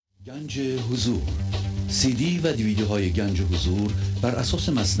گنج حضور، سی دی و دیویدیو های گنج حضور بر اساس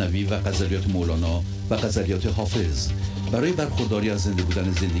مثنوی و غزلیات مولانا و غزلیات حافظ برای برخورداری از زنده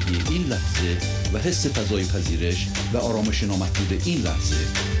بودن زندگی این لحظه و حس فضای پذیرش و آرامش نامحدود این لحظه،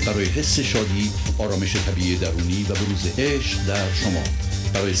 برای حس شادی، آرامش طبیعی درونی و بروز عشق در شما،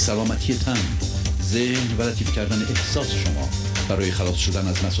 برای سلامتی تن، ذهن و لطیف کردن احساس شما، برای خلاص شدن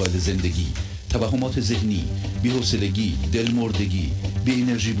از مسائل زندگی، توهمات ذهنی، بی‌حوصلگی، دلمردگی، بی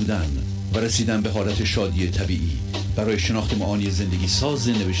انرژی بودن و رسیدن به حالت شادی طبیعی، برای شناخت معانی زندگی ساز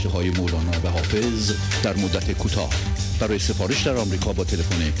نوشته های مولانا و حافظ در مدت کوتاه. برای سفارش در آمریکا با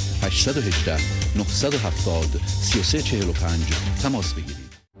تلفن 818 970 3345 تماس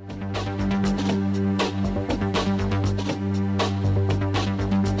بگیرید.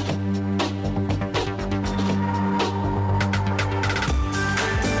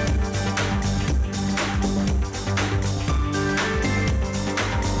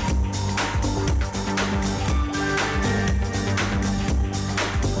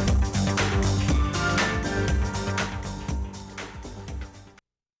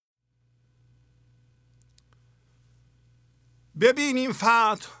 ببینیم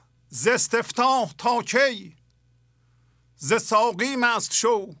فتح ز استفتاح تا کی، ز ساقی مست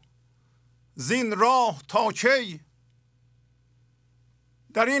شو زین راه تا کی.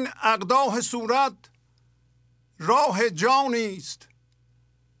 در این اقداح صورت راه جانی است،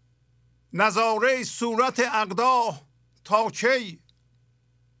 نظاره صورت اقداح تا کی.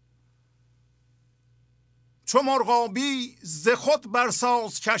 چو مرغابی ز خود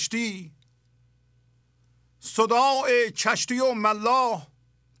برساز کشتی، صداع کشتی و ملاح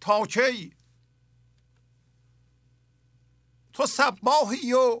تا کی. تو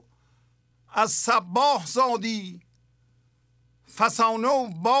سباحی و از سباح زادی، فسانه و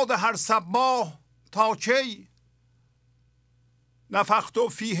باد هر سباح تا کی. نفخت و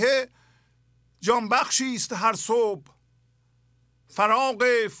فیه جان بخشی است هر صبح،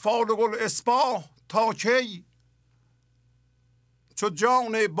 فراغ فارغ الاصباح تا کی. چو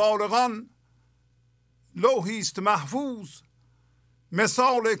جان بالغان لوحی است محفوظ،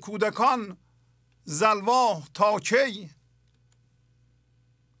 مثال کودکان ز الواح تا کی.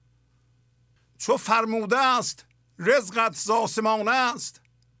 چو فرموده است رزقت ز آسمان است،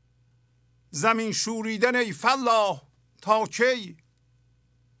 زمین شوریدن ای فلاح تا کی.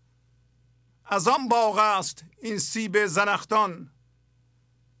 از آن باغ است این سیب زنخدان،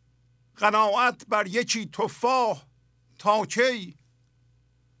 قناعت بر یکی تفاح تا کی.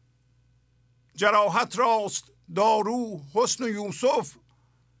 جراحت راست دارو حسن یوسف،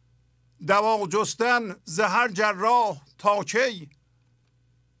 دوا جستن ز هر جراح تا کی.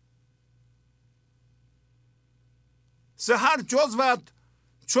 ز هر جزوت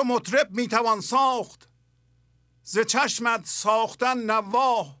چو مطرب میتوان ساخت، ز چشمت ساختن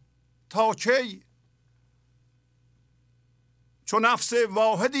نواح تا کی. چو نفس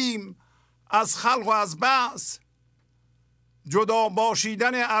واحدیم از خلق و از بعث، جدا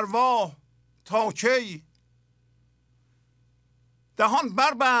باشیدن ارواح تا کی. دهان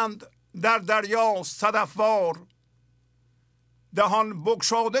بربند در دریا صدفوار، دهان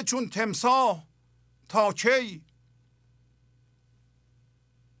بگشاده چون تمساح تا کی.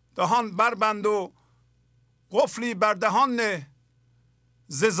 دهان بربند و قفلی بر دهان نه،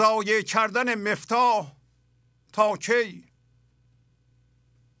 ز ضایع کردن مفتاح تا کی.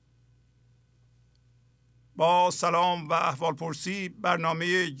 با سلام و احوالپرسی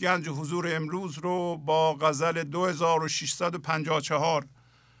برنامه گنج حضور امروز رو با غزل 2654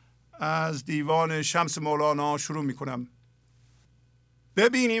 از دیوان شمس مولانا شروع می کنم.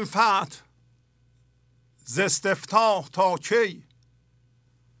 ببینیم فتح ز استفتاح تا کی،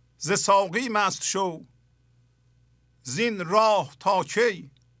 ز ساقی مست شو زین راه تا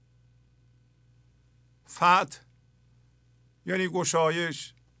کی. فتح یعنی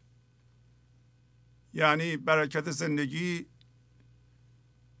گشایش، یعنی برکت زندگی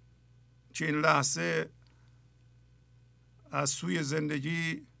که این لحظه از سوی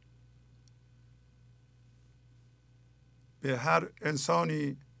زندگی به هر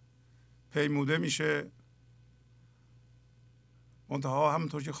انسانی پیموده میشه. منتها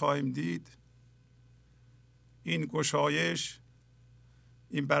همونطور که خواهیم دید این گشایش،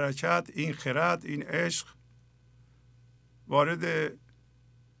 این برکت، این خرد، این عشق وارد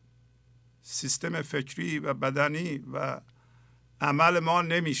سیستم فکری و بدنی و عمل ما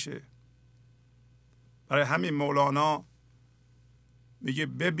نمیشه. برای همین مولانا میگه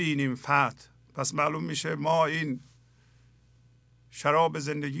ببینیم فتح. پس معلوم میشه ما این شراب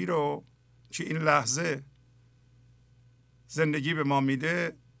زندگی رو که این لحظه زندگی به ما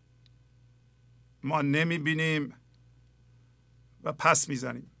میده ما نمیبینیم و پس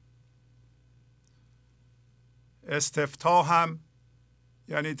میزنیم. استفتاح هم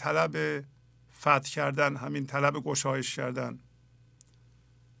یعنی طلب فتح کردن، همین طلب گشایش کردن.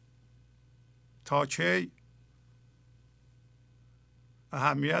 تا کی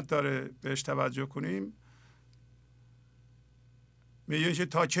اهمیت داره بهش توجه کنیم. میگه که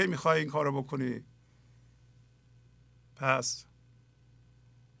تا کی میخوای این کارو بکنی؟ پس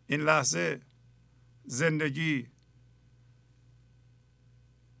این لحظه زندگی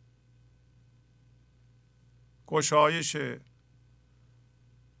گشایش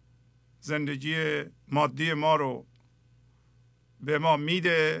زندگی مادی ما رو به ما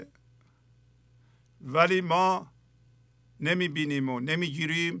میده، ولی ما نمیبینیم و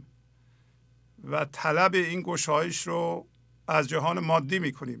نمیگیریم و طلب این گشایش رو از جهان مادی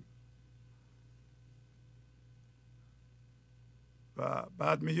میکنیم. و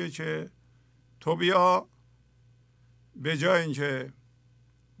بعد میگه که تو بیا به جای اینکه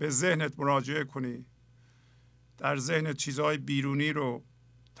به ذهنت مراجعه کنی، در ذهنت چیزهای بیرونی رو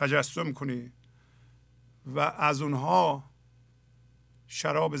تجسم کنی و از اونها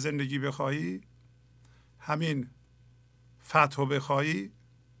شراب زندگی بخواهی، همین فتح بخواهی،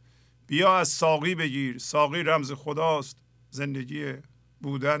 بیا از ساقی بگیر. ساقی رمز خداست، زندگی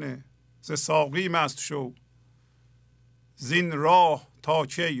بودنه. ز ساقی مست شو زین راه تا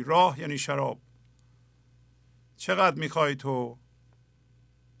کی. راه یعنی شراب. چقدر میخوای تو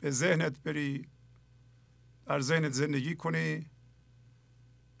به ذهنت بری، در ذهنت زندگی کنی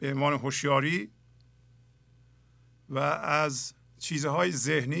به عنوان هوشیاری و از چیزهای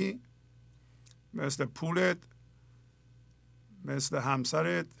ذهنی مثل پولت، مثل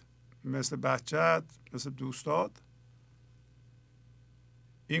همسرت، مثل بچت، مثل دوستات،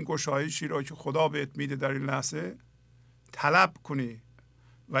 این گشایشی را که خدا بهت میده در این لحظه طلب کنی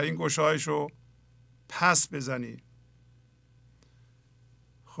و این گشایش رو پس بزنی.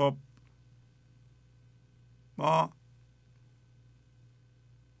 خب ما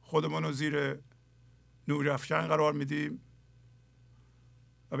خودمون رو زیر نورافکن قرار میدیم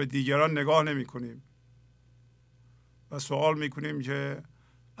و به دیگران نگاه نمی کنیم و سوال میکنیم که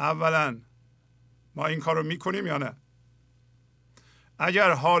اولا ما این کار رو میکنیم یا نه.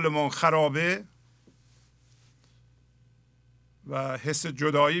 اگر حالمون خرابه و حس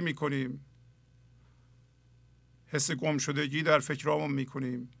جدایی میکنیم، حس گمشدگی در فکرامون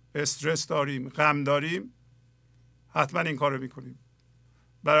میکنیم، استرس داریم، غم داریم، حتما این کار رو میکنیم.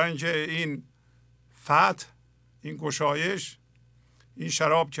 برای اینکه این فتح، این گشایش، این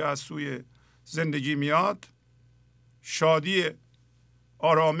شراب که از سوی زندگی میاد، شادی،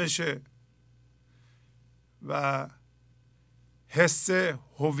 آرامش و حس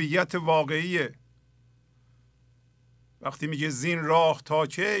هویت واقعیه. وقتی میگه زین راه تا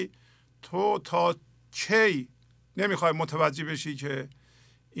کی، تو تا کی نمیخوای متوجه بشی که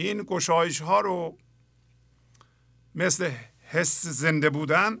این گشایش ها رو مثل حس زنده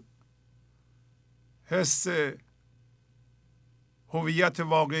بودن، حس هویت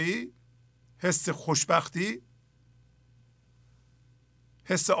واقعی، حس خوشبختی،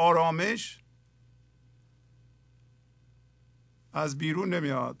 حس آرامش از بیرون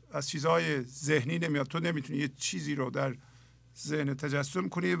نمیاد، از چیزهای ذهنی نمیاد. تو نمیتونی یه چیزی رو در ذهن تجسم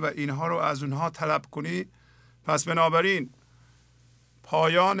کنی و اینها رو از اونها طلب کنی. پس بنابراین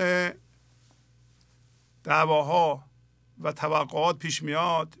پایان دعواها و توقعات پیش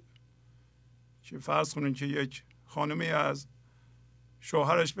میاد که فرض کنین که یک خانمی از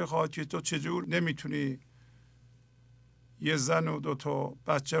شوهرش بخواد که تو چجور نمیتونی یه زن و 2 تا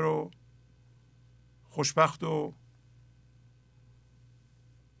بچه رو خوشبخت و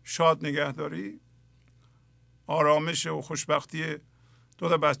شاد نگه داری، آرامش و خوشبختی 2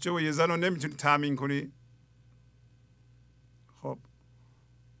 تا بچه و یه زن رو نمیتونی تأمین کنی. خب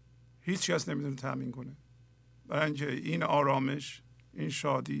هیچ کس نمیتونه تأمین کنه، برای اینکه این آرامش، این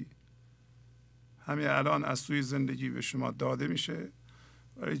شادی همین الان از سوی زندگی به شما داده میشه.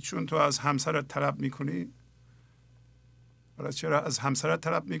 برای چون تو از همسرت طلب میکنی. برای چرا از همسرت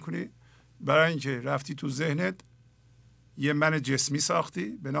طلب میکنی؟ برای اینکه رفتی تو ذهنت یه من جسمی ساختی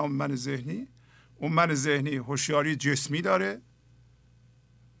به نام من ذهنی. اون من ذهنی هوشیاری جسمی داره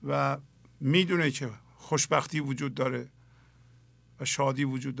و میدونه که خوشبختی وجود داره و شادی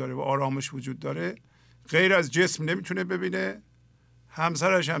وجود داره و آرامش وجود داره. غیر از جسم نمیتونه ببینه.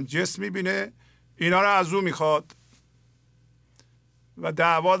 همسرش هم جسم میبینه، اینا رو از او میخواد و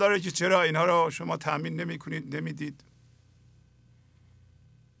دعوا داره که چرا اینها رو شما تأمین نمی کنید، نمیدید.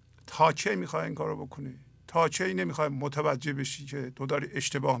 تا کی میخوای این کار رو بکنی؟ تا کی نمیخوای متوجه بشی که تو داری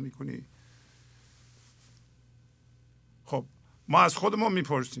اشتباه میکنی؟ خب ما از خودمون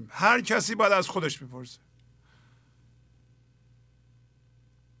میپرسیم، هر کسی باید از خودش بپرسه.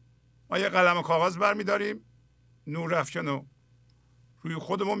 ما یه قلم و کاغذ برمیداریم نورافکن رو روی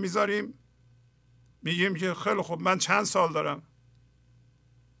خودمون میذاریم، میگیم که خیلی خوب من چند سال دارم،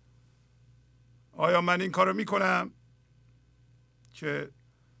 آیا من این کارو میکنم که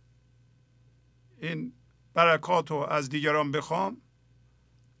این برکات رو از دیگران بخوام؟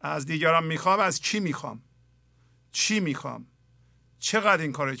 از دیگران میخوام؟ از کی میخوام؟ چی میخوام؟ چقدر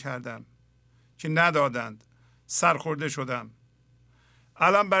این کارو کردم که ندادند، سرخورده شدم.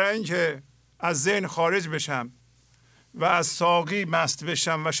 الان برای اینکه از ذهن خارج بشم و از ساقی مست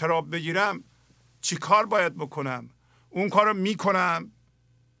بشم و شراب بگیرم چی کار باید بکنم؟ اون کارو میکنم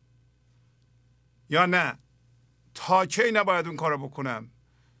یا نه؟ تا کی نباید اون کارو بکنم؟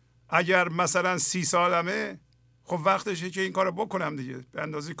 اگر مثلا 30 سالمه، خب وقتشه که این کارو بکنم دیگه، به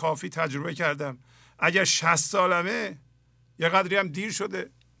اندازه کافی تجربه کردم. اگر 60 سالمه، یه قدری هم دیر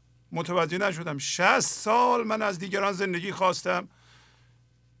شده، متوجه نشدم. 60 سال من از دیگران زندگی خواستم،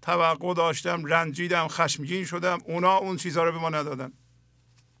 توقع داشتم، رنجیدم، خشمگین شدم، اونا اون چیزها رو به ما ندادن.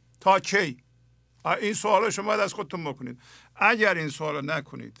 تا کی؟ این سوال شما باید از خودتون بکنید. اگر این سوال رو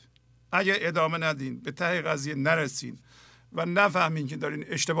نکنید، اگر ادامه ندین، به ته قضیه نرسین و نفهمین که دارین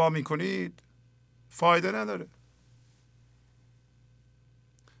اشتباه میکنید، فایده نداره.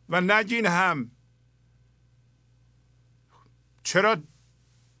 و نگین هم چرا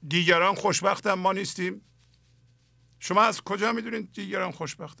دیگران خوشبختن ما نیستیم؟ شما از کجا میدونین دیگران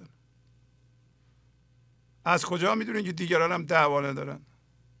خوشبختن؟ از کجا میدونین که دیگران هم دعوا ندارن؟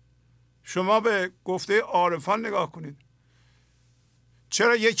 شما به گفته عارفان نگاه کنید.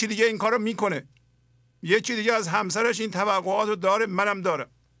 چرا یکی دیگه این کارو میکنه؟ یکی دیگه از همسرش این توقعات رو داره، منم دارم.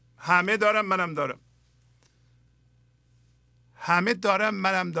 همه دارم، منم دارم. همه دارم،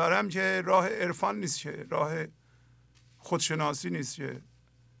 منم دارم که راه عرفان نیست، که راه خودشناسی نیست، که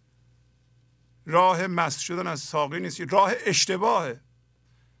راه مست شدن از ساقی نیست، که راه اشتباهه.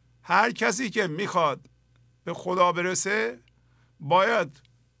 هر کسی که میخواد به خدا برسه باید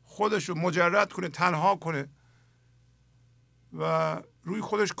خودش رو مجرد کنه، تنها کنه و روی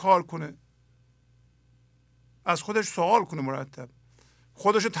خودش کار کنه، از خودش سوال کنه، مرتب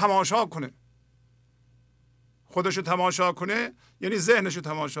خودش رو تماشا کنه. خودش رو تماشا کنه یعنی ذهنش رو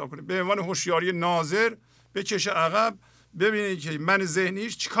تماشا کنه، به عنوان هوشیاری ناظر بکشه عقب، ببینید که من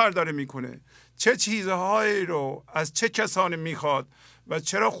ذهنیش چی کار داره میکنه، چه چیزهایی رو از چه کسانی میخواد و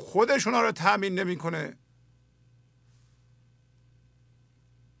چرا خودش اونا رو تأمین نمیکنه.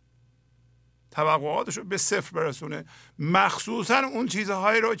 توقعاتش رو به صفر برسونه، مخصوصا اون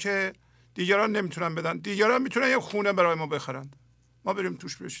چیزهایی رو که دیگران نمیتونن بدن. دیگران میتونن یه خونه برای ما بخرند، ما بریم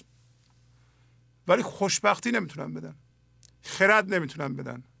توش بشیم، ولی خوشبختی نمیتونن بدن، خرد نمیتونن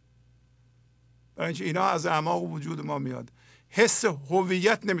بدن، برای اینکه اینا از اعماق وجود ما میاد. حس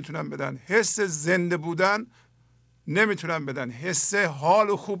هویت نمیتونن بدن، حس زنده بودن نمیتونن بدن، حس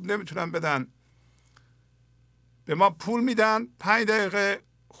حال خوب نمیتونن بدن. به ما پول میدن، 5 دقیقه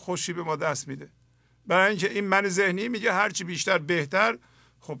خوشی به ما دست میده، برای اینکه این من ذهنی میگه هرچی بیشتر بهتر.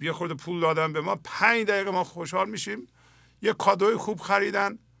 خب یه خورده پول دادن به ما، 5 دقیقه ما خوشحال میشیم. یه کادوی خوب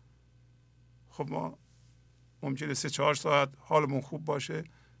خریدن، خب ما ممکنه 3-4 ساعت حالمون خوب باشه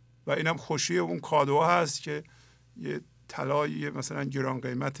و اینم خوشی اون کادو هست که یه طلایی مثلا گران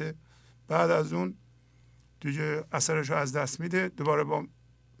قیمته. بعد از اون دیگه اثرش رو از دست میده، دوباره با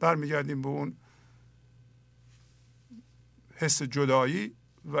برمیگردیم به اون حس جدایی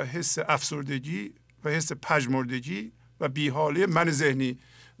و حس افسردگی و حس پژمردگی و بیحالی من ذهنی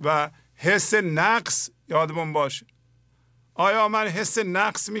و حس نقص. یادمون باشه، آیا من حس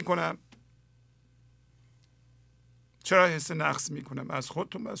نقص میکنم؟ چرا حس نقص میکنم؟ از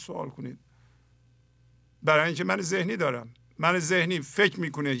خودتون باید سوال کنید. برای اینکه من ذهنی دارم. من ذهنی فکر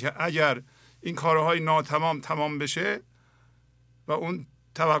میکنه که اگر این کارهای ناتمام تمام بشه و اون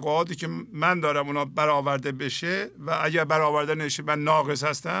توقعاتی که من دارم اونا برآورده بشه و اگر برآورده نشه من ناقص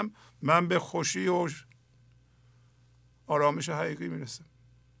هستم، من به خوشی و آرامش حقیقی میرسم.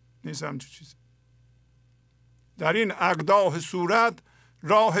 نیست همچون چیزی. در این اقداح صورت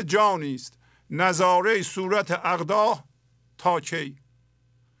راه جانی است، نظاره صورت اقداح تا کی.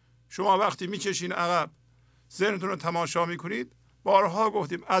 شما وقتی میکشین عقب، ذهنتون رو تماشا میکنید، بارها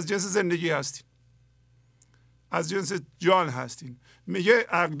گفتیم از جنس زندگی هستین، از جنس جان هستین. میگه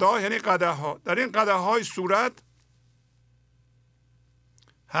اقداح یعنی قدح ها. در این قدح های صورت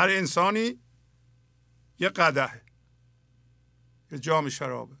هر انسانی یه قدحه، یه جام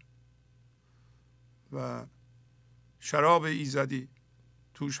شرابه و شراب ایزدی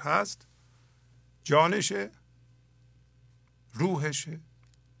توش هست، جانشه، روحشه،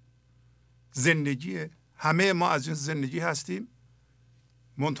 زندگیه. همه ما از جنس زندگی هستیم،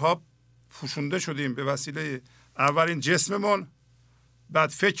 منتها پوشونده شدیم به وسیله اولین جسممون، بعد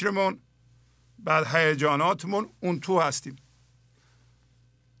فکرمون، بعد هیجاناتمون اون تو هستیم.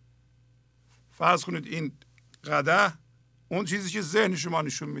 فرض کنید این قدح اون چیزی که ذهن شما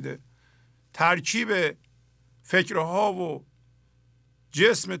نشون میده، ترکیب فکرها و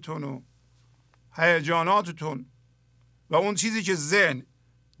جسمتون و هیجاناتتون و اون چیزی که ذهن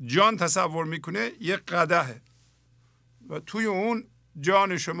جان تصور میکنه یک قدحه و توی اون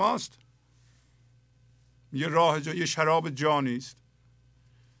جان شماست. یه یه شراب جانی است.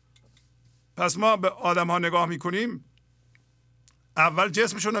 پس ما به آدم ها نگاه میکنیم، اول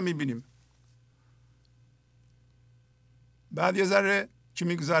جسمشون رو میبینیم، بعد یه ذره که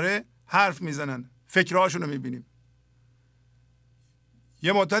میگذره حرف میزنن، فکرهاشون رو میبینیم.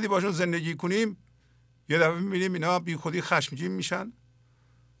 یه مدتی باشون زندگی کنیم، یه دفعه میبینیم اینا بی خودی خشمگین میشن،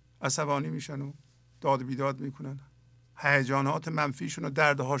 عصبانی میشن و داد بیداد میکنن. هیجانات منفیشون و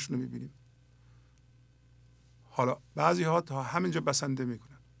دردهاشون رو میبینیم. حالا بعضی ها تا همینجا بسنده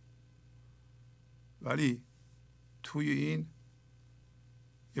میکنن، ولی توی این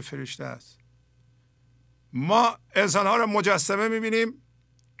یه فرشته است. ما انسان ها رو مجسمه میبینیم،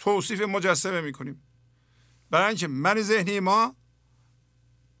 توصیف مجسمه میکنیم، برای اینکه من ذهنی ما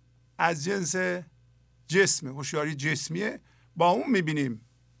از جنس جسم، هوشیاری جسمیه، با اون میبینیم،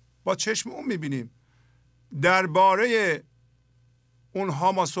 با چشم اون میبینیم، درباره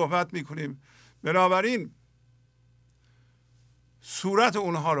اونها ما صحبت میکنیم. بنابراین صورت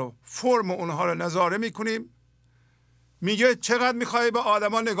اونها رو، فرم اونها رو نظاره میکنیم. میگه چقدر میخوای به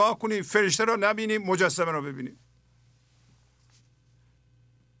آدما نگاه کنی، فرشته رو نبینی، مجسمه رو ببینی.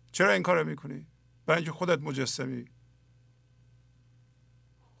 چرا این کارو میکنی؟ برای اینکه خودت مجسمی،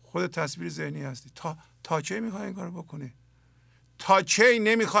 خودت تصویر ذهنی هستی. تا کی میخوای این کارو بکنی؟ تا کی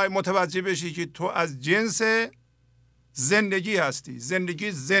نمیخوای متوجه بشی که تو از جنس زندگی هستی،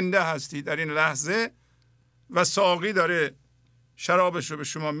 زندگی زنده هستی در این لحظه و ساقی داره شرابش رو به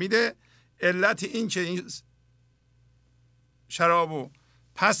شما میده. علت این که این شرابو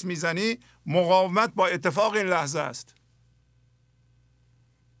پس میزنی مقاومت با اتفاق این لحظه است.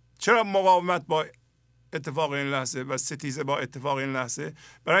 چرا مقاومت با اتفاق این لحظه و ستیزه با اتفاق این لحظه؟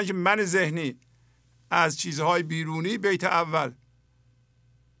 برای اینکه من ذهنی از چیزهای بیرونی، بیت اول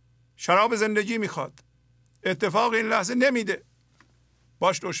شراب زندگی میخواد، اتفاق این لحظه نمیده،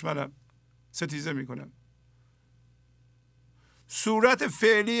 باش دشمنم، ستیزه میکنم. صورت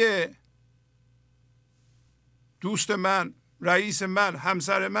فعلی دوست من، رئیس من،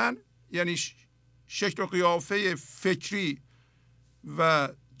 همسر من، یعنی شکل و قیافه فکری و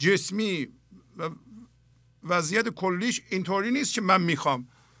جسمی و وضعیت کلیش اینطوری نیست که من میخوام.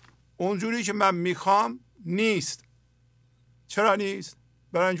 اونجوری که من میخوام نیست. چرا نیست؟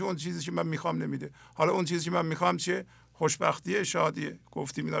 برای اینکه اون چیزی که من میخوام نمیده. حالا اون چیزی که من میخوام چیه؟ خوشبختیه، شادیه.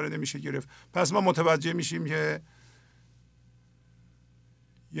 گفتیم اینا رو نمیشه گرفت. پس ما متوجه میشیم که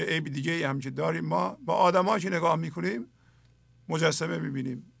یه عیب دیگه هم که داریم، ما با آدم‌ها که نگاه میکنیم مجسمه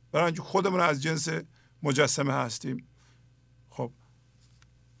میبینیم، برای اینکه خودمون از جنس مجسمه هستیم. خب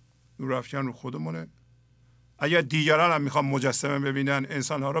نورافکن رو خودمونه. اگر دیگران هم میخوان مجسمه ببینن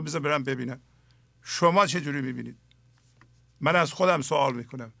انسان‌ها رو، بذار برن ببینن. شما چه جوری میبینید؟ من از خودم سوال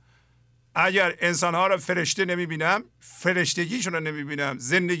میکنم. اگر انسان‌ها رو فرشته نمیبینم، فرشتگیشون رو نمیبینم،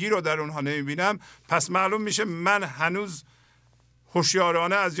 زندگی رو در اونها نمیبینم، پس معلوم میشه من هنوز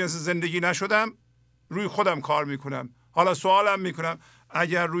هوشیارانه از جنس زندگی نشدم، روی خودم کار میکنم. حالا سوالم میکنم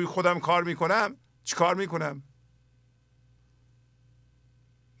اگر روی خودم کار میکنم چی کار میکنم؟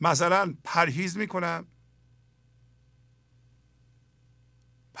 مثلا پرهیز میکنم،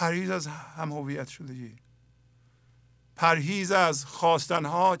 پرهیز از هم هویت شدگی، پرهیز از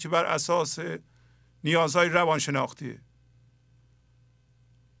خواستنها که بر اساس نیازهای روانشناختیه،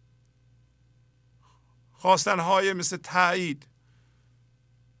 خواستنهای مثل تایید،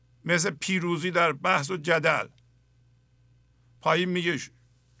 مثل پیروزی در بحث و جدل. پایین میگه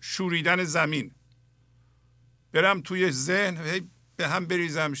شوریدن زمین، برم توی ذهن به هم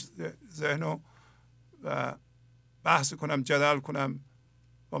بریزم ذهنو و بحث کنم، جدل کنم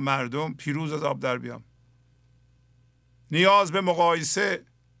با مردم، پیروز از آب در بیام. نیاز به مقایسه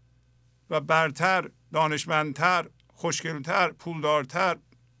و برتر، دانشمندتر، خوشگلتر، پولدارتر،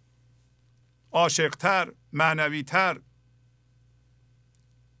 عاشقتر، معنویتر،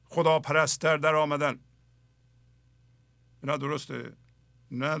 خداپرست‌تر در آمدن. اینا درسته؟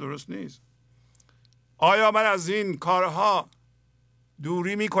 نه درست نیست. آیا من از این کارها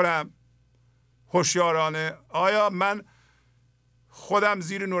دوری میکنم هوشیارانه؟ آیا من خودم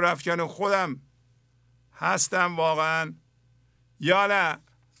زیر نورافکن خودم هستم واقعا، یا نه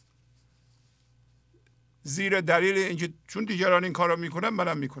زیر دلیل اینکه چون دیگران این کارو میکنن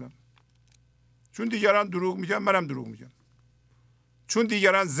منم میکنم، چون دیگران دروغ میگن منم دروغ میگم، چون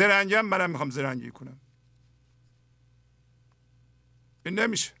دیگران زرنگم منم میخوام زرنگی کنم. این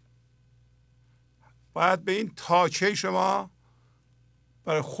نمیشه. باید به این تاکه شما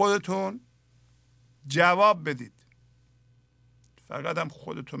برای خودتون جواب بدید. فقط هم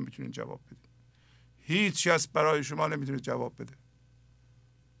خودتون میتونید جواب بدید. هیچ کس برای شما نمیتونه جواب بده.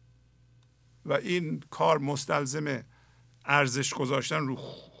 و این کار مستلزم ارزش گذاشتن رو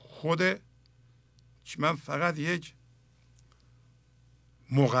خوده که من فقط یک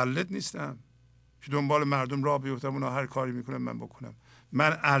مقلد نیستم که دنبال مردم راه بیفتم اونا هر کاری میکنم من بکنم.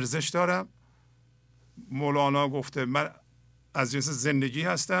 من ارزش دارم. مولانا گفته من از جنس زندگی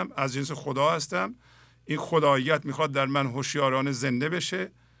هستم، از جنس خدا هستم. این خداییت میخواد در من هوشیارانه زنده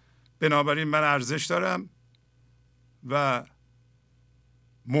بشه. بنابراین من ارزش دارم و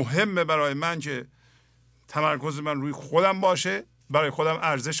مهمه برای من که تمرکز من روی خودم باشه. برای خودم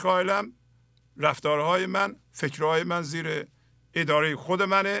ارزش قائلم. رفتارهای من، فکرهای من زیر اداره خود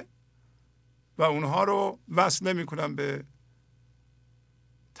منه و اونها رو وصل نمی کنم به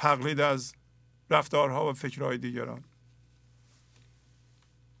تقلید از رفتارها و فکرهای دیگران.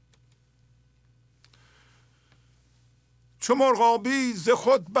 چو مرغابی ز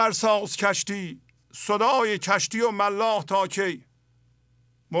خود برساز کشتی، صدای کشتی و ملاح تا کی.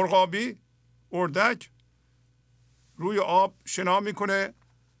 مرغابی اردک روی آب شنا میکنه،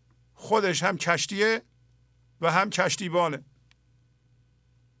 خودش هم کشتیه و هم کشتیبانه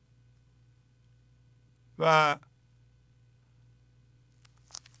و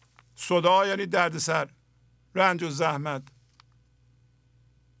صدا یعنی دردسر، رنج و زحمت.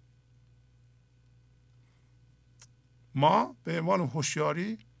 ما به عنوان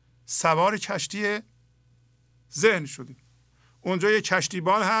هوشیاری سوار کشتی ذهن شدیم. اونجا یک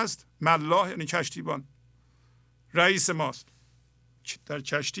کشتیبان هست، ملاح یعنی کشتیبان، رئیس ماست. در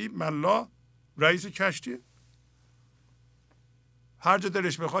کشتی ملاح رئیس کشتی، هر جا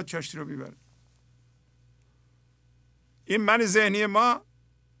دلش بخواد کشتی رو میبره. این من ذهنی ما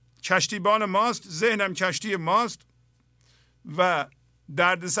کشتیبان ماست، ذهنم کشتی ماست و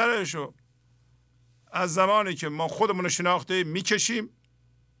دردسرش رو از زمانی که ما خودمون رو شناخته میکشیم.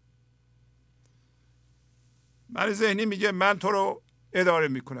 من ذهنی میگه من تو رو اداره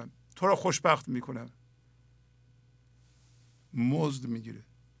میکنم، تو رو خوشبخت میکنم. مزد میگیره.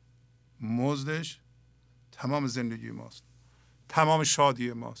 مزدش تمام زندگی ماست، تمام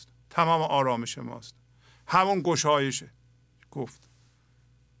شادی ماست، تمام آرامش ماست، همون گشایشه. گفت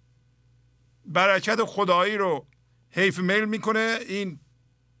برکت خدایی رو حیف میل میکنه این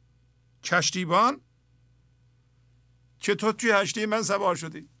کشتیبان که تو توی کشتی من سوار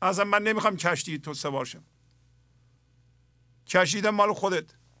شدی. اصلا من نمیخوام کشتی تو سوار شم. کشتی مال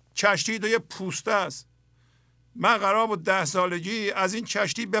خودت. کشتی تو یه پوسته است. من قرار بود 10 سالگی از این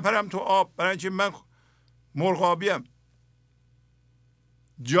کشتی بپرم تو آب، برای اینکه من مرغابیم.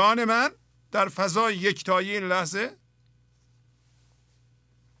 جان من در فضای یکتایی این لحظه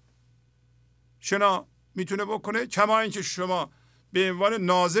شنا میتونه بکنه. کما اینکه شما به عنوان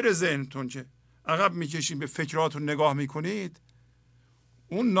ناظر ذهنتون که عقب میکشین به فکراتون نگاه میکنید،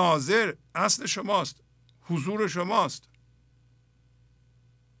 اون ناظر اصل شماست، حضور شماست،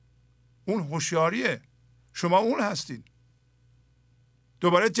 اون هوشیاریه، شما اون هستین.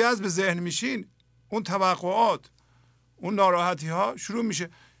 دوباره جذب ذهن میشین، اون توقعات، اون ناراحتی ها شروع میشه.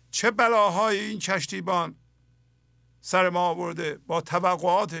 چه بلاهای این کشتیبان سر ما آورده با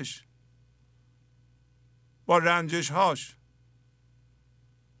توقعاتش، با رنجش هاش.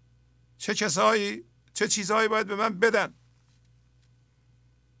 چه کسایی، چه چیزهایی باید به من بدن.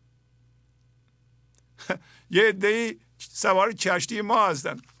 یه عده‌ای سوار کشتی ما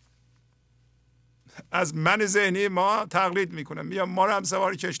هستن، از من ذهنی ما تقلید میکنن، میگم ما رو هم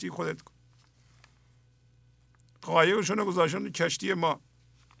سوار کشتی خودت کن. قایقشون رو گذاشتن تو کشتی ما.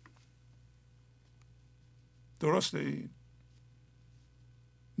 درسته این؟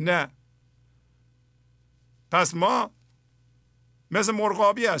 نه. پس ما مثل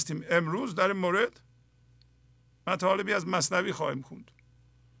مرغابی هستیم. امروز در این مورد مطالبی از مثنوی خواهیم خوند.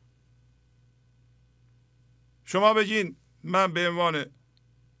 شما بگین من به عنوان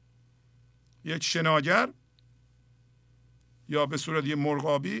یک شناگر یا به صورت یک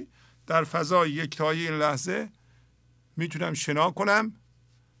مرغابی در فضای یکتایی این لحظه میتونم شنا کنم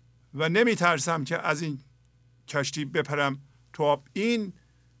و نمیترسم که از این کشتی بپرم تو آب. این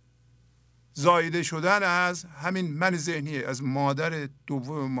زایده شدن از همین من ذهنیه، از مادر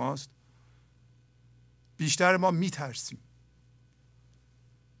دوم ماست. بیشتر ما میترسیم.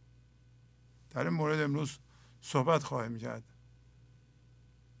 در این مورد امروز صحبت خواهیم کرد.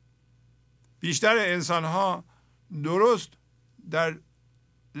 بیشتر انسان ها درست در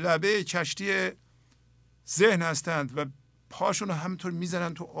لبه کشتی ذهن هستند و پاشون رو همینطور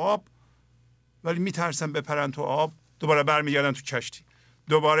میزنن تو آب، ولی میترسن بپرن تو آب، دوباره برمیگردن تو کشتی.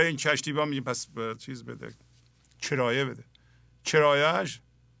 دوباره این کشتی با میگه پس چیز بده، کرایه بده. کرایهش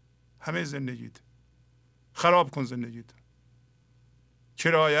همه زندگیت، خراب کن زندگیت.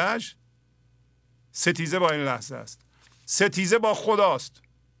 کرایهش ستیزه با این لحظه است، ستیزه با خداست.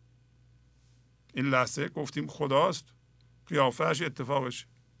 این لحظه گفتیم خداست، قیافهش اتفاقش.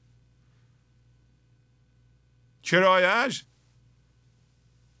 کرایهش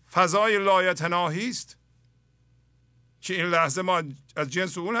فضای لایتناهی است که این لحظه ما از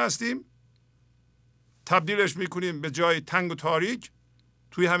جنس اون هستیم، تبدیلش میکنیم به جای تنگ و تاریک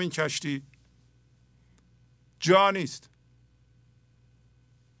توی همین کشتی. جا نیست.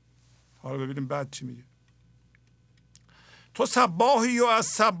 حالا ببینیم بعد چی میگه. تو سباهی و از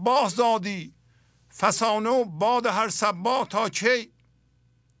سباه زادی، فسانه و باد هر سباه تا کی.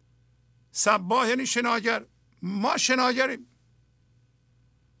 سباه یعنی شناگر. ما شناگریم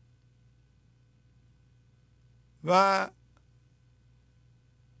و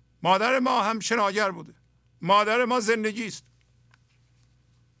مادر ما هم شناگر بوده. مادر ما زندگی است.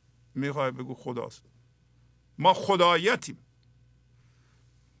 میخوای بگو خداست. ما خدایتیم،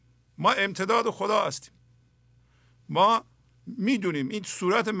 ما امتداد خدا هستیم. ما میدونیم این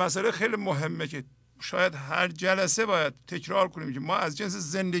صورت مسئله خیلی مهمه که شاید هر جلسه باید تکرار کنیم که ما از جنس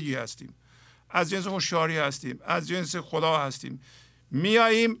زندگی هستیم، از جنس هوشیاری هستیم، از جنس خدا هستیم.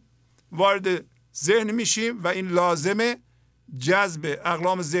 میاییم وارد ذهن میشیم و این لازمه جذب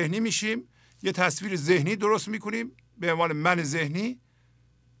اقلام ذهنی میشیم. یه تصویر ذهنی درست میکنیم به عنوان من ذهنی.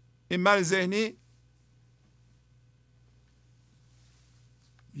 این من ذهنی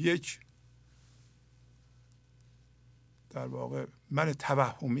یک در واقع من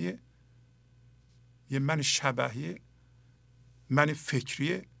توهمیه، یه من شبحیه، من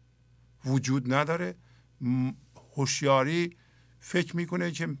فکریه، وجود نداره. هوشیاری فکر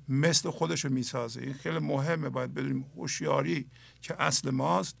میکنه که مثل خودشو میسازه. این خیلی مهمه، باید بدونیم هوشیاری که اصل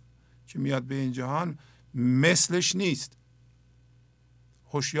ماست که میاد به این جهان مثلش نیست.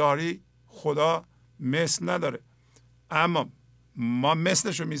 هوشیاری خدا مثل نداره، اما ما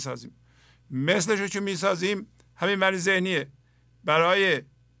مثلشو میسازیم. مثلشو که میسازیم همین من ذهنیه. برای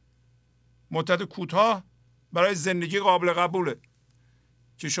مدت کوتاه برای زندگی قابل قبوله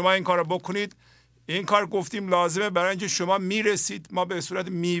که شما این کار رو بکنید. این کار گفتیم لازمه برای اینکه شما میرسید. ما به صورت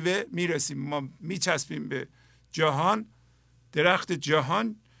میوه میرسیم، ما میچسبیم به جهان، درخت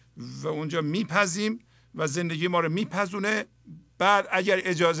جهان، و اونجا میپزیم و زندگی ما رو میپزونه. بعد اگر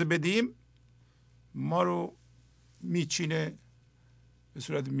اجازه بدیم ما رو میچینه به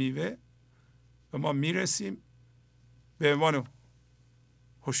صورت میوه و ما میرسیم به عنوان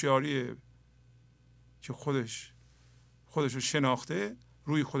هوشیاری که خودش رو شناخته،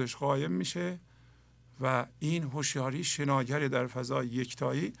 روی خودش قایم میشه و این هوشیاری شناگری در فضای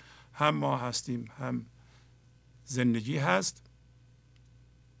یکتایی. هم ما هستیم، هم زندگی هست.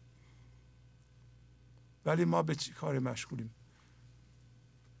 ولی ما به چی کار مشغولیم؟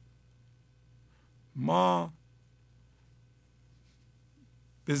 ما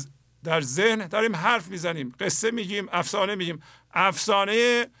در ذهن داریم حرف میزنیم، قصه میگیم، افسانه میگیم.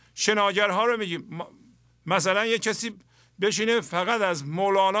 افسانه شناگرها رو میگیم. مثلا یه کسی بشینه فقط از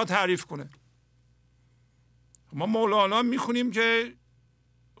مولانا تعریف کنه. ما مولانا میخونیم که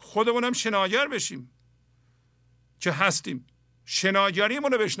خودمونم شناگر بشیم که هستیم،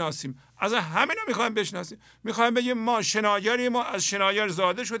 شناگریمون رو بشناسیم. از همین رو میخوایم بشناسیم. میخوایم بگیم ما شناگریم، ما از شناگر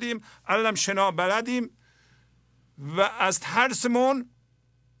زاده شدیم، الانم شنا بلدیم و از ترسمون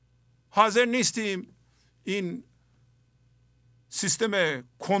حاضر نیستیم این سیستم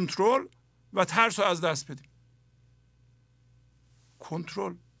کنترل و ترس رو از دست بدیم.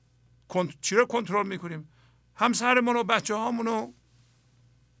 کنترل چی رو کنترل میکنیم؟ همسرمون و بچه هامون و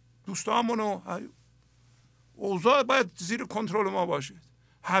دوستامون و اوضاع باید زیر کنترل ما باشه.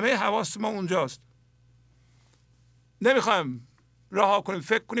 همه حواس ما اونجاست. نمیخوایم رها کنیم،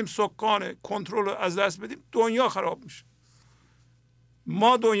 فکر کنیم سکان کنترل رو از دست بدیم، دنیا خراب میشه.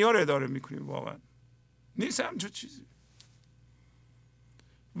 ما دنیا رو اداره میکنیم، واقعا نیست همچون چیزی.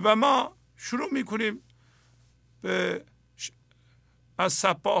 و ما شروع میکنیم به از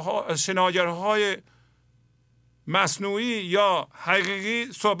سپاها، از شناگرهای مصنوعی یا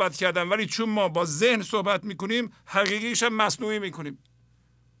حقیقی صحبت کردن، ولی چون ما با ذهن صحبت میکنیم حقیقیش هم مصنوعی میکنیم.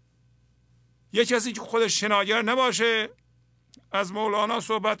 یه کسی که خودش شناگر نباشه از مولانا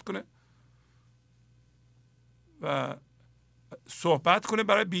صحبت کنه و صحبت کنه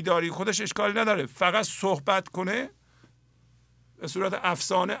برای بیداری خودش اشکالی نداره، فقط صحبت کنه به صورت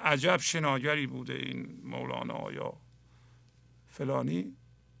افسانه عجب شناگری بوده این مولانا یا فلانی.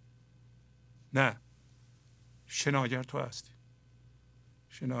 نه، شناگر تو هستی.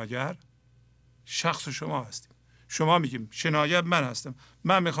 شناگر شخص شما هستیم. شما میگیم شناگر من هستم.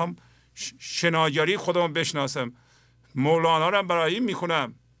 من میخوام شناگری خودم بشناسم. مولانا رو برای این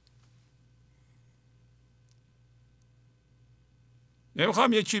میخونم.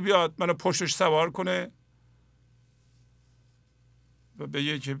 نمیخوام یکی بیاد منو پشتش سوار کنه و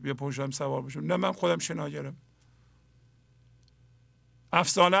بگه که بیا پشتم سوار بشم. نه، من خودم شناگرم.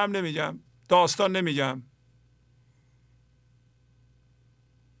 افسانه هم نمیگم، داستان نمیگم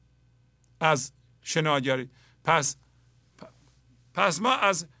از شناگری. پس ما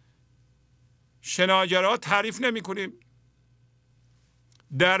از شناگرها تعریف نمی کنیم،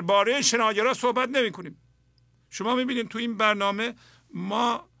 درباره شناگرها صحبت نمی کنیم. شما میبینید تو این برنامه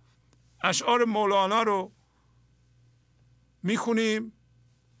ما اشعار مولانا رو میخونیم،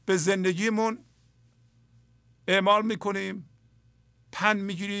 به زندگیمون اعمال میکنیم، پند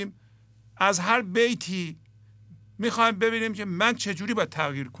میگیریم. از هر بیتی میخوایم ببینیم که من چجوری باید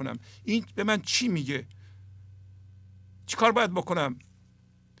تغییر کنم، این به من چی میگه، چی کار باید بکنم.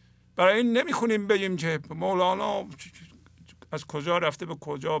 برای این نمیخونیم بگیم که مولانا از کجا رفته به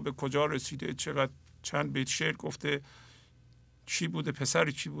کجا رسیده، چقدر چند بیت شعر گفته، چی بوده،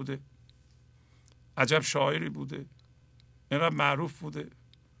 پسر چی بوده، عجب شاعری بوده، اینقدر معروف بوده،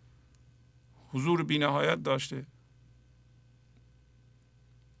 حضور بی نهایت داشته.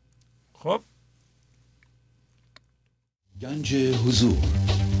 خب گنج حضور،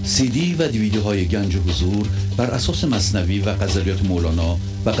 CD و دیویدیوهای گنج حضور بر اساس مثنوی و غزلیات مولانا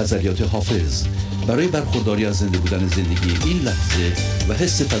و غزلیات حافظ برای برخورداری از زنده بودن زندگی این لحظه و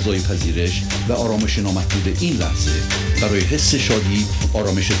حس فضای پذیرش و آرامش نامحدود این لحظه، برای حس شادی،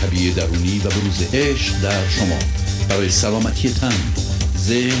 آرامش طبیعی درونی و بروز عشق در شما، برای سلامتی تن،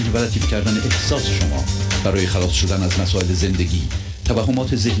 ذهن و لطیف کردن احساس شما، برای خلاص شدن از مسائل زندگی،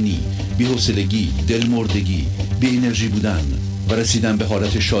 توهمات ذهنی، بی‌حوصلگی، دلمردگی، بی انرژی بودن و رسیدن به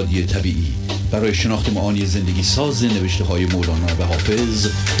حالت شادی طبیعی، برای شناخت معانی زندگی ساز نوشته های مولانا و حافظ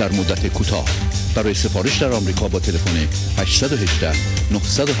در مدت کوتاه. برای سفارش در آمریکا با تلفن 818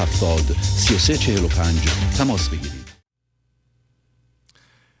 970 3345 تماس بگیرید.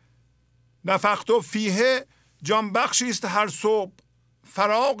 نفخت فیه جان بخشی است هر صبح،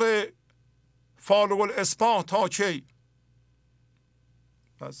 فراغ فارغ الاصباح تا کی.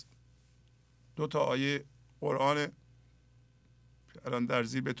 پس 2 آیه قرآن الان در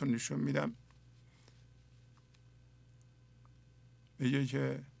زیر بهتون نشون میدم. میگه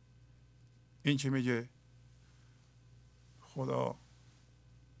که این که میگه خدا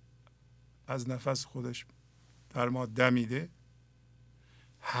از نفس خودش در ما دمیده،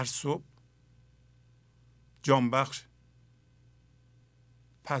 هر صبح جان بخش.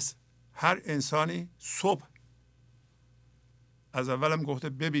 پس هر انسانی صبح، از اولم گفته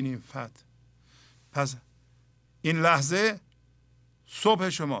ببینیم فتح، پس این لحظه صبح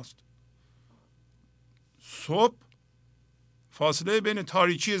شماست. صبح فاصله بین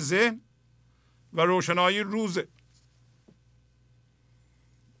تاریکی ذهن و روشنایی روز.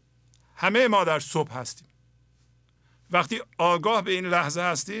 همه ما در صبح هستیم. وقتی آگاه به این لحظه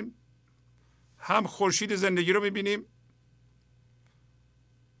هستیم، هم خورشید زندگی رو میبینیم.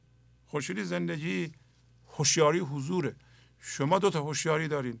 خورشید زندگی هوشیاری حضوره. شما 2 هوشیاری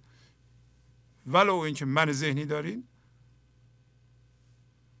دارین، ولو اینکه من ذهنی دارین.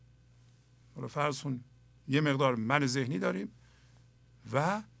 حالا فرض کن یه مقدار من ذهنی داریم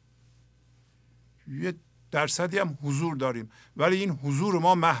و یه درصدی هم حضور داریم، ولی این حضور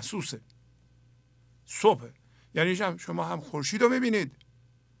ما محسوسه. صبح یعنی شما هم خورشید رو میبینید،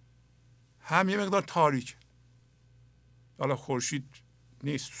 هم یه مقدار تاریک. حالا خورشید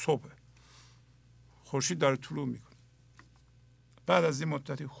نیست، صبح خورشید داره طلوع میکنه. بعد از این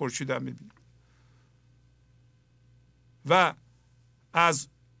مدتی خورشید هم میبینید و از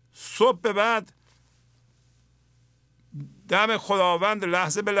صبح به بعد دم خداوند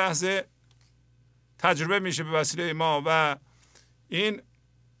لحظه به لحظه تجربه میشه به وسیله ما و این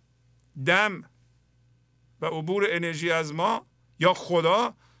دم و عبور انرژی از ما یا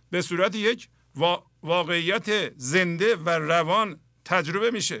خدا به صورت یک واقعیت زنده و روان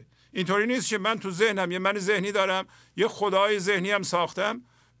تجربه میشه. اینطوری نیست که من تو ذهنم یه من ذهنی دارم، یه خدای ذهنی هم ساختم،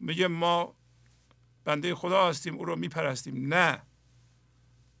 میگه ما بنده خدا هستیم، او رو میپرستیم. نه،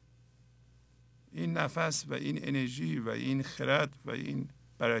 این نفس و این انرژی و این خرد و این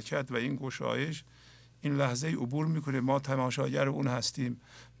برکت و این گشایش این لحظه عبور میکنه، ما تماشاگر اون هستیم.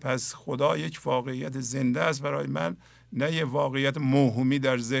 پس خدا یک واقعیت زنده است برای من، نه یه واقعیت موهومی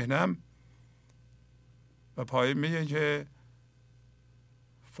در ذهنم. و پایین میگه که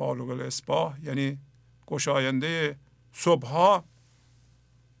فارغ الاصباح یعنی گشاینده صبحها.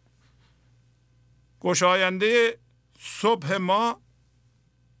 گشاینده صبح ما،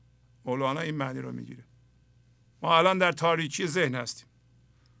 مولانا این معنی رو میگیره. ما الان در تاریکی ذهن هستیم.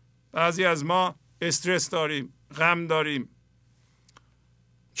 بعضی از ما استرس داریم، غم داریم،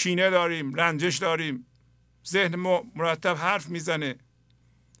 کینه داریم، رنجش داریم، ذهن ما مرتب حرف میزنه.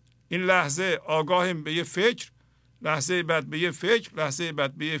 این لحظه آگاهیم به یه فکر، لحظه بعد به یه فکر، لحظه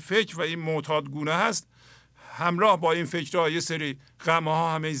بعد به یه فکر و این معتادگونه هست. همراه با این فکرها یه سری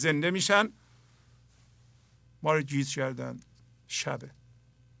غمها همه زنده میشن، ما رو گیج کردن. شبه.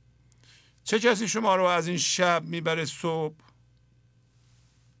 چه کسی شما رو از این شب میبره صبح؟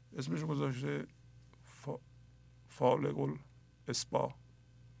 اسمش گذاشته فالق الاصباح،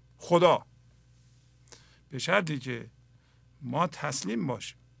 خدا. به شرطی که ما تسلیم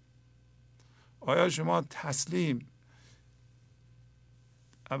باشیم. آیا شما تسلیم؟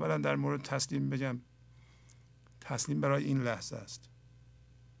 اولا در مورد تسلیم بگم، تسلیم برای این لحظه است.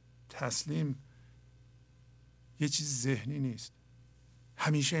 تسلیم یه چیز ذهنی نیست،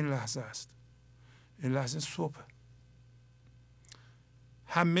 همیشه این لحظه است. این لحظه صبح.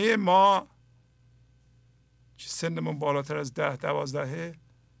 همه ما که سنمون بالاتر از 10-12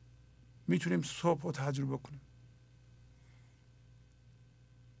 میتونیم صبح رو تجربه کنیم.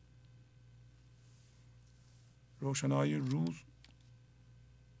 روشنایی روز،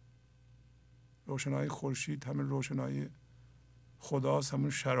 روشنایی خورشید، همین روشنایی خداست، همون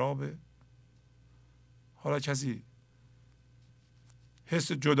شرابه. حالا کسی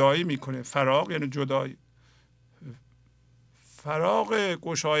حس جدایی میکنه، فراق یعنی جدایی، فراق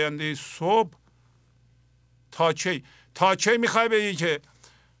گشاینده صبح. تا کی میخوای بگی که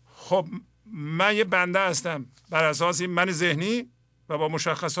خب من یه بنده هستم بر اساس این من ذهنی و با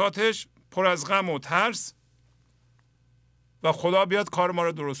مشخصاتش پر از غم و ترس و خدا بیاد کار ما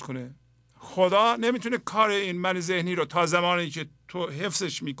رو درست کنه؟ خدا نمیتونه کار این من ذهنی رو تا زمانی که تو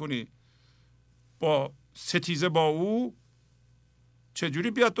حفظش میکنی با ستیزه با او،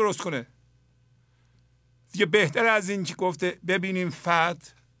 چجوری بیاد درست کنه؟ دیگه بهتر از این که گفته ببینیم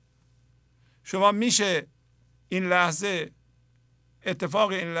فتح. شما میشه این لحظه، اتفاق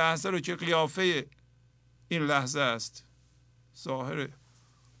این لحظه رو که قیافه این لحظه است، ظاهر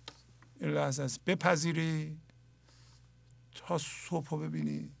این لحظه است، بپذیری تا صبح رو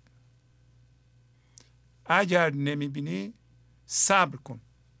ببینی. اگر نمیبینی صبر کن،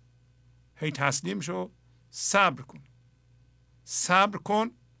 هی تسلیم شو، صبر کن، صبر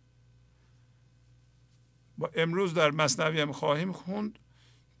کن. با امروز در مثنوی هم خواهیم خوند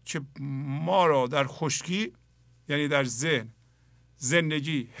که ما را در خشکی، یعنی در ذهن،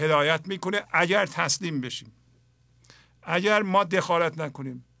 زندگی هدایت میکنه اگر تسلیم بشیم. اگر ما دخالت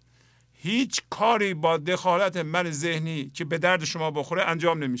نکنیم، هیچ کاری با دخالت من ذهنی که به درد شما بخوره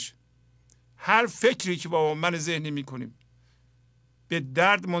انجام نمیشه. هر فکری که با من ذهنی میکنیم به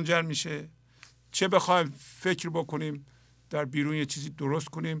درد منجر میشه. چه بخوایم فکر بکنیم در بیرون یه چیزی درست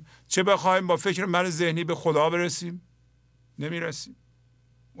کنیم، چه بخوایم با فکر من ذهنی به خدا برسیم، نمیرسیم.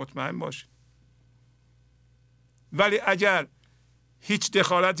 مطمئن باشید. ولی اگر هیچ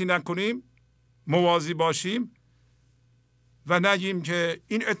دخالتی نکنیم، موازی باشیم و نگیم که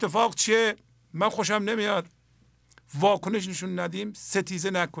این اتفاق چیه، من خوشم نمیاد، واکنش نشون ندیم،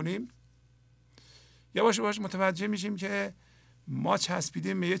 ستیزه نکنیم، یواش یواش متوجه میشیم که ما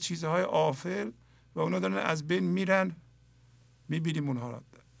چسبیدیم به یه چیزهای آفل و اونا دارن از بین میرن. میبینیم اونها را،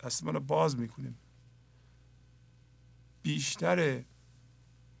 دستمون رو باز میکنیم. بیشتر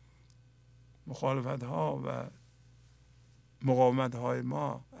مخالفت ها و مقاومت های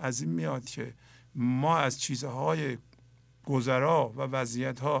ما از این میاد که ما از چیزهای گذرا و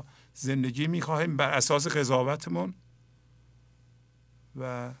وضعیت ها زندگی میخواهیم بر اساس قضاوتمون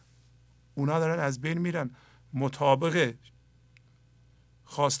و اونا دارن از بین میرن، مطابق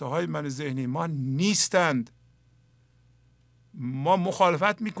خواسته های من ذهنی ما نیستند. ما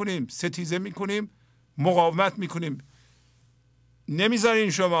مخالفت میکنیم، ستیزه میکنیم، مقاومت میکنیم. نمیذارین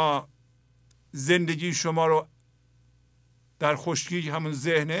شما زندگی شما رو در خشکی همون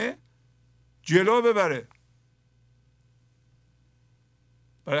ذهنه جلو ببره.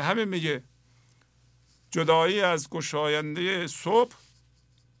 برای همین میگه جدایی از گشاینده صبح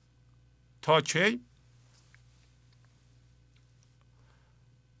تا کی؟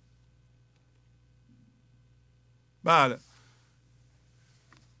 بله،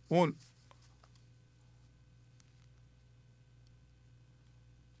 اون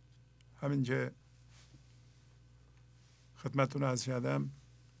همین که خدمتتون عرض کردم،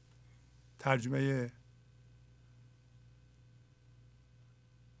 ترجمه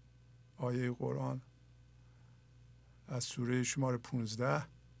آیه قرآن از سوره شماره 15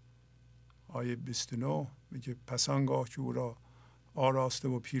 آیه 29 میگه پس آنگاه که او را آراسته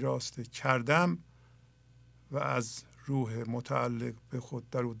و پیراسته کردم و از روح متعلق به خود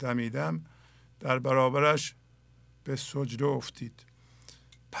در او دمیدم، در برابرش به سجده افتید.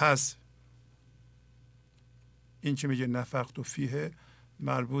 پس این که میگه نفخت فیه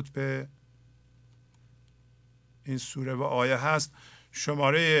مربوط به این سوره و آیه هست.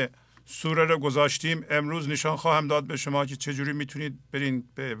 شماره سوره رو گذاشتیم. امروز نشان خواهم داد به شما که چجوری میتونید برین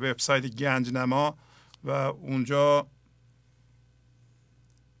به وبسایت گنج نما و اونجا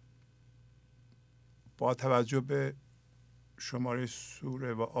با توجه به شماره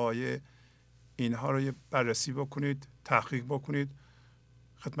سوره و آیه اینها رو بررسی بکنید، تحقیق بکنید.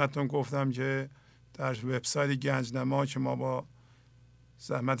 خدمتتون گفتم که در وبسایت گنج نما که ما با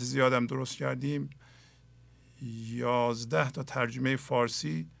زحمت زیادم درست کردیم 11 تا ترجمه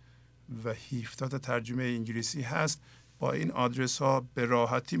فارسی و 17 تا ترجمه انگلیسی هست. با این آدرس ها به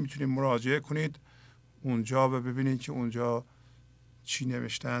راحتی میتونید مراجعه کنید اونجا و ببینید که اونجا چی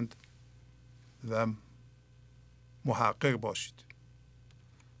نوشتند و محقق باشید.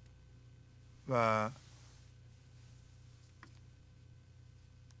 و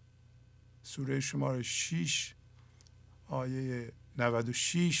سوره شماره 6 آیه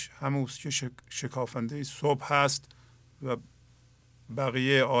 96 هموست که شکافنده صبح هست و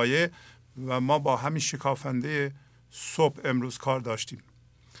بقیه آیه و ما با همین شکافنده صبح امروز کار داشتیم.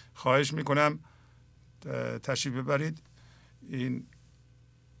 خواهش میکنم تشریف ببرید این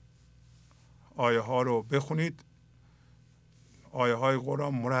آیه ها رو بخونید. آیه های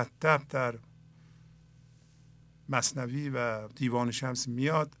قرآن مرتب در مثنوی و دیوان شمس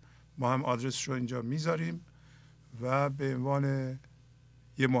میاد. ما هم آدرسش رو اینجا میذاریم و به عنوان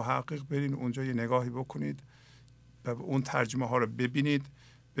یه محقق برین اونجا یه نگاهی بکنید و اون ترجمه ها رو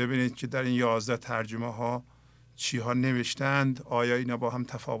ببینید که در این 11 ترجمه ها چی ها نوشتند. آیا اینا با هم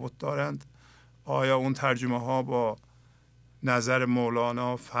تفاوت دارند؟ آیا اون ترجمه ها با نظر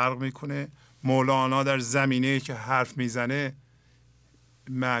مولانا فرق میکنه؟ مولانا در زمینه که حرف میزنه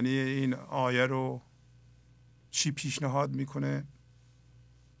معنی این آیه رو چی پیشنهاد میکنه؟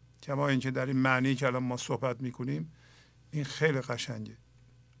 کما اینکه در این معنی که الان ما صحبت میکنیم این خیلی قشنگه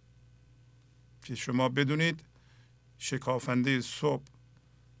که شما بدونید شکافنده صبح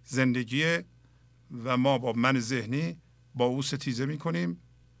زندگیه و ما با من ذهنی با او ستیزه میکنیم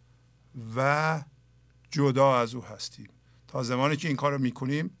و جدا از او هستیم. تا زمانی که این کار رو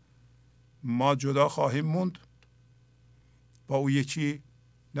میکنیم ما جدا خواهیم موند، با او یکی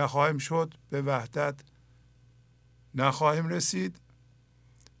نخواهیم شد، به وحدت نخواهیم رسید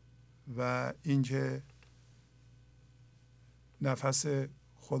و اینکه نفس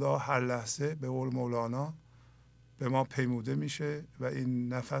خدا هر لحظه به قول مولانا به ما پیموده میشه و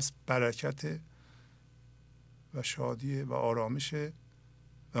این نفس برکت و شادی و آرامشه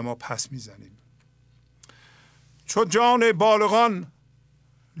و ما پس میزنیم. چو جان بالغان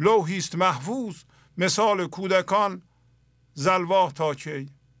لوحی است محفوظ، مثال کودکان ز الواح تا کی.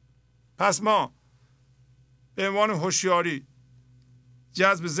 پس ما به عنوان هوشیاری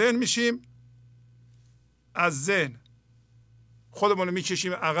جذب ذهن میشیم، از ذهن خودمون رو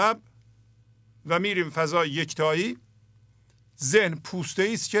میکشیم عقب و میریم فضای یکتایی. ذهن پوسته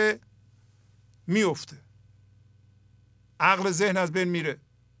ای است که میفته، عقل ذهن از بین میره،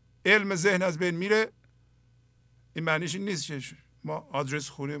 علم ذهن از بین میره. این معنیش این نیست که ما آدرس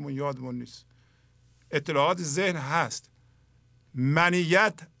خونهمون یادمون نیست، اطلاعات ذهن هست،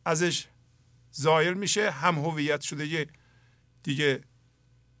 منیت ازش زایل میشه، هم هویت شده دیگه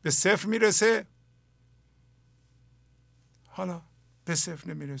به صفر میرسه. حالا به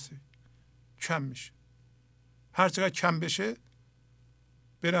صفر نمیرسه، کم میشه. هر چقدر کم بشه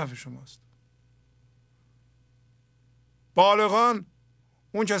به نفع شماست. بالغان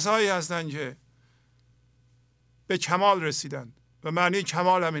اون کسایی هستن که به کمال رسیدن و معنی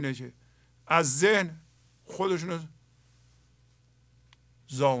کمال همینه که از ذهن خودشونو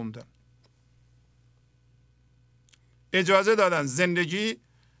زاوندن، اجازه دادن زندگی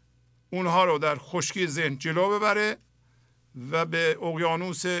اونها رو در خشکی ذهن جلو ببره و به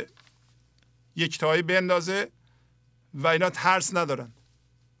اقیانوس یکتایی بندازه و اینا ترس ندارن.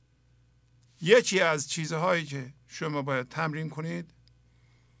 یکی از چیزهایی که شما باید تمرین کنید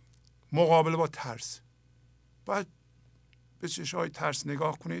مقابله با ترس. باید به چشم‌های ترس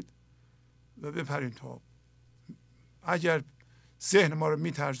نگاه کنید و بپرین تو. اگر ذهن ما رو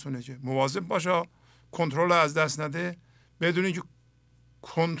میترسونه که مواظب باشه کنترل از دست نده، بدونید که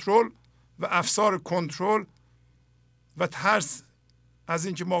کنترل و افسار کنترل و ترس از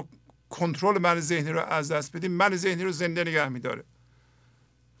اینکه ما کنترل من ذهنی رو از دست بدیم من ذهنی رو زنده نگه میداره.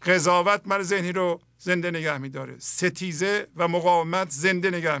 قضاوت من ذهنی رو زنده نگه میداره. ستیزه و مقاومت زنده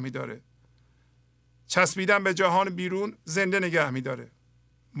نگه میداره. چسبیدن به جهان بیرون زنده نگه میداره.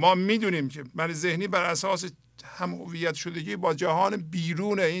 ما میدونیم که من ذهنی بر اساس هم هویت شدگی با جهان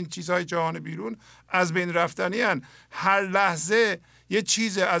بیرون، این چیزهای جهان بیرون از بین رفتنی هن. هر لحظه یه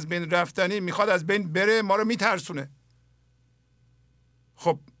چیز از بین رفتنی میخواد از بین بره، ما رو میترسونه.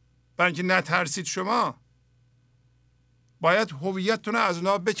 خب برای اینکه نترسید شما باید هویتتون از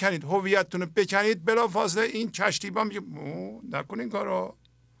اونا بکنید. هویتتون بکنید بلافاصله این کشتیبان میگه نکنین کارو.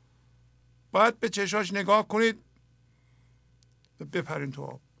 باید به چشاش نگاه کنید و بپرین تو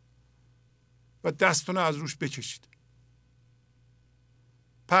آب و دستتون از روش بکشید.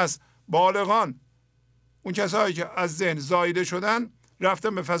 پس بالغان، اون کسایی که از ذهن زایده شدن،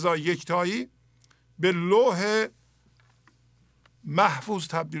 رفتن به فضای یکتایی، به لوح محفوظ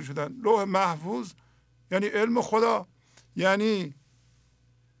تبدیل شدن. لوح محفوظ یعنی علم خدا، یعنی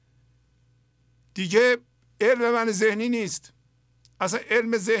دیگه علم من ذهنی نیست، اصلا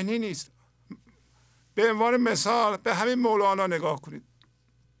علم ذهنی نیست. به عنوان مثال به همین مولانا نگاه کنید.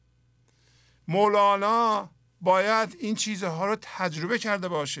 مولانا باید این چیزها رو تجربه کرده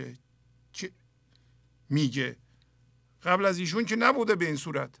باشه که میگه. قبل از ایشون که نبوده به این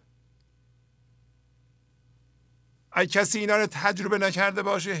صورت. اگه کسی اینا رو تجربه نکرده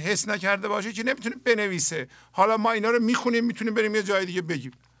باشه، حس نکرده باشه، که نمیتونه بنویسه. حالا ما اینا رو میخونیم، میتونیم بریم یه جای دیگه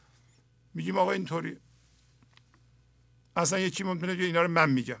بگیم، میگیم آقا اینطوری. اصلا یکی ممکنه که اینا رو من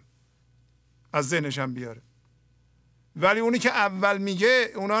میگم، از ذهنش هم بیاره. ولی اونی که اول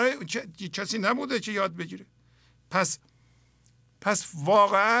میگه اونا رو کسی نبوده که یاد بگیره. پس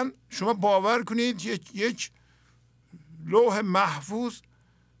واقعا شما باور کنید یک لوح محفوظ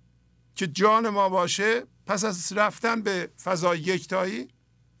که جان ما باشه، پس از رفتن به فضای یکتایی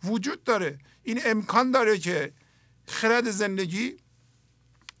وجود داره. این امکان داره که خرد زندگی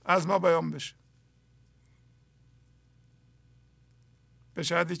از ما بیان بشه، به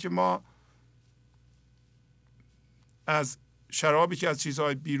شرطی که ما از شرابی که از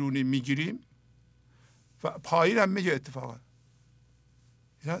چیزهای بیرونی میگیریم، و پایین هم میگه اتفاقا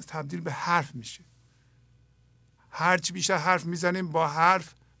تبدیل به حرف میشه. هرچی بیشتر حرف میزنیم، با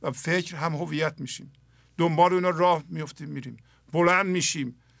حرف و فکر هم هویت میشیم، دنبال اونا راه میفتیم، میریم، بلند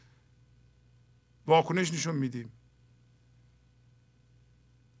میشیم، واکنش نشون میدیم.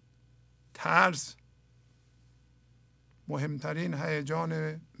 ترس مهمترین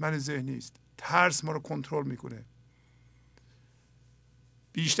هیجان من ذهنی است. ترس ما رو کنترل میکنه.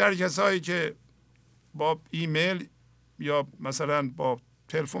 بیشتر کسایی که با ایمیل یا مثلا با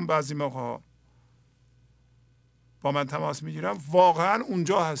تلفن بعضی موقع با من تماس میگیرم، واقعا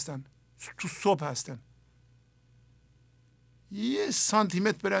اونجا هستن، تو صبح هستن، یه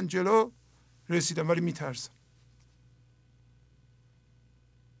سانتیمتر برن جلو رسیدن ولی میترسن.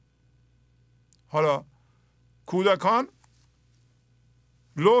 حالا کودکان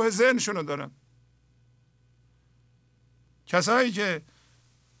لوح ذهنشونو دارن. کسایی که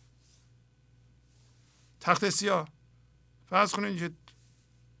تخت سیاه، فرض کنید که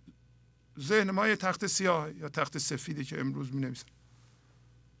ذهن ما یه تخت سیاه یا تخت سفیدی که امروز می نویسن،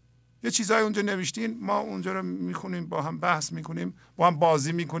 یه چیزایی اونجا نوشتین، ما اونجا رو میخونیم، با هم بحث میکنیم، با هم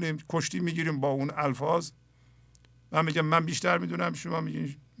بازی میکنیم، کشتی میگیریم با اون الفاظ. من میگم من بیشتر میدونم، شما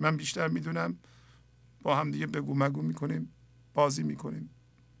میگین من بیشتر میدونم، با هم دیگه بگو مگو میکنیم، بازی میکنیم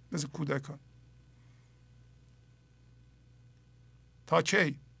مثل کودکان. تا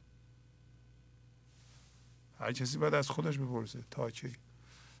کی؟ هر کسی باید از خودش بپرسه تا کی.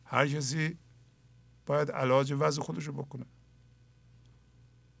 هر کسی باید علاج وضع خودش رو بکنه.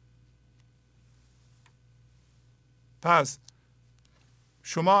 پس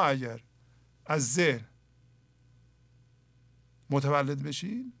شما اگر از ذهن متولد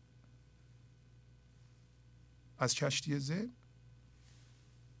بشین، از کشتی ذهن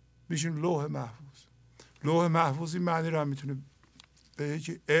بشین لوح محفوظ. لوح محفوظ این معنی رو هم میتونه به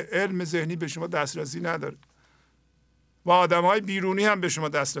که علم ذهنی به شما دسترسی نداره و آدم‌های بیرونی هم به شما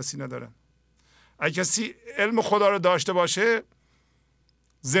دسترسی ندارن. اگه کسی علم خدا رو داشته باشه،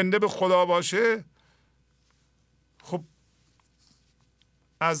 زنده به خدا باشه، خب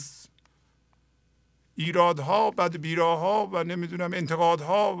از ایرادها، بد بیراها و نمیدونم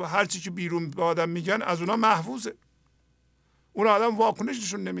انتقادها و هر چی که بیرون به آدم میگن، از اونا محفوظه. اون آدم واکنش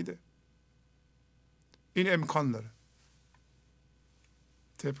نشون نمیده. این امکان داره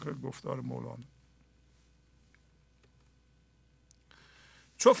طبق گفتار مولانا.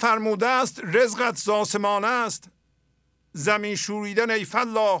 چو فرموده است رزقت ز آسمان است، زمین شوریدن ای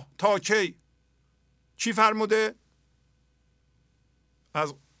فلاح تا کی. چی فرموده؟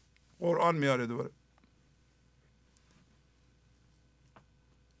 از قرآن میاره دوباره.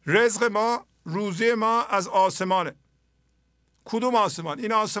 رزق ما، روزی ما از آسمانه. کدوم آسمان؟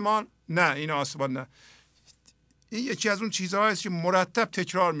 این آسمان؟ نه، این آسمان نه. این یکی از اون چیزهایی است که مرتب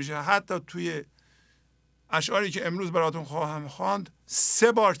تکرار میشه. حتی توی اشعاری که امروز براتون خواهم خواند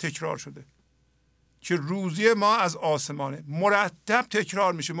 3 بار تکرار شده که روزی ما از آسمانه. مرتب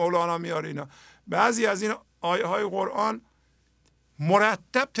تکرار میشه. مولانا میاره اینا. بعضی از این آیه های قرآن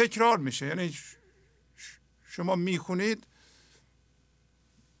مرتب تکرار میشه. یعنی شما میخونید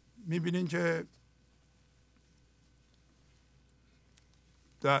میبینین که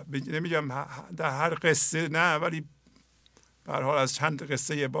نمیگم در هر قصه نه، ولی به هر حال از چند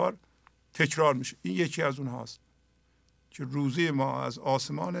قصه یه بار تکرار میشه. این یکی از اونهاست که روزی ما از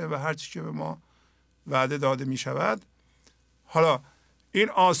آسمانه و هر چی که به ما وعده داده میشود. حالا این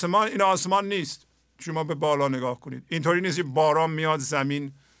آسمان نیست. شما به بالا نگاه کنید. اینطوری نیست که باران میاد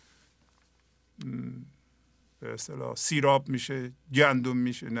زمین به اصطلاح سیراب میشه، گندم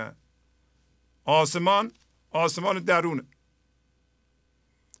میشه. نه، آسمان درونه.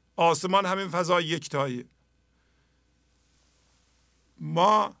 آسمان همین فضای یکتایی.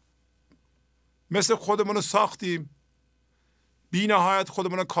 ما مثل خودمون رو ساختیم، بی نهایت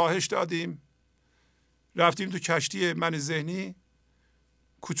خودمون رو کاهش دادیم، رفتیم تو کشتی من ذهنی،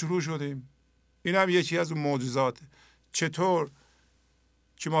 کوچولو شدیم. این هم یکی از اون معجزاته. چطور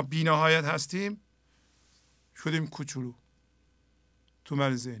که ما بی نهایت هستیم شدیم کوچولو تو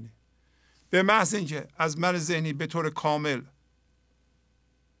من ذهنی. به محض اینکه از من ذهنی به طور کامل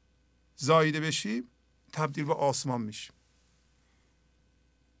زاییده بشیم تبدیل به آسمان میشیم.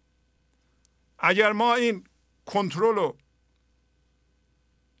 اگر ما این کنترل رو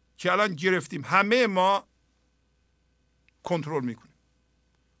که الان گرفتیم، همه ما کنترل میکنیم.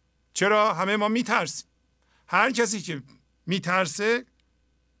 چرا؟ همه ما میترسیم. هر کسی که میترسه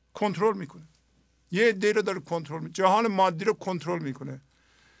کنترل میکنه. یه عده رو داره کنترل میکنه. جهان مادی رو کنترل میکنه.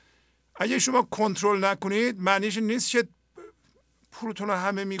 اگه شما کنترل نکنید معنیش نیست که پولتون رو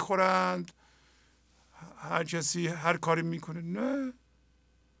همه میخورند، هر کسی هر کاری میکنه. نه،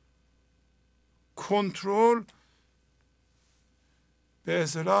 کنترل به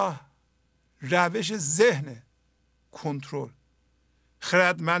اصطلاح روش ذهن، کنترل،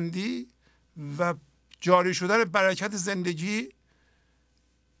 خردمندی و جاری شدن برکت زندگی.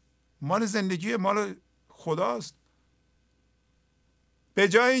 مال زندگی مال خداست. به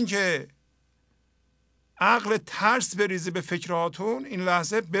جای اینکه عقل ترس بریزه به فکرهاتون این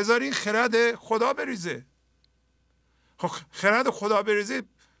لحظه، بذارین خرد خدا بریزه. خب خرد خدا بریزه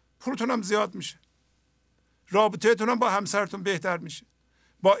پولتون هم زیاد میشه، رابطه‌تون هم با همسرتون بهتر میشه،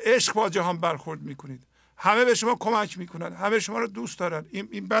 با عشق با جهان برخورد میکنید، همه به شما کمک میکنن، همه شما رو دوست دارن.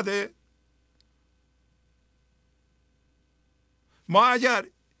 این بده. ما اگر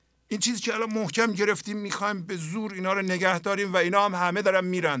این چیزی که الان محکم گرفتیم میخوایم به زور اینا رو نگه داریم و اینا هم همه دارن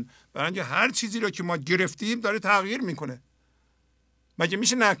میرن، برای اینکه هر چیزی رو که ما گرفتیم داره تغییر میکنه. مگه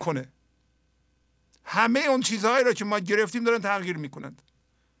میشه نکنه؟ همه اون چیزهایی رو که ما گرفتیم دارن تغییر میکنند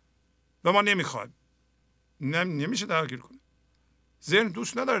و ما نمیخوایم. نمیشه تغییر کنه. ذهن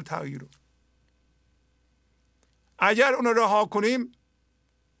دوست نداره تغییر رو. اگر اون رو رها کنیم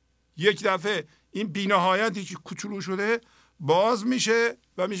یک دفعه این بی‌نهایتی که کوچولو شده باز میشه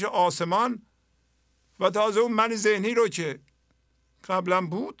و میشه آسمان و تازه اون من ذهنی رو که قبلا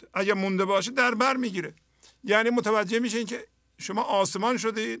بود اگه مونده باشه در بر میگیره. یعنی متوجه میشین که شما آسمان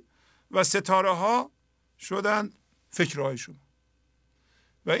شدید و ستاره ها شدن فکرهای شما.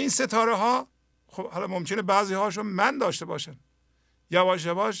 و این ستاره ها خب حالا ممکنه بعضی هاشون من داشته باشن، یواش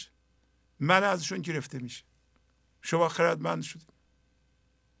یواش من ازشون گرفته میشه، شما خردمند شدید.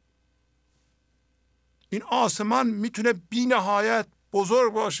 این آسمان میتونه بی نهایت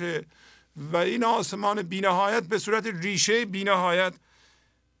بزرگ باشه و این آسمان بی نهایت به صورت ریشه بی نهایت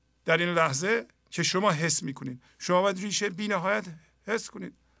در این لحظه که شما حس میکنید. شما باید ریشه بی نهایت حس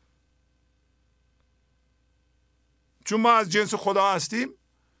کنید. چون ما از جنس خدا هستیم،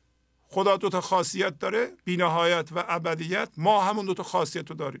 خدا 2 تا خاصیت داره، بی نهایت و ابدیت. ما همون 2 تا خاصیت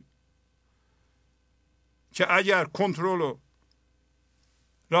رو داریم که اگر کنترل رو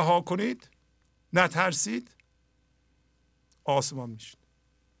رها کنید، نترسید، آسمان میشید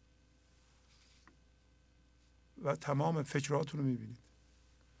و تمام فکراتون رو میبینید.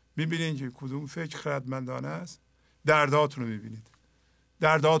 میبینید که کدوم فکر خردمندانه است. دردهاتون رو میبینید،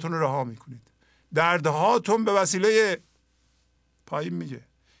 دردهاتون رو رها میکنید. دردهاتون به وسیله پایین میگه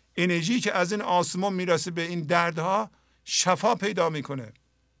انرژی که از این آسمان میرسه به این دردها شفا پیدا میکنه.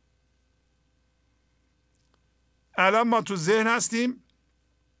 الان ما تو ذهن هستیم،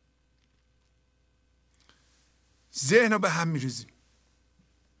 ذهن رو به هم میریزیم،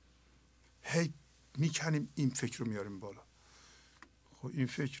 هی میکنیم، این فکر رو میاریم بالا، خب این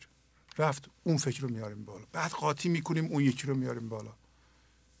فکر رفت، اون فکر رو میاریم بالا، بعد قاطی میکنیم، اون یکی رو میاریم بالا،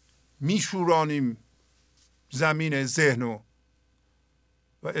 میشورانیم زمین ذهنو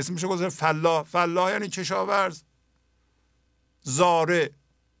و اسمشو گذاره فلاح. فلاح یعنی کشاورز. زاره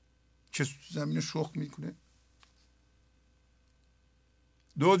که زمین شخم میکنه.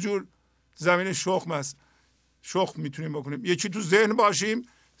 دو جور زمین شخم هست. شخم میتونیم بکنیم. یکی تو ذهن باشیم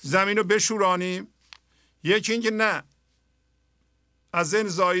زمین رو بشورانیم، یکی اینکه نه از ذهن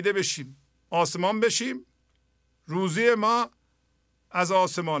زایده بشیم، آسمان بشیم. روزی ما از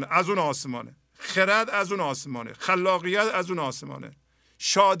آسمانه، از اون آسمانه. خرد از اون آسمانه، خلاقیت از اون آسمانه،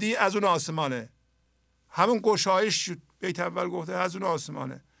 شادی از اون آسمانه. همون گشایش بیت اول گفته از اون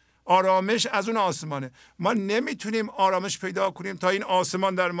آسمانه. آرامش از اون آسمانه. ما نمیتونیم آرامش پیدا کنیم تا این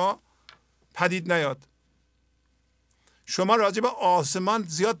آسمان در ما پدید نیاد. شما راجع به آسمان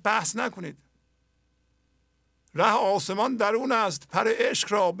زیاد بحث نکنید. ره آسمان در اون است، پر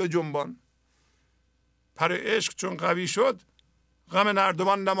عشق را به جنبان. پر عشق چون قوی شد غم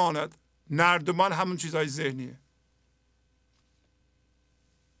نردبان نماند. نردبان همون چیزهای ذهنیه.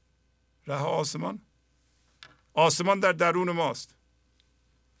 ره آسمان، آسمان در درون ماست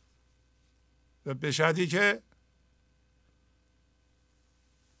و به شرطی که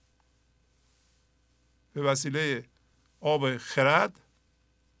به وسیله آب خرد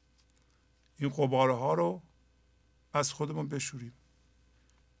این غبارها رو از خودمون بشوریم.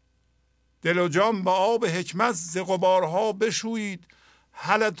 دل و جان با آب حکمت ز غبارها بشویید،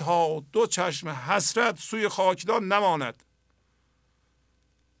 هله تا دو چشم حسرت سوی خاکدان نماند.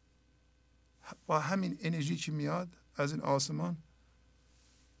 با همین انرژی که میاد از این آسمان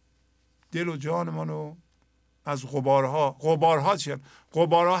دل و جان ما رو از غبارها چیه؟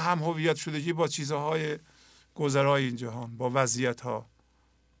 غبارها هم هویت شدگی با چیزهای گذرای این جهان، با وضعیت‌ها،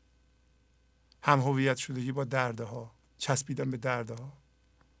 هم هویت شدگی با دردها، چسبیدن به دردها.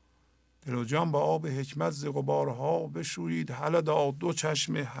 دل و جان با آب حکمت ز غبارها بشویید، هله تا دو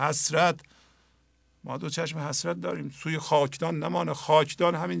چشم حسرت. ما دو چشم حسرت داریم، سوی خاکدان نمانه.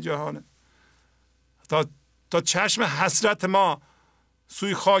 خاکدان همین جهانه. تا چشم حسرت ما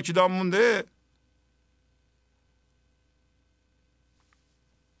سوی خاکدان مونده،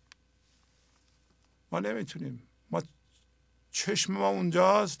 ما نمیتونیم. ما چشم ما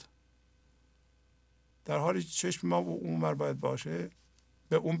اونجاست، در حالی چشم ما اونور باید باشه،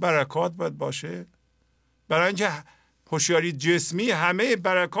 به اون برکات باید باشه. برای اینکه هوشیاری جسمی همه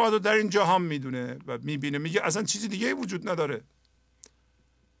برکات رو در این جهان میدونه و میبینه، میگه اصلا چیزی دیگه وجود نداره.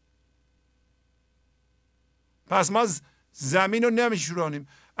 پس ما زمین رو نمیشورانیم.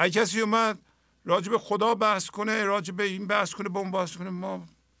 اگه کسی اومد راجع به خدا بحث کنه، راجع به این بحث کنه، به اون بحث کنه، ما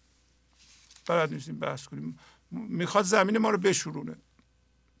بلد نیستیم بحث کنیم. میخواد زمین ما رو بشورونه.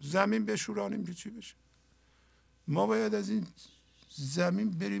 زمین بشورانیم که چی بشه؟ ما باید از این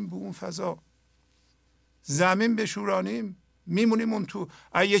زمین بریم به اون فضا. زمین بشورانیم میمونیم اون تو.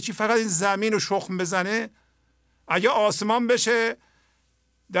 اگه یکی فقط این زمین رو شخم بزنه، اگه آسمان بشه،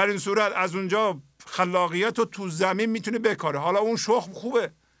 در این صورت از اونجا خلاقیت رو تو زمین میتونه بکاره. حالا اون شخم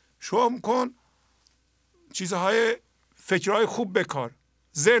خوبه، شخم کن، چیزهای فکرهای خوب بکار.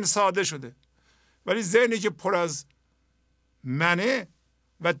 ذهن ساده شده، ولی ذهنی که پر از منه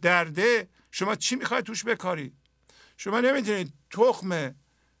و درده، شما چی میخواید توش بکاری؟ شما نمیتونید تخم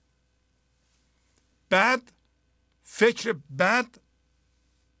بد، فکر بد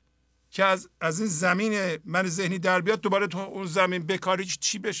که از این زمین من ذهنی در بیاد دوباره تو اون زمین بکاری،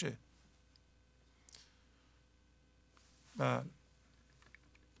 چی بشه؟ بله.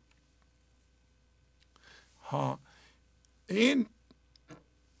 ها، این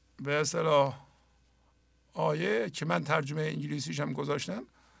به اصطلاح آیه که من ترجمه انگلیسیش هم گذاشتم،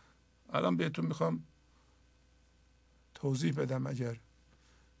 الان بهتون میخوام توضیح بدم اگر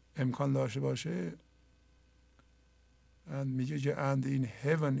امکان داشته باشه. میگه که and in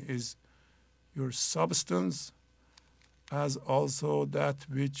heaven is your substance as also that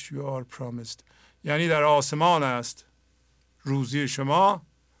which you are promised. یعنی در آسمان است روزی شما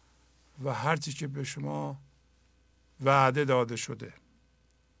و هر چی که به شما وعده داده شده.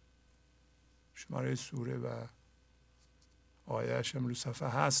 شماره سوره و آیهش هم رو صفحه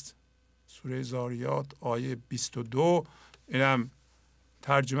هست. سوره زاریات آیه 22. اینم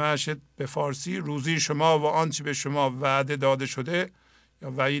ترجمه شد به فارسی: روزی شما و آنچه به شما وعده داده شده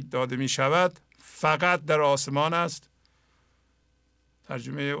یا وعید داده می شود فقط در آسمان است.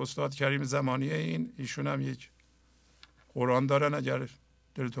 ترجمه استاد کریم زمانی. ایشون هم یک قرآن دارن، اگر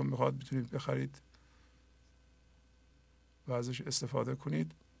دلتون بخواد میتونید بخرید و ازش استفاده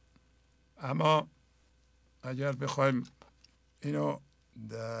کنید. اما اگر بخوایم اینو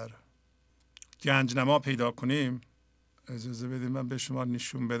در گنجنما پیدا کنیم، اجازه بدید من به شما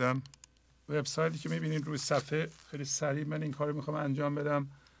نشون بدم. وبسایتی که میبینید روی صفحه، خیلی سریع من این کارو میخوام انجام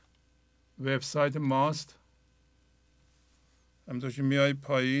بدم. وبسایت ماست همینطور که میای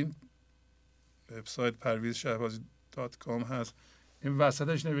پایین وبسایت پرویز شهبازی.com هست، این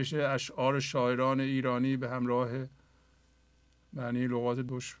وسطش نوشته اشعار شاعران ایرانی به همراه معنی لغات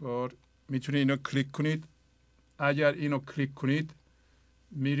دشوار. میتونید اینو کلیک کنید. اگر اینو کلیک کنید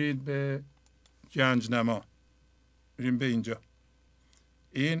میرید به گنج نما، میریم به اینجا.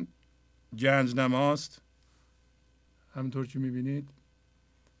 این گنج نماست همونطور که میبینید.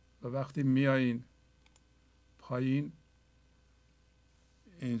 و وقتی میایین پایین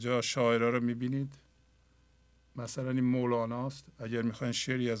اینجا شاعرها رو میبینید. مثلا این مولاناست. اگر میخواین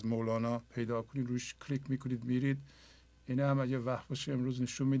شعری از مولانا پیدا کنید روش کلیک میکنید میرید. این هم اگه وقت باشه امروز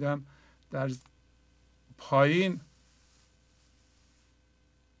نشون میدم. در پایین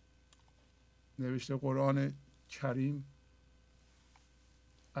نوشته قرآن کریم.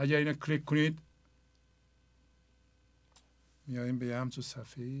 اگر اینو کلیک کنید میاییم به همچون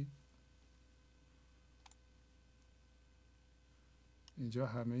صفحه‌ای. اینجا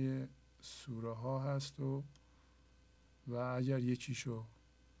همه سوره ها هست و اگر یکیشو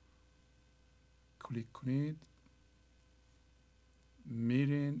کلیک کنید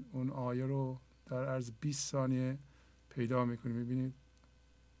میرین اون آیه رو در عرض 20 ثانیه پیدا میکنید. میبینید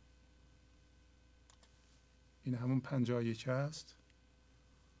این همون 51 هست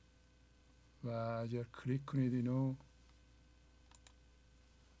و اگر کلیک کنید اینو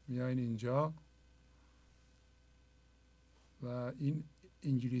میاین اینجا و این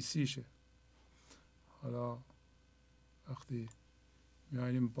انگلیسیشه. حالا وقتی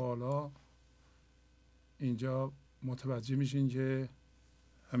میاییم بالا اینجا متوجه میشین که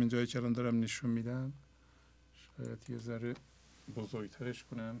همین جایی که الان دارم نشون میدم، شاید یه ذره بزرگترش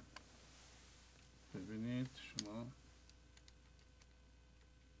کنم ببینید شما.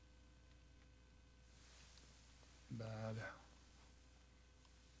 بله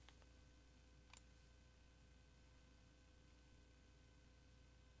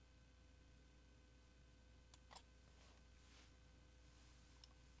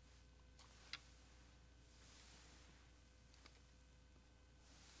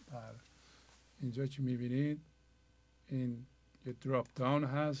اینجا که میبینید این یه دراپ داون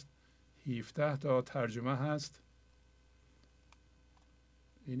هست، 17 تا ترجمه هست.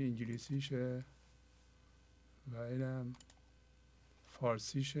 این انگلیسیشه و اینم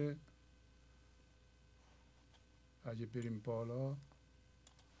فارسیشه. اگه بریم بالا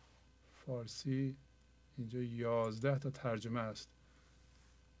فارسی اینجا 11 تا ترجمه است.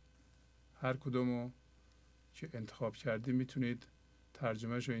 هر کدومو که انتخاب کردید میتونید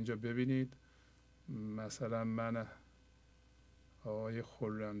ترجمهش رو اینجا ببینید. مثلا من آقای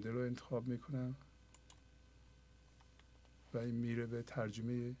خرمدل رو انتخاب میکنم و این میره به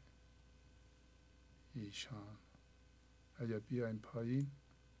ترجمه ایشان. اگر بیایم پایین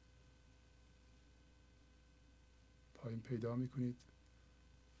پیدا میکنید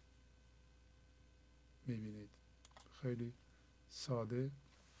میبینید خیلی ساده.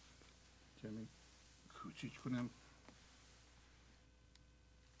 کمی کوچیک کنم.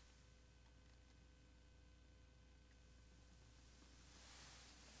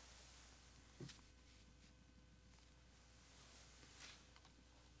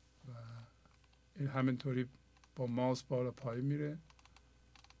 و این همینطوری با ماوس بالا پایین میره.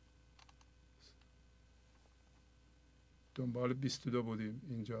 دنبال 22 بودیم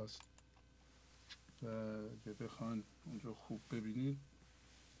اینجاست و اگه بخوان اونجا خوب ببینید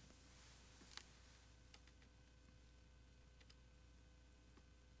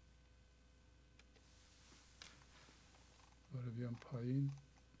برای بیام پایین.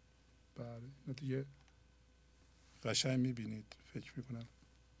 بله اینو دیگه قشنگ میبینید. فکر میکنم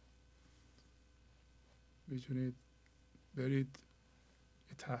میتونید برید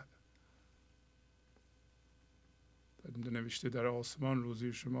نوشته در آسمان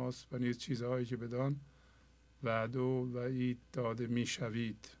روزی شماست و نیز چیزهایی که بدان وعده و وعید داده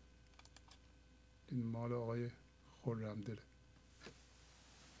میشوید. این مال آقای خرمدله.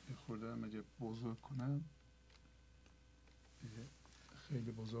 یه خورده هم اگه بزرگ کنم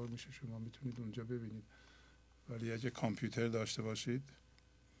خیلی بزرگ میشه، شما میتونید اونجا ببینید. ولی اگه کامپیوتر داشته باشید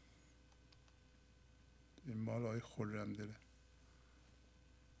این مال آقای خرمدله.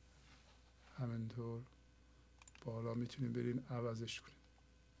 همینطور بالا میتونید برین عوضش کنید.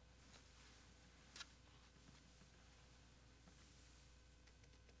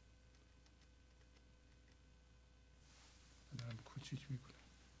 من کوچیک میکنم.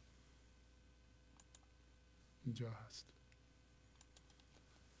 اینجا هست.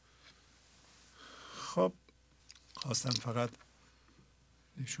 خب خواستم فقط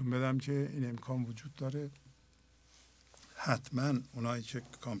نشون بدم که این امکان وجود داره. حتما اونایی که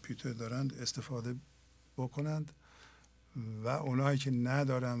کامپیوتر دارند استفاده بکنند و اونایی که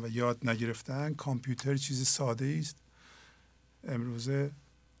ندارن و یاد نگرفتن، کامپیوتر چیز ساده است. امروزه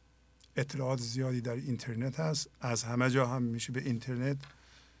اطلاعات زیادی در اینترنت هست، از همه جا هم میشه به اینترنت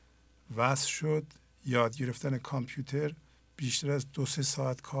وصل شد. یاد گرفتن کامپیوتر بیشتر از 2-3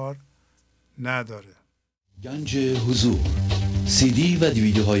 ساعت کار نداره. گنج حضور، CD و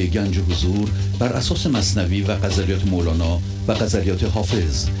دیویدیوهای گنج حضور بر اساس مثنوی و غزلیات مولانا و غزلیات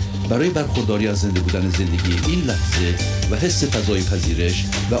حافظ برای برخورداری از زنده بودن زندگی این لحظه و حس فضای پذیرش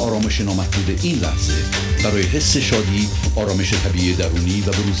و آرامش نامحدود این لحظه، برای حس شادی، آرامش طبیعی درونی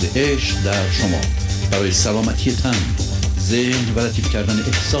و بروز عشق در شما، برای سلامتی تن، ذهن و لطیف کردن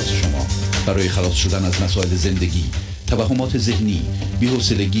احساس شما، برای خلاص شدن از مسائل زندگی، توهمات ذهنی،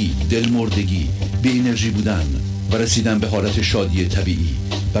 بی‌حوصلگی، دلمردگی، بی انرژی بودن و رسیدن به حالت شادی طبیعی،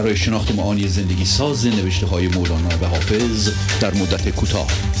 برای شناخت معانی زندگی ساز نوشته های مولانا و حافظ در مدت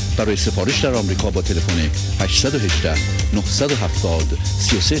کوتاه. برای سفارش در آمریکا با تلفن 818 970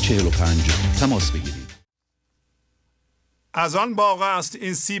 3345 تماس بگیرید. از آن باغ است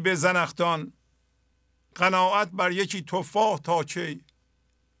این سیب زنخدان، قناعت بر یکی تفاح تا کی.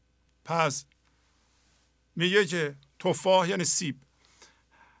 پس میگه که تفاح یعنی سیب.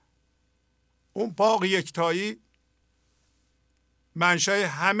 اون باغ یکتایی منشأ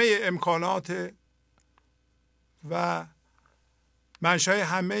همه امکانات و منشأ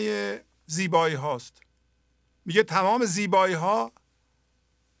همه زیبایی هاست. میگه تمام زیبایی ها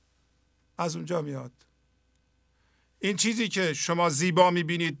از اونجا میاد. این چیزی که شما زیبا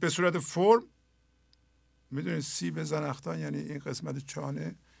میبینید به صورت فرم، میدونید سیب زنخدان یعنی این قسمت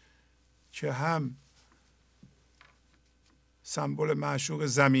چانه که هم سمبل معشوق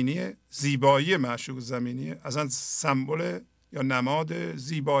زمینیه، زیبایی معشوق زمینیه، اصلا سمبل یا نماد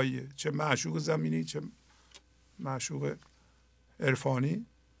زیباییه، چه معشوق زمینی چه معشوق عرفانی.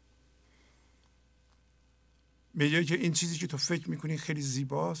 میگه که این چیزی که تو فکر میکنی خیلی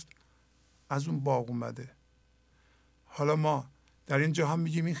زیباست از اون باغ اومده. حالا ما در این جهان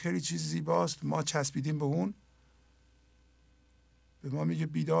میگیم این خیلی چیز زیباست، ما چسبیدیم به اون، به ما میگه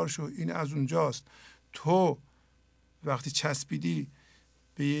بیدار شو، این از اونجاست. تو وقتی چسبیدی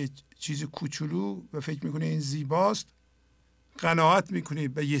به یه چیز کوچولو و فکر میکنی این زیباست، قناعت میکنی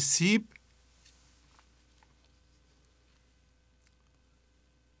به یه سیب،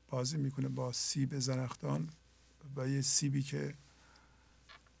 بازی میکنه با سیب زنخدان و یه سیبی که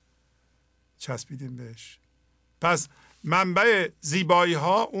چسبیدیم بهش. پس منبع زیبایی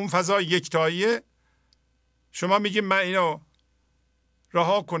ها اون فضای یکتاییه. شما میگیم من اینو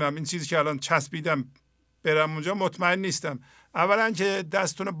رها کنم، این چیزی که الان چسبیدم برم اونجا، مطمئن نیستم. اولا که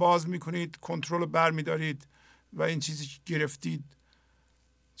دستتون رو باز میکنید، کنترل بر میدارید و این چیزی که گرفتید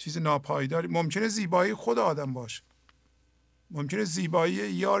چیز ناپایداری، ممکنه زیبایی خود آدم باشه، ممکنه زیبایی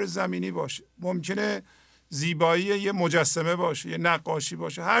یار زمینی باشه، ممکنه زیبایی یه مجسمه باشه، یه نقاشی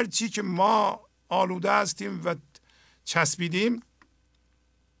باشه. هر چی که ما آلوده هستیم و چسبیدیم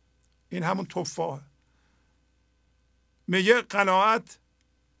این همون تفاحه. میگه قناعت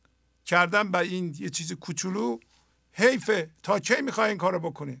کردن به این یه چیز کوچولو حیفه، تا کی میخوای این کارو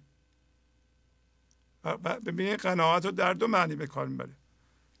بکنی؟ ببینید قناعت رو در دو معنی به کار میبره.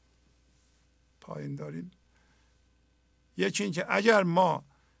 پایین داریم. یکی این که اگر ما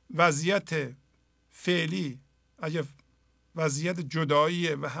وضعیت فعلی، اگر وضعیت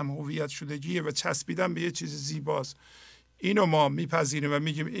جداییه و هم هویت شدگیه و چسبیدن به یه چیز زیباست، اینو ما میپذیریم و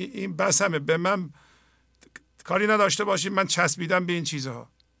میگیم این بسمه، به من کاری نداشته باشیم، من چسبیدم به این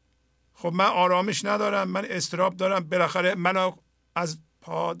چیزها. خب من آرامش ندارم، من اضطراب دارم، بالاخره منو از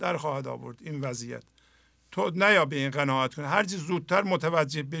پا در خواهد آورد این وضعیت. تو نیا به این قناعت کن، هر چیز زودتر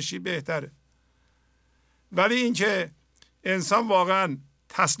متوجه بشی بهتره. ولی اینکه انسان واقعا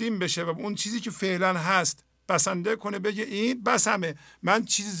تسلیم بشه و اون چیزی که فعلا هست بسنده کنه، بگه این بسمه، من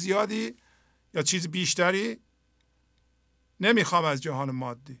چیز زیادی یا چیز بیشتری نمیخوام از جهان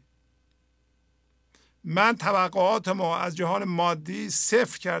مادی. من توقعاتمو از جهان مادی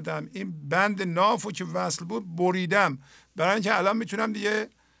صفر کردم، این بند نافو که وصل بود بریدم، برای اینکه الان میتونم دیگه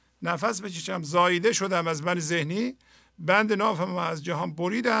نفس بکشم. زاییده شدم از من ذهنی، بند نافمو از جهان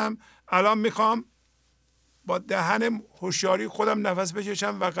بریدم، الان میخوام با دهن هوشیاری خودم نفس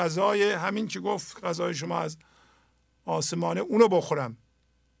بکشم و غذای همین که گفت غذای شما از آسمانه اونو بخورم.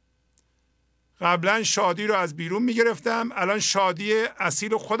 قبلا شادی رو از بیرون میگرفتم، الان شادی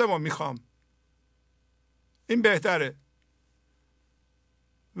اصیل خودمو میخوام. این بهتره.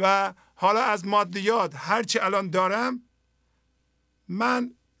 و حالا از مادیات هرچی الان دارم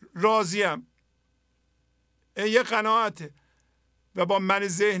من راضیم، یه قناعته. و با من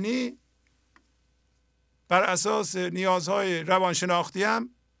ذهنی بر اساس نیازهای روانشناختی هم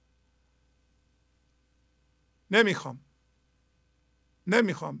نمیخوام.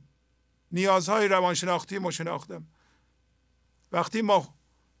 نمیخوام. نیازهای روانشناختی ما شناختم. وقتی ما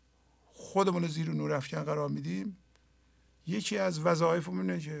خودمون رو زیر نور افکن قرار میدیم، یکی از وظایفمون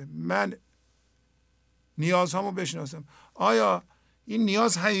اینه که من نیازهامو بشناسم. آیا این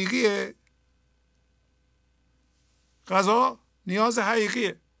نیاز حقیقیه؟ غذا نیاز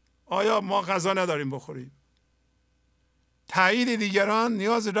حقیقیه. آیا ما غذا نداریم بخوریم؟ تایید دیگران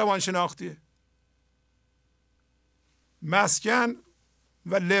نیاز روانشناختیه. مسکن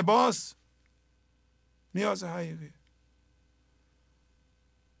و لباس نیاز حقیقیه.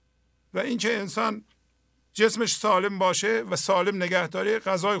 و اینکه انسان جسمش سالم باشه و سالم نگه داره،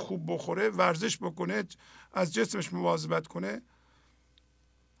 غذای خوب بخوره، ورزش بکنه، از جسمش مواظبت کنه،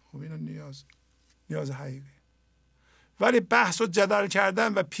 خب اینا نیاز حقیقی. ولی بحث و جدل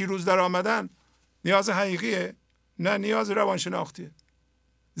کردن و پیروز در آمدن نیاز حقیقیه؟ نه، نیاز روانشناختیه.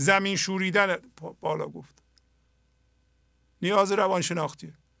 زمین شوریدن بالا گفت نیاز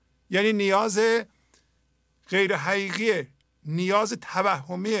روانشناختیه، یعنی نیاز غیر حقیقیه، نیاز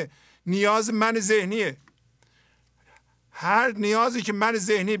توهمیه، نیاز من ذهنیه. هر نیازی که من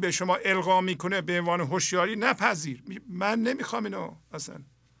ذهنی به شما القا میکنه به عنوان هوشیاری نپذیر. من نمیخوام اینو، اصلا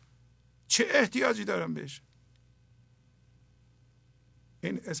چه احتیاجی دارم بهش؟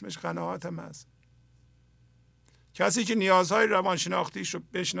 این اسمش قناعتم هست. کسی که نیازهای روانشناختیش رو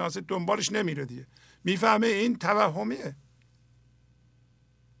بشناسه دنبالش نمیره دیگه، میفهمه این توهمیه.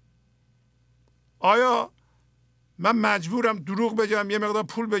 آیا من مجبورم دروغ بگم یه مقدار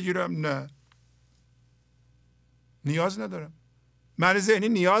پول بگیرم؟ نه، نیاز ندارم. من ذهنی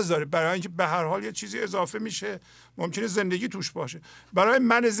نیاز داره برای اینکه به هر حال یه چیزی اضافه میشه، ممکنه زندگی توش باشه. برای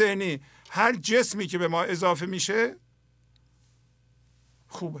من ذهنی هر جسمی که به ما اضافه میشه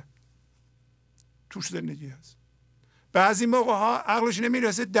خوبه، توش زندگی هست. بعضی موقع ها عقلش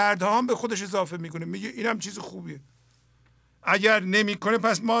نمیرسه، دردها هم به خودش اضافه میکنه، میگه اینم چیز خوبیه. اگر نمیکنه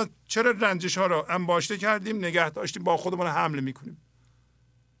پس ما چرا رنجش ها رو انباشته کردیم، نگه داشتیم، با خودمون حمل میکنیم؟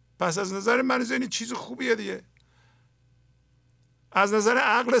 پس از نظر من ذهنی چیز خوبیه دیگه. از نظر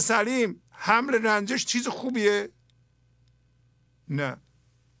عقل سلیم حمل رنجش چیز خوبیه؟ نه.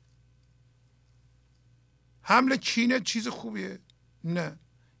 حمل کینه چیز خوبیه؟ نه.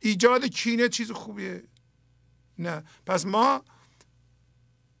 ایجاد کینه چیز خوبیه؟ نه. پس ما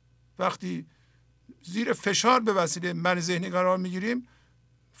وقتی زیر فشار به وسیله من ذهنی قرار میگیریم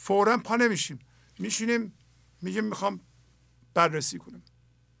فوراً پا نمیشیم، میشینیم میگیم میخوام بررسی کنم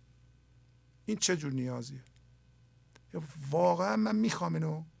این چه جور نیازیه. واقعا من میخوام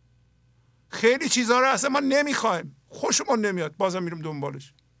اینو؟ خیلی چیزها رو اصلا ما نمیخوایم، خوشمون نمیاد، بازم میریم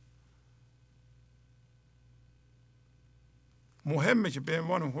دنبالش. مهمه که به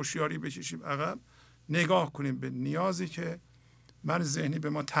عنوان هوشیاری بکشیم عقب، نگاه کنیم به نیازی که من ذهنی به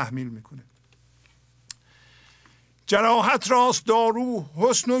ما تحمیل میکنه. جراحت راست دارو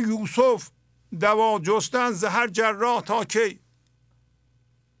حسن و یوسف، دوا جستن ز هر جراح تا کی.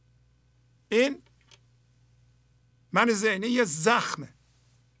 این من ذهنی یه زخمه.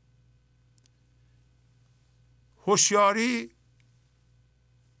 هوشیاری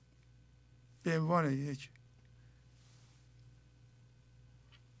به عنوان یک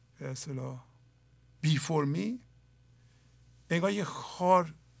به اصطلاح بی فرمی، انگار یه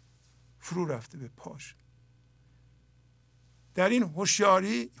خار فرو رفته به پاش. در این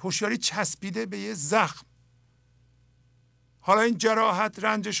هوشیاری چسبیده به یه زخم. حالا این جراحت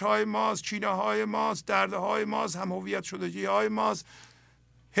رنجش های ماست، کینه های ماست، درد های ماست، هم هویت شدگی های ماست،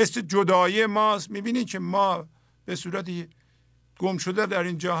 حس جدایی ماست. میبینید که ما به صورتی گم شده در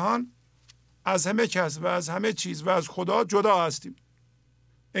این جهان از همه کس و از همه چیز و از خدا جدا هستیم.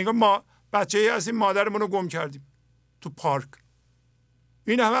 انگار ما بچه‌ای هستیم مادرمون رو گم کردیم تو پارک.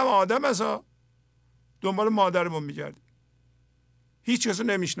 این هم آدم هست، دنبال مادرمون میگردیم، هیچ کس رو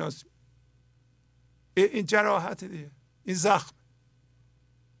نمیشناسیم. این جراحت دیگه، این زخم.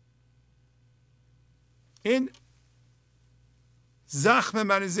 این زخم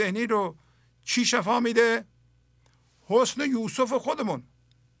من ذهنی رو کی شفا میده؟ حسن یوسف خودمون.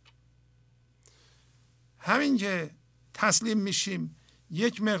 همین که تسلیم میشیم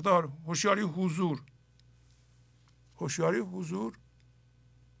یک مقدار هوشیاری حضور. هوشیاری حضور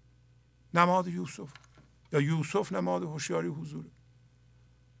نماد یوسف، یا یوسف نماد هوشیاری حضور.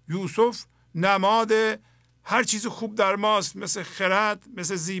 یوسف نماد هر چیز خوب در ماست، مثل خرد،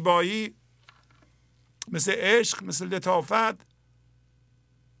 مثل زیبایی، مثل عشق، مثل لطافت.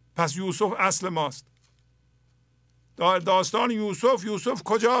 پس یوسف اصل ماست. داستان یوسف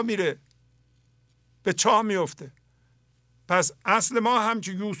کجا میره؟ به چاه میفته. پس اصل ما هم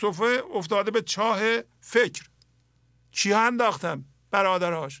که یوسفه افتاده به چاه فکر. چی انداختن؟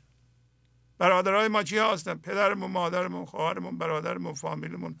 برادرهاش. برادرای ما کیا هستن؟ پدرمون، مادرمون، خواهرمون، برادرمون،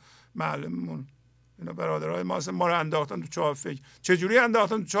 فامیلمون، معلممون. اینا برادرای ما هستن. ما رو انداختن تو چاه فکر. چجوری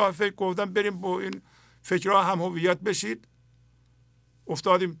انداختن تو چاه فکر؟ گفتن بریم با این فکرها هم هویت بشید.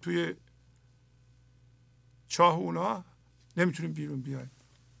 افتادیم توی چاه اونا، نمیتونیم بیرون بیایم.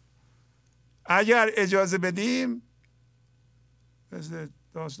 اگر اجازه بدیم، مثل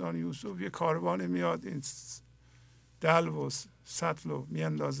داستان یوسف، یه کاروان میاد این دل و سطل رو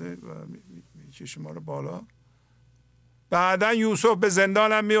میاندازه و میکشه ما رو بالا. بعدا یوسف به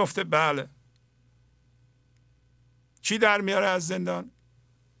زندان هم میفته. بله. چی در میاره از زندان؟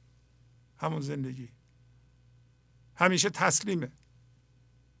 همون زندگی. همیشه تسلیمه.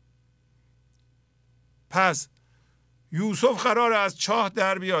 پس یوسف قراره از چاه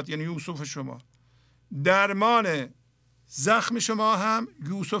در بیاد، یعنی یوسف شما. درمان زخم شما هم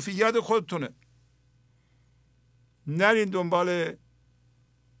یوسفیت خودتونه. نرین دنبال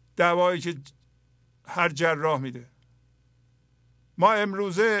دوایی که هر جراح میده. ما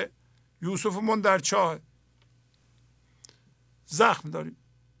امروزه یوسفمون در چاه، زخم داریم.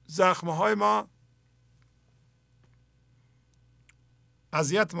 زخمهای ما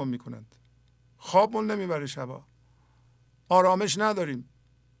اذیتمون میکنند. خوابمون نمیبره شبا. آرامش نداریم.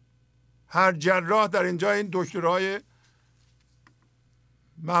 هر جراح در اینجا، این دکترهای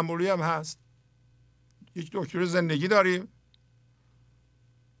معمولی هم هست. یک دکتر زندگی داریم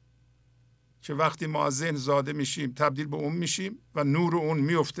که وقتی ما از ذهن زاده میشیم تبدیل به اون میشیم و نور اون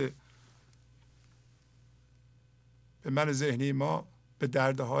میفته به من ذهنی ما، به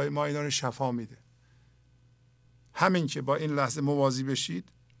دردهای ما، اینا رو شفا میده. همین که با این لحظه موازی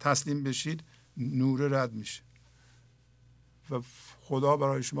بشید، تسلیم بشید، نور رد میشه و خدا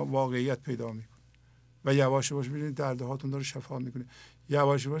برای شما واقعیت پیدا میکنه و یواش یواش میبینید دردهاتون داره شفا میکنه.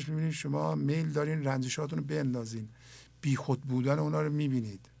 یواش یواش میبینید شما میل دارین رنجشاتون رو بندازین. بی خود بودن اونا رو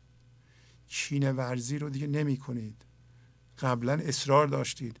میبینید. کینه ورزی رو دیگه نمی کنید. قبلا اصرار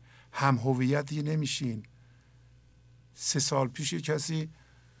داشتید. هم هویت دیگه نمیشین. 3 سال پیش کسی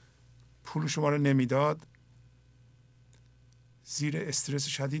پول شما رو نمیداد، زیر استرس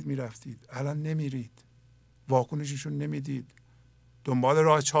شدید میرفتید. الان نمیرید. واکنششون نمیدید. دنبال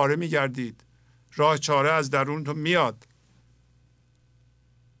راه چاره میگردید. راه چاره از درونتون میاد.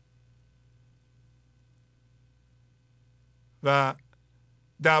 و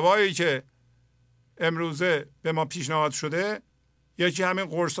دوایی که امروزه به ما پیشنهاد شده، یکی همین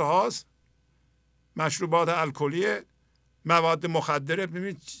قرصه هاست، مشروبات الکلیه، مواد مخدره.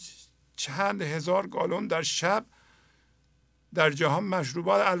 ببینید چند هزار گالون در شب در جهان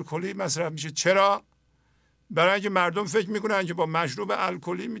مشروبات الکلی مصرف میشه. چرا؟ برای اینکه مردم فکر میکنن که با مشروب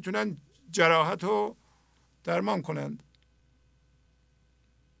الکلی میتونن جراحت رو درمان کنند.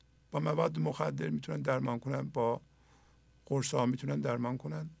 با مواد مخدر میتونن درمان کنن، با قرص ها میتونن درمان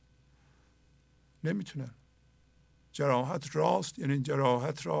کنن. نمیتونن. جراحت راست، یعنی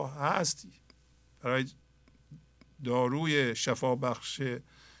جراحت را هست برای داروی شفا بخش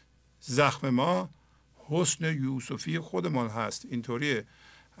زخم ما. حسن یوسفی خودمان هست. اینطوریه.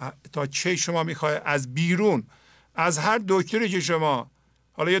 تا چه شما میخوای از بیرون، از هر دکتری که شما،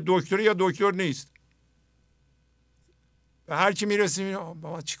 حالا یه دکتری یا دکتر نیست، به هر کی میرسیم با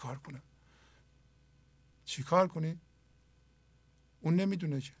ما چیکار کنم؟ چیکار کنی؟ اون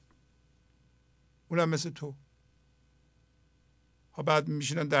نمیدونه که. اونم مثل تو. ها بعد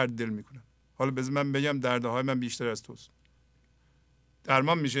میشینن درد دل میکنن. حالا بذار من بگم دردهای من بیشتر از توست.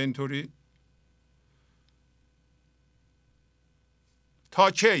 درمان میشه اینطوری؟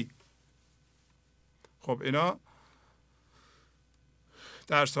 تا کی؟ خب اینا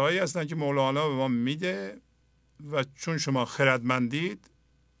درس‌هایی هستن که مولانا به ما میده و چون شما خردمندید،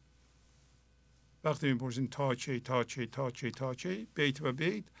 وقتی میپرسین تا کی تا کی تا کی تا کی، بیت و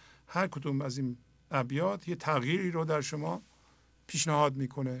بیت، هر کدوم از این ابیات یه تغییری رو در شما پیشنهاد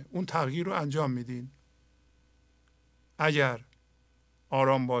میکنه. اون تغییر رو انجام میدین. اگر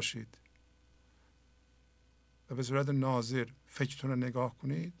آرام باشید و به صورت ناظر فکرتون رو نگاه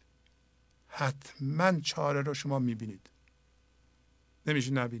کنید، حتما چاره رو شما میبینید.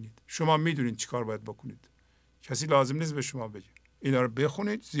 نمیشه نبینید. شما میدونید چی کار باید بکنید. کسی لازم نیست به شما بگه. اینا رو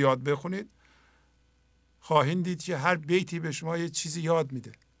بخونید، زیاد بخونید، خواهید دید که هر بیتی به شما یه چیزی یاد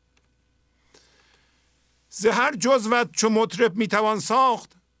میده. ز هر جزوت چو مطرب میتوان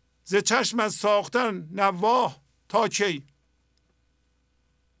ساخت، ز چشم از ساختن نواه تا کی.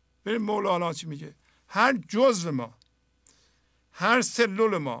 ببین مولانا چی میگه. هر جزو ما، هر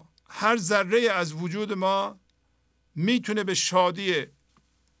سلول ما، هر ذره از وجود ما میتونه به شادی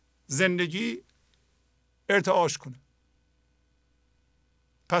زندگی ارتعاش کنه.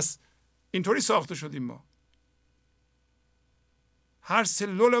 پس اینطوری ساخته شدیم ما. هر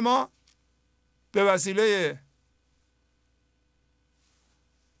سلول ما به وسیله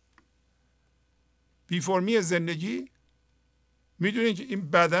بی‌فرمی زندگی میدونین که این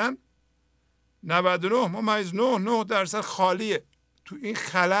بدن 99.99% خالیه. تو این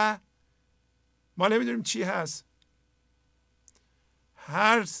خلا ما نمیدونیم چی هست.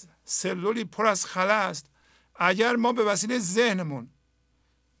 هر سلولی پر از خلا است. اگر ما به وسیله ذهنمون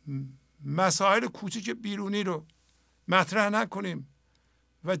مسائل کوچیک بیرونی رو مطرح نکنیم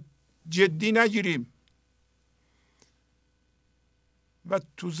و جدی نگیریم و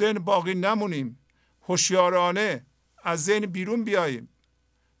تو ذهن باقی نمونیم، هوشیارانه از ذهن بیرون بیاییم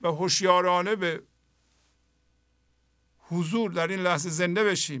و هوشیارانه به حضور در این لحظه زنده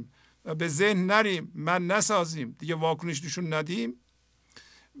بشیم و به ذهن نریم، من نسازیم، دیگه واکنش نشون ندیم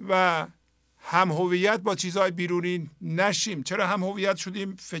و هم هویت با چیزهای بیرونی نشیم. چرا هم هویت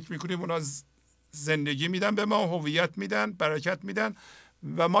شدیم؟ فکر میکنیم اونا زندگی میدن به ما، هویت میدن، برکت میدن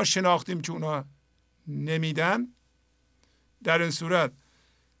و ما شناختیم که اونا نمیدن. در این صورت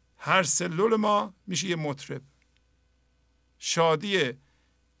هر سلول ما میشه یه مطرب. شادی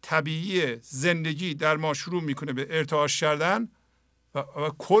طبیعی زندگی در ما شروع میکنه به ارتعاش کردن و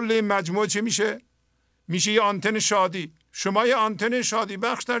کل این مجموعه چه میشه؟ میشه یه آنتن شادی. شما یه آنتن شادی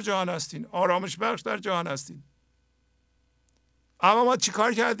بخش در جهان هستین، آرامش بخش در جهان هستین. اما ما چی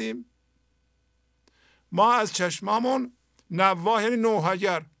کار کردیم؟ ما از چشمامون نواه، یعنی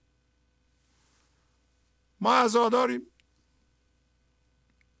نوحگر، ما عزاداریم.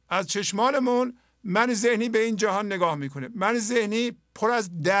 از چشمانمون من ذهنی به این جهان نگاه میکنه. من ذهنی پر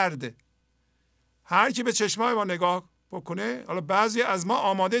از درده. هر کی به چشمای ما نگاه بکنه، حالا بعضی از ما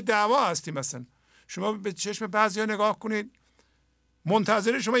آماده دعوا هستیم. مثلا شما به چشم بعضیا نگاه کنید،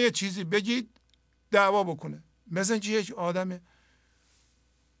 منتظر شما یه چیزی بگید دعوا بکنه. مثلا یک آدم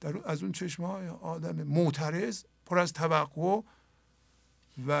از اون چشمای آدم معترض پر از توقع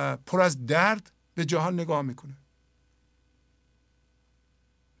و پر از درد به جهان نگاه میکنه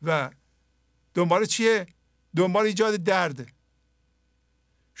و دنبال چیه؟ دنبال ایجاد درده.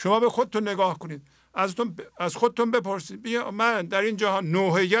 شما به خودتون نگاه کنید، از خودتون بپرسید، بگید من در این جهان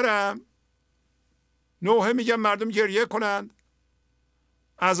نوحه‌گرم، نوحه میگم مردم گریه کنند،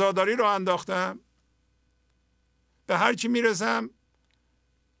 عزاداری رو انداختم، به هر کی میرسم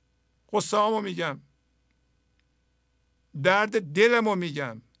قصه هامو میگم، درد دلمو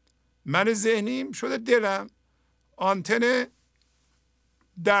میگم. من ذهنیم شده دلم، آنتن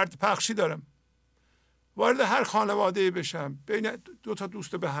درد پخشی دارم. وارد هر خانواده بشم، بین دو تا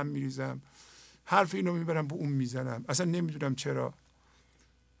دوست به هم میریزم، حرف اینو میبرم به اون میزنم، اصلا نمیدونم چرا،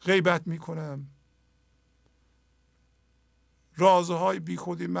 غیبت میکنم، رازهای بی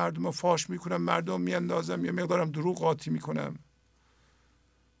خودی مردم رو فاش میکنم، مردم میاندازم، یه مقدارم دروغ قاطی میکنم،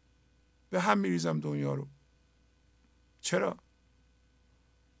 به هم میریزم دنیا رو. چرا؟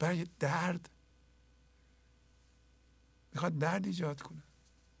 برای درد. میخواد درد ایجاد کنه.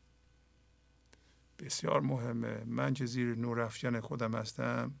 بسیار مهمه. من که زیر نور افکن خودم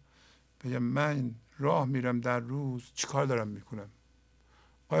هستم بگم من راه میرم در روز چیکار دارم میکنم؟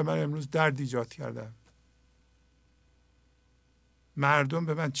 آیا من امروز درد ایجاد کردم؟ مردم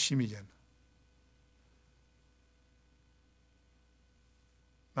به من چی میگن؟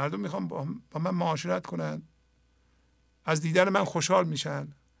 مردم میخوام با من معاشرت کنن، از دیدن من خوشحال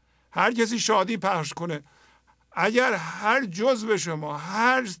میشن. هر کسی شادی پخش کنه. اگر هر جزو شما،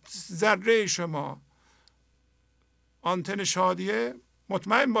 هر ذره شما آنتن شادیه،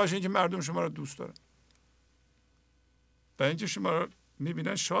 مطمئن باشین که مردم شما رو دوست دارن. برای اینکه شما رو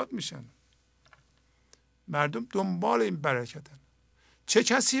میبینن شاد میشن. مردم دنبال این برکتن. چه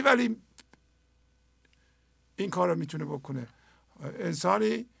کسی ولی این کار رو میتونه بکنه؟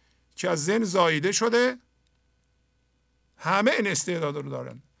 انسانی که از ذهن زاییده شده. همه این استعداد رو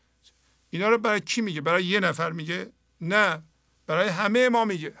دارن. اینا رو برای کی میگه؟ برای یه نفر میگه؟ نه، برای همه ما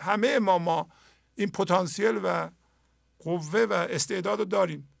میگه. همه ما این پتانسیل و قوه و استعداد رو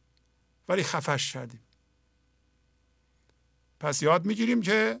داریم، ولی خفش کردیم. پس یاد میگیریم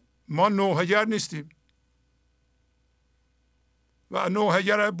که ما نوحه‌گر نیستیم و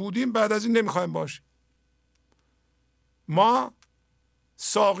نوحه‌گر بودیم بعد از این نمیخوایم باشیم. ما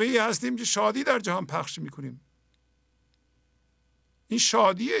ساقی هستیم که شادی در جهان پخش میکنیم. این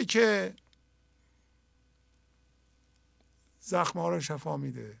شادیه که زخم‌ها رو شفا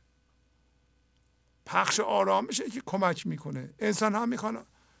میده. پخش آرامشه که کمک میکنه. انسان ها میخوان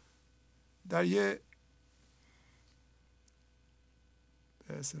در یه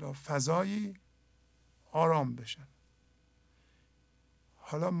به اصطلاح فضایی آرام بشن.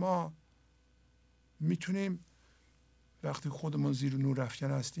 حالا ما میتونیم وقتی خودمون زیر نور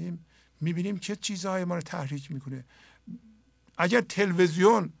افکن هستیم میبینیم چه چیزهایی ما رو تحریک میکنه. اگر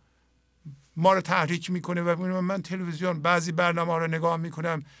تلویزیون ما رو تحریک میکنه و من تلویزیون بعضی برنامه ها رو نگاه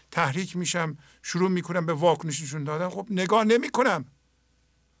میکنم، تحریک میشم، شروع میکنم به واکنش نشون دادن. خب نگاه نمیکنم،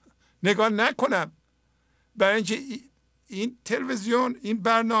 نگاه نکنم، برای اینکه این تلویزیون، این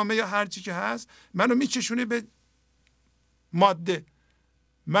برنامه یا هر چی که هست منو میکشونه به ماده.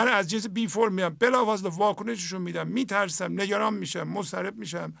 من از جنس بی فرم میام، بلافاصله واکنششون میدم، میترسم، نگران میشم، مضطرب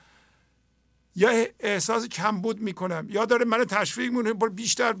میشم، یا احساس کمبود میکنم، یا داره منو تشویق میکنه برو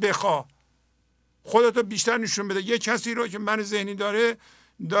بیشتر بخواه، خودتو بیشتر نشون بده. یه کسی رو که من ذهنی داره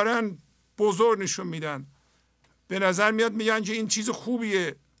دارن بزرگ نشون میدن، به نظر میاد میگن که این چیز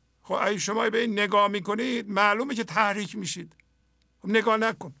خوبیه. خب اگه شما به این نگاه میکنید معلومه که تحریک میشید. خب نگاه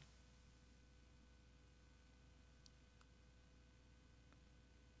نکن.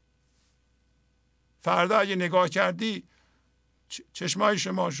 فردا اگه نگاه کردی چشمای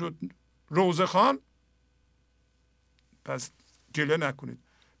شما شد روزخوان، پس گله نکنید.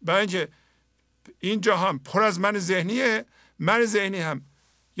 برای اینکه این جهان پر از من ذهنیه، من ذهنی هم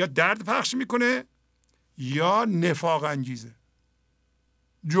یا درد پخش میکنه یا نفاق انگیزه،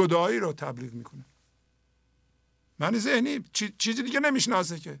 جدایی رو تبلیغ میکنه. من ذهنی چیزی دیگه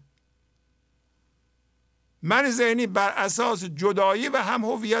نمیشناسه که. من ذهنی بر اساس جدایی و هم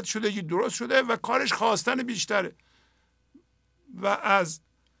هویت شدگی درست شده و کارش خواستن بیشتره و از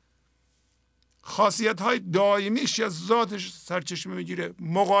خاصیت های دائمیش یا ذاتش سرچشمه میگیره.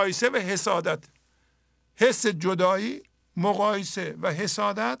 مقایسه و حسادت، حس جدایی، مقایسه و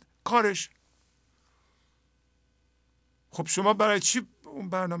حسادت کارش. خب شما برای چی اون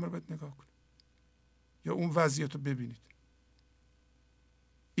برنامه رو باید نگاه کنید یا اون وضعیت رو ببینید؟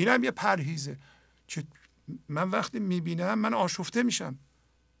 این هم یه پرهیزه که من وقتی میبینم من آشفته میشم.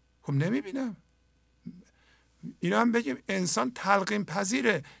 خب نمیبینم. این هم بگیم انسان تلقین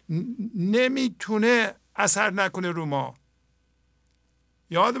پذیره، نمیتونه اثر نکنه رو ما.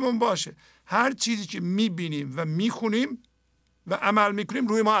 یادمون باشه هر چیزی که میبینیم و میخونیم و عمل میکنیم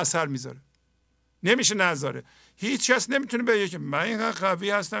روی ما اثر میذاره، نمیشه نذاره. هیچ کس نمیتونه بگه که من اینقدر قوی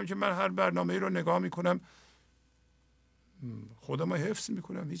هستم که من هر برنامه‌ای رو نگاه میکنم خودم رو حفظ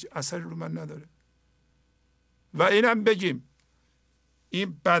میکنم، هیچ اثری رو من نداره. و اینم بگیم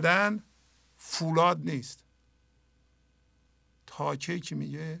این بدن فولاد نیست. تاکه که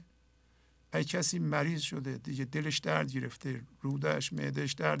میگه اگه کسی مریض شده دیگه، دلش درد گرفته، رودهش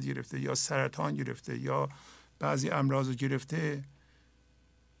معدهش درد گرفته یا سرطان گرفته یا بعضی امراض گرفته،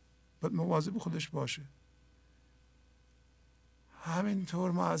 باید مواظب خودش باشه.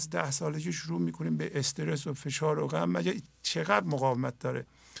 همینطور ما از 10 سالگی شروع میکنیم به استرس و فشار و غم. مگه چقدر مقاومت داره؟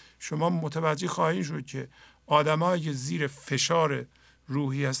 شما متوجه خواهید شد که آدمایی که زیر فشار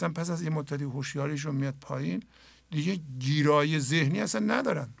روحی هستن پس از این مدتی هوشیاریشون میاد پایین، دیگه گیرایی ذهنی اصلا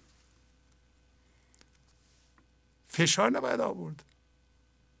ندارن. فشار نباید آورد.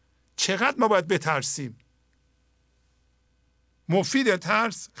 چقدر ما باید بترسیم؟ مفید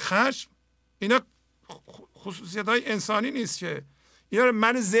ترس، خشم، اینا خصوصیت های انسانی نیست که. اینا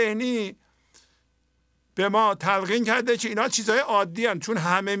من ذهنی به ما تلقین کرده که اینا چیزهای عادی هن. چون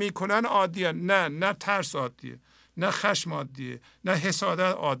همه میکنن عادی هن. نه ترس عادیه، نه خشم عادیه، نه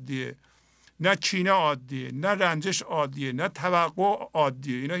حسادت عادیه، نه کینه عادیه، نه رنجش عادیه، نه توقع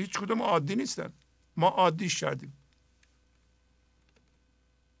عادیه. اینا هیچ کدوم عادی نیستن. ما عادیش کردیم.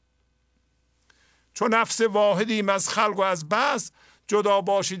 چون نفس واحدیم از خلق و از بس، جدا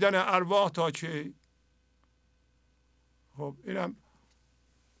باشیدن ارواح تا که. خب اینم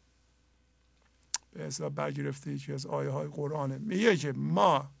به حساب برگرفته یکی از آیه های قرآنه. میگه که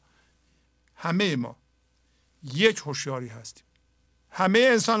همه ما یک هوشیاری هستیم. همه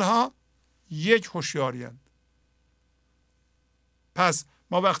انسان ها یک هوشیاری هستند. پس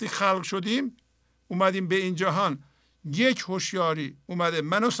ما وقتی خلق شدیم اومدیم به این جهان، یک هوشیاری اومده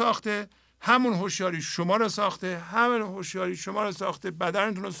منو ساخته، همون هوشیاری شما رو ساخته، همون هوشیاری شما رو ساخته،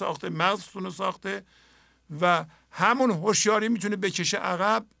 بدنتون رو ساخته، مغزتون رو ساخته و همون هوشیاری میتونه بکشه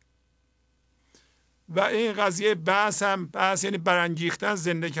عقب. و این قضیه بحث هم، بحث یعنی برانگیختن،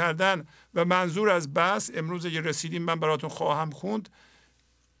 زنده کردن و منظور از بحث امروز اگه رسیدیم من براتون خواهم خوند.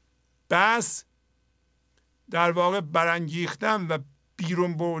 بحث در واقع برانگیختن و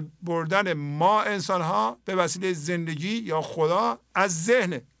بیرون بردن ما انسان ها به وسیله زندگی یا خدا از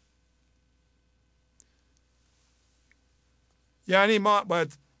ذهن. یعنی ما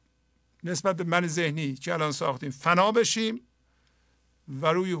باید نسبت به من ذهنی که الان ساختیم فنا بشیم و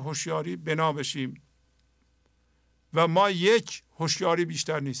روی هوشیاری بنا بشیم و ما یک هوشیاری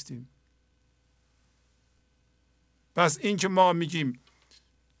بیشتر نیستیم. پس این که ما میگیم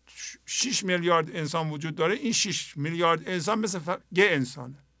 6 میلیارد انسان وجود داره، این 6 میلیارد انسان مثل یه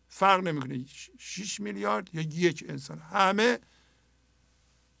انسانه، فرق نمیکنه 6 میلیارد یا یک انسان، همه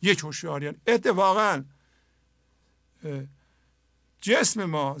یک هوشیاری. اتفاقا جسم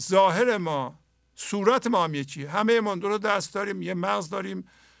ما، ظاهر ما، صورت ما هم یکیه. همه ما دو دست داریم، یه مغز داریم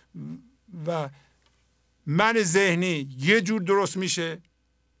و من ذهنی یه جور درست میشه.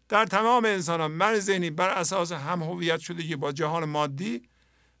 در تمام انسان ها من ذهنی بر اساس هم هویت شدگی با جهان مادی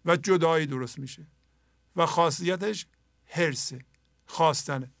و جدایی درست میشه و خاصیتش حرصه،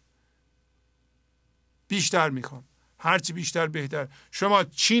 خواستنه. بیشتر میخوام، هرچی بیشتر بهتر. شما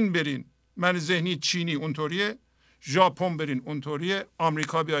چین برین، من ذهنی چینی اونطوریه، ژاپن برین اونطوریه،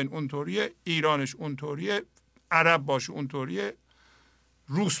 آمریکا بیاین اونطوریه، ایرانش اونطوریه، عرب باشه اونطوریه،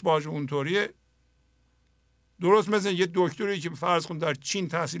 روس باشه اونطوریه. درست مثل یه دکتری که فرض کن در چین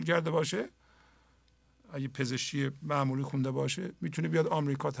تحصیل کرده باشه، اگه پزشکی معمولی خونده باشه، میتونه بیاد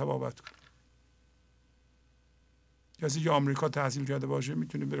آمریکا طبابت کنه. کسی که آمریکا تحصیل کرده باشه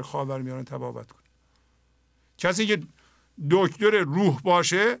میتونه بره خاورمیانه طبابت کنه. کسی که دکتر روح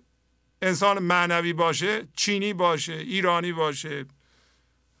باشه، انسان معنوی باشه، چینی باشه، ایرانی باشه،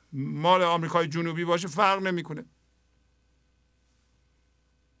 مال آمریکای جنوبی باشه، فرق نمیکنه.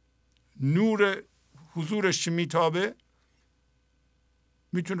 نور حضورش که میتابه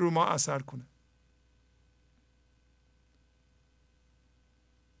میتونه رو ما اثر کنه.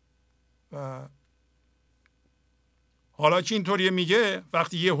 و حالا که اینطوری میگه،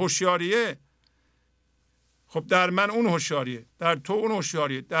 وقتی یه هوشیاریه، خب در من اون هوشیاریه، در تو اون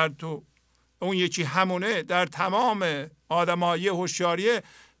هوشیاریه، در تو اون یکی همونه، در تمام آدم‌ها یه هوشیاریه.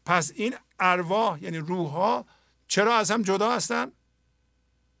 پس این ارواح یعنی روح‌ها چرا از هم جدا هستن؟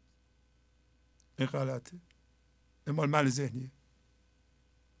 این غلطه. این مال من ذهنیه.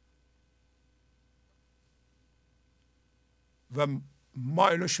 و ما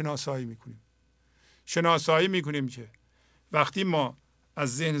اینو شناسایی میکنیم. شناسایی میکنیم که وقتی ما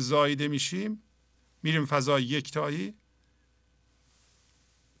از ذهن زاییده میشیم، میریم فضای یکتایی،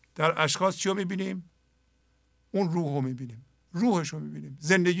 در اشخاص چیو میبینیم؟ اون روح رو میبینیم، روحش رو میبینیم،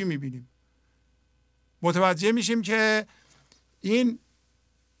 زندگی میبینیم. متوجه میشیم که این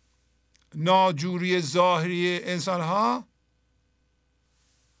ناجوری ظاهری انسان ها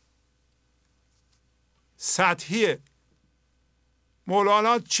سطحیه.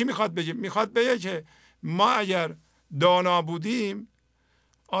 مولانا چی میخواد بگه؟ میخواد بگه که ما اگر دانا بودیم،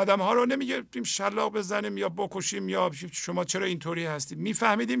 آدم ها رو نمیگفتیم شلاق بزنیم یا بکشیم یا شما چرا اینطوری هستیم.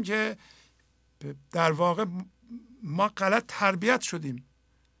 میفهمیدیم که در واقع ما غلط تربیت شدیم.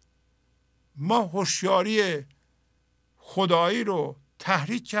 ما هوشیاری خدایی رو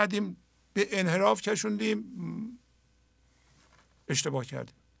تحریک کردیم، به انحراف کشوندیم، اشتباه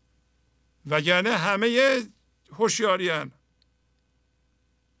کردیم. وگرنه همه هوشیاری هن.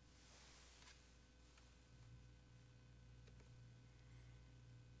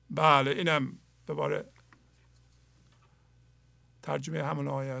 بله، اینم دوباره ترجمه همون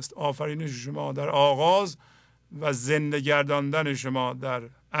آیه است. آفرینش شما در آغاز و زنده گرداندن شما در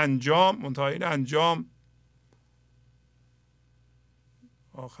انجام. منتها این انجام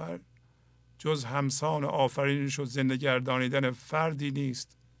آخر جز همسان آفرینش و زنده گردانیدن فردی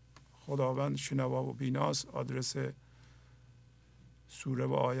نیست. خداوند شنوا و بیناست. آدرس سوره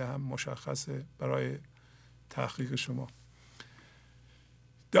و آیه هم مشخصه برای تحقیق شما.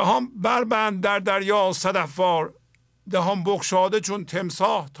 دهان بربند در دریا صدفوار، دهان بگشاده چون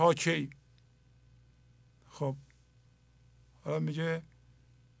تمساح تا کی. خب حالا میگه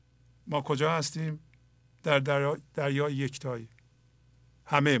ما کجا هستیم؟ در دریا یکتایی،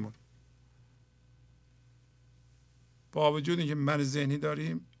 همه من. با وجود اینکه من ذهنی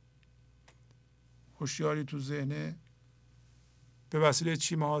داریم، هوشیاری تو ذهنه، به وسیله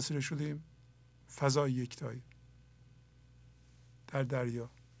چی ما حاصل شدیم؟ فضای یکتایی در دریا.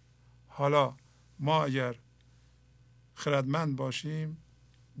 حالا ما اگر خردمند باشیم،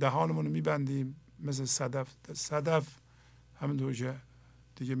 دهانمون رو میبندیم مثل صدف. صدف همون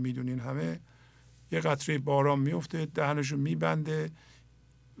دیگه میدونین همه، یه قطره باران میفته، دهنشو میبنده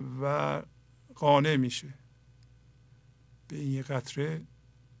و قانع میشه به این یه قطره.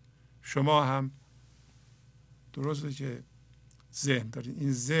 شما هم درسته که ذهن دارید.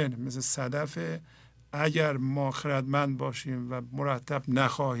 این ذهن مثل صدفه. اگر ما خردمند باشیم و مرتب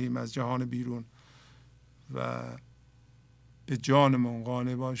نخواهیم از جهان بیرون و به جانمون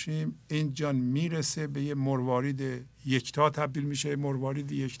قانع باشیم، این جان میرسه به یه مروارید یکتا تبدیل میشه.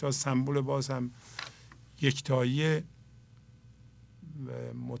 مروارید یکتا سمبل باز هم یکتاییه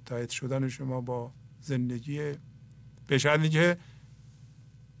و متحد شدن شما با زندگی، به شرطی که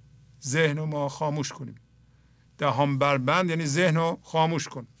ذهن رو ما خاموش کنیم. دهان بربند یعنی ذهن رو خاموش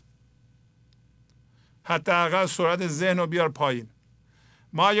کن. حداقل سرعت ذهن رو بیار پایین.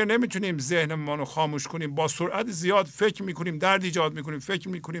 ما اگر نمیتونیم ذهنمون رو خاموش کنیم، با سرعت زیاد فکر میکنیم، درد ایجاد میکنیم، فکر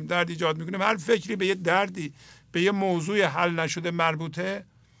میکنیم، درد ایجاد میکنیم، هر فکری به یه دردی، به یه موضوع حل نشده مربوطه.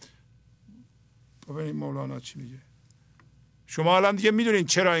 ببینید مولانا چی میگه. شما الان دیگه میدونید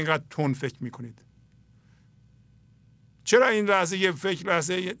چرا اینقدر تون فکر میکنید. چرا این لحظه یه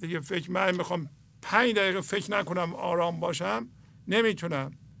فکر من میخوام 5 دقیقه فکر نکنم آرام باشم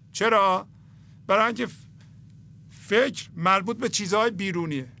نمیتونم. چرا؟ برای اینکه فکر مربوط به چیزهای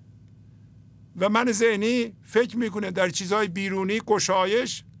بیرونیه و من ذهنی فکر میکنه در چیزهای بیرونی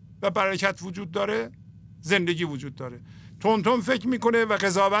گشایش و برکت وجود داره، زندگی وجود داره. تون فکر میکنه و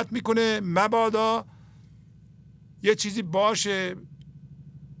قضاوت میکنه مبادا یه چیزی باشه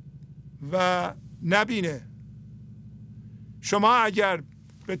و نبینه. شما اگر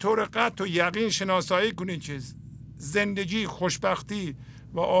به طور قطع و یقین شناسایی کنید که زندگی، خوشبختی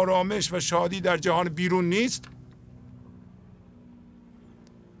و آرامش و شادی در جهان بیرون نیست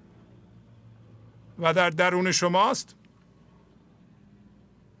و در درون شماست،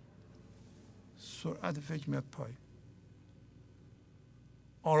 سرعت فکر میاد پای،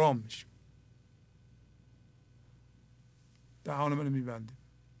 آرام میشیم، دهان منو میبندیم،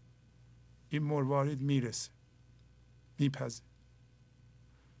 این مروارید میرسه، میپزه.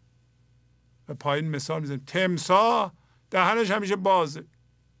 و پایین مثال میزنیم تمساح دهنش همیشه بازه.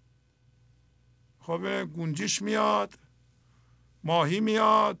 خب گنجش میاد، ماهی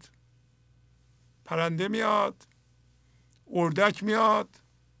میاد، پرنده میاد، اردک میاد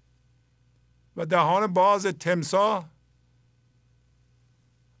و دهان باز تمساح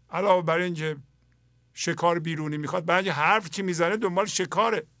علاوه بر اینکه شکار بیرونی میخواد، برای اینکه حرف چی میزنه دنبال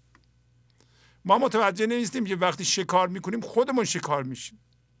شکاره. ما متوجه نیستیم که وقتی شکار میکنیم خودمون شکار میشیم.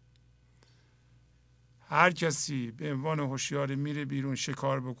 هر کسی به عنوان هوشیاری میره بیرون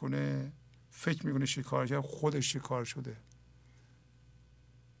شکار بکنه، فکر میکنه شکار کرد، خودش شکار شده.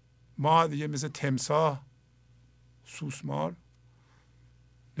 ما دیگه مثل تمساح سوسمار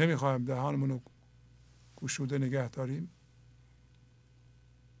نمیخوایم دهانمون رو گشوده نگه داریم.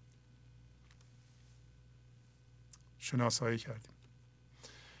 شناسایی کردیم.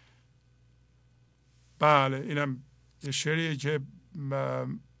 بله اینم یه شعریه که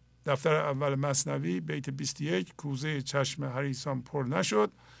دفتر اول مثنوی بیت 21 کوزه چشم حریصان پر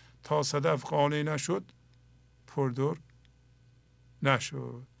نشد تا صدف قانع نشد پردر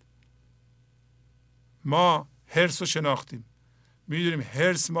نشد. ما حرص رو شناختیم، میدونیم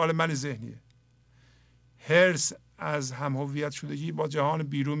حرص مال من ذهنیه. حرص از هم هویت شدگی با جهان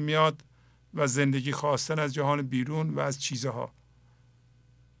بیرون میاد و زندگی خواستن از جهان بیرون و از چیزها،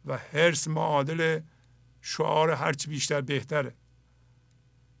 و حرص معادل شعار هرچی بیشتر بهتره.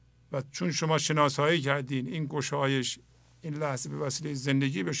 و چون شما شناسایی کردین این گشایش این لحظه به وسیله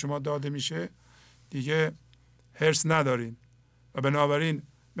زندگی به شما داده میشه، دیگه حرص ندارین و بنابراین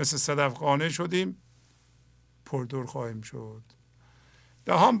مثل صدف قانع شدیم، پردر خواهیم شد.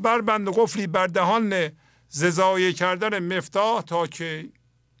 دهان بربند و قفلی بر دهان نه، ز ضایع کردن مفتاح تا که،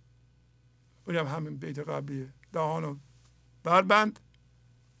 اونم همین بیت قبلیه، دهانو بربند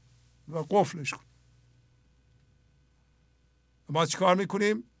و قفلش کن. ما چیکار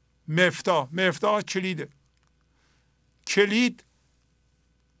میکنیم؟ مفتاح کلیده. کلید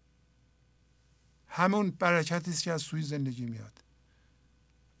همون برکتی است که از سوی زندگی میاد،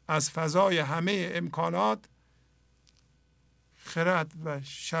 از فضای همه امکانات خرد و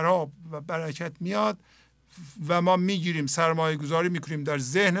شراب و برکت میاد و ما میگیریم، سرمایه گذاری میکنیم در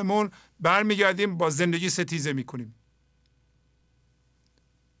ذهنمون، برمیگردیم با زندگی ستیزه میکنیم،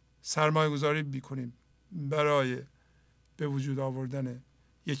 سرمایه گذاری میکنیم برای به وجود آوردن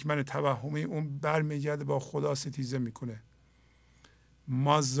یک من توهمی، اون برمیگرده با خدا ستیزه میکنه.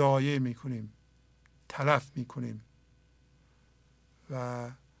 ما ضایع میکنیم، تلف میکنیم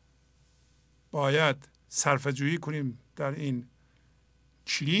و باید صرفه جویی کنیم در این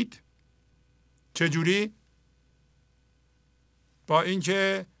کلید. چجوری؟ با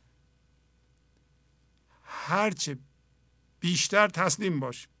اینکه هرچه بیشتر تسلیم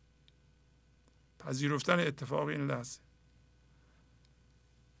باشیم، پذیرفتن اتفاق این لحظه،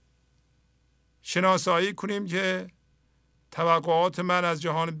 شناسایی کنیم که توقعات من از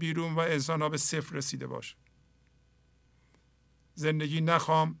جهان بیرون و انسان ها به صفر رسیده باشه. زندگی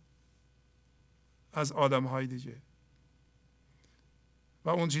نخوام از آدم های دیگه و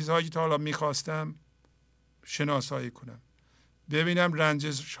اون چیزهایی که تا حالا میخواستم شناسایی کنم، ببینم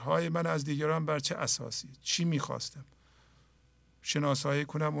رنجش های من از دیگران بر چه اساسی، چی میخواستم، شناسایی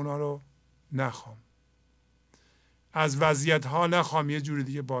کنم اونا رو نخوام. از وضعیت ها نخوام یه جور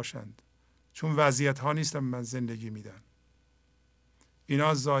دیگه باشند، چون وضعیت ها نیستم من زندگی میدن.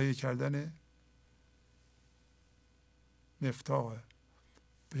 اینا ضایع کردن مفتاحه.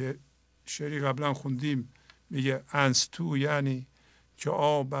 به شعری قبلا خوندیم میگه انستو یعنی که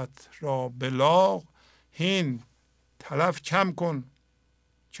آبت را بلاغ، هین تلف کم کن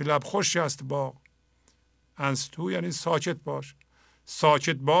که لب خوش است باغ. انستو یعنی ساکت باش.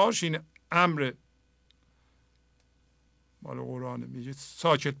 ساکت باش این امر مال قرآن، میگه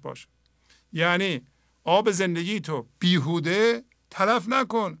ساکت باش یعنی آب زندگی تو بیهوده تلف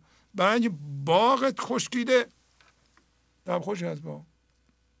نکن، برای اینکه باغت خشکیده، لب خوش است باغ.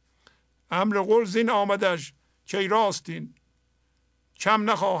 امر قول زین آمدش که راستین، کم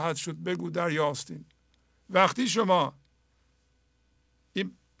نخواهد شد بگو دریاستین. وقتی شما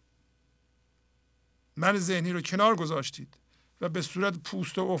این من ذهنی رو کنار گذاشتید و به صورت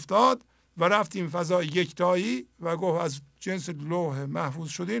پوست افتاد و رفتیم فضای یکتایی و گفت از جنس لوح محفوظ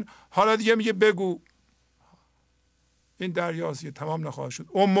شدین، حالا دیگه میگه بگو، این دریاست تمام نخواهد شد.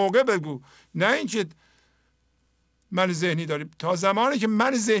 اون موقع بگو، نه اینکه من ذهنی داریم. تا زمانی که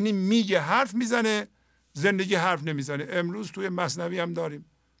من ذهنی میگه حرف میزنه، زندگی حرف نمیزنه. امروز توی مثنوی هم داریم.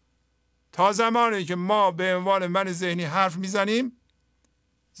 تا زمانی که ما به عنوان من ذهنی حرف میزنیم،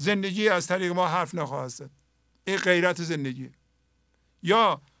 زندگی از طریق ما حرف نخواهد زد. این غیرت زندگی.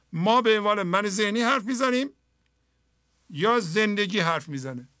 یا ما به عنوان من ذهنی حرف میزنیم یا زندگی حرف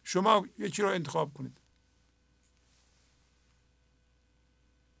میزنه. شما یکی رو انتخاب کنید.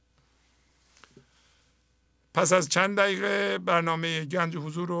 پس از چند دقیقه برنامه گنج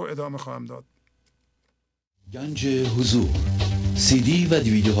حضور رو ادامه خواهم داد. گنج حضور، CD و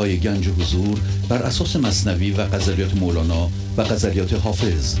دیویدیوهای گنج حضور بر اساس مثنوی و غزلیات مولانا و غزلیات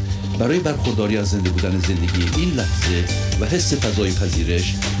حافظ برای برخورداری از زنده بودن زندگی این لحظه و حس فضای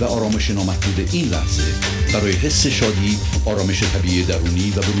پذیرش و آرامش نامحدود این لحظه، برای حس شادی، آرامش طبیعی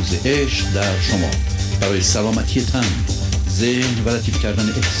درونی و بروز عشق در شما، برای سلامتی تن، ذهن و لطیف کردن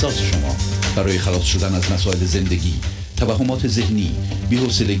احساس شما، برای خلاص شدن از مسائل زندگی، توهمات ذهنی،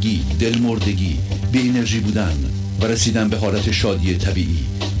 بی‌حوصلگی، دلمردگی، بی انرژی بودن و رسیدن به حالت شادی طبیعی،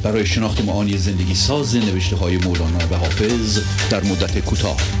 برای شناخت معانی زندگی ساز نوشته های مولانا و حافظ در مدت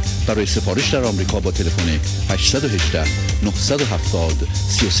کوتاه. برای سفارش در آمریکا با تلفن 818 970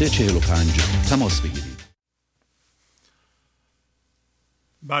 3345 تماس بگیرید.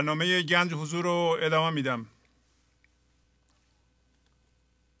 برنامه گنج حضور رو ادامه میدم.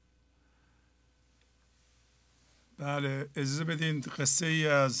 بله، اجازه بدین قصه ای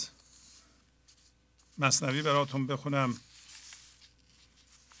از مثنوی براتون بخونم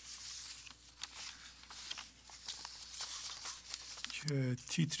که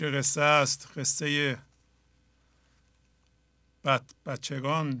تیتر قصه است. قصه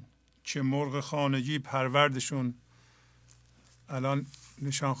بچگان که مرغ خانگی پروردشون. الان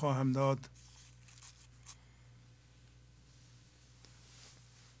نشان خواهم داد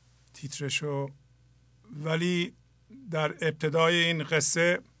تیترشو. ولی در ابتدای این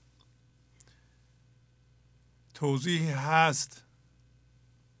قصه توضیحی هست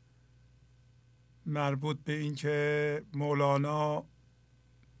مربوط به این که مولانا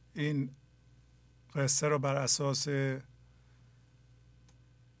این قصه رو بر اساس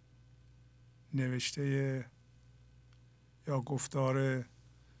نوشته یا گفتار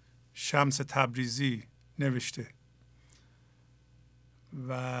شمس تبریزی نوشته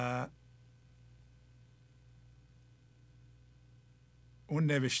و اون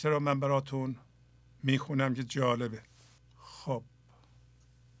نوشته رو من براتون میخونم که جالبه. خب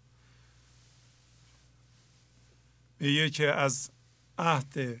میگه که از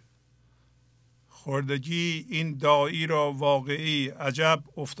عهد خردگی این داعی را واقعی عجب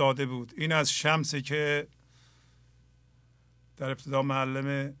افتاده بود. این از شمسی که در ابتدا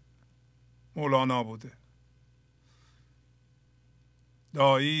معلم مولانا بوده.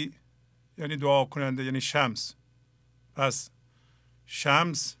 داعی یعنی دعا کننده، یعنی شمس. پس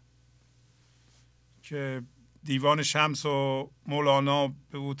شمس که دیوان شمس و مولانا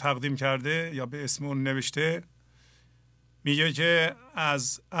به او تقدیم کرده یا به اسم اون نوشته، میگه که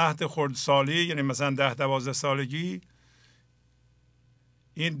از عهد خردسالی یعنی مثلا 10-12 سالگی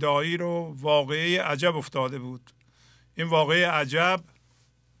این داعی رو واقعی عجب افتاده بود. این واقعی عجب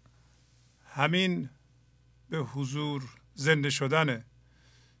همین به حضور زنده شدنه.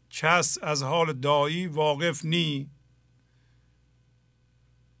 کس از حال داعی واقف نی،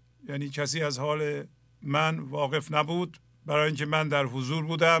 یعنی کسی از حال من واقف نبود، برای اینکه من در حضور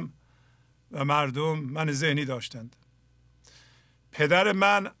بودم و مردم من ذهنی داشتند. پدر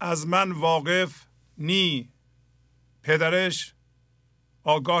من از من واقف نی، پدرش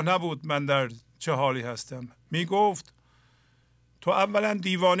آگاه نبود من در چه حالی هستم. می گفت تو اولا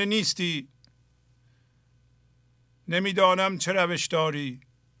دیوانه نیستی، نمیدانم چه روش داری،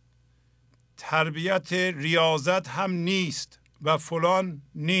 تربیت ریاضت هم نیست و فلان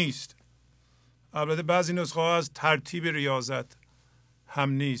نیست. البته بعضی نسخه ها از ترتیب ریاضت هم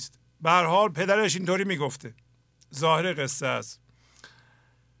نیست. به هر حال پدرش اینطوری میگفته. ظاهر قصه است.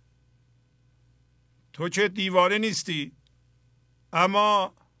 تو که دیوانه نیستی،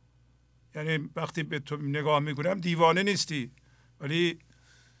 اما یعنی وقتی به تو نگاه میکنم دیوانه نیستی، ولی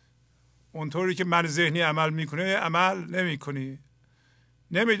اونطوری که من ذهنی عمل میکنه عمل نمیکنی.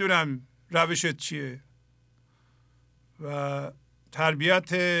 نمیدونم روشت چیه و تربیت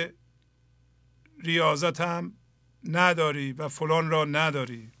ریاضت هم نداری و فلان را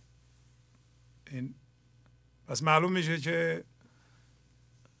نداری. این پس معلوم میشه که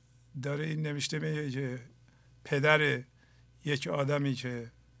داره این نوشته میگه که پدر یک آدمی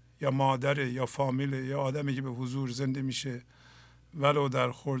که یا مادر یا فامیل یا آدمی که به حضور زنده میشه ولو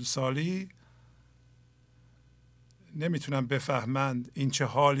در خردسالی نمیتونن بفهمند این چه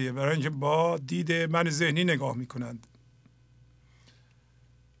حالیه، برای اینکه با دید من ذهنی نگاه میکنند.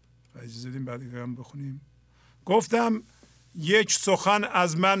 اجازه بدیم بعد هم بخونیم. گفتم یک سخن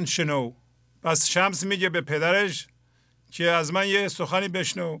از من شنو. پس شمس میگه به پدرش که از من یه سخنی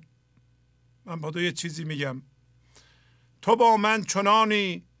بشنو. من با تو یه چیزی میگم. تو با من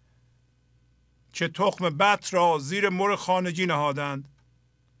چنانی که تخم بط را زیر مرغ خانگی نهادند.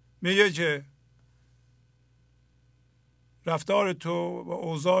 میگه که رفتار تو و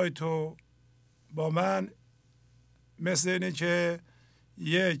اوضاع تو با من مثل اینه که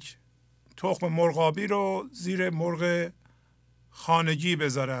یک تخم مرغابی رو زیر مرغ خانگی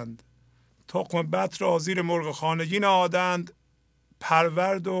بذارند. تخم بط را زیر مرغ خانگی نهادند،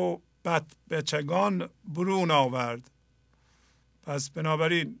 پرورد و بچگان برون آورد. پس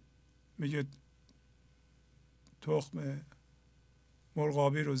بنابراین میگه تخم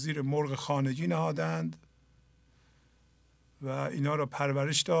مرغابی رو زیر مرغ خانگی نهادند و اینا رو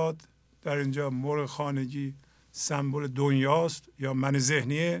پرورش داد. در اینجا مرغ خانگی سمبل دنیاست یا من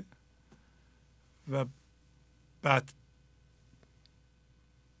ذهنیه و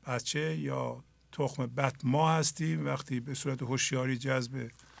بچه یا تخم بط ما هستیم وقتی به صورت هوشیاری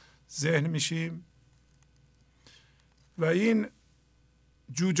جذب ذهن میشیم. و این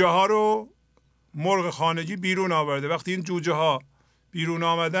جوجه ها رو مرغ خانگی بیرون آورده. وقتی این جوجه ها بیرون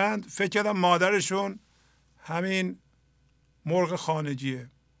آمدند فکر کردم مادرشون همین مرغ خانگیه.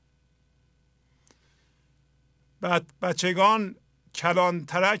 بعد بچگان کلان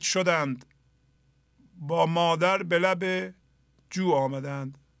ترک شدند، با مادر به لب جو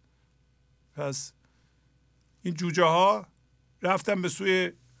آمدند. پس این جوجه ها رفتن به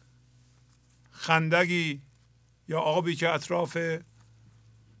سوی خندقی یا آبی که اطراف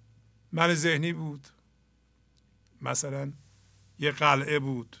من ذهنی بود. مثلا یه قلعه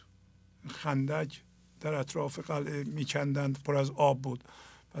بود، خندق در اطراف قلعه میکندند، پر از آب بود.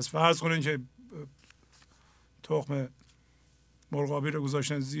 پس فرض کنین که تخم مرغابی رو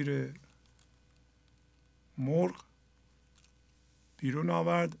گذاشتن زیر مرغ، بیرون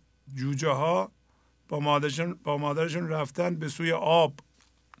آورد. جوجه ها با مادرشون رفتن به سوی آب،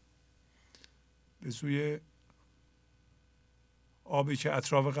 به سوی آبی که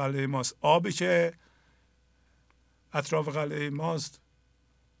اطراف قلعه ماست. آبی که اطراف قلعه ماست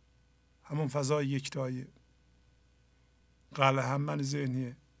همون فضای یکتایی. قلعه هم من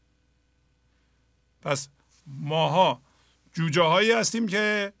ذهنیه. پس ماها جوجه هایی هستیم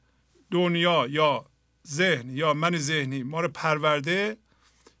که دنیا یا ذهن یا من ذهنی ما رو پرورده.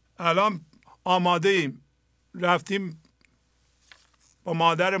 الان آماده ایم رفتیم با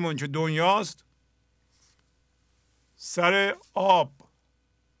مادرمون که دنیاست سر آب،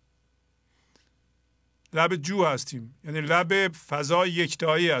 لب جو هستیم، یعنی لب فضای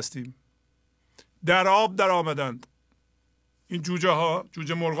یکتایی هستیم. در آب در آمدند این جوجه ها،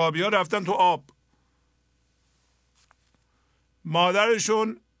 جوجه مرغابی ها رفتن تو آب.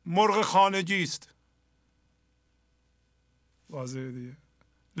 مادرشون مرغ خانگی است. واضحه دیگه.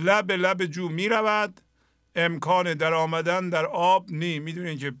 لب جو می رود، امکان در آمدن در آب نی.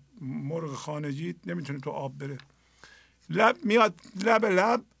 میدونین که مرغ خانگی نمیتونه تو آب بره. لب میاد،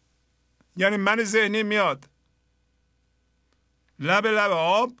 لب یعنی من ذهنی میاد لب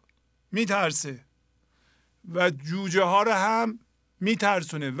آب، میترسه و جوجه ها رو هم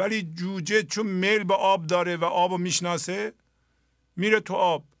میترسونه. ولی جوجه چون میل به آب داره و آب رو میشناسه میره تو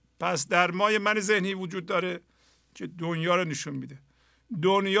آب. پس در ما من ذهنی وجود داره که دنیا رو نشون میده.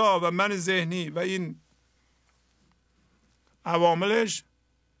 دنیا و من ذهنی و این عواملش،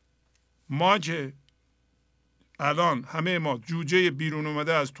 ما که الان همه ما جوجه بیرون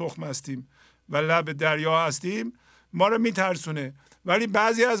اومده از تخم هستیم و لب دریا هستیم، ما رو میترسونه. ولی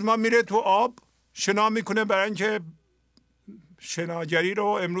بعضی از ما میره تو آب شنا میکنه، برای اینکه شناگری رو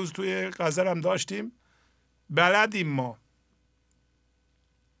امروز توی غزل هم داشتیم، بلدیم ما.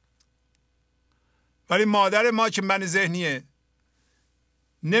 ولی مادر ما که من ذهنیه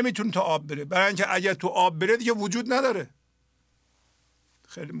نمیتونه تو آب بره، برای اینکه اگر تو آب بره دیگه وجود نداره.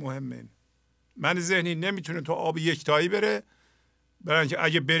 خیلی مهمه این. من ذهنی نمیتونه تو آب یکتایی بره، برای اینکه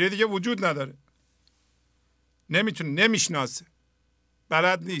اگه بره دیگه وجود نداره. نمیتونه، نمیشناسه،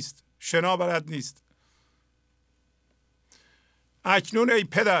 بلد نیست، شنا بلد نیست. اکنون ای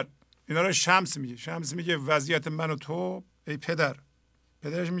پدر، اینا رو شمس میگه. شمس میگه وضعیت من و تو ای پدر.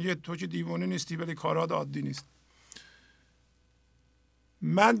 پدرش میگه تو که دیوانه نیستی ولی کارات عادی نیست.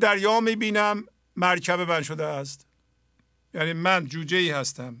 من دریا میبینم مرکب من شده است. یعنی من جوجه ای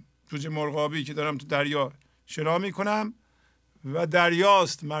هستم، جوجه مرغابی که دارم تو دریا شنا میکنم و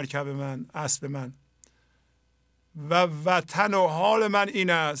دریاست مرکب من، اسب من. و وطن و حال من این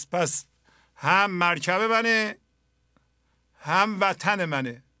است. پس هم مرکب منه هم وطن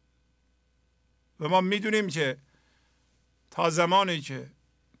منه. و ما میدونیم که تا زمانی که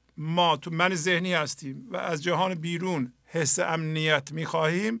ما تو من ذهنی هستیم و از جهان بیرون حس امنیت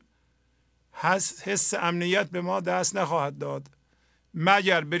میخواهیم، حس امنیت به ما دست نخواهد داد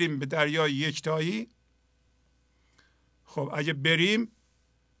مگر بریم به دریای یکتایی. خب اگه بریم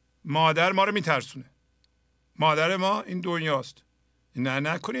مادر ما رو میترسونه. مادر ما این دنیاست. نه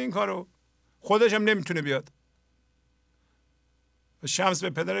نکنی این کارو. خودش هم نمیتونه بیاد. و شمس به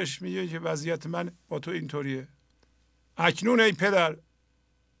پدرش میگه که وضعیت من با تو اینطوریه. اکنون ای پدر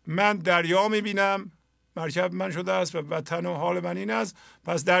من دریا میبینم مرکب من شده است و وطن و حال من این است.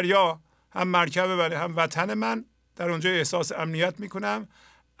 پس دریا هم مرکب منه هم وطن من. در اونجا احساس امنیت میکنم.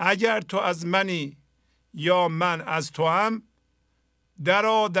 اگر تو از منی یا من از تو هم،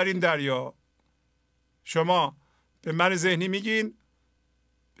 درآ در این دریا. شما به من ذهنی میگین،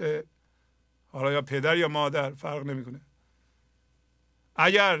 به حالا یا پدر یا مادر فرق نمیکنه.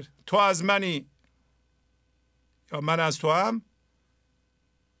 اگر تو از منی یا من از تو هم،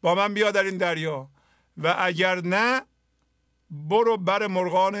 با من بیا در این دریا. و اگر نه برو بر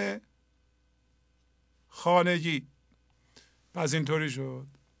مرغان خانگی. پس اینطوری شد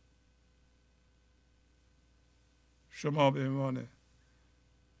شما به عنوان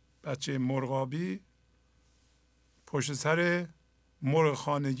بچه مرغابی پشت سر مرغ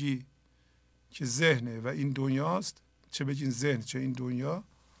خانگی که ذهنه و این دنیاست، چه بگین ذهن چه این دنیا،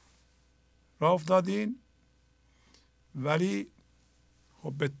 راه افتادین. ولی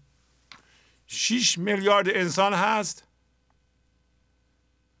خب به 6 میلیارد انسان هست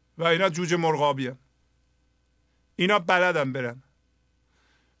و اینا جوجه مرغابی هست. اینا بلدن برن.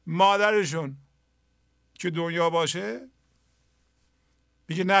 مادرشون که دنیا باشه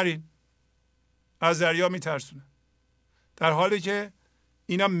میگه نرین، از دریا میترسونه، در حالی که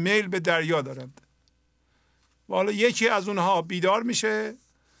اینا میل به دریا دارند. و حالا یکی از اونها بیدار میشه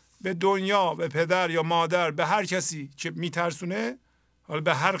به دنیا، به پدر یا مادر، به هر کسی که میترسونه، حالا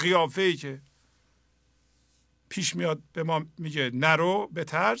به هر قیافه‌ای که پیش میاد به ما میگه نرو به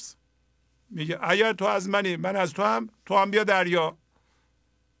ترس. میگه اگر تو از منی من از تو هم بیا دریا.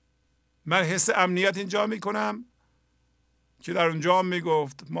 من حس امنیت اینجا میکنم که در اونجا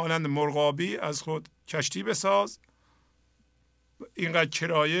میگفت مانند مرغابی از خود کشتی بساز، اینقدر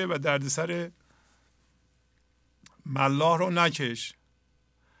کرایه و دردسر ملاح رو نکش.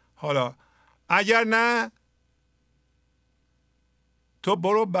 حالا اگر نه تو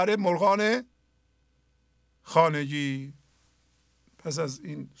برو برای مرغان خانگی. پس از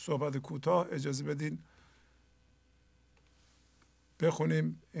این صحبت کوتاه اجازه بدین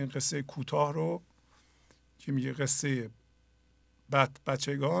بخونیم این قصه کوتاه رو که میگه قصه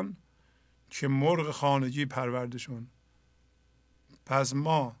بچگان که مرغ خانگی پروردشون. پس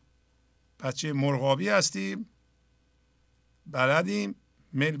ما بچه مرغابی هستیم، بلدیم،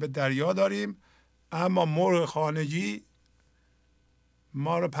 میل به دریا داریم، اما مرغ خانگی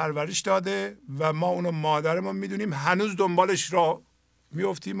ما رو پرورش داده و ما اونو مادرمون میدونیم، هنوز دنبالش را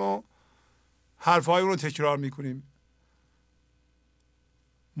میفتیم و حرفهای اونو تکرار میکنیم.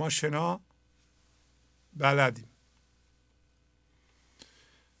 ما شنا بلدیم.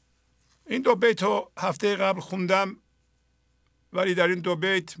 این 2 بیت رو هفته قبل خوندم، ولی در این 2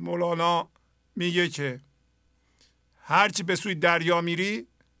 بیت مولانا میگه که هرچی به سوی دریا میری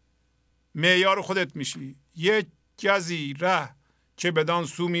معیار خودت میشی. یک گزی ره که بدان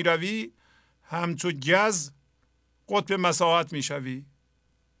سو میروی، همچو گز قطب مساحت میشوی.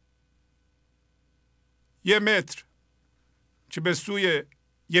 1 متر که به سوی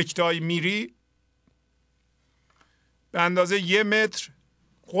یکتایی میری، به اندازه 1 متر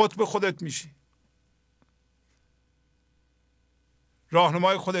قطب خودت میشی،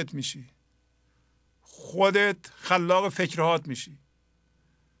 راهنمای خودت میشی، خودت خلاق فکرهات میشی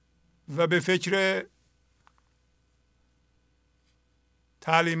و به فکر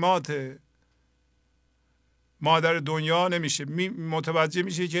تعلیمات مادر دنیا نمیشه. متوجه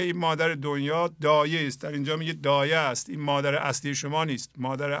میشه که این مادر دنیا دایه است. در اینجا میگه دایه است، این مادر اصلی شما نیست.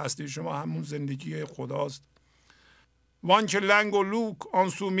 مادر اصلی شما همون زندگی خداست. وان که لنگ و لوک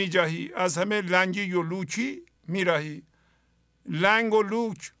آنسو میجهی، از همه لنگی و لوکی میرهی. لنگ و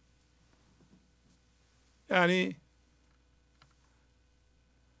لوک یعنی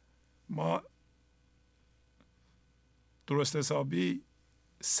ما درست حسابی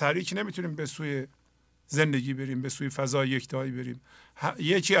سریع که نمیتونیم به سوی زندگی بریم، به سوی فضای یکتایی بریم.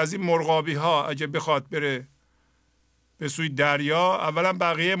 یکی از این مرغابی ها اگه بخواد بره به سوی دریا، اولا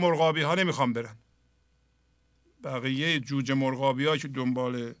بقیه مرغابی ها نمیخوان برن. بقیه جوجه مرغابی ها که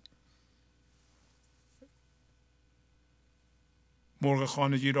دنبال مرغ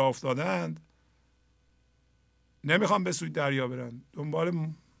خانگی را افتادند نمیخوان به سوی دریا برن،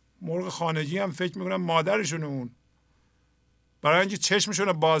 دنبال مرغ خانگی هم فکر میکنن مادرشون اون. برای اینکه چشمشون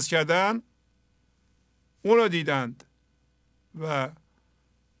رو باز کردن اون رو دیدند و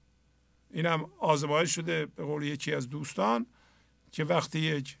اینم آزمایش شده به قول یکی از دوستان که وقتی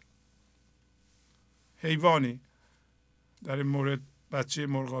یک حیوانی در این مورد بچه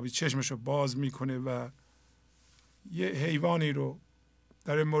مرغابی چشمش رو باز میکنه و یه حیوانی رو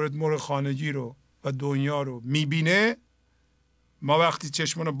در این مورد مرغ خانگی رو و دنیا رو میبینه، ما وقتی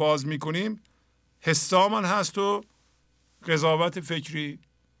چشمون رو باز میکنیم حسامون هست و قضاوت فکری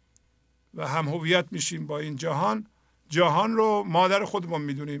و هم هویت میشیم با این جهان. جهان رو مادر خودمون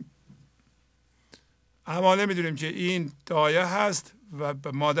میدونیم، اما نمیدونیم که این دایه هست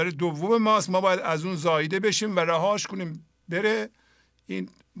و مادر دوم ماست. ما باید از اون زایده بشیم و رهاش کنیم بره. این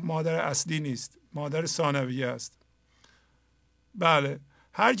مادر اصلی نیست، مادر ثانویه است. بله،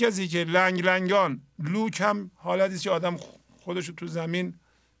 هر کسی که لنگ لنگان، لوک هم حالتی است که آدم خودش رو تو زمین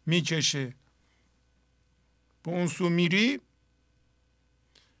میکشه، به اون سو میری،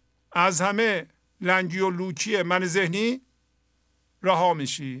 از همه لنگی و لوکی من ذهنی رها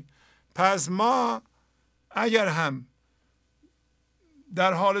میشی. پس ما اگر هم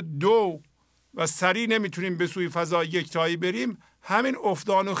در حال دو و سریع نمیتونیم به سوی فضای یکتایی بریم، همین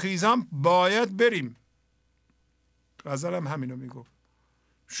افتان و خیز هم باید بریم. غزل هم همینو میگفت.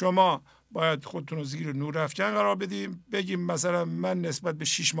 شما باید خودتون رو زیر نور افکن قرار بدیم، بگیم مثلا من نسبت به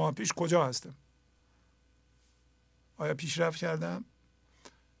 6 ماه پیش کجا هستم؟ آیا پیشرفت کردم؟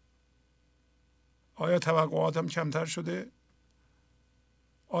 آیا توقعاتم کمتر شده؟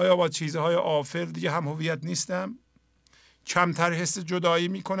 آیا با چیزهای آفل دیگه هم هویت نیستم؟ کمتر حس جدایی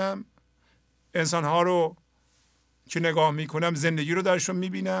میکنم؟ انسانها رو که نگاه میکنم زندگی رو درشون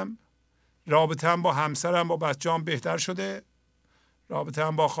میبینم؟ رابطه‌ام با همسرم، با بچه‌ام بهتر شده؟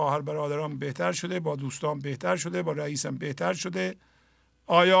 رابطه‌ام با خواهر برادرام بهتر شده؟ با دوستام بهتر شده؟ با رئیسم بهتر شده؟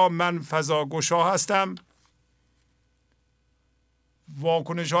 آیا من فضا گشا هستم؟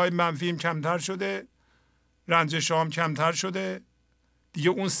 واکنش های منفیم کمتر شده؟ رنجشام کمتر شده؟ دیگه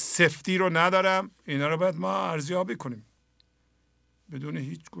اون سفتی رو ندارم؟ اینا رو باید ما ارزیابی کنیم بدون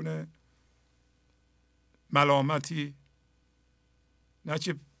هیچ گونه ملامتی، نه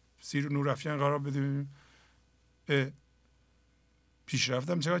که زیر نور افکن قرار بدیم به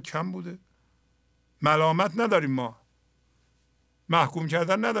پیشرفتم چقدر کم بوده. ملامت نداریم، ما محکوم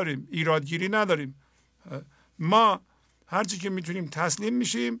کردن نداریم، ایرادگیری نداریم. ما هرچی که میتونیم تسلیم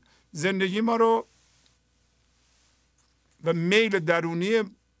میشیم، زندگی ما رو و میل درونی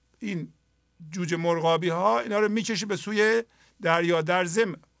این جوجه مرغابی ها اینا رو میکشه به سوی دریا. در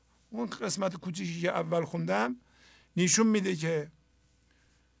ضمن اون قسمت کوچیکی که اول خوندم نشون میده که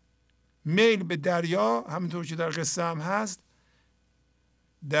میل به دریا، همونطور که در قصه هم هست،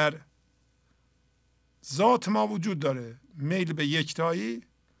 در ذات ما وجود داره. میل به یکتایی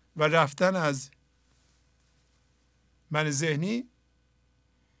و رفتن از من ذهنی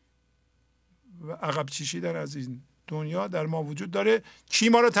و عقب کشیدن از این دنیا در ما وجود داره. کی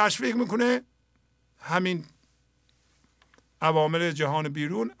ما رو تشویق میکنه؟ همین عوامل جهان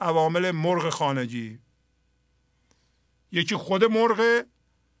بیرون، عوامل مرغ خانگی. یکی خود مرغ،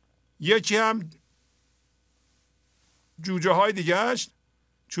 یکی هم جوجه های دیگهش.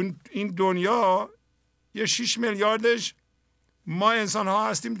 چون این دنیا یه 6 میلیاردش ما انسان ها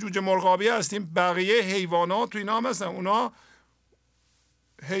هستیم، جوجه مرغابی هستیم. بقیه حیوانات تو اینا هم هستن، اونا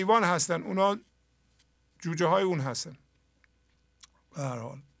حیوان هستن، اونا جوجه های اون هستن. به هر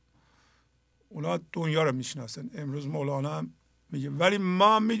حال اونا دنیا رو میشناسن. امروز مولانا هم میگه ولی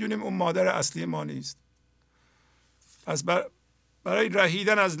ما میدونیم اون مادر اصلی ما نیست. پس برای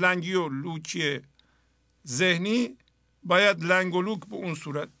رهیدن از لنگی و لوکی ذهنی باید لنگ و لوک به اون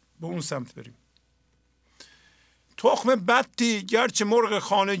صورت، به اون سمت بریم. تخم بدی گرچه مرغ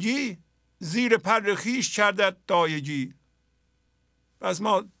خانگی، زیر پر خویش کردت دایگی. پس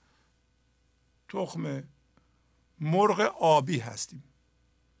ما تخم مرغ آبی هستیم،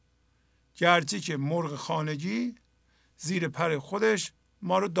 گرچه که مرغ خانگی زیر پر خودش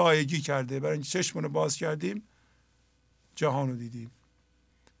ما رو دایگی کرده. برای اینکه چشمون رو باز کردیم جهان رو دیدیم،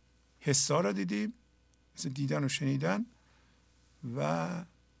 حسا رو دیدیم، مثل دیدن و شنیدن و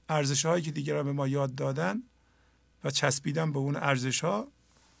ارزش هایی که دیگران به ما یاد دادن و چسبیدن به اون ارزش ها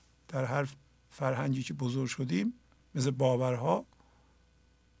در هر فرهنگی که بزرگ شدیم، مثل باورها،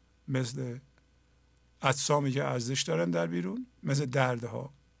 مثل اجسامی که ارزش دارن در بیرون، مثل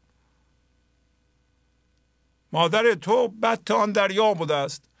دردها. مادر تو بط آن دریا بوده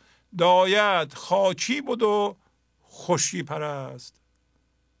است، دایت خاکی بود و خشکی پرست.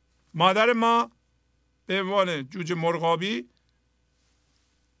 مادر ما به عنوان جوجه مرغابی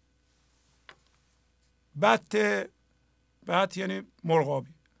بط یعنی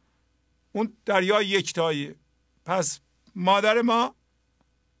مرغابی، اون دریا یکتاییه. پس مادر ما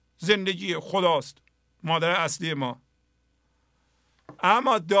زندگی خداست، مادر اصلی ما.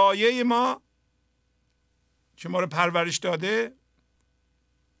 اما دایه ما که ما رو پرورش داده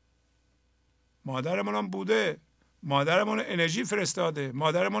مادرمون هم بوده، مادرمون انرژی فرستاده،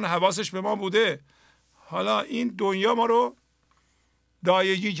 مادرمون حواسش به ما بوده. حالا این دنیا ما رو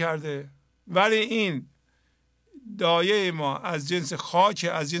دایگی کرده، ولی این دایه ما از جنس خاک،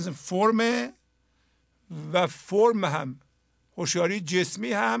 از جنس فرم و فرم هم هوشیاری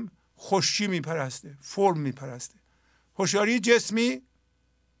جسمی هم خشکی میپرسته، فرم میپرسته. هوشیاری جسمی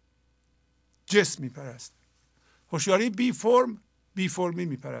جسم میپرسته، هوشیاری بی فرم بی فرمی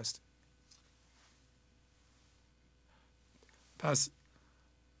میپرسته. پس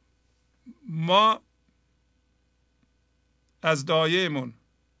ما از دایه‌مون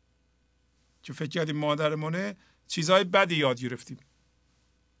که فکر کردیم مادرمونه چیزهای بدی یاد گرفتیم.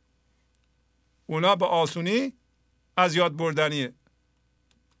 اونا به آسونی از یاد بردنیه.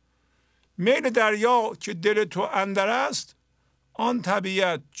 میل دریا که دل تو اندر است، آن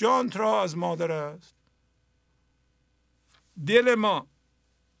طبیعت جانت را از مادر است. دل ما،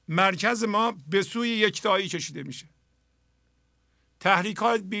 مرکز ما به سوی یکتایی کشیده میشه.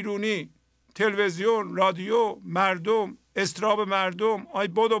 تحریکات بیرونی، تلویزیون، رادیو، مردم، اضطراب مردم، آی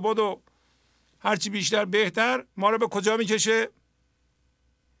بدو هرچی بیشتر بهتر، ما رو به کجا میکشه؟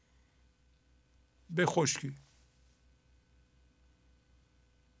 به خشکی.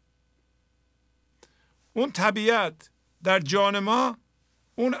 اون طبیعت در جان ما،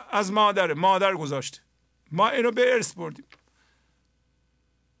 اون از مادر گذاشته، ما اینو به ارث بردیم.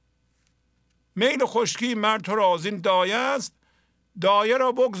 میل خشکی مرد تو را از این دایه است، دایه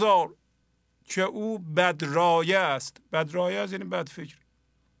را بگذار که او بدرایه است. بدرایه است یعنی بد فکر.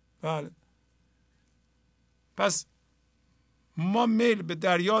 بله. پس ما میل به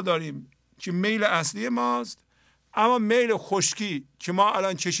دریا داریم که میل اصلی ماست، اما میل خشکی که ما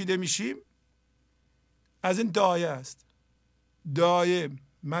الان کشیده میشیم از این دایه است. دایه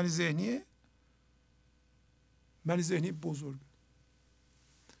من ذهنیه، من ذهنی بزرگ.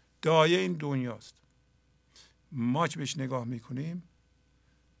 دایه این دنیاست. ما که بهش نگاه میکنیم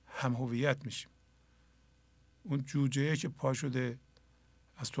هم هویت میشیم. اون جوجه که پا شده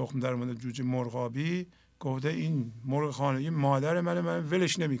از تخم در اومده، جوجه مرغابی، گفته این مرغ خانگی مادر من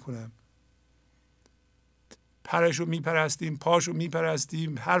ولش نمیکنم. پرشو میپرستیم، پاشو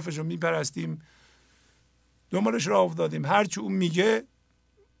میپرستیم، حرفشو میپرستیم، دنبالش راه افتادیم. هرچی اون میگه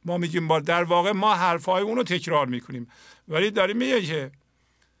ما میگیم. در واقع ما حرفهای اونو تکرار میکنیم، ولی داریم میگه که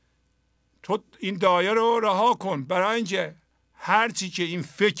تو این دایره رو رها کن، برای اینکه هرچی که این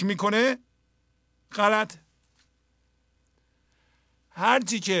فکر میکنه غلط.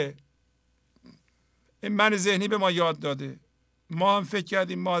 هرچی که این من ذهنی به ما یاد داده، ما هم فکر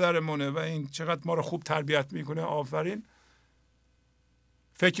کردیم مادرمونه و این چقدر ما رو خوب تربیت میکنه، آفرین.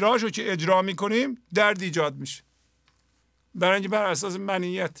 فکرهاشو که اجرا میکنیم درد ایجاد میشه، برای اینکه بر اساس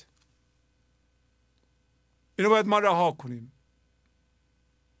منیت. اینو باید ما رها کنیم.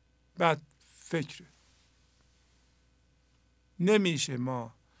 بعد فکر نمیشه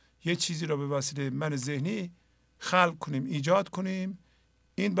ما یه چیزی رو به وسیله من ذهنی خلق کنیم، ایجاد کنیم،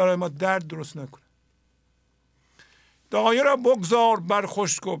 این برای ما درد درست نکنه. دایه را بگذار بر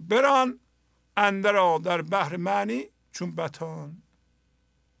خشک و بران، اندرا در بحر معنی چون بطان.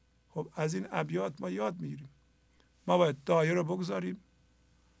 خب از این ابیات ما یاد میگیریم. ما باید دایه را بگذاریم.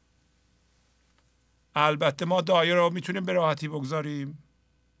 البته ما دایه را میتونیم به راحتی بگذاریم.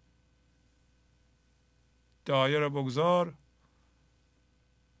 دایه را بگذار.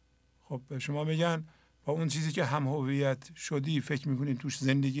 خب به شما میگن با اون چیزی که هم هویت شدی، فکر میکنی توش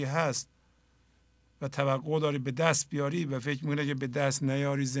زندگی هست و توقع داری به دست بیاری و فکر میکنی که به دست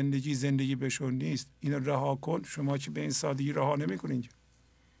نیاری زندگی بشون نیست. اینو رها کن. شما که به این سادگی رها نمیکنین.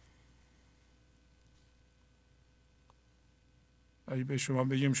 اگه به شما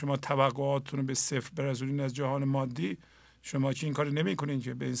بگیم شما توقعاتتون رو به صفر برسونین از جهان مادی، شما که این کار نمی‌کنین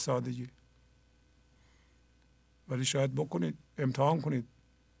که به این سادگی، ولی شاید بکنید، امتحان کنید.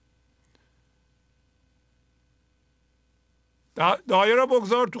 دایره را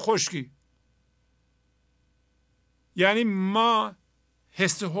بگذار تو خشکی. یعنی ما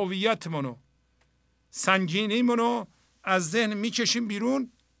حس هویتمون رو، سنگینیمون رو از ذهن میکشیم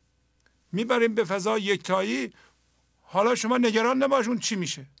بیرون، میبریم به فضای یکتایی. حالا شما نگران نباش اون چی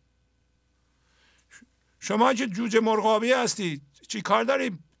میشه. شما که جوجه مرغابی هستی، چی کار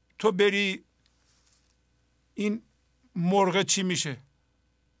داری تو بری این مرغ چی میشه؟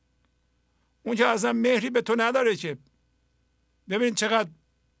 اون که اصلا مهری به تو نداره که. ببین چقدر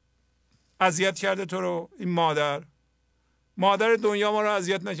اذیت کرده تو رو این مادر دنیا ما رو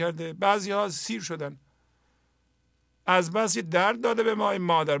اذیت نکرده. بعضی ها سیر شدن از بس یه درد داده به ما این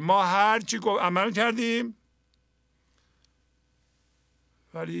مادر. ما هر چی عمل کردیم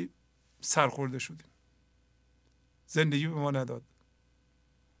ولی سرخورده شدیم، زندگی به ما نداد.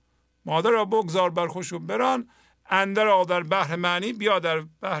 مادر را بگذار بر خشک و بران، اندر آ در بحر معنی، بیا در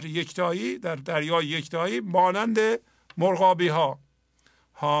بحر یکتایی، در دریای یکتایی، مانند مرغابی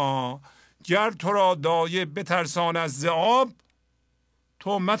ها. گر تو را دایه بترسان از ذئاب،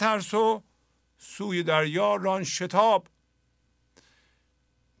 تو مترس و سوی دریا ران شتاب.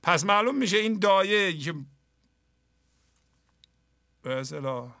 پس معلوم میشه این دایه که به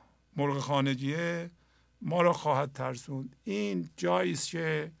اصطلاح مرغ خانگیه ما را خواهد ترسوند. این جایی است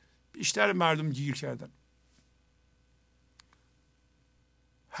که بیشتر مردم گیر کردن،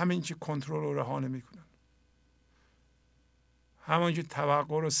 همین که کنترل رو رها نمیکنن، همون که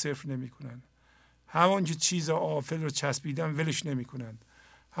توقع رو صفر نمیکنن، همون که چیز آفل رو چسبیدن ولش نمیکنن،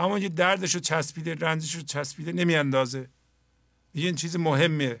 همون که دردش رو چسبیده، رنجش رو چسبیده نمیاندازه. این چیز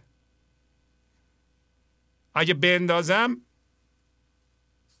مهمه. اگه بندازم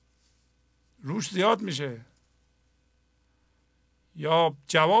روش زیاد میشه، یا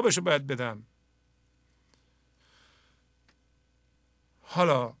جوابش رو باید بدم.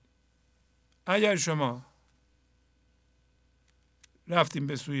 حالا اگر شما رفتیم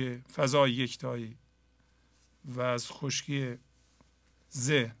به سوی فضای یکتایی و از خشکی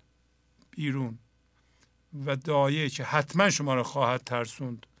ذهن بیرون و دایه که حتما شما رو خواهد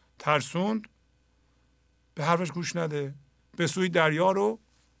ترسوند، به حرفش گوش نده، به سوی دریا رو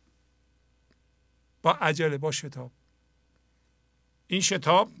با عجله، با شتاب. این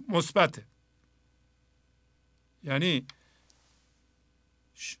شتاب مثبته، یعنی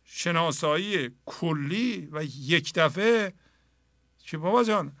شناسایی کلی و یک دفعه که بابا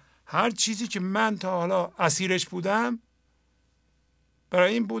جان هر چیزی که من تا حالا اسیرش بودم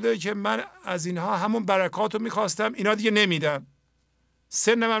برای این بوده که من از اینها همون برکات رو میخواستم، اینا دیگه نمیدم.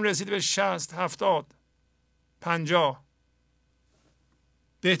 سنم هم رسیده به 60 70 50.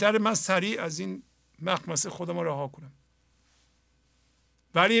 بهتره من سریع از این مخمسه خودم رو رها کنم.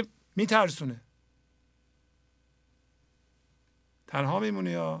 ولی میترسونه. تنها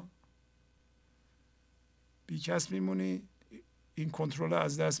میمونی یا بی کس میمونی، این کنترل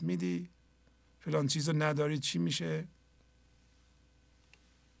از دست میدی، فلان چیز رو نداری، چی میشه؟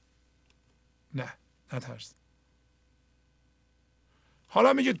 نه، نترس.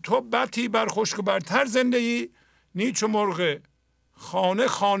 حالا میگه تو بطی بر خشک و برتر زنده ای، نیچ و مرغ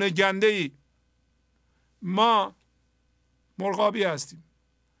خانه گنده ای. ما مرغابی هستیم،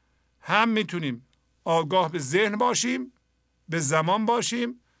 هم میتونیم آگاه به ذهن باشیم، به زمان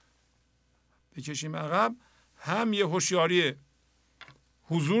باشیم، بکشیم عقب، هم یه هوشیاری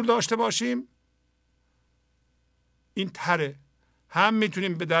حضور داشته باشیم، این تره. هم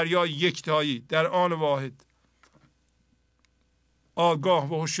میتونیم به دریای یکتایی در آن واحد آگاه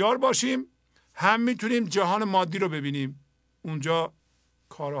و هوشیار باشیم، هم میتونیم جهان مادی رو ببینیم، اونجا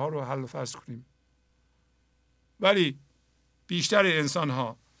کارها رو حل و فصل کنیم. ولی بیشتر انسان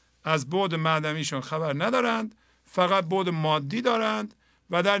ها از بعد معنویشون خبر ندارند، فقط بعد مادی دارند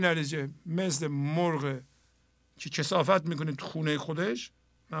و در نتیجه مثل مرغ که کثافت میکنه تو خونه خودش،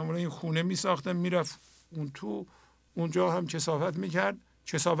 معمولا این خونه میساختن میرفت اون تو، اونجا هم کثافت میکرد.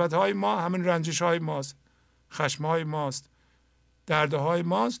 کثافت های ما همین رنجش های ماست، خشم های ماست، درده های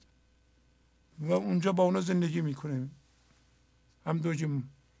ماست و اونجا با اونا زندگی میکنیم. هم دوجه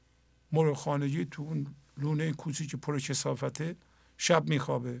مرغ خانگی تو اون لونه کوچیک که پر کثافته شب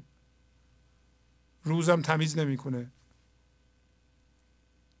میخوابه، روزم تمیز نمیکنه.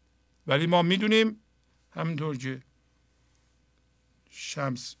 ولی ما میدونیم، همینطور که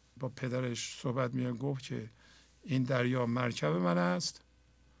شمس با پدرش صحبت میاد گفت که این دریا مرکب من است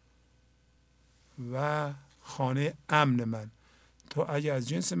و خانه امن من، تو اگه از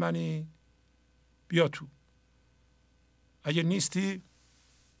جنس منی بیا تو. اگه نیستی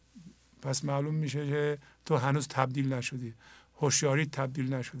پس معلوم میشه که تو هنوز تبدیل نشدی، هوشیاری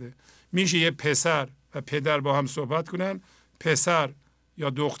تبدیل نشده. میشه یه پسر و پدر با هم صحبت کنن، پسر یا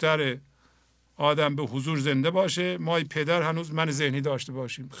دختر آدم به حضور زنده باشه، ما پدر هنوز من ذهنی داشته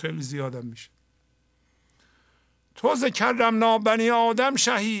باشیم، خیلی زیادم میشه. تو ز کرمنا بنی آدم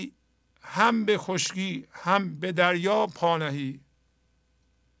شهی، هم به خشکی هم به دریا پانهی.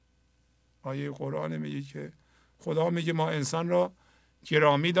 آیه قرآن میگه که خدا میگه ما انسان را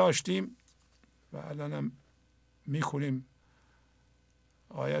گرامی داشتیم و الان هم میخونیم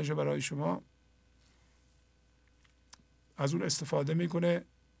آیه‌اش رو برای شما. از اون استفاده میکنه،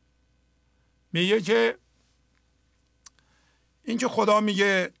 میگه که این که خدا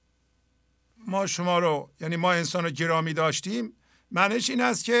میگه ما شما رو، یعنی ما انسان رو گرامی داشتیم، معنیش این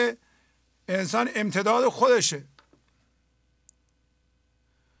است که انسان امتداد خودشه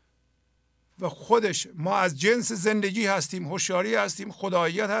و خودش، ما از جنس زندگی هستیم، هوشیاری هستیم،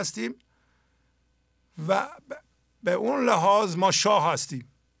 خداییت هستیم و به اون لحاظ ما شاه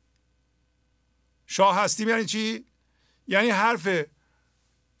هستیم. شاه هستیم یعنی چی؟ یعنی حرف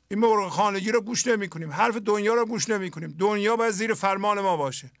این مرغ خانگی رو گوش نمی کنیم، حرف دنیا رو گوش نمی کنیم. دنیا باید زیر فرمان ما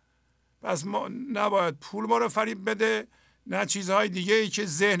باشه. پس ما نباید پول ما رو فریب بده، نه چیزهای دیگه ای که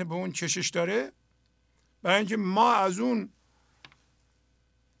ذهن به اون کشش داره، برای اینکه ما از اون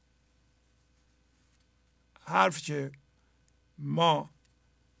حرف که ما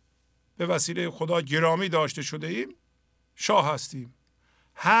به وسیله خدا گرامی داشته شده ایم شاه هستیم.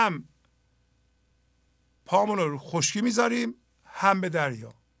 هم پامون رو خشکی میذاریم، هم به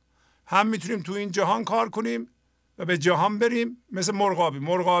دریا. هم میتونیم تو این جهان کار کنیم و به جهان بریم، مثل مرغابی.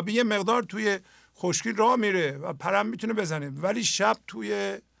 مرغابی یه مقدار توی خشکی راه میره و پرم میتونه بزنه، ولی شب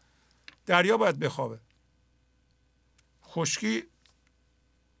توی دریا باید بخوابه. خشکی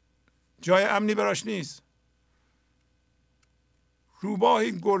جای امنی براش نیست.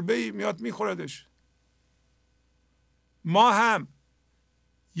 روباهی گربه‌ای میاد میخوردش. ما هم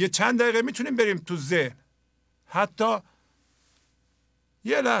یه چند دقیقه میتونیم بریم تو ذهن، حتی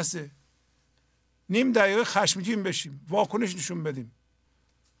یه لحظه، نیم دقیقه خشمگین بشیم، واکنش نشون بدیم،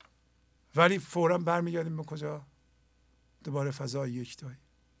 ولی فوراً برمیگردیم به کجا؟ دوباره فضای یکتایی.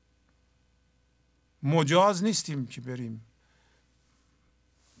 مجاز نیستیم که بریم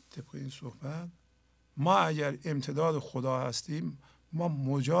طبق این صحبت. ما اگر امتداد خدا هستیم، ما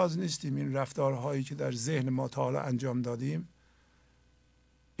مجاز نیستیم این رفتارهایی که در ذهن ما تا حالا انجام دادیم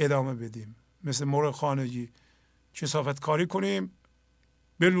ادامه بدیم. مثل مرغ خانگی کثافت کاری کنیم،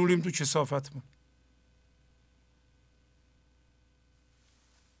 بلولیم تو کثافتمون.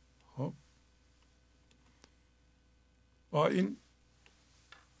 خب با این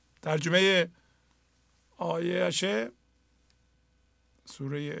ترجمه آیه‌اشه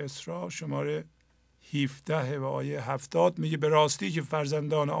سوره اسراء شماره 17 و آیه 70 میگه به راستی که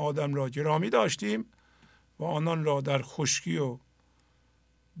فرزندان آدم را گرامی داشتیم و آنان را در خشکی و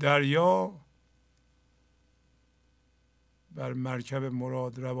دریا بر مرکب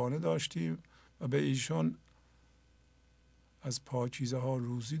مراد روانه داشتیم و به ایشان از پاکیزه ها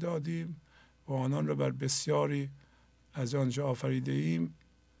روزی دادیم و آنان را بر بسیاری از آنچه آفریده ایم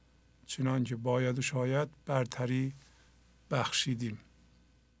چنان که باید و شاید برتری بخشیدیم.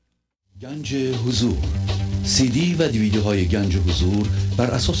 گنج حضور، CD و دیویدیوهای گنج حضور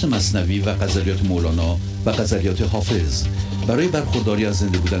بر اساس مثنوی و غزلیات مولانا و غزلیات حافظ برای برخورداری از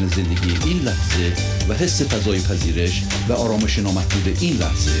زنده بودن زندگی این لحظه و حس فضای پذیرش و آرامش نامحدود این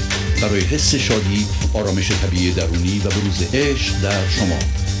لحظه، برای حس شادی، آرامش طبیعی درونی و بروز عشق در شما،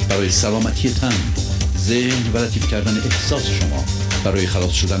 برای سلامتی تن، ذهن و لطیف کردن احساس شما، برای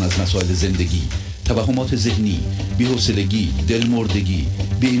خلاص شدن از مسائل زندگی، توهمات ذهنی، بی‌حوصلگی، دلمردگی،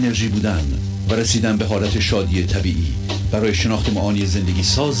 بی انرژی بودن و رسیدن به حالت شادی طبیعی، برای شناخت معانی زندگی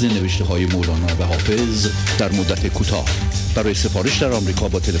ساز نوشته های مولانا و حافظ در مدت کوتاه. برای سفارش در آمریکا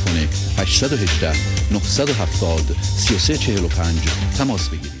با تلفن 818 970 3345 تماس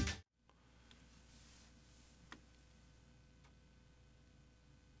بگیرید.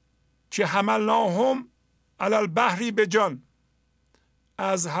 که حملناهم علی البحر بجان،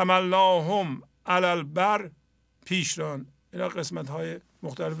 از حملناهم علی البر پیش ران. اینا قسمت های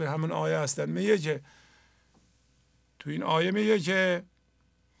مختلف همون آیه هستن. میگه که تو این آیه میگه که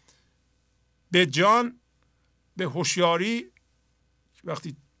به جان، به هوشیاری،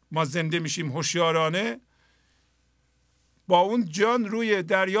 وقتی ما زنده میشیم هوشیارانه، با اون جان روی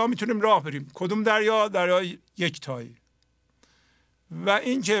دریا میتونیم راه بریم. کدوم دریا؟ دریای یکتایی. و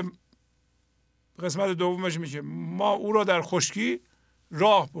این که قسمت دومش میشه ما او را در خشکی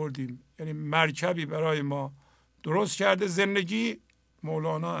راه بردیم، یعنی مرکبی برای ما درست کرده زندگی.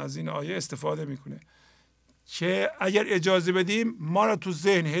 مولانا از این آیه استفاده میکنه که اگر اجازه بدیم ما را تو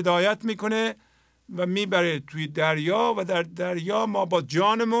ذهن هدایت میکنه و میبره توی دریا و در دریا ما با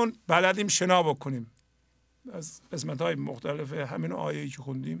جانمون بلدیم شنا بکنیم. از قسمت‌های مختلف همین آیه‌ای که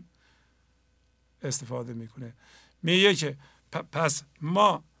خوندیم استفاده میکنه. میگه که پس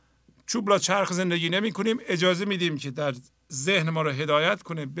ما چوب لا چرخ زندگی نمی کنیم، اجازه میدیم که در ذهن ما رو هدایت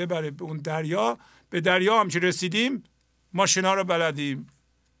کنه ببره به اون دریا. به دریا هم که رسیدیم ما شنا رو بلدیم.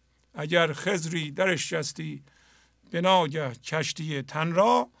 اگر خضری درش جستی به ناگه کشتی تن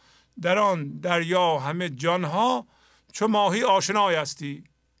را، در آن دریا همه جانها چو ماهی آشنای هستی.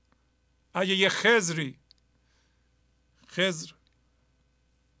 اگه یه خضری، خضر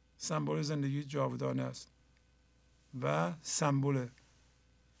سمبل زندگی جاودانه است و سمبل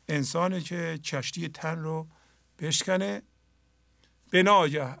انسانی که کشتی تن رو بشکنه، به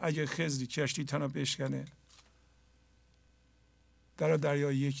ناگه اگه خضری کشتی تن رو بشکنه در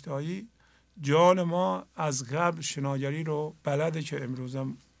دریای یکتایی، جان ما از قبل شناگری رو بلده که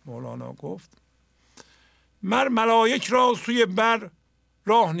امروزم مولانا گفت مر ملائک را سوی بر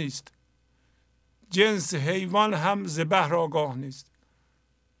راه نیست، جنس حیوان هم ز بحر آگاه نیست.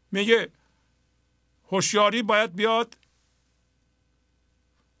 میگه هوشیاری باید بیاد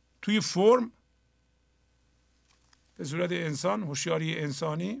توی فرم به صورت انسان، هوشیاری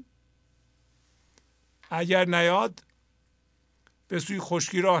انسانی. اگر نیاد به سوی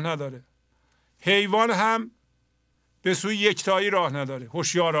خشکی راه نداره. حیوان هم به سوی یکتایی راه نداره.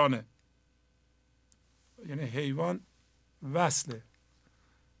 هوشیارانه، یعنی حیوان وصله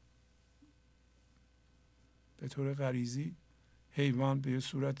به طور غریزی، حیوان به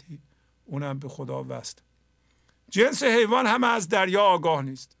صورتی اونم به خدا وصل. جنس حیوان هم از دریا آگاه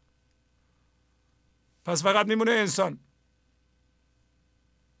نیست. پس فقط میمونه انسان.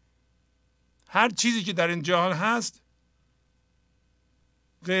 هر چیزی که در این جهان هست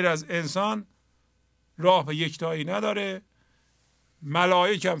غیر از انسان راه به یکتایی نداره.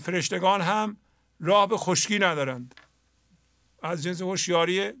 ملائک هم فرشتگان هم راه به خشکی ندارند. از جنس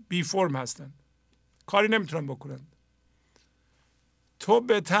هوشیاری بی فرم هستند، کاری نمیتونن بکنند. تو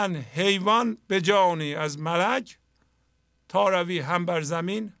به تن حیوان به جانی از ملک، تا روی هم بر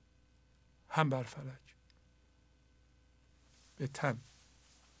زمین هم بر فلک. به تن،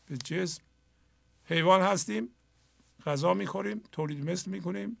 به جسم حیوان هستیم، غذا میخوریم، تولید مثل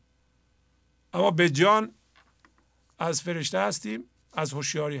میکنیم، اما به جان از فرشته هستیم، از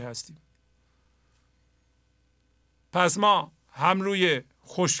هوشیاری هستیم. پس ما هم روی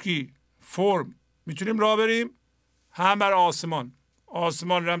خشکی فرم میتونیم راه بریم، هم بر آسمان.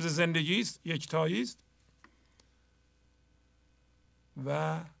 آسمان رمز زندگی است، یکتایی است،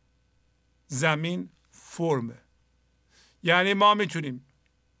 و زمین فرمه. یعنی ما میتونیم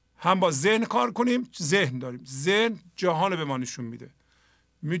هم با ذهن کار کنیم، ذهن داریم، ذهن جهان به ما نشون میده.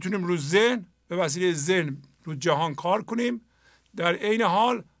 میتونیم رو ذهن، به وسیله ذهن رو جهان کار کنیم، در عین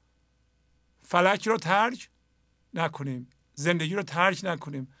حال فلک رو ترک نکنیم، زندگی رو ترک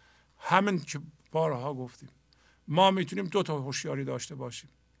نکنیم. همین که بارها گفتیم، ما میتونیم دو تا هوشیاری داشته باشیم.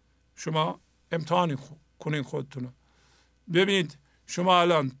 شما امتحان کنین خودتون رو، ببینید شما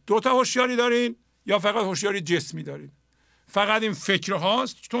الان دو تا هوشیاری دارین یا فقط هوشیاری جسمی دارین. فقط این فکر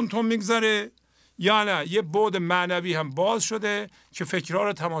هاست تون میگذره، یا نه یه بعد معنوی هم باز شده که فکرها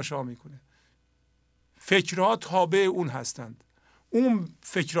رو تماشا میکنه. فکرها تابع اون هستند، اون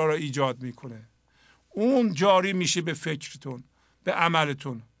فکرها رو ایجاد میکنه، اون جاری میشه به فکرتون، به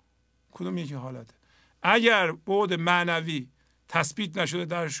عملتون. کدوم یکی حالته؟ اگر بعد معنوی تثبیت نشده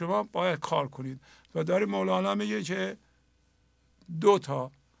در شما، باید کار کنید. و داره مولانا میگه که دو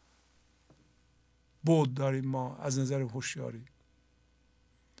تا بعد داریم ما از نظر هوشیاری.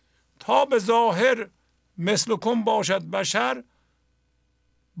 تا به ظاهر مثل کن باشد بشر،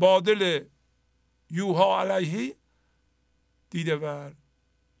 با دل یوها علیهی دیده ور.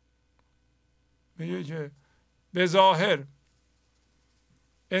 میگه که به ظاهر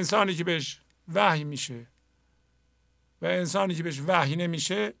انسانی که بهش وحی میشه و انسانی که بهش وحی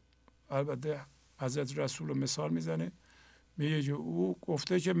نمیشه، البته حضرت رسول رو مثال میزنه، میگه که او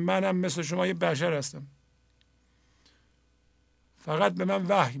گفته که منم مثل شما یه بشر هستم، فقط به من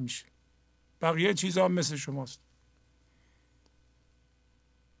وحی میشه، بقیه چیزها مثل شماست.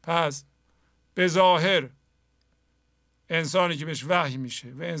 پس به ظاهر انسانی که بهش وحی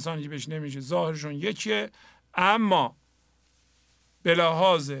میشه و انسانی که بهش نمیشه ظاهرشون یکیه، اما به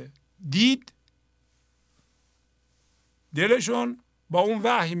لحاظ دید دلشون با اون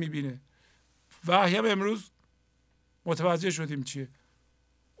وحی میبینه. وحی هم امروز متوجه شدیم چیه.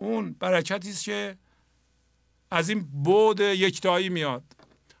 اون برکتی است که از این بعد یکتایی میاد.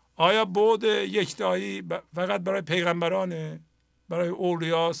 آیا بعد یکتایی فقط برای پیغمبرانه، برای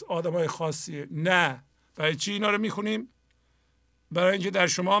اولیاست، آدمای خاصیه؟ نه، برای چی اینا رو میخونیم؟ برای اینکه در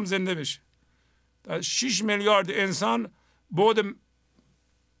شما هم زنده بشه. در 6 میلیارد انسان بعد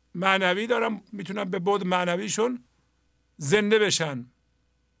معنوی دارن، میتونن به بعد معنویشون زنده بشن.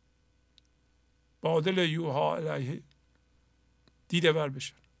 بادل یوها الیه دیده ور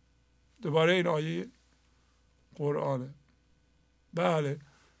بشن. دوباره این آیه قرآنه. بله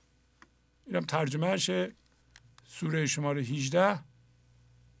اینم ترجمهشه. سوره شماره 18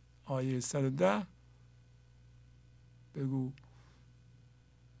 آیه 110 بگو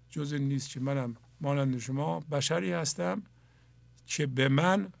جز این نیست که منم مانند شما بشری هستم که به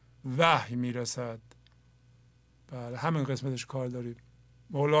من وحی میرسد. بله همین قسمتش کار داریم.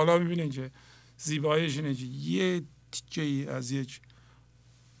 مولانا میبینین که زیباییش اینه که یه تیکه از یک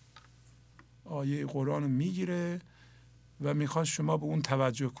آیه قرآن میگیره و میخواد شما به اون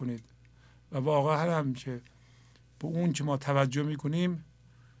توجه کنید و واقعا هم که به اون که ما توجه میکنیم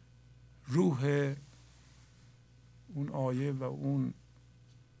روح اون آیه و اون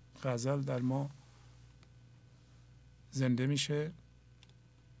غزل در ما زنده میشه.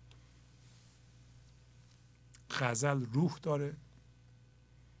 غزل روح داره،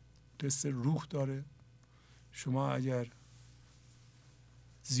 قصه روح داره. شما اگر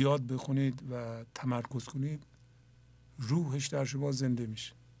زیاد بخونید و تمرکز کنید روحش در شما زنده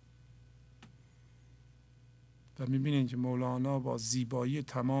میشه و میبینید که مولانا با زیبایی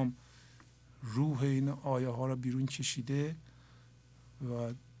تمام روح این آیه ها را بیرون کشیده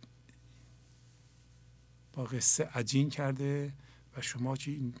و با قصه عجین کرده و شما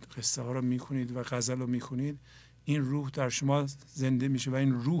که این قصه ها را میخونید و غزل رو میخونید این روح در شما زنده میشه و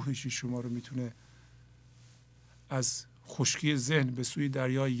این روحش شما رو میتونه از خشکی ذهن به سوی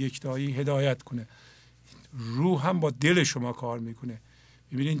دریای یکتایی هدایت کنه. روح هم با دل شما کار میکنه.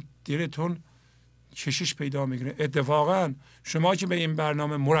 میبینید دلتون کشش پیدا میکنه. اتفاقا شما که به این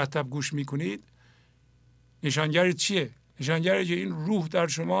برنامه مرتب گوش میکنید نشانگر چیه؟ نشانگر که این روح در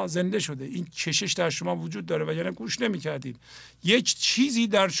شما زنده شده، این کشش در شما وجود داره و یعنی گوش نمیکردید. یک چیزی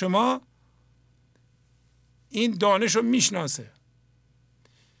در شما این دانش رو میشناسه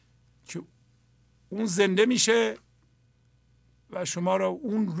که اون زنده میشه و شما را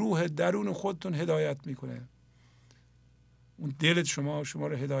اون روح درون خودتون هدایت میکنه. اون دلت شما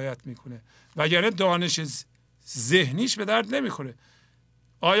رو هدایت میکنه و یعنی دانش ذهنیش به درد نمیخوره.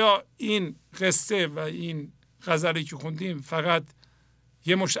 آیا این قصه و این غزلی که خوندیم فقط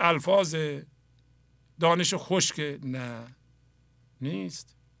یه مشت الفاظ دانش خشک؟ نه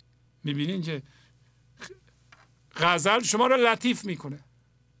نیست. میبینین که غزل شما رو لطیف میکنه،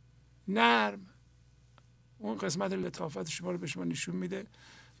 نرم. اون قسمت لطافت شما رو به شما نشون میده.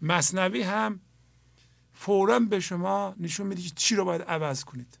 مثنوی هم فوراً به شما نشون میده که چی رو باید عوض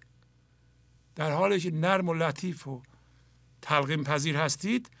کنید. در حالی که نرم و لطیف و تلقین پذیر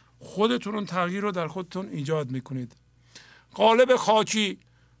هستید خودتون اون تغییر رو در خودتون ایجاد میکنید. قالب خاکی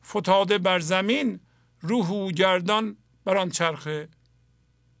فتاده بر زمین روح و گردان بر آن چرخه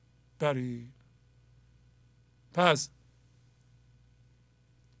بری. پس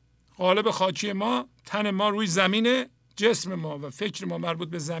قالب خاکی ما، تن ما روی زمینه، جسم ما و فکر ما مربوط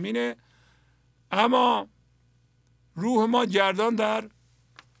به زمینه، اما روح ما گردان در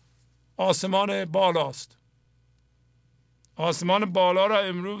آسمان بالاست. آسمان بالا را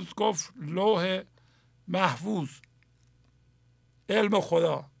امروز گفت لوح محفوظ، علم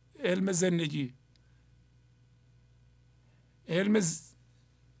خدا، علم زندگی، علم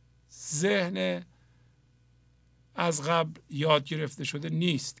ذهن از قبل یاد گرفته شده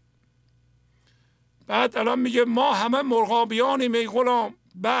نیست. بعد الان میگه ما همه مرغابیانیم ای غلام،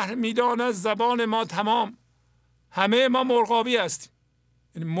 بحر میداند زبان ما تمام. همه ما مرغابی هستیم،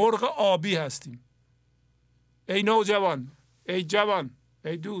 یعنی مرغ آبی هستیم. ای نوجوان، ای جوان،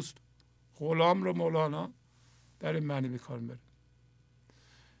 ای دوست. غلام رو مولانا در این معنی به کار میبره.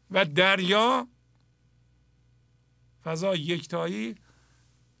 و دریا، فضا یکتایی،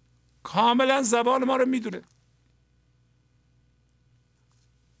 کاملا زبان ما رو میدونه.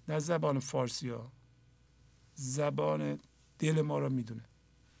 نه زبان فارسی ها، زبان دل ما رو میدونه.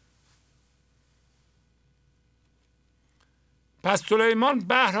 پس سلیمان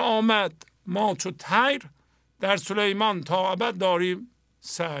بحر آمد، ما چو طیر در سلیمان تا ابد داریم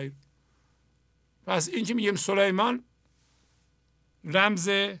سیر. پس این که میگیم سلیمان رمز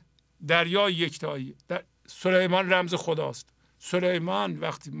دریای یکتایی، سلیمان رمز خداست. سلیمان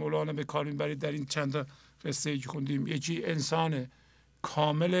وقتی مولانا به کار میبرید در این چند قصه که خوندیم، یکی انسان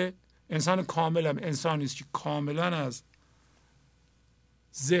کامل، انسان کامل هم انسانی است که کاملا از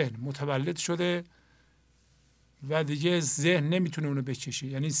ذهن متولد شده و دیگه ذهن نمیتونه اونو بکشه،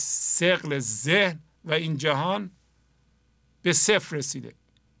 یعنی ثقل ذهن و این جهان به صفر رسیده.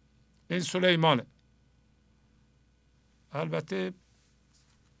 این سلیمانه. البته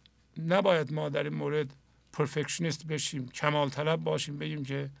نباید ما در این مورد پرفکشنیست بشیم، کمال طلب باشیم، بگیم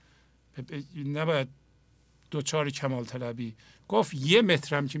که نباید دوچار کمال طلبی. گفت 1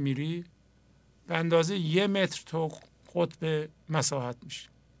 مترم که میری به اندازه 1 متر تو قطب مساحت میشی،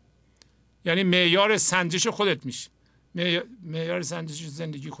 یعنی معیار سنجش خودت میشی، معیار سنجش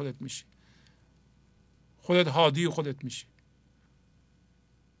زندگی خودت میشی، خودت هادی خودت میشی.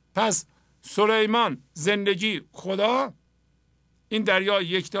 پس سلیمان، زندگی، خدا، این دریا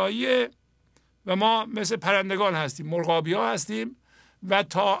یکتاییه و ما مثل پرندگان هستیم، مرغابی ها هستیم و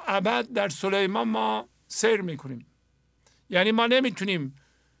تا ابد در سلیمان ما سیر میکنیم. یعنی ما نمیتونیم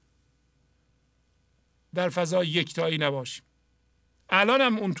در فضا یکتایی نباشیم. الان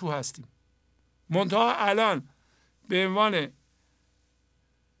هم اون تو هستیم، منتها الان به عنوان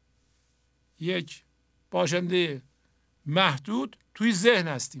یک باشنده محدود توی ذهن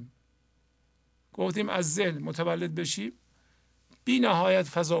هستیم. گفتیم از ذهن متولد بشیم بی نهایت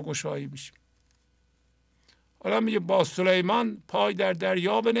فضا گشایی میشیم. حالا میگه با سلیمان پای در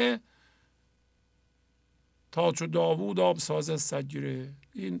دریا بنه تا چو داوود آب سازد سجره.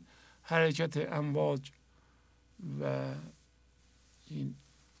 این حرکت امواج و این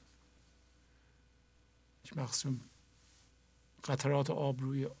مخصوص قطرات آب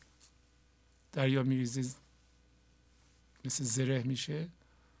روی دریا میریزه مثل زره میشه.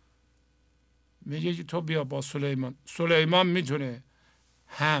 میگه که تو بیا با سلیمان. سلیمان میتونه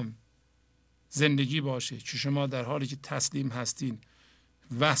هم زندگی باشه که شما در حالی که تسلیم هستین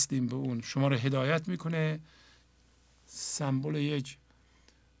وصلین به اون، شما رو هدایت میکنه، سمبل یک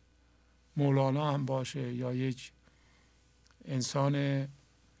مولانا هم باشه یا یک انسان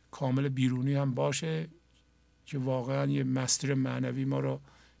کامل بیرونی هم باشه که واقعا یه مستر معنوی ما رو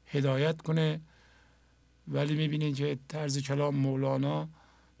هدایت کنه. ولی میبینید که طرز کلام مولانا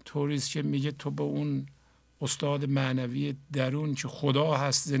طوریست که میگه تو به اون استاد معنوی درون که خدا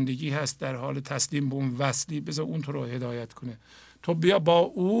هست، زندگی هست، در حال تسلیم به اون وصلی، بذار اون تو رو هدایت کنه. تو بیا با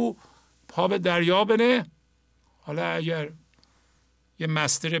او پا به دریا بنه. حالا اگر یه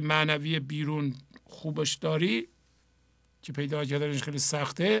مستر معنوی بیرون خوبش داری که پیدا کردنش خیلی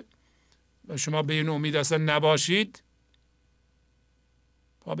سخته و شما به این امید اصلا نباشید،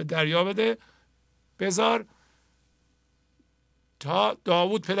 پا به دریا بده، بذار. تا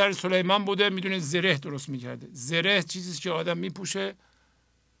داوود پدر سلیمان بوده، میدونید زره درست میکرده. زره چیزیست که آدم میپوشه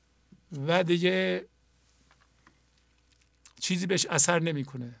و دیگه چیزی بهش اثر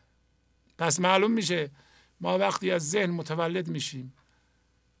نمیکنه. پس معلوم میشه ما وقتی از ذهن متولد میشیم،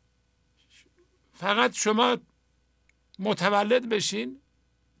 فقط شما متولد بشین،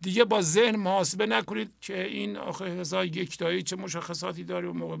 دیگه با ذهن محاسبه نکنید که این آخه هزار یکتایی چه مشخصاتی داره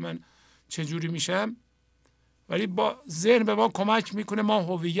و موقع من چجوری میشم. ولی با ذهن به ما کمک میکنه ما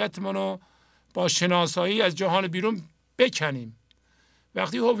هویتمون رو با شناسایی از جهان بیرون بکنیم.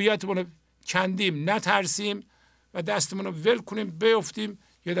 وقتی هویتمون رو کندیم، نترسیم و دستمون رو ول کنیم، بیفتیم،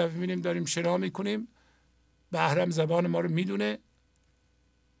 یه دفعه میبینیم داریم شنا میکنیم، بحرم زبان ما رو میدونه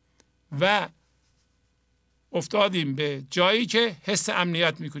و افتادیم به جایی که حس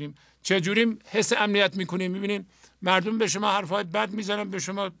امنیت میکنیم. چجوری حس امنیت میکنیم؟ میبینیم مردم به شما حرفای بد میزنن، به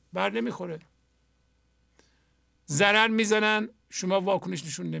شما بر نمیخوره. ضرر میزنن، شما واکنش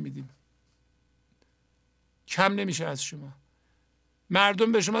نشون نمیدیم، کم نمیشه از شما.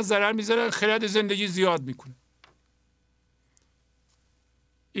 مردم به شما ضرر میزنن، خرد زندگی زیاد میکنه.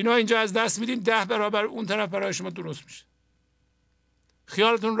 اینا اینجا از دست میدین، 10 برابر اون طرف برای شما درست میشه.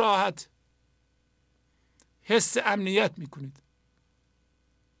 خیالتون راحت، حس امنیت میکنید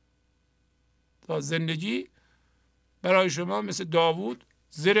تا زندگی برای شما مثل داوود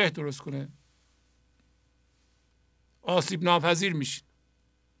زره درست کنه. آسیب ناپذیر میشین،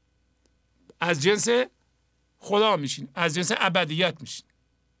 از جنس خدا میشین، از جنس ابدیت میشین.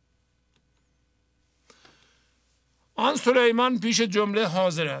 آن سلیمان پیش جمله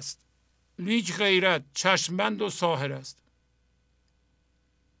حاضر است، لیک غیرت چشمبند و ساحر است.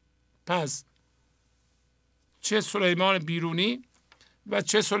 پس چه سلیمان بیرونی و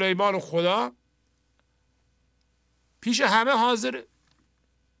چه سلیمان خدا پیش همه حاضر،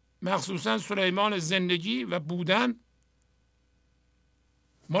 مخصوصا سلیمان زندگی و بودن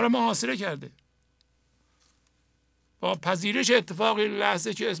ما رو محاصره کرده. با پذیرش اتفاق این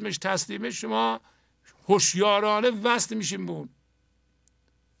لحظه که اسمش تسلیمه، شما هوشیارانه وصل میشیم به اون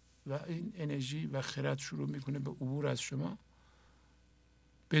و این انرژی و خرد شروع میکنه به عبور از شما.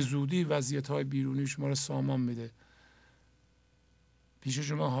 به زودی وضعیت‌های بیرونی شما رو سامان میده، پیش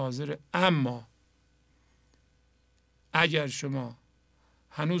شما حاضره. اما اگر شما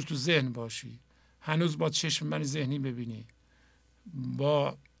هنوز تو ذهن باشی، هنوز با چشم من ذهنی ببینی،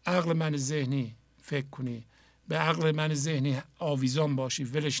 با عقل من ذهنی فکر کنی، به عقل من ذهنی آویزان باشی،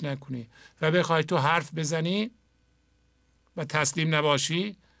 ولش نکنی و بخوای تو حرف بزنی و تسلیم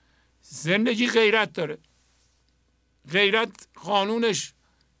نباشی، زندگی غیرت داره. غیرت قانونش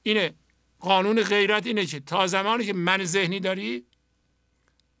اینه، قانون غیرت اینه که تا زمانی که من ذهنی داری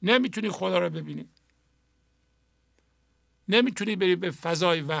نمیتونی خدا رو ببینی، نمیتونی بری به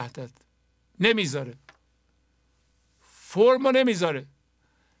فضای وحدت، نمیذاره، فرمو نمیذاره.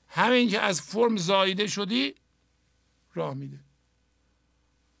 همین که از فرم زایده شدی راه میده.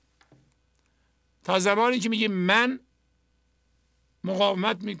 تا زمانی که میگی من،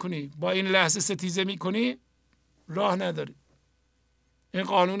 مقاومت میکنی، با این لحظه ستیزه میکنی، راه نداری. این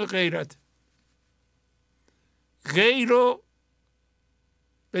قانون غیرت. غیر رو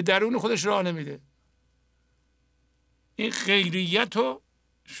به درون خودش راه نمیده. این غیریت رو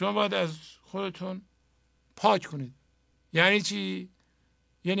شما باید از خودتون پاک کنید. یعنی چی؟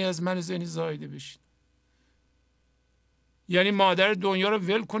 یعنی از من ذهنی زایده بشید. یعنی مادر دنیا رو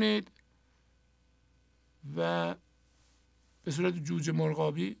ول کنید و به صورت جوجه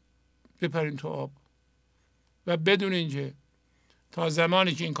مرغابی بپرین تو آب و بدونین که تا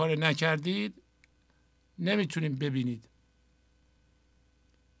زمانی که این کار نکردید نمیتونیم ببینید.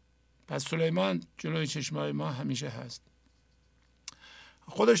 پس سلیمان جلوی چشمای ما همیشه هست.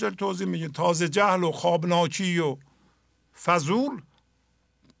 خودش داره توضیح میگه تازه جهل و خوابناکی و فضول،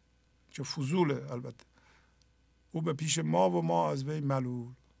 که فضوله البته، او به پیش ما و ما از وی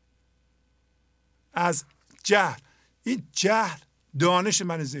ملول. از جهل، این جهل دانش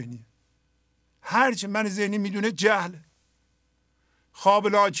من ذهنی، هرچه من ذهنی میدونه جهل.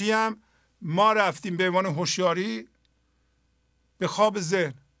 خوابناکی هم ما رفتیم به عنوان هوشیاری به خواب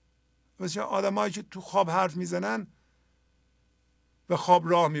ذهن. مثل آدمایی که تو خواب حرف میزنن به خواب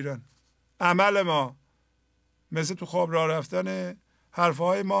راه میرن. عمل ما مثل تو خواب راه رفتن،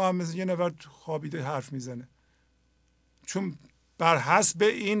 حرفهای ما هم مثل یه نفر تو خوابیده حرف میزنه، چون بر حسب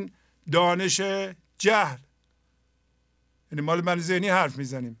این دانش جهل، یعنی مال من ذهنی حرف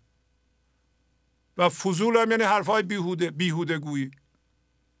میزنیم. و فضول هم یعنی حرفهای بیهوده گویی.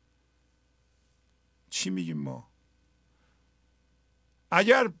 چی میگیم ما؟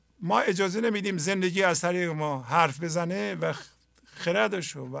 اگر ما اجازه نمیدیم زندگی از طریق ما حرف بزنه و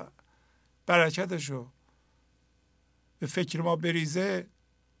خردشو و برکتشو به فکر ما بریزه،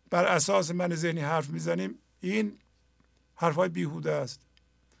 بر اساس من ذهنی حرف میزنیم، این حرفهای بیهوده است.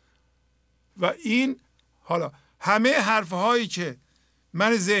 و این حالا همه حرفهایی که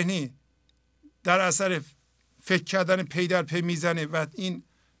من ذهنی در اثر فکر کردن پی در پی میزنه و این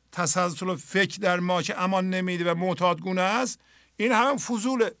تسلسل فکر در ما که امان نمیده و معتادگونه است، این هم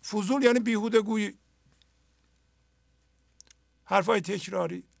فضوله. فضول یعنی بیهوده گویی، حرفهای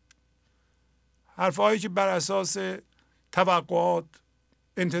تکراری، حرفهایی که بر اساس توقعات،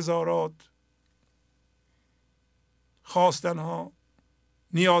 انتظارات، خواستنها،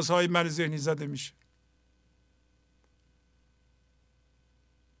 نیازهای من ذهنی زده میشه.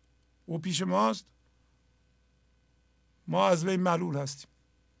 او پیش ماست، ما از وی ملول هستیم.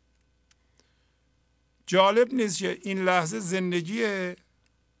 جالب نیست که این لحظه زندگیه،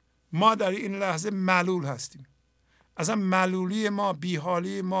 ما در این لحظه ملول هستیم. اصلا ملولی ما،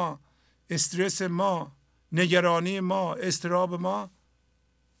 بیحالی ما، استرس ما، نگرانی ما، اضطراب ما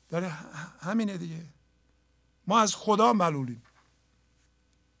داره همینه دیگه. ما از خدا ملولیم.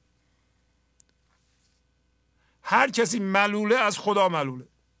 هر کسی ملوله از خدا ملوله.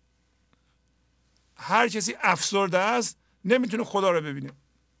 هر کسی افسرده است نمیتونه خدا رو ببینه،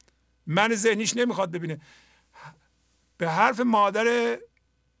 من ذهنیش نمیخواد ببینه. به حرف مادر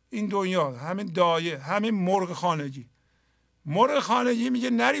این دنیا، همین دایه، همین مرغ خانگی، مرغ خانگی میگه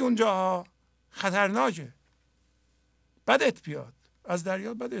نری اونجا، خطرناکه، بدت بیاد، از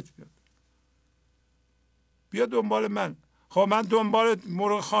دریا بدت بیاد، بیا دنبال من. خب من دنبال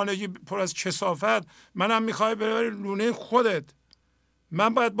مرغ خانگی پر از کثافت، منم میخوای ببری لونه خودت.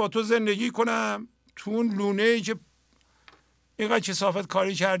 من باید با تو زندگی کنم تو اون لونه ای که اینقدر کثافت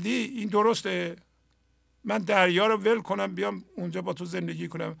کاری کردی. این درسته؟ من دریا رو ول کنم بیام اونجا با تو زندگی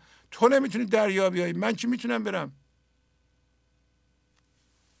کنم؟ تو نمیتونی دریا بیایی، من کی میتونم برم؟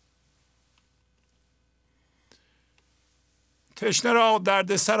 تشنه را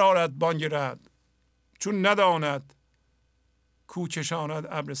درد سر آرد بانگ رعد، چون نداند کو کشاند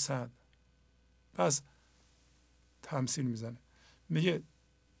ابر سعد. پس تمثیل میزنه، میگه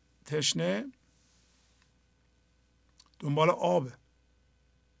تشنه دنبال آبه.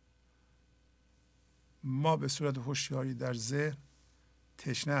 ما به صورت هوشیاری در ذهن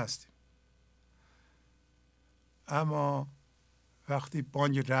تشنه هستیم، اما وقتی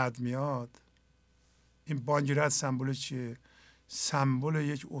بانگ رعد میاد، این بانگ رعد سمبل چیه؟ سمبل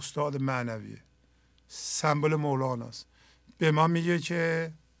یک استاد معنویه، سمبل مولاناست. به ما میگه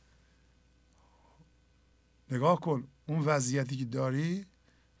که نگاه کن اون وضعیتی که داری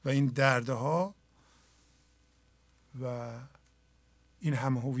و این دردها و این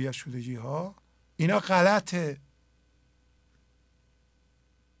هم هویت شدگی ها اینا غلطه،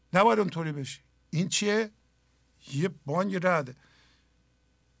 نباید اونطوری بشی. این چیه؟ یه بانگ رعده.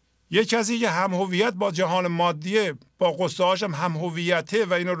 یه کسی که هم هویت با جهان مادیه، با قصه هاش هم هویته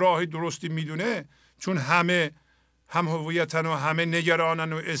و اینو راهی درستی میدونه، چون همه هم هویتن و همه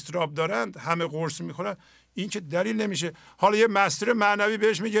نگرانن و اضطراب دارند، همه قرص میخورن، این که دلیل نمیشه. حالا یه مستر معنوی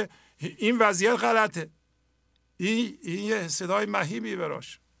بهش میگه این وضعیت غلطه، این یه صدای مهیبی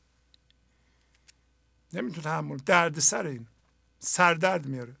براش، نمیتونه تحمل درد سر این سردرد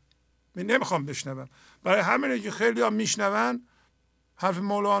میاره. من نمیخوام بشنوم. برای همینه که خیلی ها میشنون حرف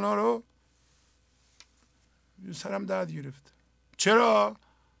مولانا رو سرم درد گرفت. چرا؟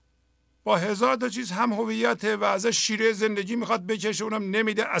 با هزار تا چیز هم هویته و ازش شیره زندگی میخواد بکشه، اونم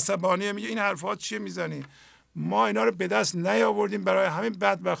نمیده، عصبانیه، میگه این حرفات چیه میزنی؟ ما اینا رو به دست نیاوردیم، برای همین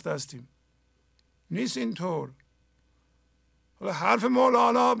بدبخت هستیم. نیست اینطور. حالا حرف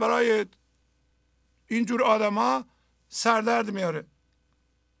مولانا برای اینجور آدما سردرد میاره،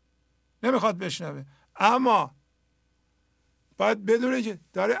 نمیخواد بشنوه. اما باید بدونه که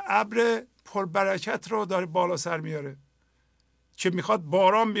داره ابر پربرکت رو داره بالا سر میاره که میخواد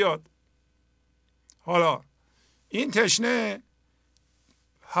باران بیاد. حالا این تشنه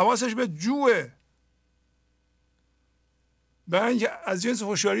حواسش به جوه، برای اینکه از جنس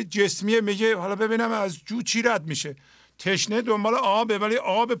هوشیاری جسمیه، میگه حالا ببینم از جو چی رد میشه. تشنه دنبال آبه، ولی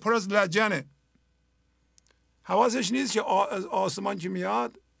آب پر از لجنه. حواسش نیست که از آسمان که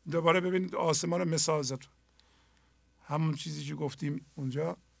میاد، دوباره ببینید آسمان مثال زد، همون چیزی که گفتیم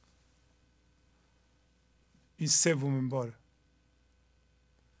اونجا، این سومین باره.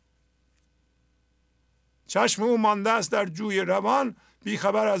 چشم او مانده است در جوی روان،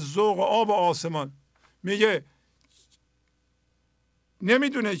 بیخبر از ذوق آب و آسمان. میگه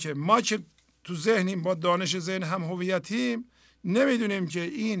نمیدونه که ما که تو ذهنیم، با دانش ذهن هم هویتیم، نمیدونیم که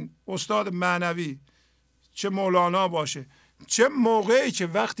این استاد معنوی چه مولانا باشه، چه موقعی که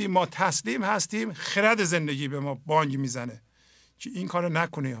وقتی ما تسلیم هستیم خرد زندگی به ما بانگ میزنه که این کارو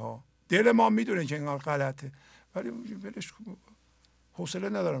نکنی ها. دل ما میدونه که این غلطه، ولی ولش کن، حوصله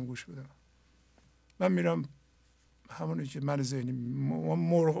ندارم گوش بدم. من میرم همونی که من ذهنی،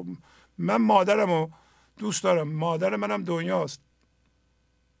 من مادرمو دوست دارم، مادر منم دنیاست.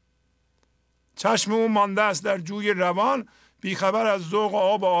 چشم او مانده است در جوی روان، بیخبر از ذوق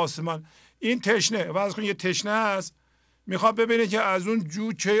آب و آسمان. این تشنه، واسه خود یه تشنه است، میخواد ببینه که از اون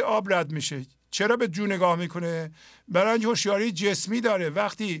جو چه آب رد میشه. چرا به جو نگاه میکنه؟ برای اینکه هوشیاری جسمی داره.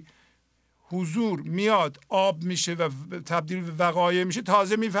 وقتی حضور میاد آب میشه و تبدیل به وقایع میشه،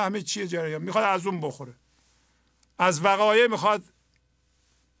 تازه میفهمه چیه جریان، میخواد از اون بخوره، از وقایع میخواد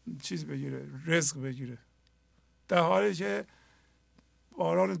چیز بگیره، رزق بگیره، در حالی که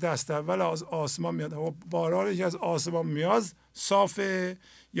باران دست اول از آسمان میاد. و بارانی که از آسمان میاد صافه،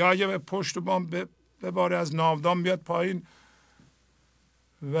 یا اگه به پشت بام بباره از ناودان بیاد پایین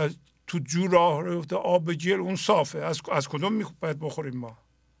و تو جو راه رفته آب بگیر، اون صافه. از کدوم باید بخوریم ما؟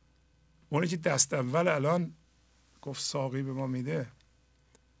 اونی که دست اول الان گفت ساقی به ما میده.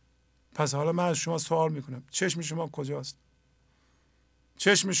 پس حالا من از شما سوال میکنم، چشم شما کجاست؟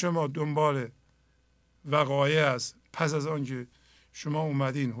 چشم شما دنبال وقایع است. پس از آنکه شما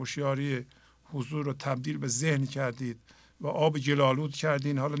اومدین هوشیاری حضور رو تبدیل به ذهن کردید و آب گلالود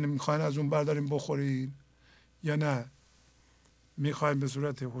کردین، حالا نمیخواین از اون بردارین بخورین یا نه میخواین به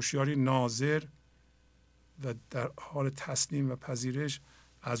صورت هوشیاری ناظر و در حال تسلیم و پذیرش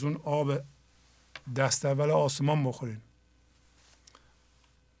از اون آب دست اول آسمان بخورین؟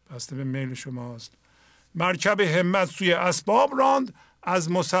 بسته به میل شماست. مرکب همت سوی اسباب راند،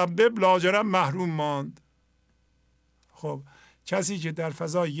 از مسبب لاجرم محروم ماند. خب کسی که در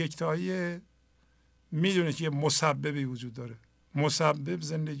فضای یکتایی میدونه که یه مسببی وجود داره، مسبب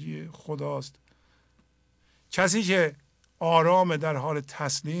زندگی خداست. کسی که آرام در حال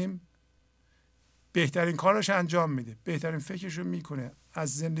تسلیم بهترین کارش انجام میده، بهترین فکرش رو میکنه،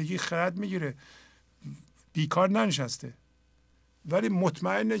 از زندگی خرد میگیره، بیکار ننشسته، ولی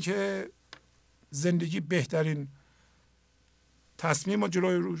مطمئنه که زندگی بهترین تصمیم و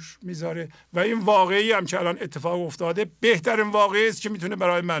جلوی روش میذاره و این واقعی هم که الان اتفاق افتاده بهترین واقعی است که میتونه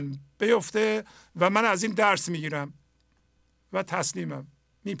برای من بیفته و من از این درس میگیرم و تسلیمم،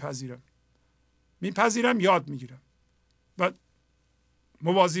 میپذیرم، یاد میگیرم و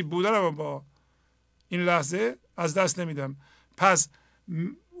مواظب بودنم با این لحظه از دست نمیدم. پس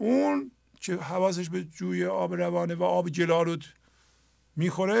اون که حواسش به جوی آب روانه و آب گلالود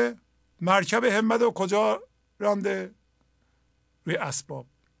میخوره مرکب همت رو کجا رانده؟ روی اسباب،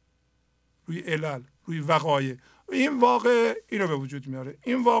 روی علل، روی وقایع. این واقع اینو به وجود میاره،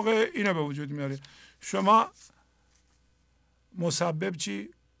 این واقع اینو به وجود میاره. شما مسبب چی؟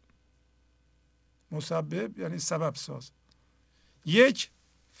 مسبب یعنی سبب ساز. یک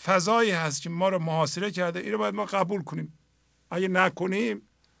فضایی هست که ما رو محاصره کرده، این رو باید ما قبول کنیم. اگه نکنیم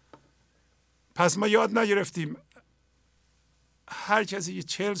پس ما یاد نگرفتیم. هر کسی که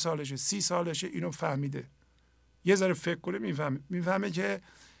 40 سالشه 30 سالشه اینو فهمیده، یه ذره فکر کنه میفهمه که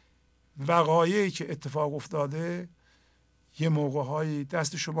وقایعی که اتفاق افتاده یه موقعهایی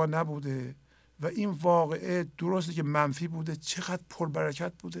دست شما نبوده و این واقعه درسته که منفی بوده، چقدر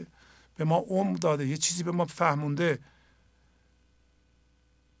پربرکت بوده، به ما عمر داده، یه چیزی به ما فهمونده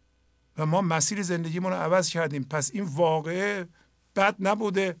و ما مسیر زندگیمون رو عوض کردیم. پس این واقعه بد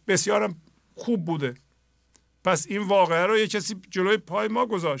نبوده، بسیارم خوب بوده. پس این واقعه رو یه کسی جلوی پای ما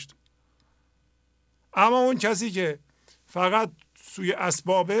گذاشت. اما اون کسی که فقط سوی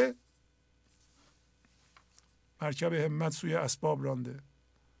اسبابه، مرکب همت سوی اسباب رانده.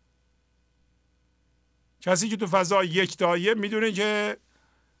 کسی که تو فضا یکتاییه میدونه که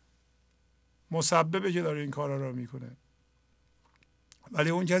مسببه که داره این کارا رو میکنه. ولی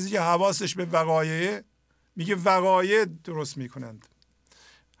اون کسی که حواسش به وقایع میگه وقایع درست میکنند.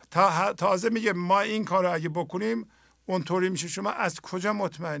 تازه میگه ما این کار رو اگه بکنیم اونطوری میشه. شما از کجا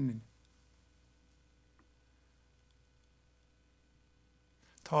مطمئنین؟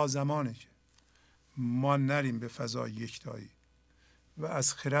 تا زمانی که ما نریم به فضای یکتایی و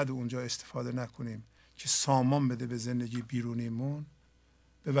از خرد اونجا استفاده نکنیم که سامان بده به زندگی بیرونیمون،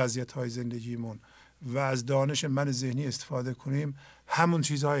 به وضعیت‌های زندگیمون، و از دانش من ذهنی استفاده کنیم، همون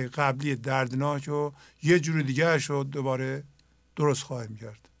چیزهای قبلی دردناک رو یه جور دیگه رو دوباره درست خواهیم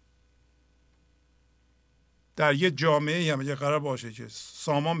کرد. در یه جامعه هم اگه قرار باشه که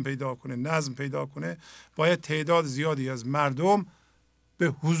سامان پیدا کنه، نظم پیدا کنه، باید تعداد زیادی از مردم به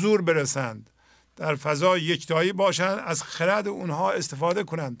حضور برسند، در فضای یکتایی باشند، از خرد اونها استفاده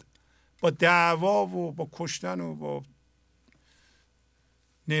کنند. با دعوا و با کشتن و با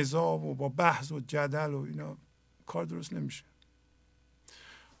نزاع و با بحث و جدل و اینا کار درست نمیشه.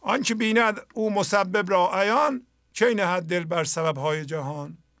 آنچه بیند او مسبب را عیان، کی نهد دل بر سببهای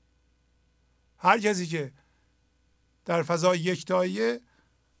جهان. هر کسی که در فضای یکتایی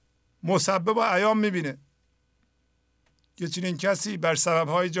مسبب و عیان میبینه که چنین کسی بر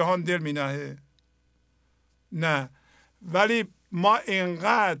سببهای جهان دل مینهه. نه، ولی ما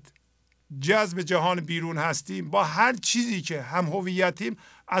اینقدر جذب جهان بیرون هستیم، با هر چیزی که هم هویتیم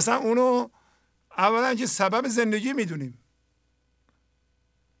اصلا اونو اولا که سبب زندگی میدونیم،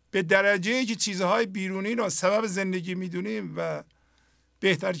 به درجه‌ای که چیزهای بیرونی رو سبب زندگی میدونیم و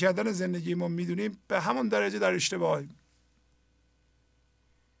بهتر کردن زندگی ما میدونیم، به همون درجه در اشتباهیم.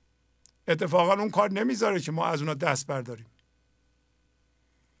 اتفاقا اون کار نمیذاره که ما از اونا دست برداریم.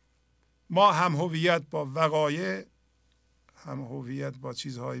 ما هم هویت با وقایع، هم هویت با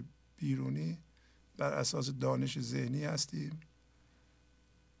چیزهای بیرونی بر اساس دانش ذهنی هستیم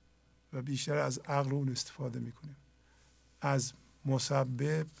و بیشتر از عقل اون استفاده میکنیم. از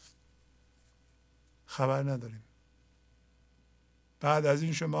مسبب خبر نداریم. بعد از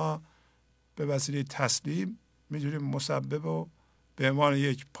این شما به وسیله تسلیم میتونیم مسبب رو به عنوان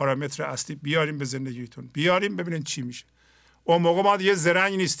یک پارامتر اصلی بیاریم به زندگیتون، بیاریم ببینید چی میشه. اون موقع ما دیگه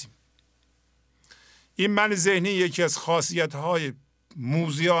زرنگ نیستیم. این من ذهنی یکی از خاصیت‌های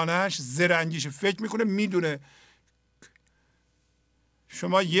موذیانش زرنگیش، فکر میکنه میدونه.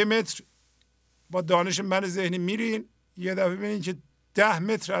 شما 1 متر با دانش من ذهنی میرین، یه دفعه ببینید که 10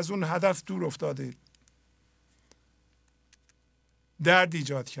 متر از اون هدف دور افتاده، درد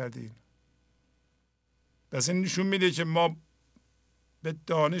ایجاد کردین. پس این نشون میده که ما به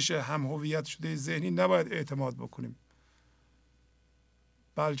دانش هم هویت شده ذهنی نباید اعتماد بکنیم،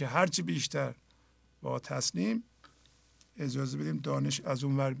 بلکه هرچی بیشتر با تسلیم اجازه بدیم دانش از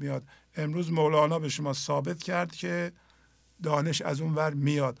اون ور میاد. امروز مولانا به شما ثابت کرد که دانش از اون ور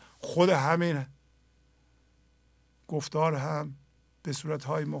میاد. خود همین گفتار هم به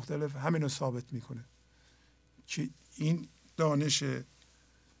صورتهای مختلف همین رو ثابت میکنه که این دانش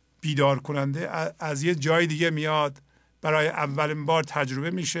بیدار کننده از یه جای دیگه میاد، برای اولین بار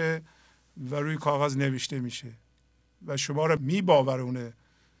تجربه میشه و روی کاغذ نوشته میشه و شما رو میباورونه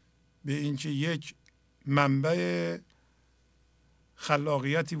به اینکه یک منبع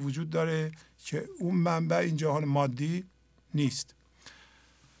خلاقیتی وجود داره که اون منبع این جهان مادی نیست.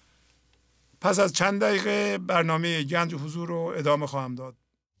 پس از چند دقیقه برنامه گنج حضور رو ادامه خواهم داد.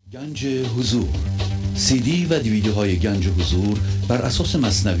 گنج حضور، CD و دیویدیوهای گنج حضور بر اساس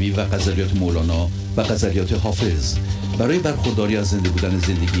مثنوی و غزلیات مولانا و غزلیات حافظ برای برخورداری از زنده بودن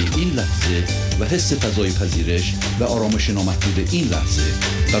زندگی این لحظه و حس فضای پذیرش و آرامش نامحدود این لحظه،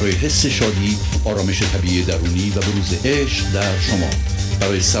 برای حس شادی، آرامش طبیعی درونی و بروز عشق در شما،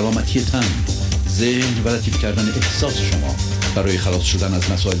 برای سلامتی تن، ذهن و لطیف کردن احساس شما، برای خلاص شدن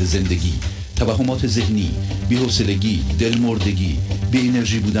از مسائل زندگی، توهمات ذهنی، بی‌حوصلگی، دلمردگی، بی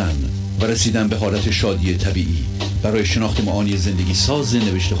انرژی بودن و رسیدن به حالت شادی طبیعی، برای شناخت معانی زندگی ساز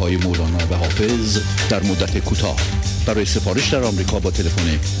نوشته‌های مولانا و حافظ در مدت کوتاه. برای سفارش در آمریکا با تلفن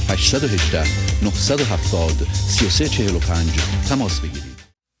 818 970 3345 تماس بگیرید.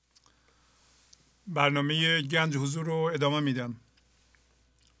 برنامه گنج حضور رو ادامه میدم.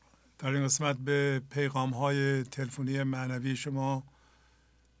 در این قسمت به پیغام‌های تلفنی معنوی شما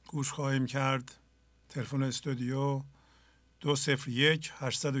گوش خواهیم کرد. تلفن استودیو 201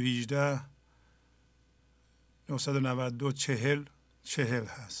 818 992 40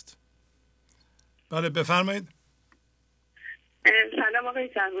 هست. بله بفرمایید. سلام آقای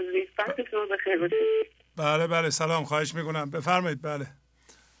شهبازی، وقت شما بخیر باشه. بله سلام، خواهش میکنم، بفرمایید. بله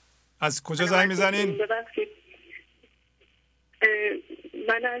از کجا زنگ میزنین؟ ببخشید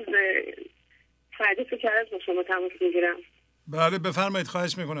من از فردا کرد با شما تماس میگیرم. بله بفرمایید،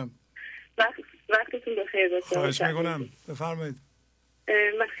 خواهش میکنم. وقتتون بخیر باشه. خواهش میکنم، بفرمایید.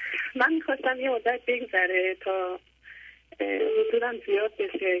 من میخواستم یه مدت بگذره تا حضورم زیاد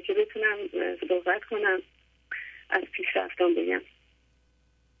بشه که بتونم صحبت کنم، از پیشرفتم بگم.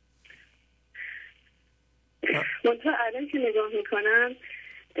 منتها الان که نگاه میکنم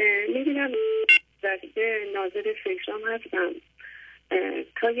میبینم دسته ناظر فکرام هستم.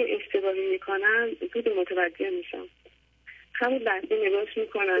 تا یه اشتباهی میکنم زود متوجه میشم، همون لحظه نگاهش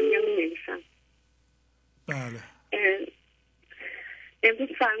میکنم یا مینویسم. بله. امروز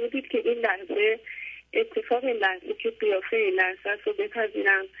فرمودید که این لحظه، اتفاق این لحظه که قیافه این لحظه رو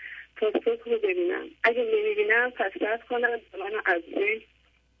بپذیرم تا صبح رو ببینم. اگه نمیبینم پس رد کنم منو از ذهن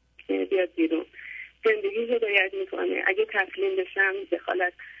بیاد بیرون. زندگی هدایت میکنه. اگه تسلیم بشم،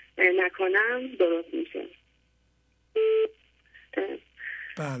 دخالت نکنم، درست میشه.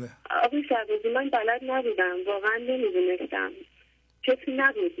 بله. آقای شهبازی، من بلد نبودم، واقعا نمیدونستم، کسی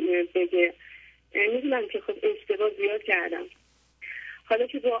نبود بگه. میدونم که خب اشتباه زیاد کردم. حالا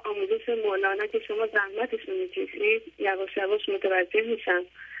که با آموزش مولانا که شما زحمتشون میکشید یواش یواش متوجه میشم.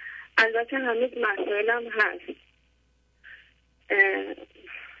 البته هنوز مسائلم هست،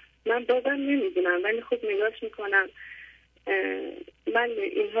 من بازم نمیدونم، ولی خب نگاش میکنم. من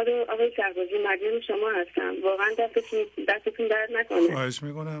اینها رو آقای شهبازی مدیون شما هستم، واقعا دستتون درد نکنه. خواهش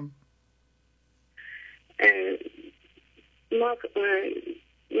میکنم. ما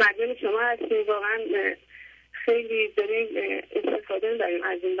مدیون شما هستیم، واقعا خیلی داریم استفاده داریم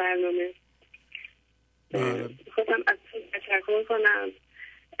از این برنامه. خواستم از تشکر کنم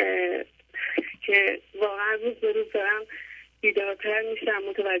که واقعا روز به روز دارم بیدارتر میشم،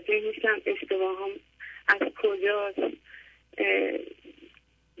 متوجه میشم اشتباهام از کجاست.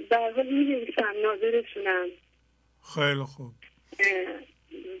 در حال می‌نویسم، ناظرشونم. خیلی خوب.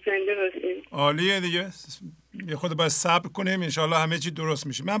 زنده باشیم. عالیه دیگه. یه خود باید صبر کنیم، انشالله همه چی درست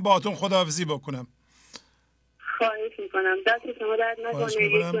میشه. من باهاتون خداحافظی بکنم. خواهش میکنم. دست شما درد نکنه.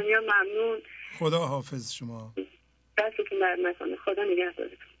 یک دنیا ممنون. خدا حافظ شما. دستتون درد نکنه. خدا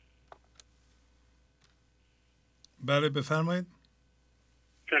نگهدارتون. بله بفرمایید.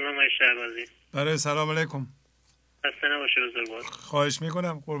 سلام آقای شهبازی. بله سلام علیکم. خسته نباشه بزرگوار. خواهش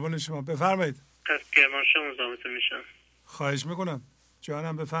میکنم، قربان شما. بفرمایید. از کرمانشاه مزاحمتون میشم. خواهش میکنم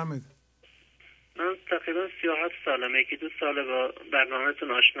جانم، بفرمایید. من تقریبا 37 سالمه، 1-2 سال با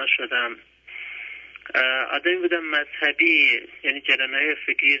برنامهتون آشنا شدم. آدمی بودم مذهبی، یعنی جریان‌های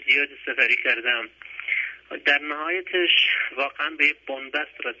فکری زیادی سفری کردم. در نهایتش واقعا به یک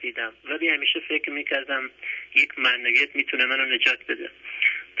بنبست رسیدم، ولی همیشه فکر میکردم یک معنویت میتونه منو نجات بده.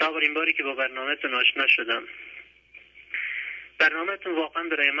 تا اولین باری که با برنامهتون آشنا شدم، برنامهتون واقعا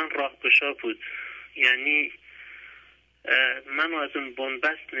برای من راهگشا بود. یعنی منو از اون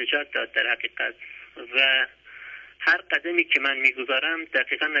بنبست نجات داد در حقیقت، و هر قدمی که من میگذارم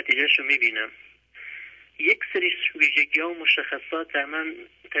دقیقا نتیجهشو میبینم. یک سری ویژگی‌ها و مشخصات در من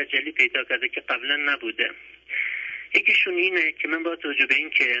تجلی پیدا کرده که قبلا نبوده. یکیشون اینه که من با توجه به این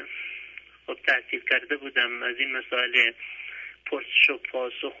که خب تحصیل کرده بودم، از این مسائل پرسش و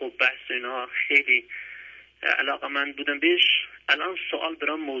پاسخ و بحث و اینها خیلی علاقه من بودم بهش. الان سوال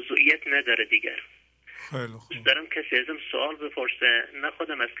برام موضوعیت نداره دیگر. خیلی خوب. دارم کسی ازم سوال بپرسه، نه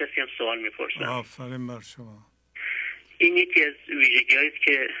خودم از کسی هم سوال میپرسم. آفرین بر شما. این یکی از ویژگی‌هایی است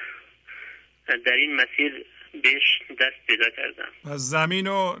که در این مسیر بهش دست پیدا کردم. از زمین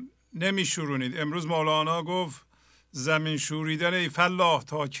رو نمیشورونید. امروز مولانا گفت زمین شوریدن ای فلاح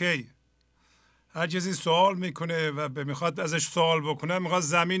تا کی؟ هر کسی سوال میکنه و میخواد ازش سوال بکنه، میخواد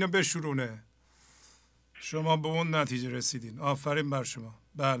زمین رو بشورونه. شما به اون نتیجه رسیدین. آفرین بر شما.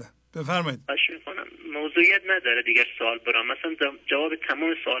 بله بفرمایید. خواهش میکنم. موضوعیت نداره دیگر سوال برام، مثلا جواب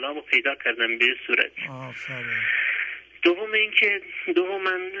تمام سوالامو پیدا کردم به صورت. آفرین. دوم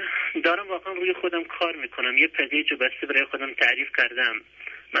من دارم واقعا روی خودم کار میکنم. یه پکیج بسته برای خودم تعریف کردم.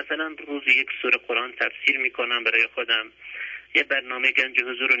 مثلا روزی یک سوره قرآن تفسیر میکنم برای خودم. یه برنامه گنج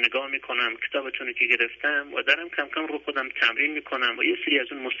حضور رو نگاه میکنم، کتابتون که گرفتم و دارم کم کم رو خودم تمرین میکنم و یه سری از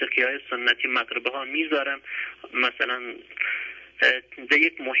اون موسیقی های سنتی مغربی ها میذارم، مثلا در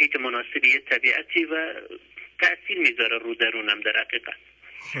یک محیط مناسبی، یه طبیعتی، و تأثیر میذاره رو درونم در حقیقت.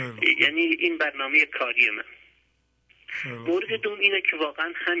 یعنی این برنامه کاری من. مورد دوم اینه که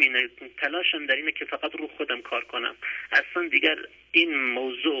واقعا همینه، تلاشم در اینه که فقط رو خودم کار کنم. اصلا دیگر این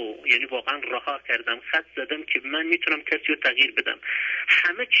موضوع، یعنی واقعا رها کردم، خط زدم که من میتونم کسی رو تغییر بدم.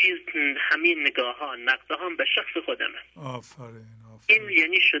 همه چیز، همه نگاه ها، نقده ها به شخص خودمه. آفرین. این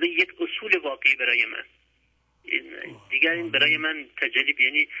یعنی شده یک اصول واقعی برای من. دیگر این برای من تجلی،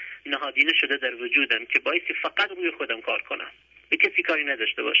 یعنی نهادینه شده در وجودم که باعث فقط روی خودم کار کنم، به کسی کاری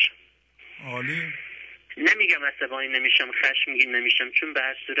نداشته باشم. عالی. نمیگم عصبانی نمیشم، خشمگین نمیشم، چون به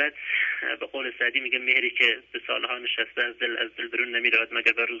هر صورت به قول سعدی میگه مهری که به سالها نشسته از دل برون نمیرود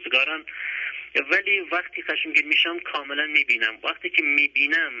مگر به روزگاران. ولی وقتی خشمگین میشم کاملا میبینم. وقتی که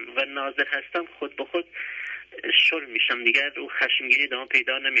میبینم و ناظر هستم خود به خود شل میشم، دیگر او خشمگینی ادامه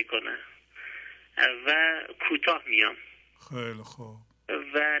پیدا نمیکنه و کوتاه میام. خیلی خوب.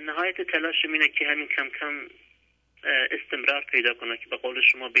 و نهایت تلاشم اینه که همین کم کم استمرار پیدا کنه که به قول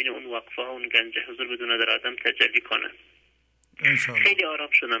شما بین اون وقفه ها اون گنج حضور بدون در آدم تجلی کنه. خیلی آرام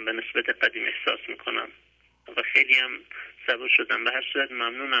شدم به نسبت قدیم احساس میکنم و خیلی هم صبور شدم. به هر صورت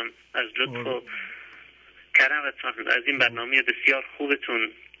ممنونم از لطف و کرمتون، از این برنامه بسیار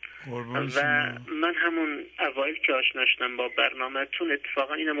خوبتون. و من همون اوایل که آشنا شدم با برنامه‌تون،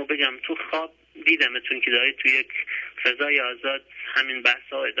 اتفاقا اینمو بگم، تو خواب دیدمتون که دارید تو یک فضای آزاد همین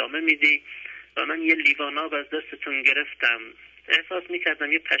بحث‌ها ادامه میدی و من یه لیوان آب از دستتون گرفتم. احساس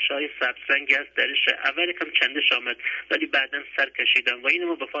میکردم یه پشه‌های سبزرنگی از درش. اول کم چندش آمد ولی بعداً سر کشیدم و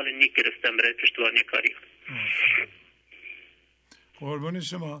اینو به فال نیک گرفتم برای پشتوانی کاری. قربون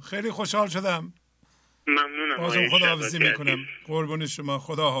شما، خیلی خوشحال شدم. ممنونم. بازم خداحافظی میکنم. قربون شما،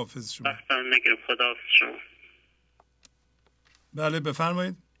 خدا حافظ شما. وقتم نگیرم. خدا حافظ شما. بله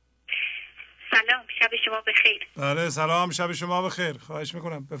بفرمایید. سلام، شب شما بخیر. بله سلام، شب شما بخیر. خواهش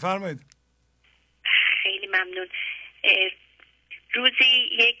میکنم بفرمایید. خیلی ممنون. روزی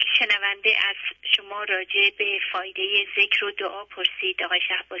یک شنونده از شما راجع به فایده ذکر و دعا پرسید، آقای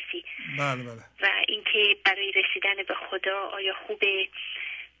شهبازی. بله بله. و اینکه برای رسیدن به خدا آیا خوبه،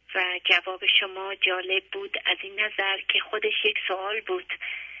 و جواب شما جالب بود از این نظر که خودش یک سوال بود.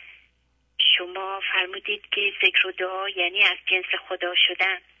 شما فرمودید که ذکر و دعا یعنی از جنس خدا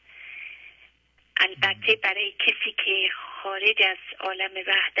شدن. البته برای کسی که خارج از عالم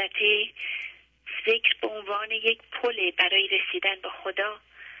وحدته، ذکر به عنوان یک پل برای رسیدن به خدا،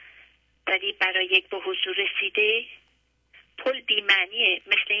 ولی برای یک به حضور رسیده پل بی‌معنیه.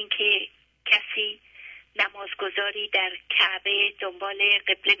 مثل اینکه کسی نمازگزاری در کعبه دنبال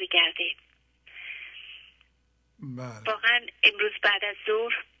قبله بگرده. واقعا امروز بعد از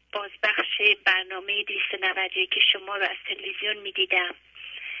ظهر بازبخش برنامه 290 که شما رو از تلویزیون میدیدم،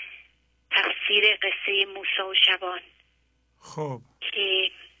 تفسیر قصه موسی و شبان. خب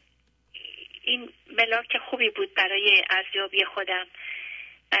که این ملاک خوبی بود برای ارزیابی خودم،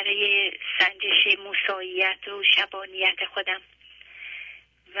 برای سنجش موسییت و شبانیت خودم،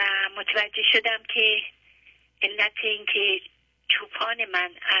 و متوجه شدم که علت این که چوپان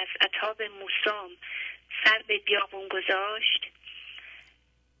من از عتاب موسام سر به بیابون گذاشت،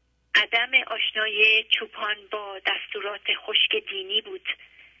 عدم آشنایی چوپان با دستورات خشک دینی بود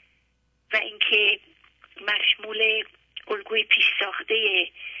و اینکه مشمول الگوی پیش ساخته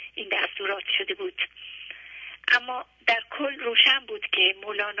این دستورات شده بود. اما در کل روشن بود که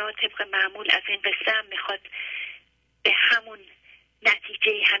مولانا طبق معمول از این قصه هم میخواد به همون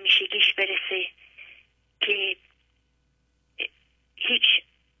نتیجه همیشگیش برسه که هیچ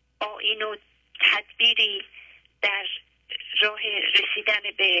آیین و تدبیری در راه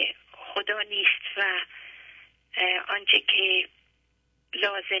رسیدن به خدا نیست و آنچه که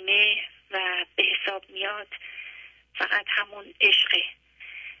لازمه و به حساب میاد فقط همون عشقه.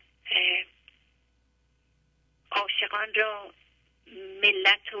 عاشقان را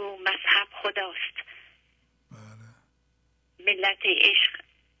ملت و مذهب خداست. ملت عشق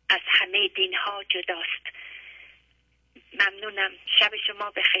از همه دینها جداست. ممنونم. شب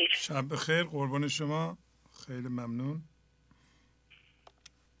شما بخیر. شب بخیر. قربان شما. خیلی ممنون.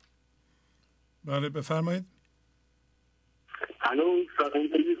 بله بفرمایید. الو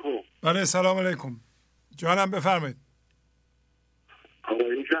سلام علیکم. بله سلام علیکم جانم، بفرمایید.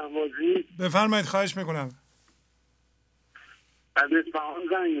 آقای شهبازی بفرمایید، خواهش میکنم. از اصفهان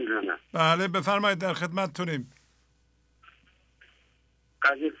زنگ میزنم. بله بفرمایید، در خدمتتونیم.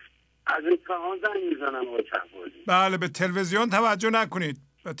 از اصفهان زنگ میزنم آقای شهبازی. بله، به تلویزیون توجه نکنید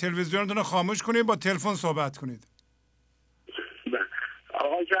و تلویزیونتون رو خاموش کنید، با تلفن صحبت کنید.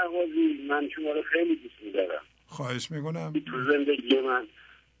 آقای شهبازی من شما رو خیلی دوست می‌دارم. خواهش میکنم. تو زندگی من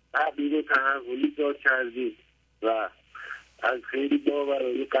تغییر و تحولی داد کردید و از خیلی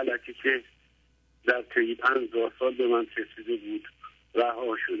باورهای غلطی که در طی 50 سال به من رسیده بود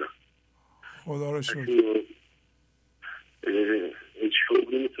رها شدم. خدا رو شکر.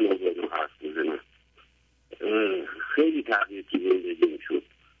 شغل نمیتونم بازم حرف بزنم. خیلی تغییر تو زندگی شد.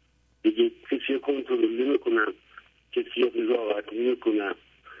 دیگه کسی کنترل نمیکنم، کسی قضاوت نمیکنم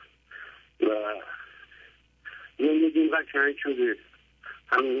و زندگی قشنگ شده.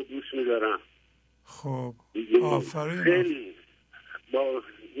 همه دوست میدارم. خب آفرین. خیلی با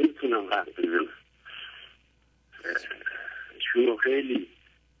نمیتونم حرف بزنم. شما خیلی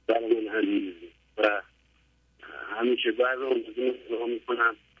برای من عزیز و همیشه برنامه نگاه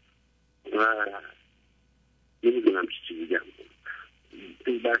میکنم و نمیدونم چی بگم.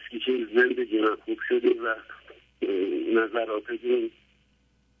 بس که زندگی من خوب شده و نظراتتون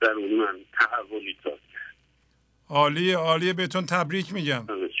در اون من تحولی داد. عالیه عالیه، بهتون تبریک میگم.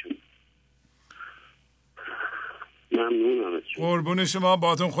 ممنونم. قربون شما،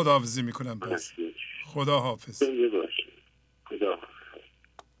 باهاتون خداحافظی میکنم. بس خدا حافظ. خدا.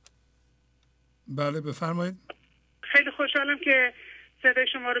 بله بفرمایید. خیلی خوشحالم که صدای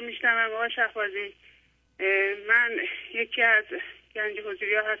شما رو میشنوم آقای شهبازی. من یکی از گنج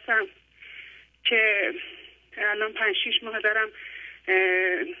حضوریا هستم که الان 5-6 ماه دارم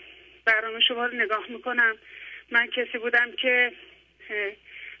برنامه شما رو نگاه میکنم. من کسی بودم که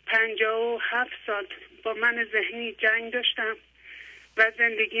 57 سال با من ذهنی جنگ داشتم و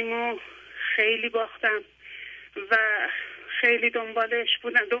زندگیمو خیلی باختم و خیلی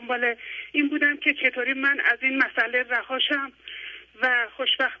دنبال این بودم که چطوری من از این مسئله رهاشم و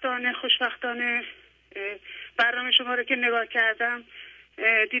خوشبختانه برنامه شما رو که نگاه کردم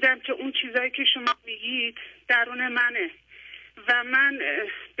دیدم که اون چیزایی که شما میگید درون منه و من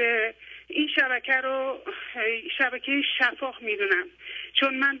به این شبکه شفاف میدونم،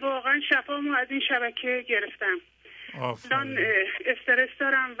 چون من واقعا شفامو از این شبکه گرفتم. الان استرس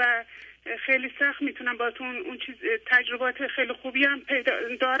دارم و خیلی سخت میتونم باتون اون چیز تجربات خیلی خوبی هم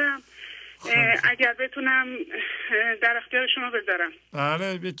دارم. اگر بتونم در اختیار شما بذارم.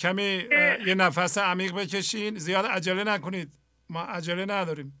 بله کمی یه نفس عمیق بکشین، زیاد عجله نکنید، ما عجله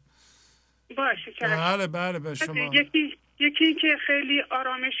نداریم. باشه بله به شما. یکی این که خیلی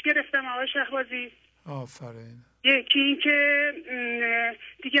آرامش گرفتم آقای شهبازی. آفرین. یکی این که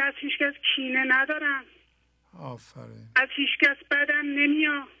دیگه از هیچ کس کینه ندارم. آفرین. از هیچ کس بدم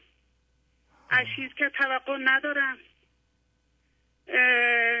نمیاد. از هیچ کس توقع ندارم.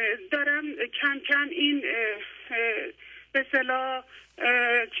 دارم کم کم این به اصطلاح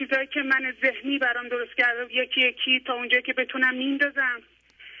چیزایی که من ذهنی برام درست کردم یکی یکی تا اونجایی که بتونم میندازم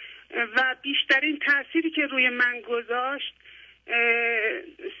و بیشترین تأثیری که روی من گذاشت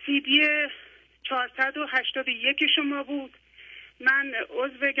CD 481 شما بود. من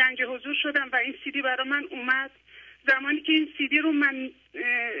عضو گنج حضور شدم و این CD برای من اومد. زمانی که این CD رو من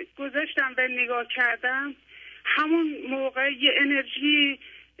گذاشتم و نگاه کردم همون موقع یه انرژی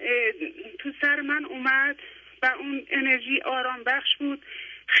تو سر من اومد و اون انرژی آرام بخش بود.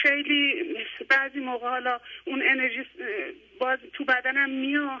 خیلی بعضی موقع حالا اون انرژی باز تو بدنم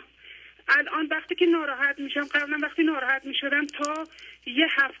میاد. الان وقتی که ناراحت میشم، قبلا وقتی ناراحت میشدم تا یه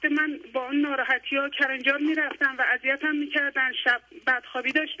هفته من با اون ناراحتی ها کرنجار میرفتم و اذیتم میکردن، شب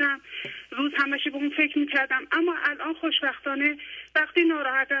بدخوابی داشتم، روز همش به اون فکر میکردم. اما الان خوشبختانه وقتی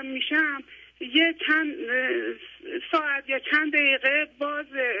ناراحتم میشم یه چند ساعت یا چند دقیقه باز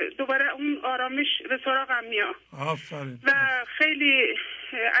دوباره اون آرامش به سراغم میاد. آفرین. و خیلی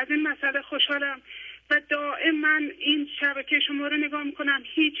از این مسئله خوشحالم و دائم من این شبکه شما رو نگاه میکنم،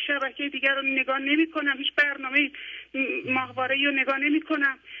 هیچ شبکه دیگر رو نگاه نمی کنم، هیچ برنامه ماهواره‌ای رو نگاه نمی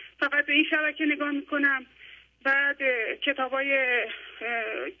کنم، فقط به این شبکه نگاه میکنم. بعد کتابای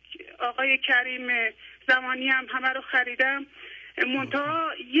آقای کریم زمانی هم همه رو خریدم.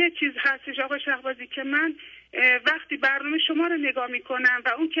 منتها یه چیز هستش آقای شهبازی که من وقتی برنامه شما رو نگاه میکنم و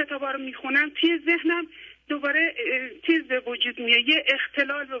اون کتابا رو میخونم توی ذهنم دوباره چیز به وجود میاد، یه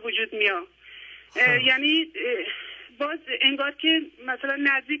اختلال به وجود میاد. یعنی باز انگار که مثلا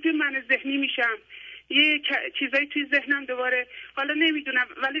نزدیک من ذهنی میشم یه چیزایی توی ذهنم دوباره حالا نمیدونم،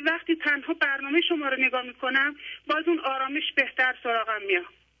 ولی وقتی تنها برنامه شما رو نگاه میکنم باز اون آرامش بهتر سراغم میاد.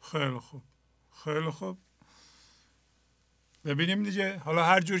 خیلی خوب، خیلی خوب. ببینیم دیگه، حالا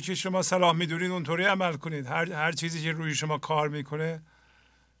هر جور که شما صلاح میدونید اونطوری عمل کنید. هر چیزی که روی شما کار میکنه.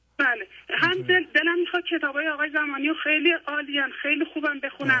 بله، هم دلم میخواد کتابای آقای زمانی رو خیلی عالیان، خیلی خوبم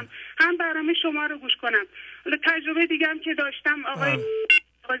بخونم، هم برنامه شما رو گوش کنم. تجربه دیگم که داشتم آقای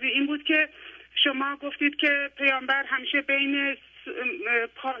این بود که شما گفتید که پیامبر همیشه بین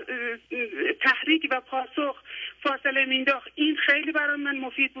تحریک و پاسخ فاصله مینداخت. این خیلی برای من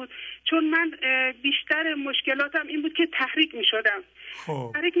مفید بود، چون من بیشتر مشکلاتم این بود که تحریک میشدم.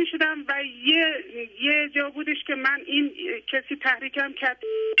 تحریک میشدم و یه جا بودش که من این کسی تحریکم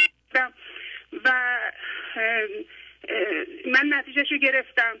کردم و من نتیجهشو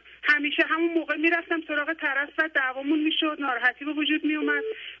گرفتم. همیشه همون موقع میرفتم سراغ طرف و دعوامون میشد، ناراحتی به وجود میومد.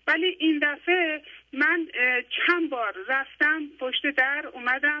 ولی این دفعه من چند بار رفتم پشت در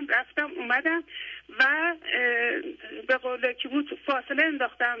اومدم، رفتم اومدم و به قول کی بود فاصله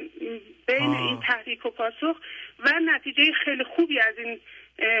انداختم بین این تحریک و پاسخ و نتیجه خیلی خوبی از این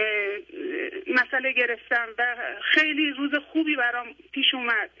مسئله گرفتم و خیلی روز خوبی برام پیش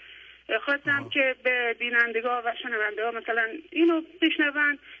اومد. خواستم که به بینندگان و شنوندگان مثلا اینو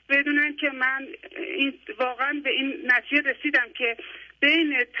بشنون، بدونن که من واقعا به این نتیجه رسیدم که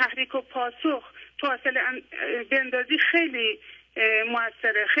بین تحریک و پاسخ فاصله بندازی خیلی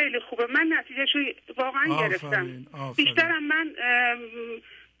موثره، خیلی خوبه. من نتیجهشو واقعا گرفتم. بیشترم من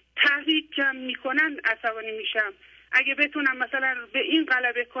تحریکم میکنن عصبانی میشم. اگه بتونم مثلا به این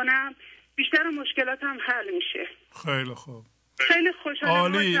غلبه کنم بیشتر مشکلاتم حل میشه. خیلی خوب، خیلی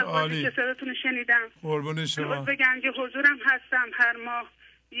خوشحالم عالی که صداتون شنیدم. قربون شما. به گنج حضورم هستم، هر ماه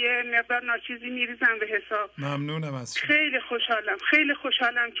یه مقدار ناچیزی میریزم به حساب. ممنونم از شما. خیلی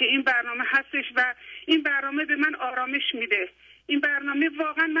خوشحالم که این برنامه هستش و این برنامه به من آرامش میده. این برنامه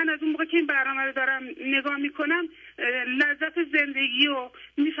واقعا من از اون موقع که این برنامه رو دارم نگاه میکنم لذت زندگی رو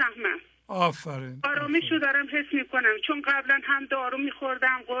میفهمم. آفرین. آرامش رو دارم حس میکنم، چون قبلا هم دارو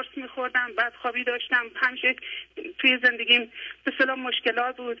میخوردم، قرص میخوردم، بدخوابی داشتم، همیشه توی زندگیم به اصطلاح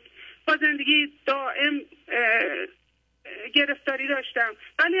مشکلات بود، با زندگی دائم گرفتاری داشتم.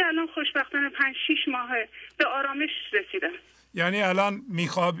 ولی الان خوشبختانه 5-6 ماهه به آرامش رسیدم. یعنی الان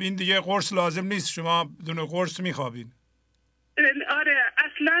میخوابین دیگه، قرص لازم نیست، شما بدون قرص میخوابین؟ آره،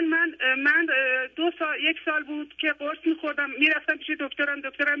 اصلا من 1 سال بود که قرص میخوردم، میرفتم پیش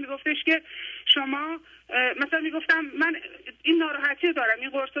دکترم میگفتش که شما مثلا میگفتم من این ناراحتی دارم، این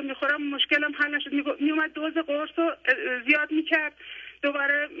قرص رو میخورم مشکلم حل نشد، میومد دوز قرص رو زیاد میکرد،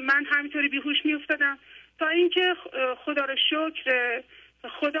 دوباره من همینطوری بیهوش میافتادم، تا اینکه خدا رو شکر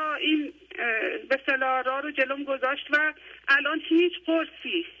خدا این به اصطلاح راه رو جلوم گذاشت و الان هیچ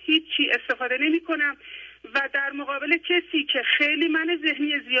قرصی هیچی استفاده نمی کنم و در مقابل کسی که خیلی من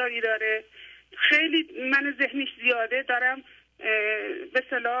ذهنی زیادی داره، خیلی من ذهنیش زیاده دارم به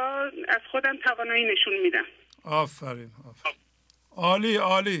اصطلاح از خودم توانایی نشون میدم. آفرین. عالی،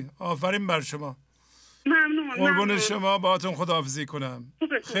 آفرین بر شما. ممنون. قربون شما، باهاتون خداحافظی کنم.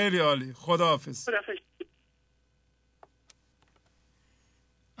 خیلی عالی. خداحافظ.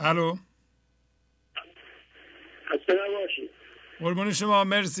 الو. السلام علیکم. قربون شما،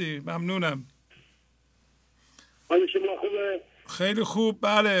 مرسی، ممنونم. حال شما خوبه؟ خیلی خوب،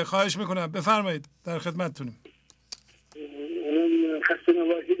 بله، خواهش میکنم، بفرمایید، در خدمتتونم. خسته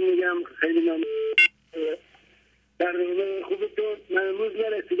نباشید میگم، خیلی ممنون. برنامه خوبتون. من امروز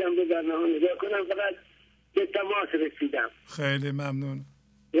نرسیدم به برنامه نگاه کنم، فقط به تماس رسیدم. خیلی ممنون.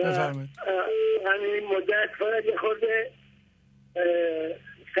 بفرمایید. همین مدت فقط یه خورده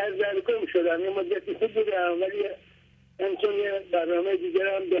سرگرم شدم، یه مدتی خوب بودم، ولی همچون یه برنامه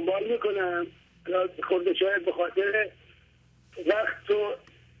دیگر هم دنبال میکنم، خورده شاید به خاطر وقت و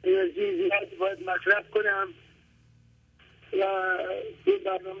انرژی زیاد باید مصرف کنم و به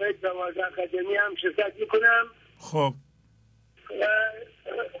برنامه 12 اکادمی هم شرکت میکنم. خب و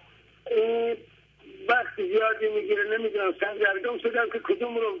این وقت زیادی میگیره، نمیدونم سرگردم شدم که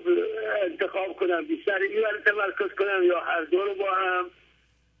کدوم رو انتخاب کنم، بیشتر این رو تمرکز کنم یا هر دو رو با هم.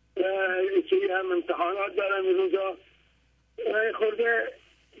 چیزی هم امتحانات دارم این روزا، خورده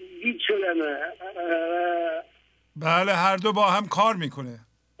گیج شدم. بله، هر دو با هم کار میکنه.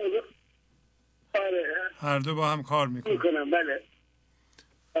 آره، هر دو با هم کار میکنم. بله.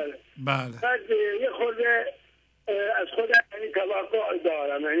 بله. بعد یه خورده از خودم یعنی توقع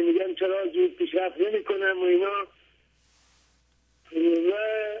دارم، یعنی میگم چرا زود پیشرفت نمیکنم و اینا، و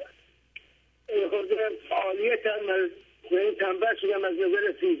یه خورده فعالیتم یعنی تنبل شدم از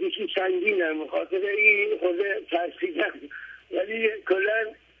نظر فیزیکی، سنگینم، خاطر این خورده ترسیدم، ولی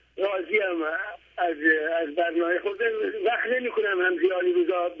کلا راضیم از برنامه خود وقت نمی‌کنم هم زیادی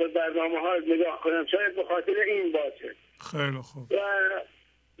روزا به برنامه‌ها نگاه کنم، شاید به خاطر این باشه. خیلی خوب.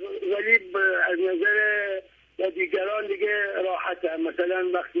 ولی از نظر دیگران دیگه راحتم.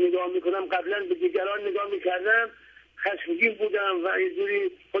 مثلا وقتی نگاه میکنم، قبلا به دیگران نگاه میکردم خشمگین بودم و یه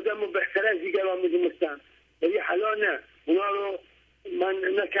جوری خودم رو بهتر از دیگران میدونستم، ولی حالا نه، اونا رو من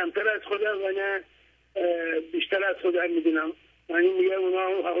نه کمتر از خودم و نه بیشتر از خودم میدونم. یعنی میگه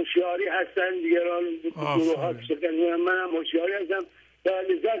اونا هوشیاری هستن، دیگران گروه ها شکن، من هم هوشیاری هستم و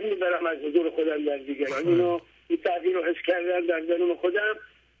لذت میبرم از حضور خودم در دیگران. اینو این تغییر رو حس کردم در درون خودم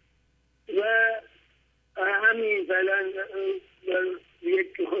و همین فعلا یک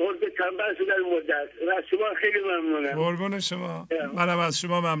خورده تنبل شدن مدت. از شما خیلی ممنونم. قربون شما. منم از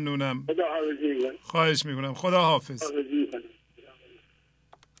شما ممنونم. خدا حافظی. خواهش میکنم. خدا حافظ.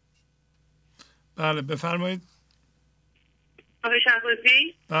 بله بفرمایید. آقای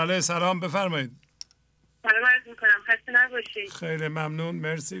شهبازی. بله سلام بفرمایید. سلام عرض میکنم، خسته نباشید. خیلی ممنون،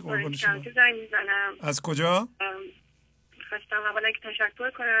 مرسی. قربون شما. زنگ میزنم. از کجا؟ خواستم اولا که تشکر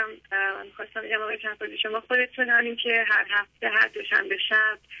کنم. خواستم بگم آقای شهبازی شما خودتون همین که هر هفته هر دوشنبه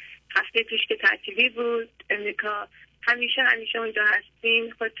شب، هفته پیش که تعطیلی بود امریکا، همیشه اونجا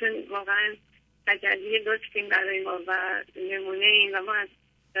هستین. خودتون واقعا تجلی لطفین برای ما و نمونه این و ما از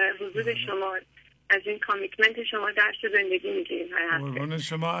حضور شما، از این کامیتمنت شما درس زندگی میگیریم هر هفته. قربون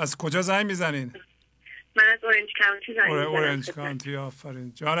شما. از کجا زنگ میزنین؟ من از اورنج کانتی زنگ میزنم. اورنج کانتی.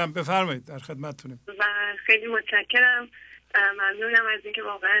 آفرین. جانم بفرمایید، در خدمتتونم. و خیلی متشکرم، ممنونم از اینکه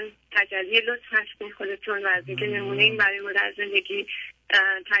واقعا تجلی لطف هستین خودتون و از اینکه نمونه این برای ما در زندگی.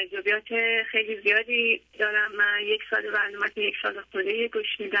 تجربیات خیلی زیادی دارم. من 1 سال برنامه 1 سال خورده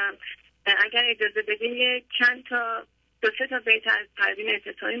گوش میدم. اگر اجازه بدین چند تا 2-3 تا بیت از پروین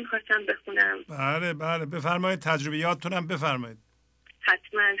افتتاحی میخواستم بخونم. بله بفرمایید، تجربیاتتونم بفرمایید.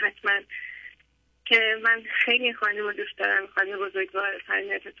 حتما که من خیلی خانم رو دوست دارم، خانم بزرگوار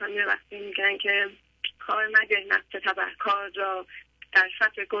پروین افتتاحی. وقتی میگن که خار مده نقش تبهکار را، در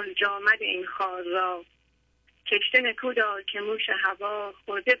صف گل جامد این خار را، کشته نکودار که موش هوا،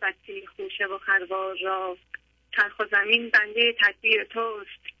 خورده بطی خوشه و خروار را، چرخ و زمین بنده تدبیر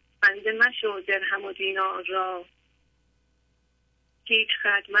توست، بنده مشو درهم و دینار را، هیچ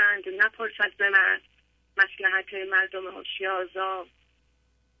خردمند نپرسد ز مرد مصلحت مردم هوشیار را،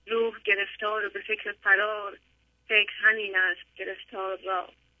 روح گرفتار و به فکر فرار، فکر همین است گرفتار را.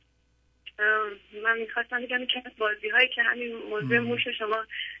 من میخواستم بگم که بازی هایی که همین موضوع موش شما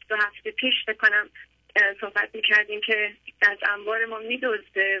 2 هفته پیش بکنم صحبت میکردیم که از انبار ما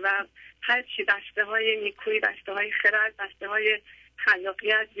میدزده و هر چی بسته های نیکویی، بسته های خرد، بسته های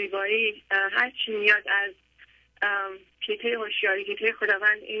خلاقیت، زیبایی، هر چی میاد از کیته هوشیاری، کیته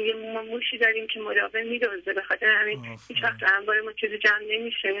خداوند، این ما موشی داریم که مداوم میدزده. به خاطر همین هیچ وقت انبار ما چیزی جمع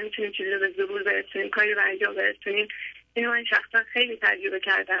نمیشه، نمیتونیم چیزی رو به ظهور برسونیم، کاری رو انجام برسونیم. اینو من شخصا خیلی تجربه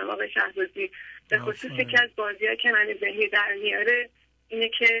کردم آقای شهبازی. به خصوص یکی از بازی‌ها که من ذهنی در میاره اینه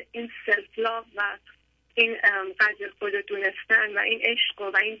که این سلف لاو و این قدر خود دونستن و این عشق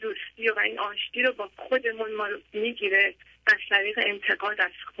و این دوستی و این آشتی رو با خودمون ما رو میگیره از طریق انتقاد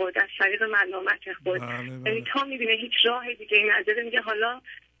از خود، از طریق ملامت خود. یعنی تا میبینه هیچ راه دیگه این نداره، میگه حالا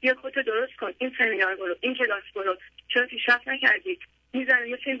بیا خودت درست کن، این سمینار برو، این کلاس برو، چرا پیشرفت نکردی؟ میزنه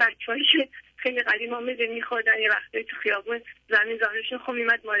مثل این بچه‌هایی که خیلی قدیم آمده میخوردن یه وقتی تو خیابون زمین زانشون خب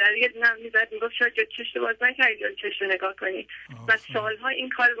میمد مادر یه نم میزد میگفت شاید چشت باز نکردی یا چشت رو نگاه کنی. و سالها این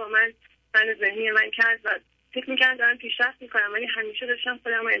کار با من ذهنی من کرد و فکر میکردم دارم پیشرفت میکنم، ولی همیشه داشتم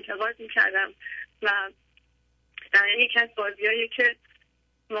خودم رو انتقاد میکردم. و یکی از بازیایی که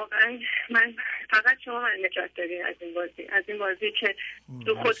واقعا من فقط شما من نجات دادین از این بازی که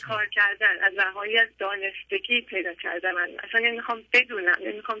تو خود کار کردن، از رهایی از دانستگی پیدا کردم. من اصلا نمیخوام بدونم،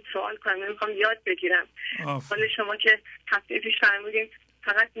 نمیخوام سوال کنم، نمیخوام یاد بگیرم. حالا شما که هفته پیش فرمودین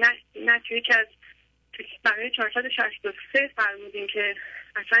فقط نه توی که از برای 463 فرمودین که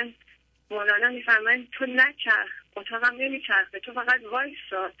اصلا مولانا میفرمایند تو نچرخ، اتاقم نمیچرخه، تو فقط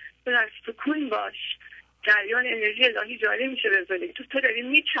وایسا، تو در سکون باش، جریان انرژی الهی جاری میشه به زندگی تو داری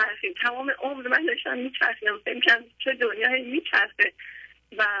میچرخی. تمام عمر من داشتم میچرخیدم، فکر کنم چه دنیای میچرخه.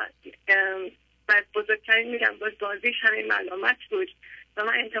 و بزرگترین میگم بازیش همین ملامت بود و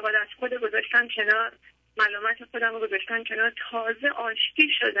من انتقاد از خود گذاشتم کنار، ملامت خودم رو گذاشتم کنار، تازه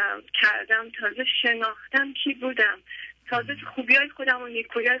آشتی کردم، تازه شناختم کی بودم، تازه خوبیای خودم و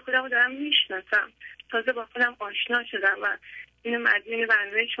نیکویای خودم رو دارم میشناسم، تازه با خودم آشنا شدم. و اینو مدین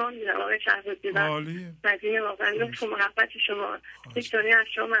برنامه شما میدونم آقای شهبازی و مدین واقعا لطف و محبت شما. یک دنیا از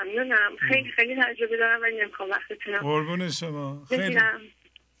شما ممنونم. خیلی خیلی تجربه دارم ولی نمیخوام وقتتونم. قربون شما. خیلی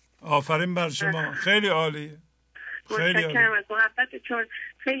آفرین بر شما. خیلی عالیه. متشکرم از محبتتون.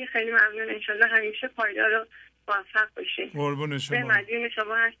 خیلی خیلی ممنون. انشالله همیشه پایدار و موفق باشین. قربون شما. به مدیون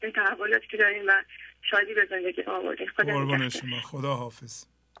شما هستین، تحولاتی که دارین و شادی به زندگی آوردین. قربون شما. خدا حافظ.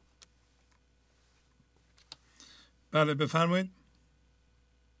 بله بفرمایید.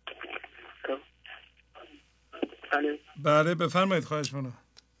 بله بفرمایید. خواهش می‌کنم.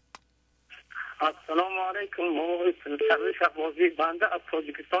 السلام علیکم. شهبازی بنده از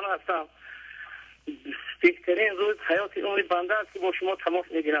تاجیکستان هستم. بهترین روز حیات عمری بنده است که با شما تماس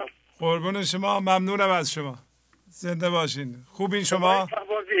میگیرم. قربون شما. ممنونم از شما. زنده باشین. خوبین شما؟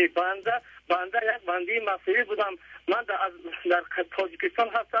 شهبازی بنده یک بنده مصری بودم. من در تاجیکستان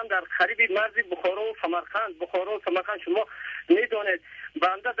هستم، در قریب مرز بخارا و سمرقند. شما میدونید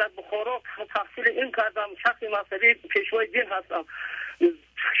بنده در بخارا تحصیل علم کردم. شخص مصری پیشوای دین هستم.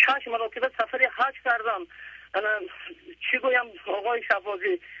 6 مرتبه سفر حج کردم. چی گویم آقای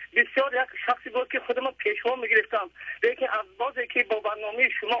شهبازی، بسیار یک شخصی بود که خودم پیشوا میگرفتم، لیکن از بازی که با برنامه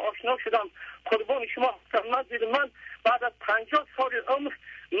شما آشنا شدم، قربان شما من بعد از 50 سال عمر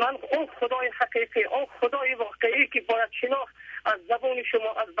من اون خدای حقیقی، اون خدای واقعی که باید شناخت از زبان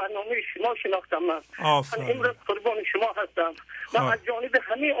شما، از برنامه شما شناختم. من امروز قربان شما هستم. من از جانب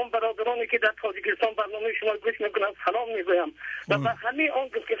همه اون برادرانی که در تاجیکستان برنامه شما گوش میکنم سلام میگویم و به همه اون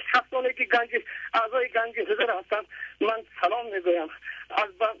شخصانی که اعضای گنج حضور هستند من سلام میگویم. از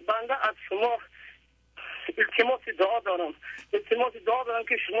بنده از شما التماس دعا دارم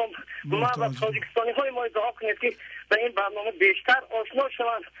که شما ما و تاجیکستانی های ما دعا کنید که به این برنامه بیشتر آشنا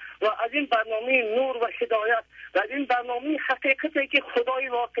شوند و از این برنامه نور و هدایت و از این برنامه حقیقتی که خدای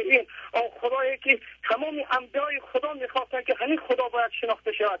واقعی، اون خدایی که تمام انبیای خدا میخواستن که همین خدا باید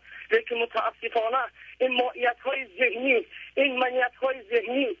شناخته شود، لیکن متاسفانه این مائیت های ذهنی، این منیت های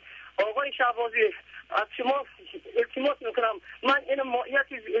ذهنی، آقای شهبازی از شما التماس میکنم، من این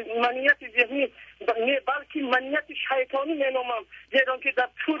منیت ذهنی بلکه منیت شیطانی مینامم، زیرا که در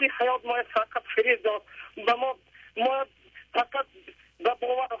طول حیات ما فقط فریب داد و ما فقط با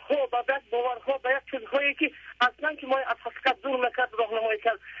باورها به یک چیزهایی که اصلا که ما از حقیقت دور نکرد راهنمایی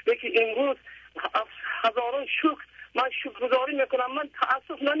کرد، لیکن امروز هزاران شکر من شکرگزاری میکنم. من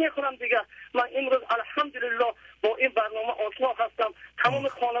تأسف نمیکنم دیگه. من امروز الحمدلله با این برنامه آشنا هستم. تمام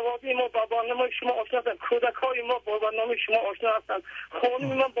خانواده ما با برنامه شما آشنا هستند. کودکای ما با برنامه شما آشنا هستند.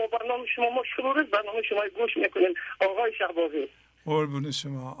 خانم من با برنامه شما، ما شروع روز برنامه شما گوش میکنیم. آقای شهبازی قربون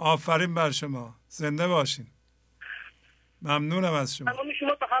شما. آفرین بر شما. زنده باشین. ممنونم از شما. برنامه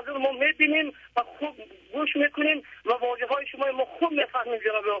شما به حضور ما میبینیم و خوب گوش میکنیم و واژه های شما ما خوب میفهمیم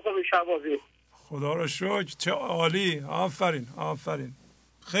جناب آقای شهبازی. خدا رو شکر. چه عالی. آفرین.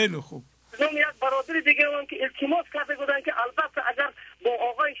 خیلی خوب. یک برادر دیگه اون که التماس کرده بودن که البته اگر با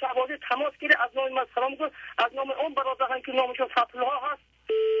آقای شهبازی تماس گیری از نام من سلام گفت، از نام اون برادر هم که نامشون فتح‌الله هست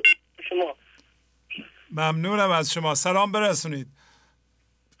شما. ممنونم از شما. سلام برسونید.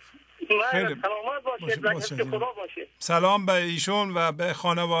 خیلی سلامت باشید. خدا باشید. سلام به ایشون و به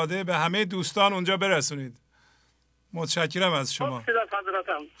خانواده، به همه دوستان اونجا برسونید. متشکرم از شما.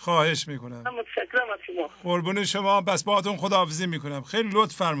 خواهش میکنم. متشکرم از شما. قربون شما. بس باهاتون خداحافظی میکنم. خیلی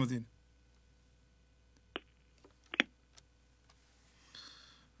لطف فرمودین.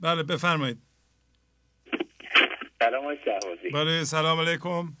 بله بفرمایید. سلام آقای شهبازی. بله سلام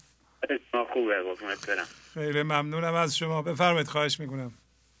علیکم. خوبه قربونت برم. خیلی ممنونم از شما. بفرمایید. خواهش میکنم.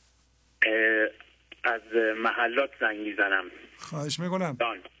 از محلات زنگ میزنم. خواهش میکنم.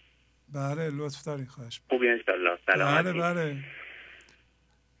 بله لطف دارین. خواهش خوبی انشالله. سلامتی. بله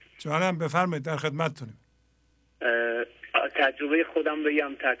جانم بفرمایید، در خدمتتونیم. تجربه خودم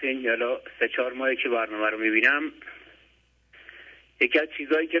بگم تحت این 3-4 ماهی که برنامه رو میبینم، یکی از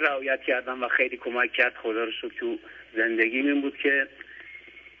چیزهایی که رعایت کردم و خیلی کمک کرد خدا رو شکر تو زندگیم این بود که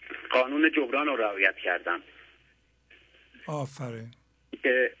قانون جبران رو رعایت کردم. آفرین.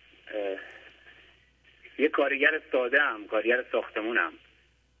 که یه کارگر ساده هم، کارگر ساختمونم.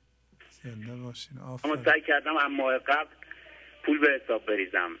 زنده باشین. آفرین. اما سعی کردم اما ماه قبل پول به حساب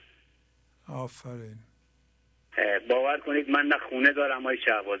بریزم. آفرین. باور کنید من نه خونه دارم آقای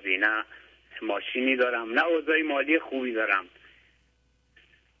شهبازی، نه ماشینی دارم، نه اوضاع مالی خوبی دارم،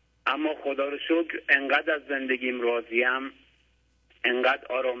 اما خدا رو شکر انقدر از زندگیم راضیم، انقدر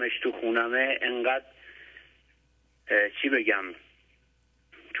آرامش تو خونمه، انقدر چی بگم،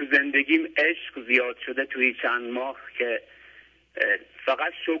 تو زندگیم عشق زیاد شده توی چند ماه که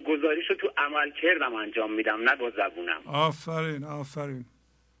فقط شکرگزاریشو تو عمل کردم انجام میدم، نه با زبونم. آفرین.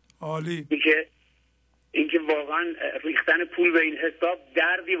 عالی. اینکه واقعا ریختن پول به این حساب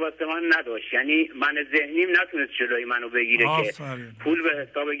دردی واسه من نداشت، یعنی من ذهنیم نتونست جلوی منو بگیره که پول به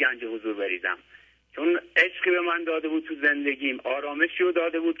حساب گنج حضور بریزم، چون عشقی به من داده بود تو زندگیم، آرامشی رو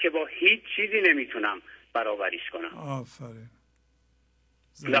داده بود که با هیچ چیزی نمیتونم برابریش کنم. آفرین.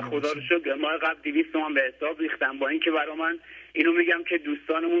 و خدا رو شکر ما قبل 200 تومان به حساب ریختم، با اینکه برای من اینو میگم که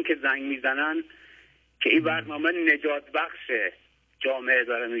دوستانمون که زنگ میزنن که این برنامه نجات بخش جامعه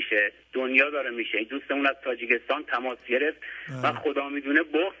داره میشه، دنیا داره میشه. این دوستمون از تاجیکستان تماس گرفت، من خدا میدونه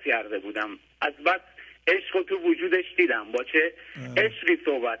بغض کرده بودم، از بس عشق تو وجودش دیدم، با چه عشقی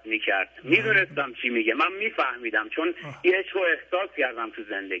صحبت میکرد، میدونستم چی میگه، من میفهمیدم چون این عشق رو احساس کردم تو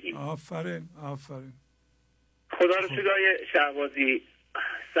زندگی. آفرین آفرین. خدا رو شکر شهبازی،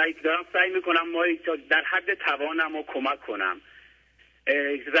 سعی میکنم ما در حد توانم رو کمک کنم،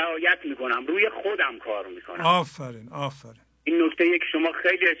 رعایت میکنم، روی خودم کار میکنم. آفرین آفرین. این نکته یک شما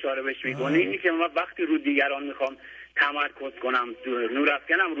خیلی اشاره بهش میکنه، اینی که من وقتی رو دیگران میخوام تمرکز کنم،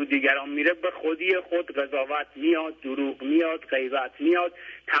 نورافکنم رو دیگران میره، به خودی خود قضاوت میاد، دروغ میاد، غیبت میاد،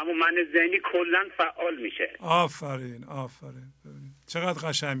 تمام من ذهنی کلا فعال میشه. آفرین آفرین. چقدر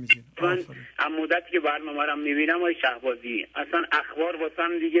قشنگ میگین. من از مدتی که برنامه رو میبینم آقای شهبازی، اصلا اخبار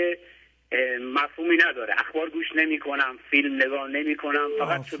واسم دیگه مفهومی نداره، اخبار گوش نمی کنم، فیلم نگاه نمی کنم،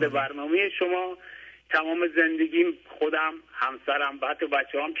 فقط شده برنامه شما. تمام زندگیم خودم، همسرم و حتی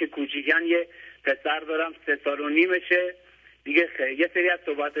بچه‌هام که کوچیکن، یه پسر دارم 3 سال و نیمشه دیگه، یه سری از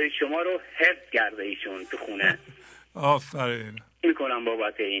صحبت‌های شما رو حفظ کرده ایشون تو خونه. آفرین میکنم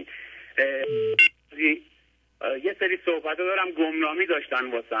بابت این. یه سری صحبت دارم گمنامی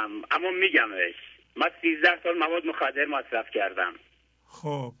داشتن واسم، اما میگمش. من 13 سال مواد مخدر مصرف کردم.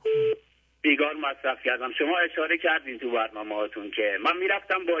 خب سیگار مصرف کردم. شما اشاره کردین تو برنامه‌هاتون که من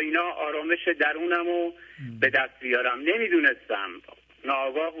میرفتم با اینا آرامش درونم رو به دست بیارم، نمیدونستم،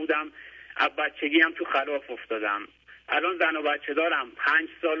 ناآگاه بودم، از بچگی هم تو خلاف افتادم. الان زن و بچه دارم، 5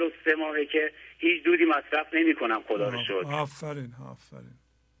 سال و 3 ماهه که هیچ دودی مصرف نمی کنم، خدا رو شکر. آفرین آفرین.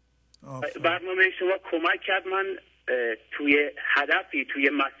 برنامه شما کمک کرد من توی هدفی، توی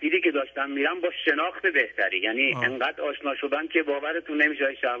مسیری که داشتم میرم با شناخت بهتری، یعنی انقدر آشنا شدم که باورتون نمیشه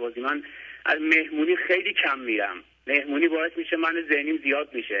های شهبازی، من از مهمونی خیلی کم میرم. مهمونی باعث میشه من ذهنیم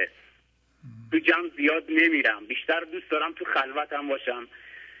زیاد میشه، تو جمع زیاد نمیرم، بیشتر دوست دارم تو خلوتم باشم،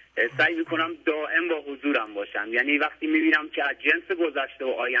 سعی میکنم دائم با حضورم باشم. یعنی وقتی میبینم که از جنس گذشته و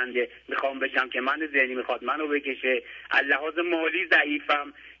آینده میخوام بشم که من ذهنی میخواد منو بکشه، از لحاظ مالی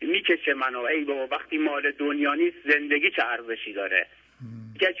ضعیفم میکشه منو، ای بابا وقتی مال دنیا نیست زندگی چه ارزشی داره.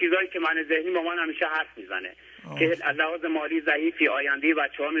 که چیزایی که من ذهنی با من همیشه حرف میزنه که از لحاظ مالی ضعیفی، آینده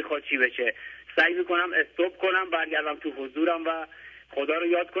بچه‌ها میخواد چی بشه. سعی میکنم استوب کنم، برگردم تو حضورم و خدا رو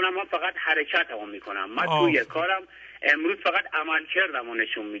یاد کنم. من فقط حرکتمو میکنم، من توی کارم امروز فقط عمل کردم و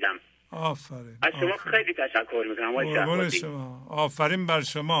نشون میدم. آفرین. از شما خیلی تشکر میکنم آقای شهبازی. شما آفرین بر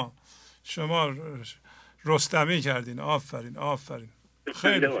شما، شما رستمی کردین. آفرین آفرین.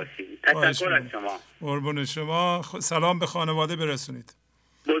 خیلی تشکر از شما. قربون شما. سلام به خانواده برسونید.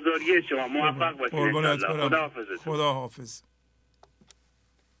 بزرگی شما، موفق باشید. خدا حافظ. خدا حافظ.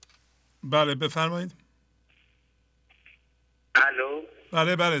 بله بفرمایید. الو.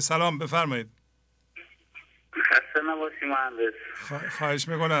 بله بله سلام بفرمایید. خسته نباشی مهندس. خواهش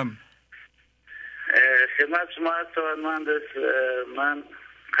میکنم. خدمت شما هستم مهندس. من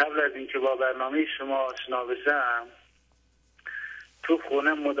قبل از اینکه با برنامه شما آشنا بشم تو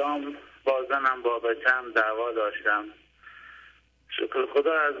خونه مدام با زنم با بچه‌م دعوا داشتم. شکر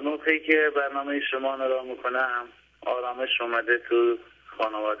خدا از موقعی که برنامه شما نگاه میکنم آرامش اومده تو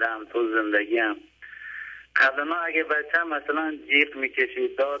خانواده‌ام، تو زندگیم. قبلا اگه بچه‌م مثلا جیغ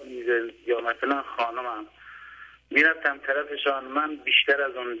میکشید، داد میزد، یا مثلا خانمم میرفتم طرفشان، من بیشتر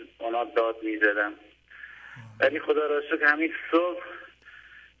از اونا داد میزدم. ولی خدا را شکر همین صبح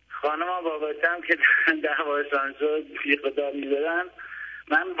خانمم با بچه‌م که دعواشان شد جیغ داد میزدن،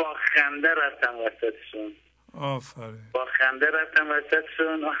 من با خنده رفتم وسطشون. آفرین. با خنده رفتم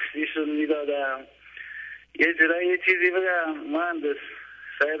وسطشون، آشتیشون میدادم. یه جورایی یه چیزی بگم مهندس،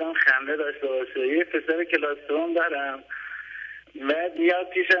 شاید هم خنده داشته باشه. یه پسر کلاس دوم دارم، بعد میاد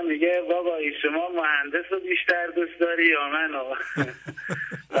پیشم میگه بابا شما مهندس رو بیشتر دوست داری یا منو؟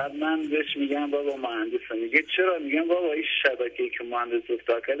 بعد من بهش میگم بابا مهندس رو. میگه چرا؟ میگم بابا این شبکه‌ای که مهندس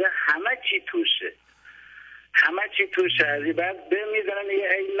افتار کرده همه چی توشه، همه چی توشه. ازی بعد به میزنم میگه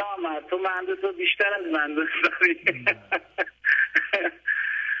ای نامرد تو مهندس رو بیشتر از من دوست داری.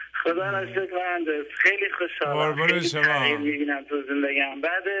 خدا را شکر مهندس، خیلی خوشحالم، خیلی تغییر میبینم تو زندگیم.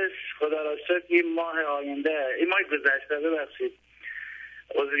 بعدش خدا را شکر این ماه آینده، این ماه گذشته ببخشید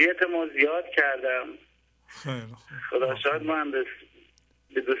عضویتمو زیاد کردم. خیلی خوب. خدا شاید مهندس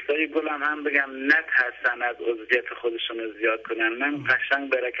به دوستای گلم هم بگم نترسن از عضویت خودشون رو زیاد کنن. من قشنگ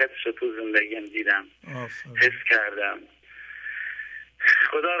برکتش رو تو زندگیم دیدم، حس کردم.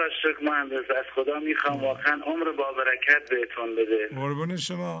 خدا را شکر مهندس، از خدا میخوام واقعا عمر با برکت بهتون بده. قربون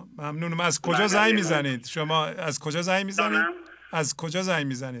شما، ممنونم. از کجا زنگ میزنید؟ شما از کجا زنگ میزنید؟ از کجا زنگ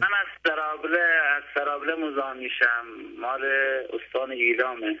میزنید؟ من از سرابله مزاحم میشم، مال استان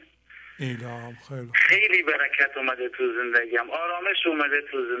ایلامه. ایلام. خیلی برکت اومده تو زندگیم، آرامش اومده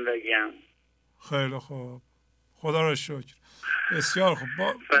تو زندگیم. خیلی خوب، خدا را شکر. بسیار خوب.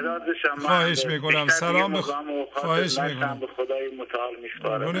 خواهش میکنم. سلام خواهش میکنم. به خدای متعال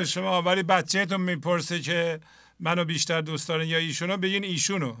میسپارم. شما ولی بچه‌تون میپرسه که منو بیشتر دوست دارن یا ایشونو، بگین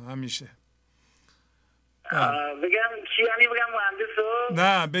ایشونو همیشه. بگم چی یعنی بگم مهندسو؟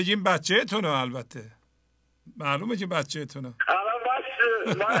 نه بگیم بچه‌تونو. البته معلومه که بچه‌تونه.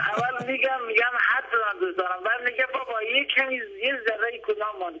 اول میگم حتی من دوست دارم، بعد میگم بابا یه کمی یه ذره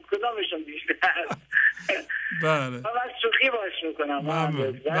کدامشون بیشتر. بله. من شوخی باش میکنم.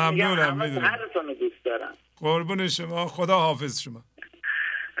 ممنونم. میدونم هر دوتون دوست دارم. قربون شما. خدا حافظ شما.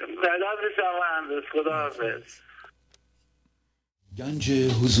 خدا حافظ. خدا حافظ. گنج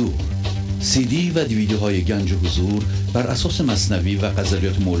حضور، CD و دیویدیوهای گنج حضور بر اساس مثنوی و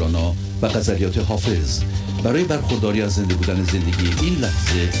غزلیات مولانا و غزلیات حافظ برای برخورداری از زنده بودن زندگی این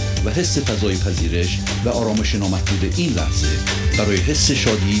لحظه و حس فضای پذیرش و آرامش نامحدود این لحظه، برای حس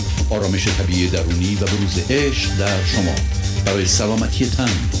شادی، آرامش طبیعی درونی و بروز عشق در شما، برای سلامتی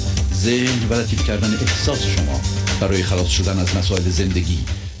تن، ذهن و لطیف کردن احساس شما، برای خلاص شدن از مسائل زندگی،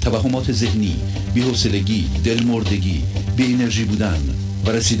 توهمات ذهنی، بی‌حوصلگی، دلمردگی، بی انرژی بودن و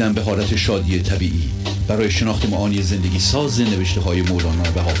رسیدن به حالت شادی طبیعی، برای شناخت معانی زندگی ساز نوشته‌های مولانا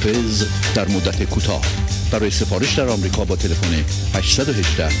و حافظ در مدت کوتاه. برای سفارش در آمریکا با تلفن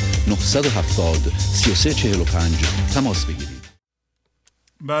 818 970 3345 تماس بگیرید.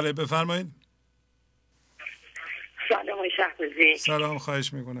 بله بفرمایید. سلام شهبازی. سلام،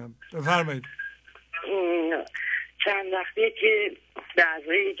 خواهش میکنم. بفرمایید. چند وقتیه که به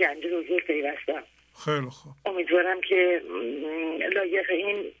اعضای گنج حضور پیوستم. خیلی خوب. امیدوارم که لایق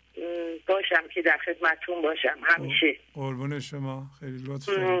این باشم که در خدمتتون باشم همیشه. قربون شما، خیلی لطف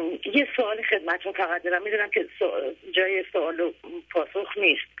دارید. یه سوال خدمتتون فقط دارم، میدونم که جای سوال و پاسخ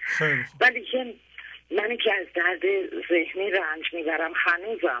نیست، خیلی خوب. ولی که من که از درد ذهنی رنج میبرم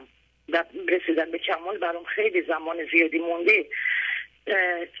هنوزم و رسیدن به کمال برام خیلی زمان زیادی مونده.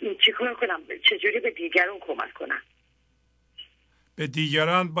 چیکار کنم؟ چجوری به دیگران کمک کنم؟ به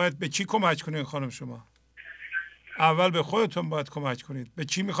دیگران باید به چی کمک کنید خانم شما؟ اول به خودتون باید کمک کنید. به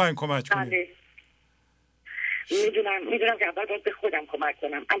چی میخواین کمک کنید؟ بله. میدونم که اول باید به خودم کمک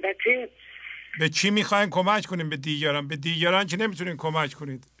کنم. البته به چی میخواین کمک کنید؟ به دیگران. به دیگران که نمیتونین کمک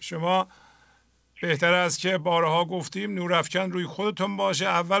کنید. شما بهتر است که بارها گفتیم نورافکن روی خودتون باشه.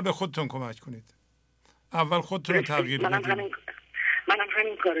 اول به خودتون کمک کنید. اول خودتون رو تغییر بدید. منم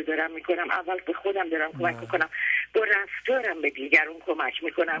همین کارو دارم میکنم. اول به خودم دارم کمک میکنم، با رفتارم به دیگران کمک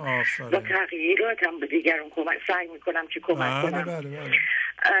میکنم، با تغییراتم به دیگران سعی میکنم که کمک کنم. بله.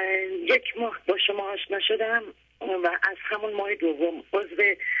 1 ماه با شما آشنا شدم و از همون ماه دوم عضو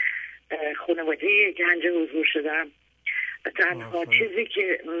خانواده گنج حضور شدم. تنها چیزی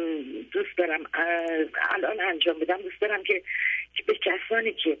که دوست دارم الان انجام بدم، دوست دارم که به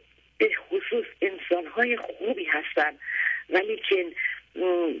کسانی که به خصوص انسانهای خوبی هستن ولی که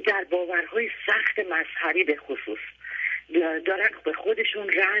در باورهای سخت مذهبی به خصوص دارن به خودشون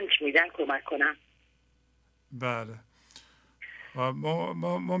رنج میدن کمک کنم. بله.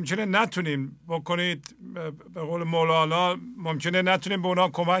 ممکنه نتونیم بکنید، به قول مولانا ممکنه نتونیم به اونا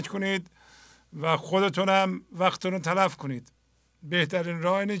کمک کنید و خودتونم وقتتون رو تلف کنید. بهترین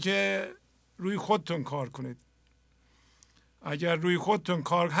راه اینه که روی خودتون کار کنید. اگر روی خودتون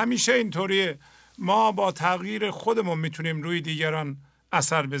همیشه اینطوریه، ما با تغییر خودمون میتونیم روی دیگران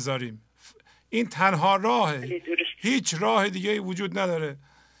اثر بذاریم. این تنها راهه، هیچ راه دیگه وجود نداره.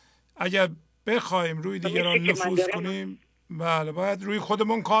 اگر بخوایم روی دیگران نفوذ کنیم، بله باید روی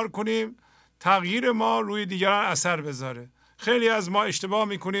خودمون کار کنیم، تغییر ما روی دیگران اثر بذاره. خیلی از ما اشتباه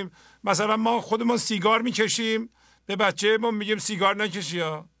میکنیم، مثلا ما خودمون سیگار میکشیم، به بچه‌مون میگیم سیگار نکشی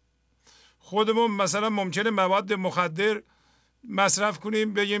ها. خودمون مثلا ممکنه مواد مخدر مصرف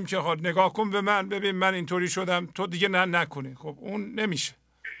کنیم، بگیم که خب نگاه کن به من، ببین من اینطوری شدم، تو دیگه نکنی. خب اون نمیشه.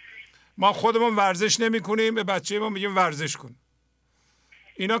 ما خودمون ورزش نمی کنیم، به بچه ما میگیم ورزش کن.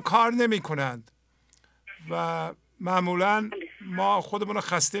 اینا کار نمی کنند و معمولا ما خودمون رو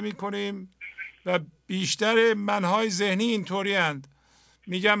خسته می کنیم و بیشتر منهای ذهنی اینطوری هند.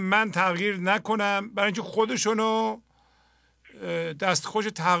 میگم من تغییر نکنم، برای اینکه خودشونو دستخوش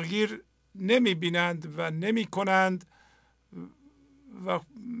تغییر نمی بینند و نمی کنند و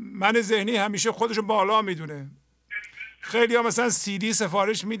من ذهنی همیشه خودشو بالا میدونه. خیلی ها مثلا CD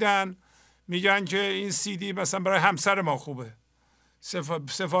سفارش میدن، میگن که این CD مثلا برای همسر ما خوبه،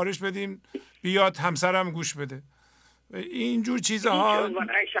 سفارش بدیم بیاد همسرم گوش بده. اینجور چیزها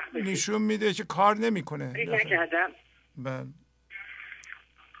نشون میده که کار نمیکنه. نکردم. بله.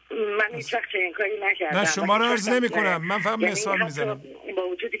 من هیچ وقت این کاری نکردم. نه شما رو عرض نمی کنم، من فقط مثال میزنم. با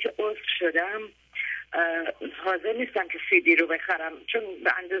وجودی که عضو شدم حاضر نیستم که CD رو بخرم، چون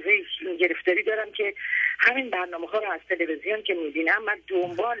به اندازه گرفتاری دارم که همین برنامه ها رو از تلویزیون که میبینم من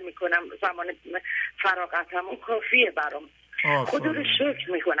دنبال میکنم، زمان فراغتم و کافیه برام. خدا رو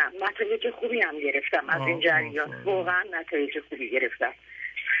شکر میکنم نتایج خوبی هم گرفتم از این جریان، واقعا نتایج خوبی گرفتم،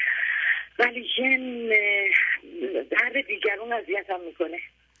 ولی درد دیگرون اذیتم میکنه.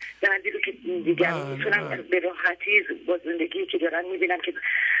 دردی رو که دیگرون میتونم به راحتی با زندگی که دارن میبینم که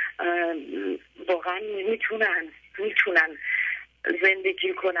واقعا میتونن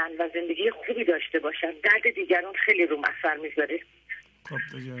زندگی کنن و زندگی خوبی داشته باشن، درد دیگران خیلی رو اثر میذاره. خب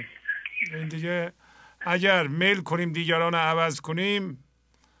دیگه اگر میل کنیم دیگران رو عوض کنیم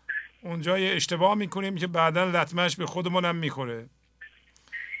اونجا یه اشتباه میکنیم که بعدا لطمش به خودمون هم میخوره.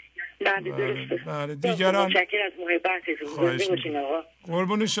 بله دیگران متشکرم از محبتتون.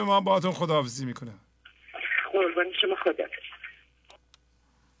 قربون شما، باهاتون خداحافظی میکنم. قربون شما، خدا.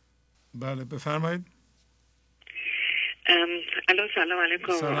 بله بفرمایید. الو سلام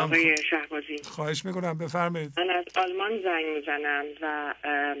علیکم آقای شهبازی. خواهش میکنم بفرمایید. من از آلمان زنگ میزنم و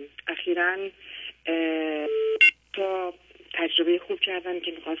اخیراً تا تجربه خوب کردم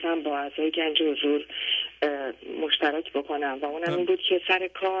که میخواستم با اعضای گنج حضور مشترک بکنم و اونم این بود که سر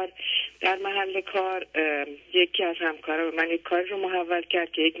کار در محل کار یکی از همکارا به من یک کار رو محول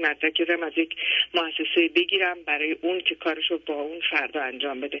کرد که یک مدرکی رو از یک مؤسسه بگیرم برای اون که کارش رو با اون فردا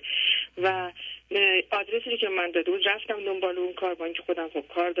انجام بده و آدرسی که من داده بود رفتم دنبال اون کار، با اینکه خودم خب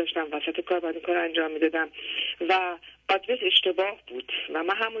کار داشتم وسط کار باید این کار انجام میدادم و آدرس اشتباه بود و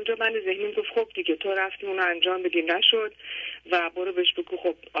من همونجا من ذهنیم گفت خب دیگه تو رفتی اونو انجام بدی نشد و برو بهش بگو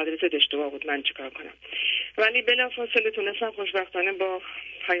خب آدرست اشتباه بود من چیکار کنم. ولی بلافاصله تونستم خوشبختانه با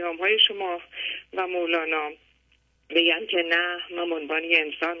پیام‌های شما و مولانا بگم که نه، من عنوان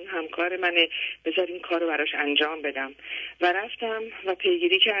انسان همکار منه، بذار این کار رو براش انجام بدم و رفتم و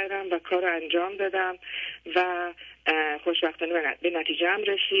پیگیری کردم و کار رو انجام دادم و خوشبختانه به نتیجه هم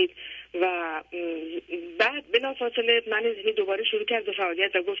رسید و بعد بلافاصله من دوباره شروع کرد به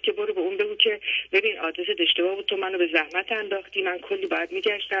فعالیت و گفت که برو به اون بگو که ببین آدرست اشتباه بود، تو منو به زحمت انداختی، من کلی باید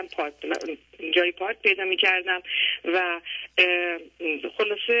میگشتم جای پارک پیدا میکردم و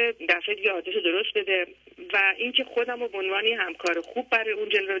خلاصه دفعه دیگه آدرس درست بده و اینکه خودم رو به عنوان همکار خوب برای اون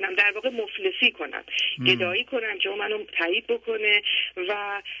جلوه بدم، در واقع مفلسی کنم، گدایی کنم که اون منو تایید بکنه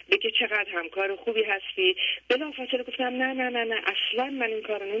و بگه چقدر همکار خوبی هستی. بلافاصله گفتم نه نه نه نه اصلا من این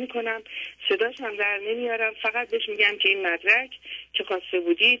کارو نمی‌کنم، صداش هم در نمیارم، فقط بهش میگم که این مدرک که خواسته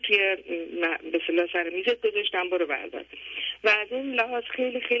بودی توی به اصطلاح سر میزت گذاشتم، برو بردار. و از این لحاظ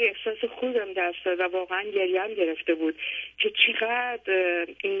خیلی خیلی احساس خوبم دست داد و واقعا گریم گرفته بود که چقدر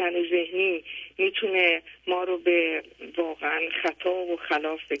این من ذهنی میتونه ما رو به واقعا خطا و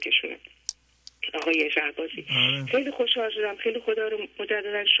خلاف بکشونه. آقای شهبازی خیلی خوشحال شدم، خیلی خدا رو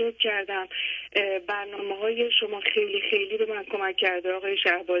مجددا شکر کردم. برنامه‌های شما خیلی خیلی به من کمک کرده آقای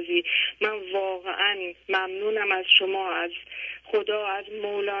شهبازی. من واقعا ممنونم از شما، از خدا، از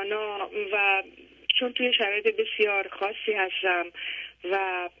مولانا و چون توی شرایط بسیار خاصی هستم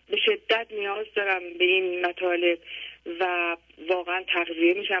و به شدت نیاز دارم به این مطالب و واقعا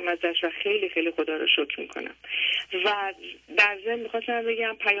تغذیه میشم ازش و خیلی خیلی خدا رو شکر میکنم. و در ضمن میخواستم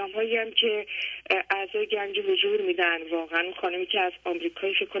بگم پیام هایی هم که اعضای گنج حضور میدن، واقعا خانمی که از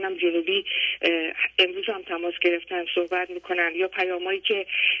آمریکایی فکر کنم جنوبی امروز هم تماس گرفتن صحبت میکنن یا پیام هایی که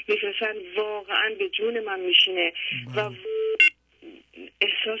میفرستن واقعا به جون من میشینه و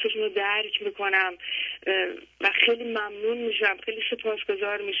احساسشون رو درک میکنم و خیلی ممنون میشم، خیلی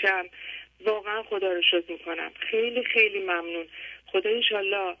سپاسگزار میشم، واقعا خدا رو شکر میکنم، خیلی خیلی ممنون. خدا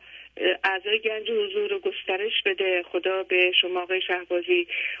انشالله اعضای گنج حضور رو گسترش بده، خدا به شما آقای شهبازی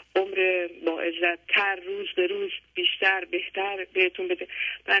عمر با عزت تر، روز به روز بیشتر بهتر بهتون بده.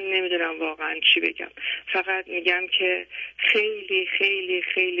 من نمیدونم واقعا چی بگم، فقط میگم که خیلی خیلی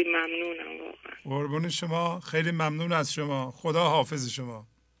خیلی ممنونم واقعا. قربون شما، خیلی ممنون از شما، خدا حافظ شما.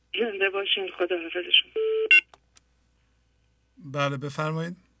 زنده باشین، خدا حافظ شما. بله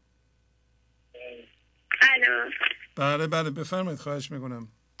بفرمایید. الو. بله بله بفرمایید، خواهش میکنم.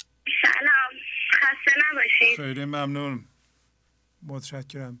 سلام، خسته نباشید. خیلی ممنون،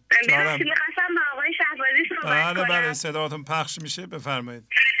 متشکرم. میخواستم با آقای شهبازی صحبت کنم. بله بله صداتون پخش میشه، بفرمایید.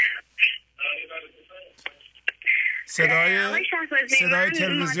 صدای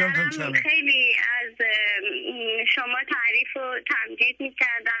تلویزیونتون کمه. خیلی از شما تعریف و تمجید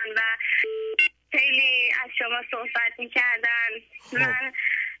میکردن و خیلی از شما صحبت میکردن. من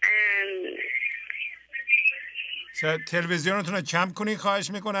تلویزیونتون رو کم کنید خواهش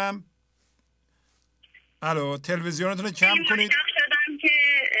میکنم. الو، تلویزیونتون رو کم کنید. شدم که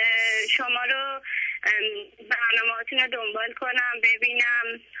شما رو برنامه‌هاتون رو دنبال کنم،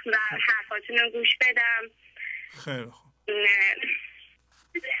 ببینم و حرفاتون رو گوش بدم. خیلی خوب.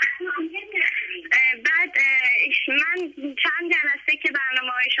 بعد من چند جلسه که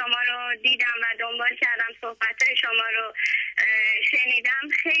برنامه‌های شما رو دیدم و دنبال کردم، صحبت‌های شما رو شنیدم،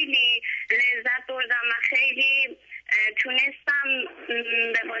 خیلی لذت بردم و خیلی تونستم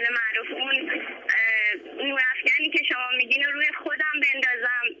به قول معروف اون رفتنی که شما میگین رو روی خودم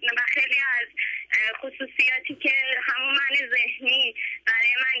بندازم و خیلی از خصوصیاتی که همون من ذهنی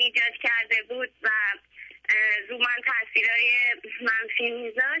برای من ایجاد کرده بود و رو من تاثیرهای منفی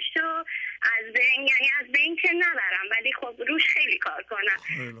میذاشت و از بین که نبرم، ولی خب روش خیلی کار کنم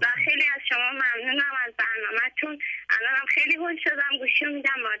و خیلی از شما ممنونم از برنامه‌تون. الانم خیلی حال شدم گوشی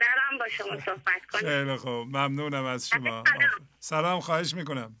میدم مادرم با شما صحبت کنم. خیلی خوب، ممنونم از شما. سلام، خواهش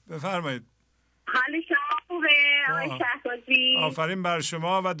میکنم، بفرمایید. حال شما خوبه آقای شهبازی؟ آفرین بر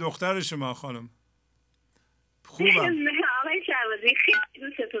شما و دختر شما خانم. خوبم. آقای شهبازی خیلی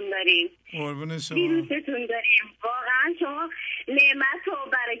دوستتون داریم. قربون شما. دوستتون داریم. واقعا شما نعمت و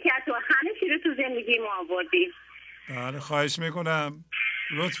برکت و همه چی رو تو زندگی ما آوردید. بله خواهش میکنم.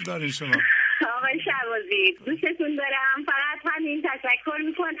 لطف دارین شما. آقای شهبازی دوستتون دارم. فقط همین تشکر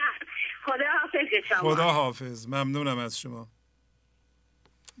میکنم. خدا حافظ شما. خدا حافظ. ممنونم از شما.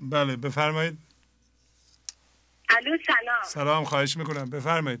 بله بفرمایید. الو سلام. سلام، خواهش میکنم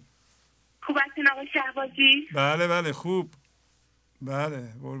بفرمایید. خوب هستین آقای شهبازی؟ بله خوب. بله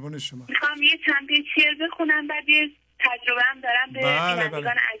قربون شما. میخوام یه چند بیت شعر بخونم، بعد یه تجربه هم دارم به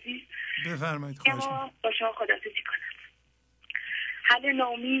بینندگان عزیز. بفرمایید. خواهش میکنم. با شما خداحافظی کنم. هل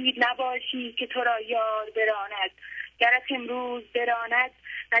نومید نباشی که تو را یار براند، گرت امروز براند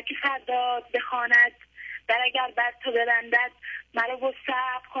نه که فرداد بخواند. در اگر بر تو ببندد مرا و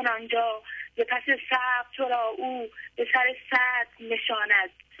صبر کن آنجا، ز پس صبر تو را او به سر صبر نشاند.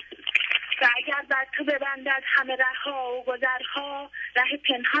 و اگر بر تو ببندد همه رهها و گذرها، ره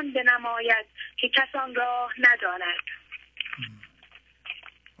پنهان بنماید که کس آن راه نداند.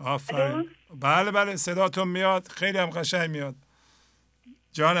 آفرین. بله صداتون میاد، خیلی هم قشنگ میاد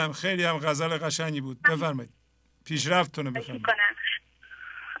جانم، خیلی هم غزل قشنگی بود. بفرمایید پیشرفتتون بفرمایید.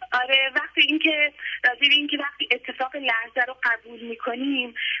 آره، وقتی وقتی اتفاق لحظه رو قبول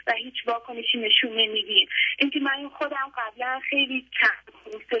میکنیم و هیچ واکنشی نشون نمیدیم. اینکه من خودم قبلا خیلی کم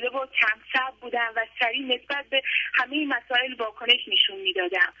حوصله و کم صبر بودم و سریع نسبت به همه مسائل واکنش نشون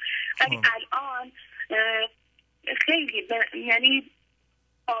میدادم، ولی الان خیلی یعنی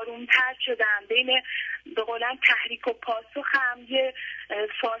آرومتر شدم. بین به قولن تحریک و پاسخم یه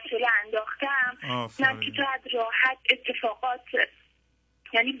فاصله انداختم. من که شاید راحت اتفاقات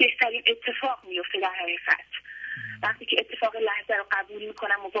یعنی بهترین اتفاق میفته در حقیقت وقتی که اتفاق لحظه رو قبول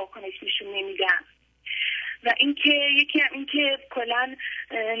میکنم و واکنش نشون نمیدم. و اینکه کلا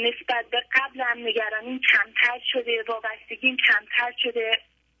نسبت به قبلم نگرانیم کمتر شده، وابستگیم کمتر شده،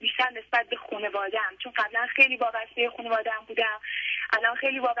 بیشتر نسبت به خانواده‌ام، چون قبلا خیلی وابسته خانواده‌ام بودم، الان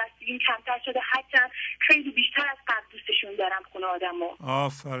خیلی وابستگیم کمتر شده، هرچند خیلی بیشتر از قبل دوستشون دارم خانواده‌مو.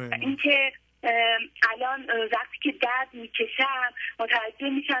 آفرین. اینکه الان وقتی که درد میکشم متوجه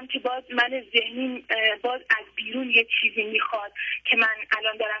میشم که باز من ذهنی باز از بیرون یه چیزی میخواد که من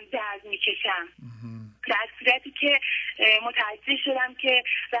الان دارم درد میکشم، در صورتی که متوجه شدم که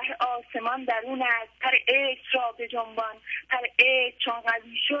ره آسمان درون است، پر عشق را به جنبان، پر عشق چون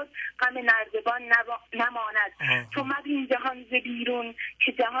قوی شد غم نردبان نماند. تو مبین جهان ز بیرون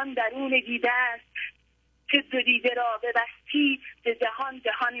که جهان درون دیده است، که دو دیده را ببستی به جهان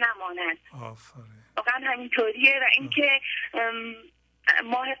نماند. آفرین. واقعا همینطوریه. و اینکه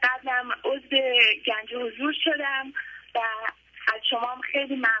ماه قبلم عضو گنج حضور شدم و از شما هم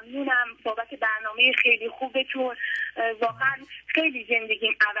خیلی ممنونم بابت برنامه خیلی خوبتون. واقعا خیلی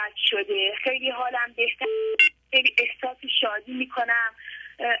زندگیم عوض شده، خیلی حالم بهتر، خیلی احساس شادی میکنم.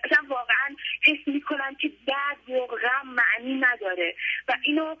 اصلا واقعا حس میکنم که درد و غم معنی نداره و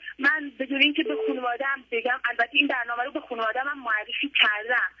اینو من بدون اینکه به خانواده‌ام بگم، البته این برنامه رو به خانواده‌ام هم معرفی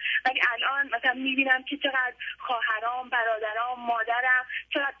کردم، ولی الان مثلا میبینم که چقدر خواهرام، برادرام، مادرم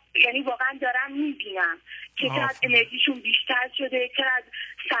چقدر یعنی واقعا دارم میبینم که چقدر انرژیشون بیشتر شده، چقدر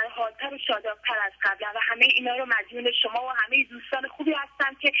سرحالتر و شادابتر از قبل و همه اینا رو مدیون شما و همه دوستان خوبی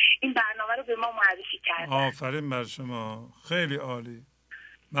هستم که این برنامه رو به ما معرفی کردن. آفرین بر شما، خیلی عالی.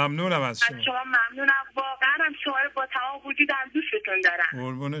 ممنونم از شما. از شما ممنونم، واقعا هم شما رو با تمام وجودم دوستتون دارم.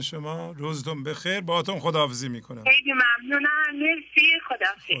 قربون شما، روزتون بخیر. باهاتون خداحافظی میکنم. خیلی ممنونم، مرسی،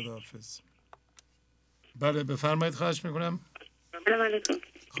 خداحافظ. بله بفرمایید، خواهش میکنم. سلام علیکم.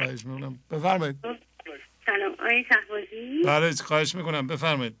 خواهش میکنم بفرمایید. سلام آقای شهبازی. بله خواهش میکنم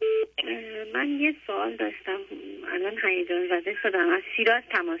بفرمایید. من یه سوال داشتم الان هیجان زده شدم. از شیراز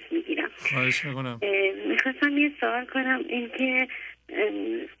تماس میگیرم. خواهش میکنم. میخواستم یه سوال کنم، این که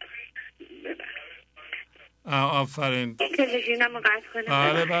آفرین. تلویزیونم رو قطع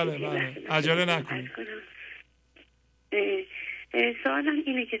کنم. بله عجله نکنید. سوالم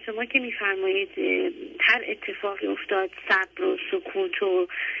اینه که شما که میفرمایید هر اتفاقی افتاد صبر و سکوت و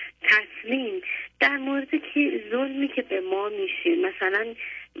تسلیم، در مورد که ظلمی که به ما میشه، مثلا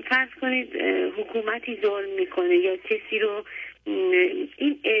فرض کنید حکومتی ظلم میکنه یا کسی رو،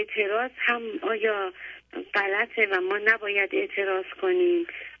 این اعتراض هم آیا غلطه و ما نباید اعتراض کنیم؟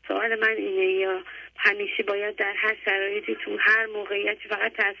 سوال من اینه. یا همیشه باید در هر شرایطی تو هر موقعیتی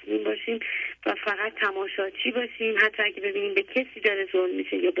فقط تسلیم باشیم و فقط تماشاچی باشیم، حتی اگه ببینیم به کسی داره ظلم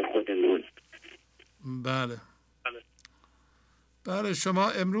میشه یا به خودمون؟ بله شما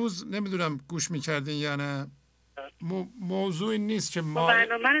امروز نمیدونم گوش میکردین یا نه، موضوع نیست که ما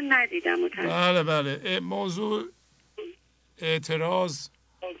برنامه رو ندیدم. بله موضوع اعتراض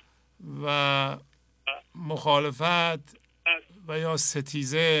و مخالفت و یا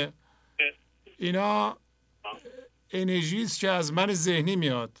ستیزه، اینا انرژی است که از من ذهنی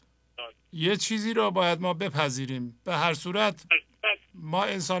میاد. یه چیزی رو باید ما بپذیریم. به هر صورت ما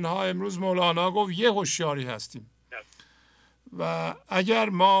انسان ها، امروز مولانا گفت یه هوشیاری هستیم و اگر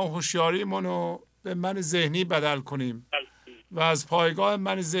ما هوشیاریمون رو به من ذهنی بدل کنیم و از پایگاه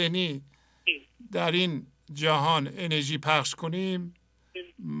من ذهنی در این جهان انرژی پخش کنیم،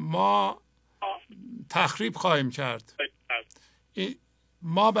 ما تخریب خواهیم کرد.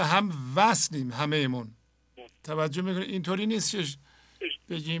 ما به هم وصلیم همه ایمون. توجه میکنید؟ اینطوری نیست که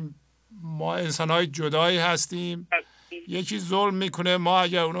بگیم ما انسانهای جدایی هستیم، یکی ظلم میکنه ما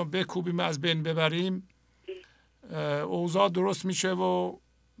اگر اونو بکوبیم از بین ببریم اوضاع درست میشه و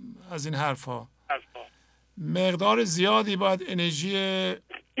از این حرفا. مقدار زیادی باید انرژی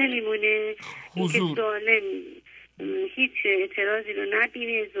نمیمونه حضور، هیچ اعتراضی رو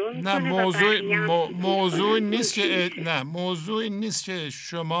نبینه، ظلم نه کنه. موضوع نیست که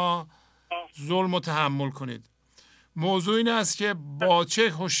شما ظلم رو تحمل کنید. موضوع این است که با چه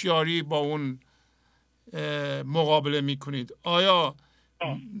هوشیاری با اون مقابله میکنید. آیا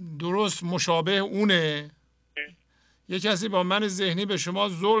درست مشابه اونه؟ یک کسی با من ذهنی به شما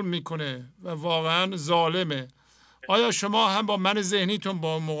ظلم میکنه و واقعا ظالمه، آیا شما هم با من ذهنیتون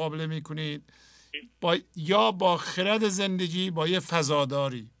با مقابله میکنید یا با خرد زندگی، با یه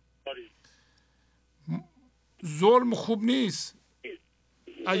فضاداری؟ ظلم خوب نیست.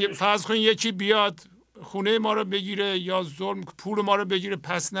 اگه فرض کنید یکی بیاد خونه ما رو بگیره یا ظلم پول ما رو بگیره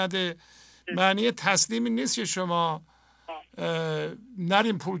پس نده، معنی تسلیمی نیست که شما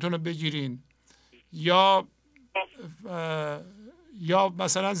نرین پولتون رو بگیرین یا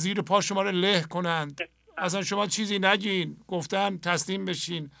مثلا زیر پا شما رو له کنند. اصلا شما چیزی نگین، گفتن تسلیم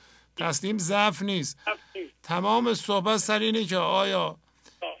بشین. تسلیم ضعف نیست. تمام صحبت سر اینه که آیا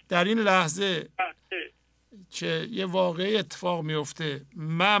در این لحظه که یه واقعی اتفاق میفته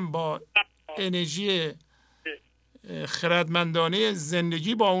من با انرژی خردمندانه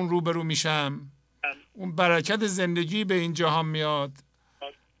زندگی با اون روبرو میشم، اون برکت زندگی به این جهان میاد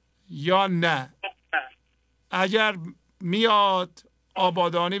یا نه؟ اگر میاد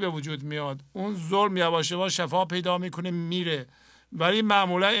آبادانی به وجود میاد، اون ظلم یواش یواش شفا پیدا میکنه میره. ولی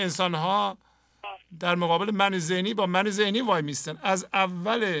معمولا انسان ها در مقابل من ذهنی با من ذهنی وای میستن. از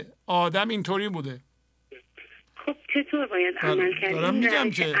اول آدم اینطوری بوده. خب چطور باید عمل کرد؟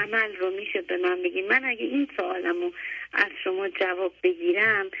 این که عمل رو میشه به من بگید؟ من اگه این سوالمو از شما جواب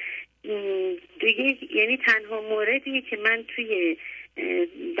بگیرم دیگه، یعنی تنها موردیه که من توی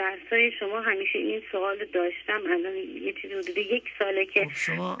درسای شما همیشه این سوال داشتم. الان یه چیزی حدود 1 ساله که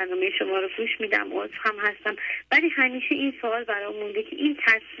برنامه شما رو گوش میدم، عضو هم هستم، ولی همیشه این سوال برام مونده که این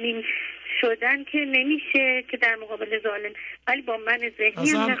تصمیم شدن که نمیشه که در مقابل ظالم، ولی با من ذهنی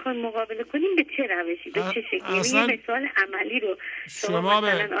هم نخوایم مقابله کنیم، به چه روشی، به چه شکلی؟ یعنی مثال عملی رو شما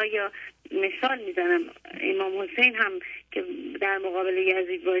مثلا آیا مثال میزنم امام حسین هم که در مقابل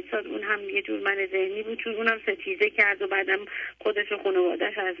یزید وایساد، اون هم یه جور من ذهنی بود چون اونم ستیزه کرد و بعدم خودش و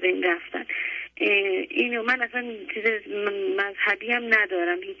خانواده‌اش از بین رفتن. اینو من اصلا چیز مذهبی هم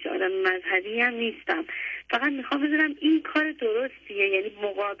ندارم، هیچ آدم مذهبی هم نیستم، فقط میخوام بدونم این کار درستیه؟ یعنی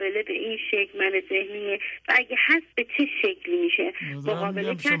مقابله به این شکل من ذهنیه و اگه هست به چه شکلی میشه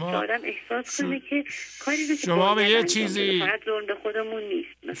مقابله کرد که آدم احساس کنه که کاری رو شما به یه چیزی فقط ظلم به خودمون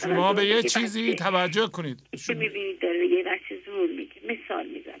نیست. شما به یه چیزی توجه کنید. چه میبینید داره یه بچه زور میگه، مثال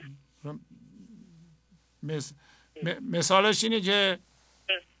میزنم. مثالش اینه که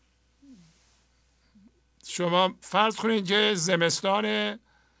شما فرض کنید که زمستان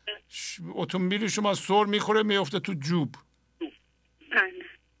اتومبیل شما سر میخوره میفته تو جوب.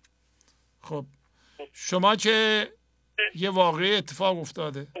 خب شما که یه واقعی اتفاق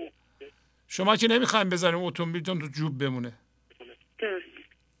افتاده، شما که نمیخوایم بذاریم اتومبیلتون تو جوب بمونه.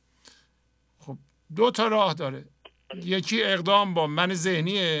 خب 2 تا راه داره. یکی اقدام با من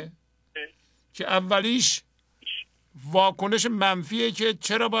ذهنیه که اولیش واکنش منفیه که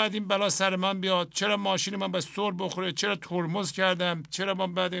چرا باید این بلا سر من بیاد، چرا ماشین من باید سر بخوره، چرا ترمز کردم، چرا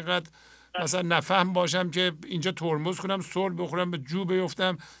من باید اینقدر مثلا نفهم باشم که اینجا ترمز کنم سر بخورم به جو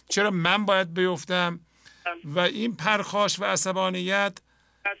بیفتم، چرا من باید بیفتم. و این پرخاش و عصبانیت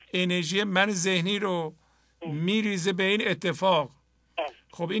انرژی من ذهنی رو میریزه به این اتفاق.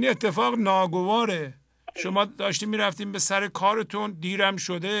 خب این اتفاق ناگواره. شما داشتیم میرفتیم به سر کارتون، دیرم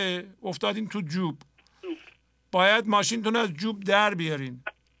شده، افتادین تو جوب، باید ماشینتون از جوب در بیارین.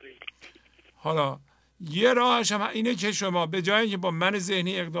 حالا یه راهش هم اینه که شما به جای اینکه با من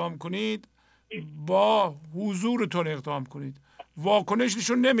ذهنی اقدام کنید، با حضورتون اقدام کنید. واکنش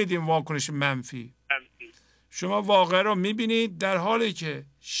نشون نمیدیم، واکنش منفی. شما واقعا رو میبینید در حالی که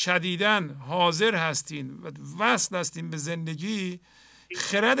شدیداً حاضر هستین و وصل هستین به زندگی،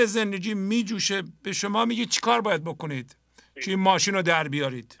 خرد زندگی میجوشه به شما میگه چی کار باید بکنید که این ماشین رو در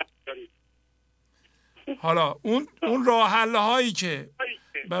بیارید. حالا اون راه حل هایی که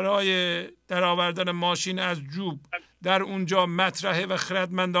برای درآوردن ماشین از جوب در اونجا مطرحه و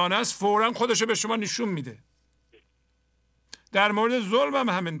خردمندانه است، فوراً خودشو به شما نشون میده. در مورد ظلم هم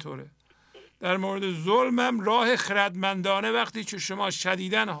همینطوره. در مورد ظلم هم راه خردمندانه وقتی که شما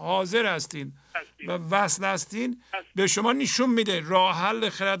شدیداً حاضر هستین و وصل هستین به شما نشون میده راه حل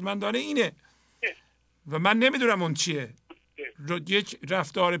خردمندانه اینه. و من نمیدونم اون چیه. یک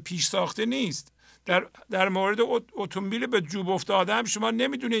رفتار پیش ساخته نیست. در مورد اتومبیل به جوب افتاده هم شما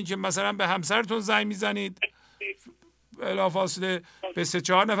نمیدونید که مثلا به همسرتون زنگ میزنید، بلافاصله به 3-4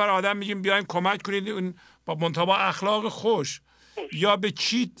 نفر آدم میگیم بیاین کمک کنید، اون با منتها اخلاق خوش، یا به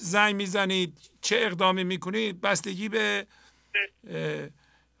چی زنگ میزنید، چه اقدامی میکنید، بستگی به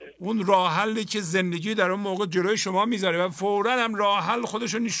اون راه حلی که زندگی در اون موقع جلوی شما میذاره و فوراً هم راه حل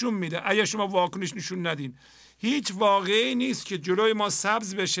خودشو نشون میده. اگه شما واکنش نشون ندین، هیچ واقعی نیست که جلوی ما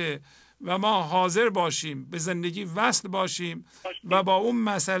سبز بشه و ما حاضر باشیم به زندگی وصل باشیم و با اون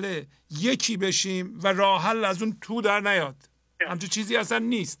مسئله یکی بشیم و راه حل از اون تو در نیاد. همچون چیزی اصلا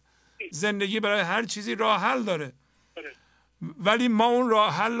نیست. زندگی برای هر چیزی راه حل داره، ولی ما اون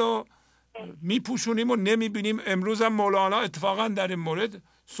راه حل رو میپوشونیم و نمیبینیم. امروز هم مولانا اتفاقا در این مورد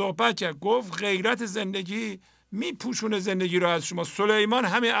صحبت کرد، گفت غیرت زندگی میپوشونه زندگی رو از شما. سلیمان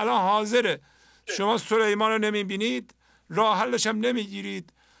همین الان حاضره، شما سلیمان رو نمیبینید، راه حلش هم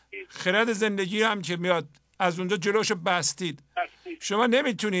نمیگیرید، خرد زندگی هم که میاد از اونجا جلوشو بستید. شما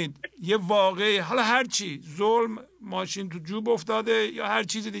نمیتونید یه واقعی، حالا هر چی، ظلم، ماشین تو جوب افتاده یا هر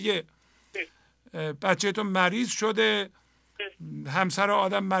چیز دیگه، بچه‌تون مریض شده، همسر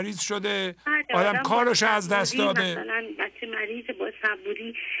آدم مریض شده، آدم کارش از دست داده، مثلا بچه مریض با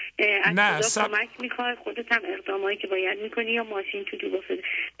صبوری از خدا کمک میخواد، خودت هم اقدامایی که باید میکنی یا ماشین تو جوب افتاده.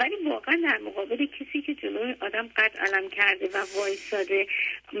 ولی واقعا در مقابل کسی که جلوی آدم قد علم کرده و وایساده،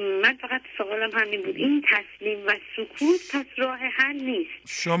 من فقط سوالم همین بود، این تسلیم و سکوت پس راه حل نیست.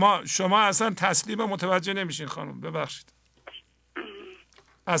 شما اصلا تسلیم متوجه نمیشین خانم، ببخشید،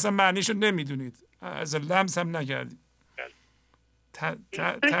 اصلا معنیشو نمیدونید، از لمس هم نکردید.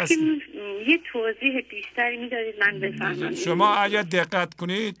 یه توضیح بیشتری میدادید من بفهمم. شما اگر دقت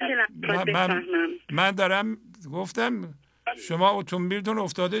کنید، من دارم گفتم شما اتومبیلتون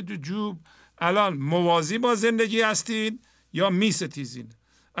افتاده تو جوب، الان موازی با زندگی هستین یا میستیزین.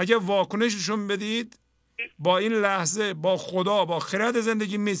 اگر واکنششون بدید با این لحظه، با خدا، با خرد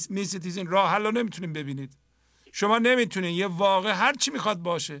زندگی میستیزین، راه حل رو نمیتونین ببینید. شما نمیتونین یه واقع هر چی میخواد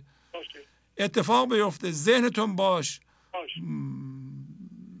باشه اتفاق بیفته، ذهنتون باش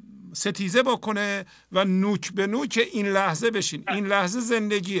ستیزه بکنه و نوک به نوک این لحظه بشین. این لحظه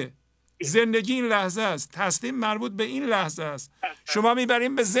زندگیه، زندگی این لحظه است، تسلیم مربوط به این لحظه است. شما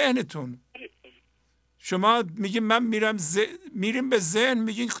میبرین به ذهنتون، شما میگین من میریم به ذهن،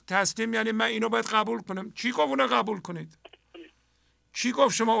 میگین تسلیم یعنی من اینو باید قبول کنم. چی گفت اونو قبول کنید؟ چی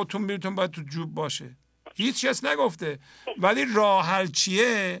گفت شما اتومبیلتون باید تو جوب باشه؟ هیچ کس نگفته. ولی راه حل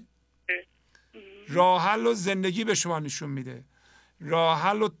چیه؟ راه حل و زندگی به شما نشون میده. راه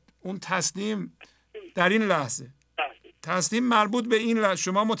حل و اون تسلیم در این لحظه، تسلیم مربوط به این لحظه.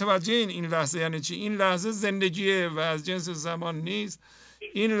 شما متوجه این لحظه یعنی چی؟ این لحظه زندگیه و از جنس زمان نیست.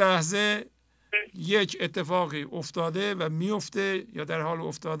 این لحظه یک اتفاقی افتاده و میفته یا در حال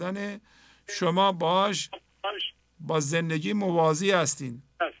افتادنه، شما با زندگی موازی هستین.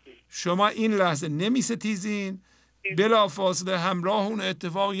 شما این لحظه نمیستیزین، بلافاصله همراه اون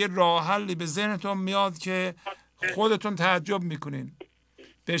اتفاق یه راه حلی به ذهنتون میاد که خودتون تعجب میکنین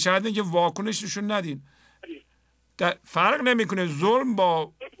به شرط اینکه واکنش نشون ندین. فرق نمیکنه ظلم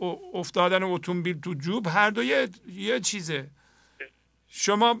با افتادن اتومبیل تو جوب، هر دو یه چیزه.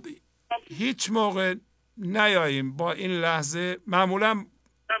 شما هیچ موقع نیاییم با این لحظه، معمولا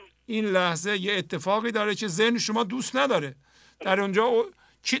این لحظه یه اتفاقی داره که ذهن شما دوست نداره. در اونجا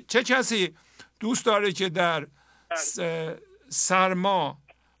چه کسی دوست داره که در سرما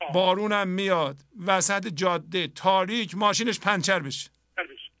بارونم میاد وسط جاده تاریک ماشینش پنچر بشه؟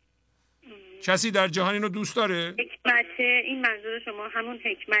 کسی در جهان اینو دوست داره؟ حکمته. این منظور شما همون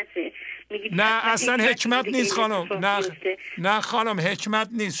حکمته؟ نه اصلا حکمت نیست خانم. نه خانم حکمت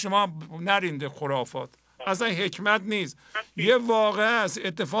نیست. شما نرینده خرافات. اصلا حکمت نیست. یه واقعه است،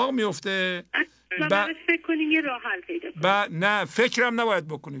 اتفاق میفته. فکر کنیم یه راه حل پیدا کنیم. نه فکرم نباید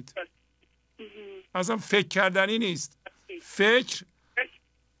بکنید. اصلا فکر کردنی نیست. فکر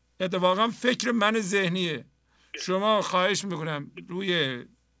اتفاقا فکر من ذهنیه. شما خواهش میکنم روی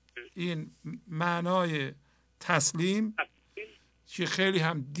این معنای تسلیم که خیلی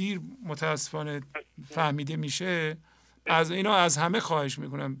هم دیر متاسفانه فهمیده میشه، از اینا از همه خواهش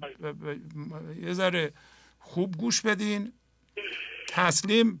میکنم یه ذره خوب گوش بدین.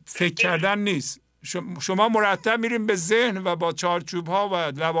 تسلیم فکر کردن نیست. شما مرتب میرین به ذهن و با چارچوب ها و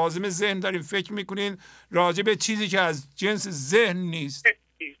لوازم ذهن دارین فکر میکنین راجع به چیزی که از جنس ذهن نیست.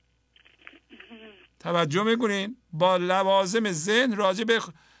 توجه میکنین؟ با لوازم ذهن راجع به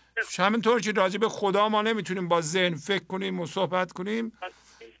همینطور که راجع به خدا ما نمیتونیم با ذهن فکر کنیم و صحبت کنیم،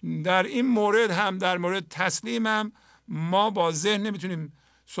 در این مورد هم، در مورد تسلیم هم ما با ذهن نمیتونیم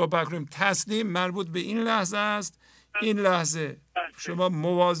صحبت کنیم. تسلیم مربوط به این لحظه است. این لحظه شما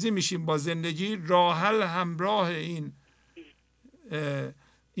موازی میشیم با زندگی، راه حل همراه این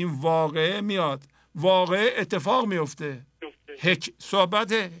واقعه میاد. واقعه اتفاق میفته.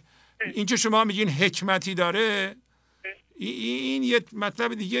 صحبت این که شما میگین حکمتی داره، این یه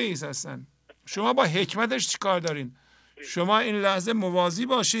مطلب دیگه ایست هستن. شما با حکمتش چیکار دارین؟ شما این لحظه موازی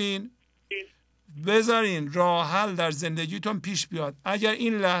باشین، بذارین راه حل در زندگیتون پیش بیاد. اگر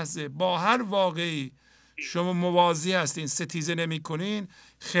این لحظه با هر واقعی شما موازی هستین، ستیزه نمی کنین،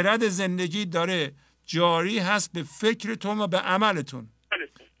 خرد زندگی داره جاری هست به فکرتون و به عملتون.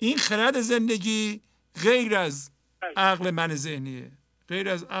 این خرد زندگی غیر از عقل من ذهنیه، غیر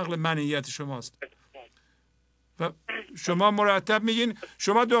از عقل منیت شماست. و شما مرتب میگین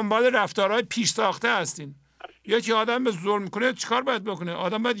شما دنبال رفتارهای پیش ساخته هستین. یکی آدم به ظلم کنه چیکار باید بکنه؟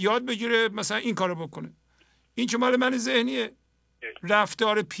 آدم باید یاد بگیره مثلا این کارو بکنه. این که مال من ذهنیه.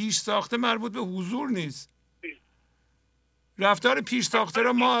 رفتار پیش ساخته مربوط به حضور نیست. رفتار پیش ساخته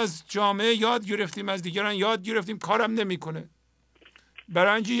را ما از جامعه یاد گرفتیم، از دیگران یاد گرفتیم، کارم نمیکنه.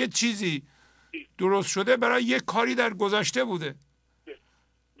 برای اینکه یه چیزی درست شده برای یه کاری در گذشته بوده،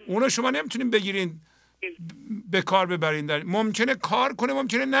 اونو شما نمیتونین بگیرین به کار ببرین. در ممکنه کار کنه،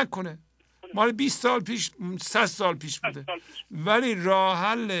 ممکنه نکنه، مال 20 سال پیش، 100 سال پیش بوده، ولی راه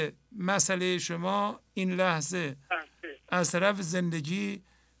حل مسئله شما این لحظه از طرف زندگی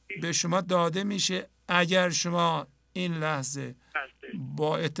به شما داده میشه. اگر شما این لحظه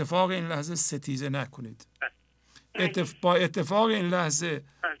با اتفاق این لحظه ستیزه نکنید، با اتفاق این لحظه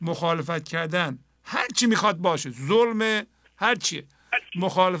مخالفت کردن، هر چی میخواد باشه، ظلم هر چیه،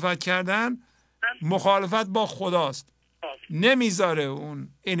 مخالفت کردن، مخالفت با خداست. نمیذاره اون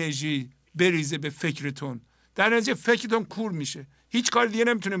انرژی بریزه به فکرتون، در نتیجه فکرتون کور میشه. هیچ کار دیگه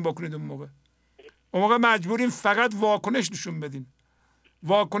نمیتونین بکنید. اون موقع مجبورین فقط واکنش نشون بدین.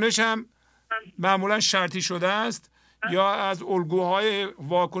 واکنش هم معمولا شرطی شده است یا از الگوهای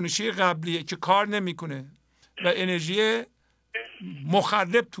واکنشی قبلیه که کار نمیکنه و انرژی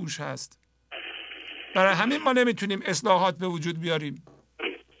مخرب توش هست. برای همین ما نمیتونیم اصلاحات به وجود بیاریم.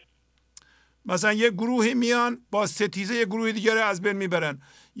 مثلا یه گروهی میان با ستیزه یه گروه دیگر از بین میبرن.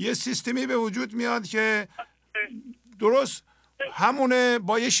 یه سیستمی به وجود میاد که درست همونه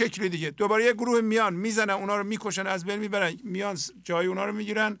با یه شکل دیگه. دوباره یه گروه میان میزنن، اونا رو میکشن، از بین میبرن، میان جای اونا رو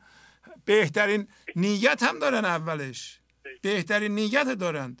میگیرن. بهترین نیت هم دارن، اولش بهترین نیت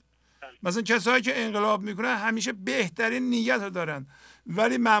دارند. مثلا کسایی که انقلاب میکنن همیشه بهترین نیت دارن،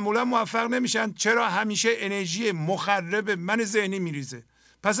 ولی معمولا موفق نمیشن. چرا؟ همیشه انرژی مخرب من ذهنی میریزه.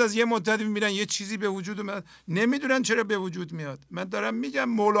 پس از یه مدت میبینن یه چیزی به وجود اومد، نمیدونن چرا به وجود میاد. من دارم میگم،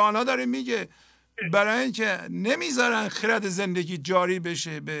 مولانا داره میگه، برای اینکه نمیذارن خرد زندگی جاری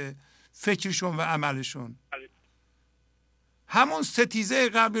بشه به فکرشون و عملشون، همون ستیزه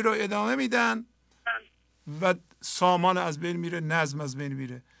قبلی رو ادامه میدن و سامان از بین میره، نظم از بین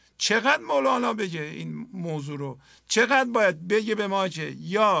میره. چقدر مولانا بگه این موضوع رو، چقدر باید بگه به ما که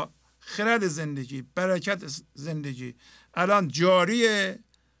یا خرد زندگی، برکت زندگی الان جاریه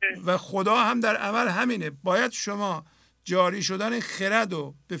و خدا هم در عمل همینه. باید شما جاری شدن خرد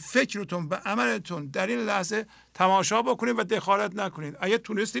و به فکرتون و عملتون در این لحظه تماشا بکنید و دخالت نکنید. اگه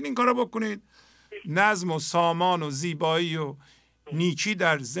تونستین این کارو بکنید، نظم و سامان و زیبایی و نیکی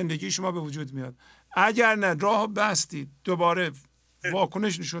در زندگی شما به وجود میاد. اگر نه، راه بستید، دوباره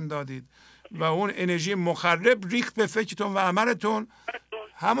واکنش نشون دادید و اون انرژی مخرب ریخت به فکرتون و عملتون،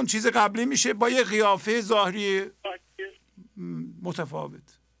 همون چیز قبلی میشه با یه قیافه ظاهری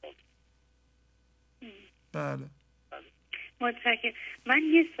متفاوت. بله. متشکرم. من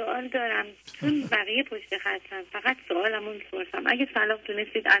یه سوال دارم، چون بقیه پشت خطم، فقط سوالمو میپرسم. اگه صلاح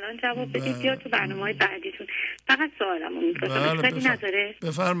دونستید الان جواب بدید یا تو برنامه‌های بعدیتون. فقط سوالمو میپرسم. اشکالی نداره؟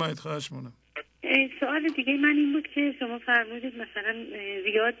 بفرمایید، خواهش می‌کنم. سوال دیگه من این بود که شما فرمودید مثلا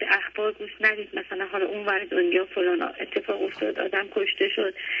زیاد به اخبار گوش ندید، مثلا حالا اون ور دنیا فلان اتفاق افتاد، آدم کشته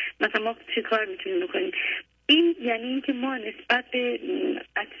شد، مثلا ما چه کار میتونیم بکنیم؟ این یعنی اینکه ما نسبت به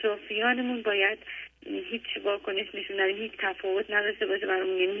اطرافیانمون باید هیچ واکنش نشون ندیم، هیچ تفاوت نداشته باشه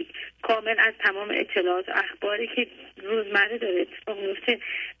برامون، یعنی کامل از تمام اطلاعات و اخباری که روزمره داره اتفاق میفته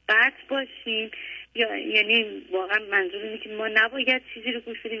قطع باشیم، یا یعنی واقعا منظور اینه که ما نباید چیزی رو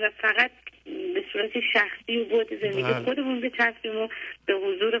گوش بدیم و فقط به صورت شخصی و بود زندگی خودمون بچسبیم و به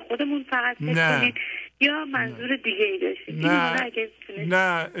حضور خودمون فقط فکر کنیم، یا منظور دیگه ای داشتیم؟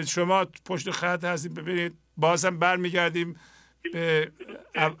 نه، شما پشت خط هستید. ببینید، بازم برمیگردیم به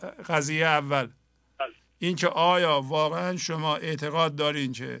قضیه اول، این که آیا واقعا شما اعتقاد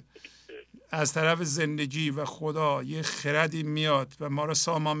دارین که از طرف زندگی و خدا یه خردی میاد و ما رو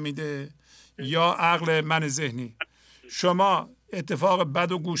سامان میده، یا عقل من ذهنی؟ شما اتفاق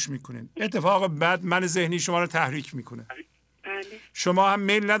بد رو گوش میکنین، اتفاق بد من ذهنی شما رو تحریک میکنه. شما هم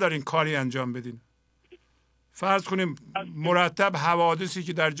میل ندارین کاری انجام بدین. فرض کنیم مرتب حوادثی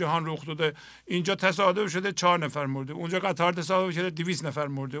که در جهان رخ داده، اینجا تصادف شده 4 نفر مرده، اونجا قطار تصادف شده 200 نفر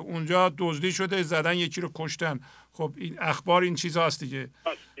مرده، اونجا دزدی شده زدن یکی رو کشتن. خب این اخبار این چیز هست دیگه،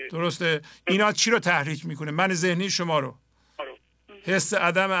 درسته؟ اینا چی رو تحریک میکنه؟ من ذهنی شما رو، حس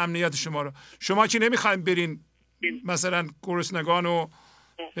عدم امنیت شما رو. شما که نمیخواین برین مثلا گرسنگان رو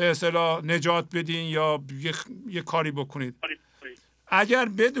به اصطلاح نجات بدین یا یه کاری بکنید. اگر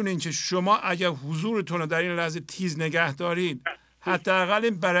بدونین که شما اگر حضورتون رو در این لحظه تیز نگه دارین، حداقل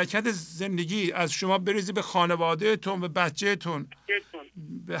این برکت زندگی از شما بریزی به خانوادهتون، به بچهتون،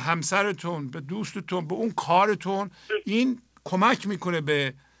 به همسرتون، به دوستتون، به اون کارتون، این کمک میکنه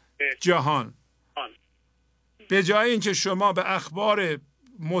به جهان. به جای اینکه شما به اخبار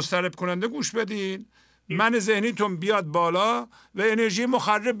مضطرب کننده گوش بدین، من ذهنیتون بیاد بالا و انرژی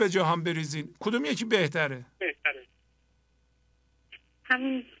مخرب به جهان بریزین، کدوم یکی بهتره؟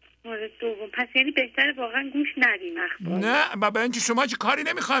 همین مورد دوم. پس یعنی بهتره واقعا گوش ندیم اخبار؟ نه، برای اینکه شما چه کاری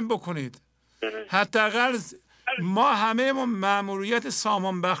نمیخوایم بکنید. حداقل ما همه مأموریت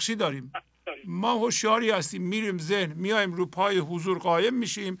سامان بخشی داریم. ما هوشیاری هستیم، میریم ذهن، میایم رو پای حضور قایم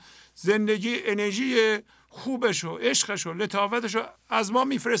میشیم، زندگی انرژی خوبشو، عشقشو، لطافتشو از ما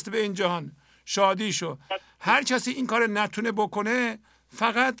میفرسته به این جهان، شادیشو. هر کسی این کار نتونه بکنه،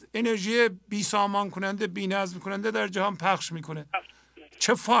 فقط انرژی بی سامان کننده، بی نظم کننده در جهان پخش میکنه.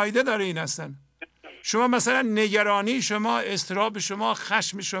 چه فایده داره این اصلا؟ شما مثلا نگرانی شما، اضطراب شما،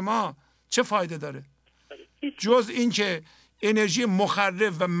 خشم شما چه فایده داره؟ جز اینکه انرژی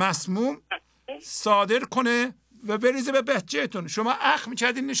مخرب و مسموم صادر کنه و بریزه به بچه‌تون. شما اخم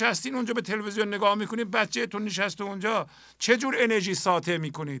می‌کردین نشستین اونجا به تلویزیون نگاه میکنید، بچه‌تون نشسته اونجا، چه جور انرژی ساطع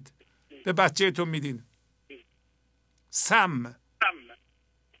میکنید به بچه‌تون میدین؟ سم،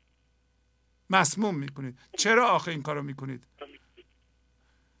 مسموم میکنید. چرا آخه این کارو میکنید؟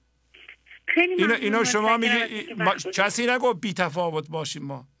 اینا شما میگی کسی نگو بی تفاوت باشیم.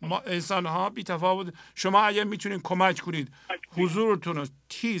 ما انسان ها بی تفاوت. شما اگه میتونین کمک کنید حضورتون رو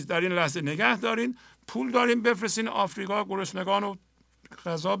تیز در این لحظه نگه دارین، پول دارین بفرستین آفریقا، گرسنگان رو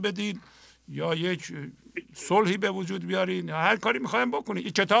غذا بدین، یا یک صلحی به وجود بیارین، یا هر کاری میخواین بکنید.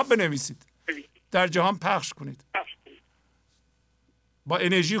 یک کتاب بنویسید، در جهان پخش کنید با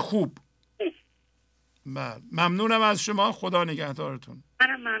انرژی خوب. ممنونم از شما، خدا نگهدارتون.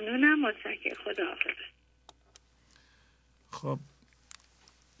 منم ممنونم، متشکرم، خدا حافظ. خب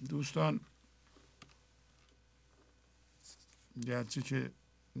دوستان، گرچه که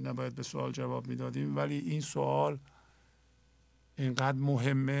نباید به سوال جواب میدادیم، ولی این سوال اینقدر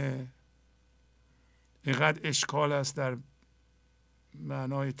مهمه، اینقدر اشکال است در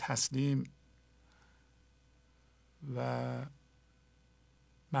معنای تسلیم و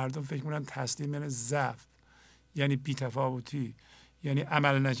مردم فکر میکنن تسلیم یعنی ضعف، یعنی بی‌تفاوتی، یعنی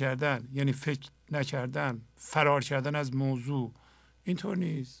عمل نکردن، یعنی فکر نکردن، فرار کردن از موضوع. اینطور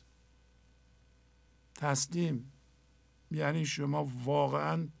نیست. تسلیم یعنی شما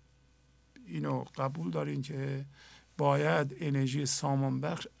واقعا اینو قبول دارین که باید انرژی سامان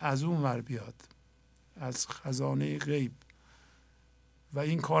بخش از اون ور بیاد، از خزانه غیب، و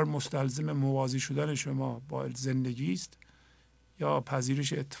این کار مستلزم موازی شدن شما با زندگی است یا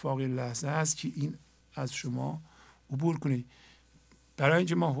پذیرش اتفاقی لحظه است که این از شما عبور کنید. برای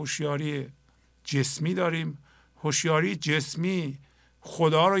اینکه ما هوشیاری جسمی داریم، هوشیاری جسمی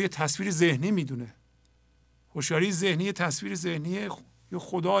خدا رو یه تصویر ذهنی میدونه. هوشیاری ذهنی یه تصویر ذهنی یه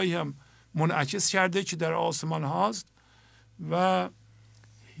خدایی هم منعکس کرده که در آسمان هاست و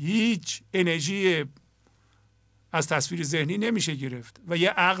هیچ انرژی از تصویر ذهنی نمیشه گرفت و یه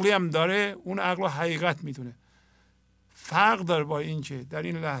عقلی هم داره، اون عقل رو حقیقت میدونه. فرق داره با این که در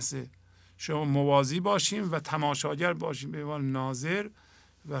این لحظه شما موازی باشیم و تماشاگر باشیم به عنوان ناظر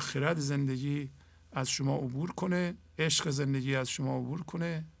و خرد زندگی از شما عبور کنه، عشق زندگی از شما عبور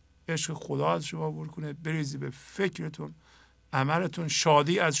کنه، عشق خدا از شما عبور کنه، بریزی به فکرتون، عملتون،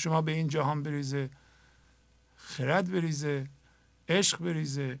 شادی از شما به این جهان بریزه، خرد بریزه، عشق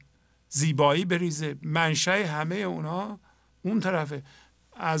بریزه، زیبایی بریزه. منشأ همه اونا اون طرفه.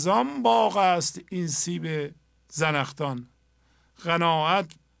 از آن باغ است این سیب زنخدان،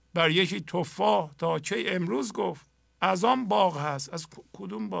 قناعت بر یکی تفاح تا کی امروز گفت. از آن باغ هست. از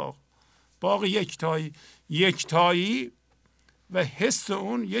کدوم باغ؟ باغ یکتایی. یکتایی و حس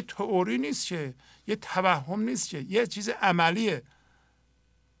اون یه تئوری نیست که، یه توهم نیست که، یه چیز عملیه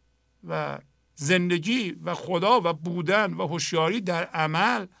و زندگی و خدا و بودن و هوشیاری در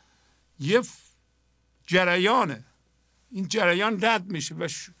عمل یه جریانه. این جریان رد میشه و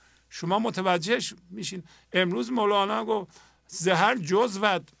شما متوجه میشین. امروز مولانا گفت زهر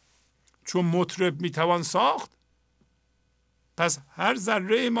جزوت چون مطرب میتوان ساخت. پس هر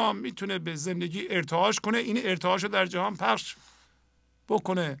ذره ما میتونه به زندگی ارتعاش کنه، این ارتعاش رو در جهان پخش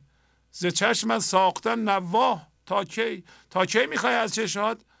بکنه. ز چشم از ساختن نواه تا کی؟ تا کی میخوای از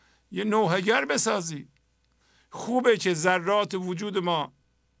چشات یه نوحه‌گر بسازی؟ خوبه که ذرات وجود ما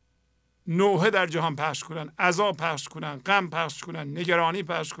نوحه در جهان پخش کنن، عذاب پخش کنن، غم پخش کنن، نگرانی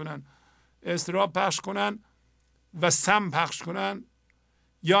پخش کنن، اضطراب پخش کنن و سم پخش کنن،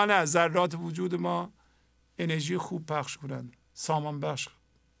 یا نه ذرات وجود ما انرژی خوب پخش کنن، سامان بخش.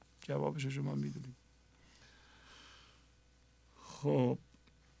 جوابش شما میدونید. خب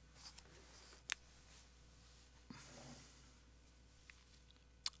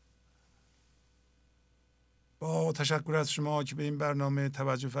با تشکر از شما که به این برنامه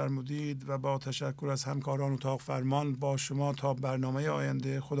توجه فرمودید و با تشکر از همکاران اتاق فرمان با شما تا برنامه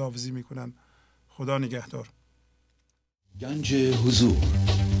آینده خداحافظی میکنم. خدا نگهدار. گنج حضور،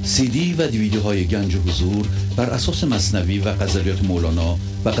 CD و دیویدیوهای گنج حضور بر اساس مثنوی و غزلیات مولانا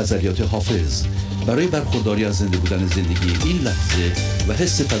و غزلیات حافظ برای برخورداری از زنده بودن زندگی این لحظه و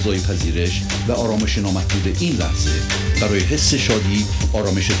حس فضای پذیرش و آرامش نامحدود این لحظه، برای حس شادی،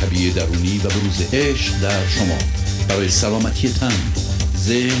 آرامش طبیعی درونی و بروز عشق در شما، برای سلامتی تن،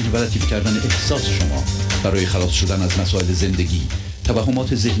 ذهن و لطیف کردن احساس شما، برای خلاص شدن از مسائل زندگی،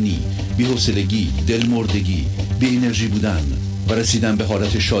 توهمات ذهنی، بی‌حوصلگی، دلمردگی، بی انرژی بودن و رسیدن به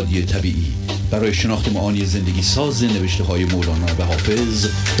حالت شادی طبیعی، برای شناخت معانی زندگی ساز نوشته های مولانا و حافظ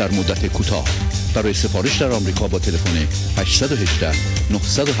در مدت کوتاه. برای سفارش در آمریکا با تلفن 818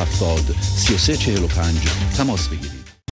 970 3345 تماس بگیرید.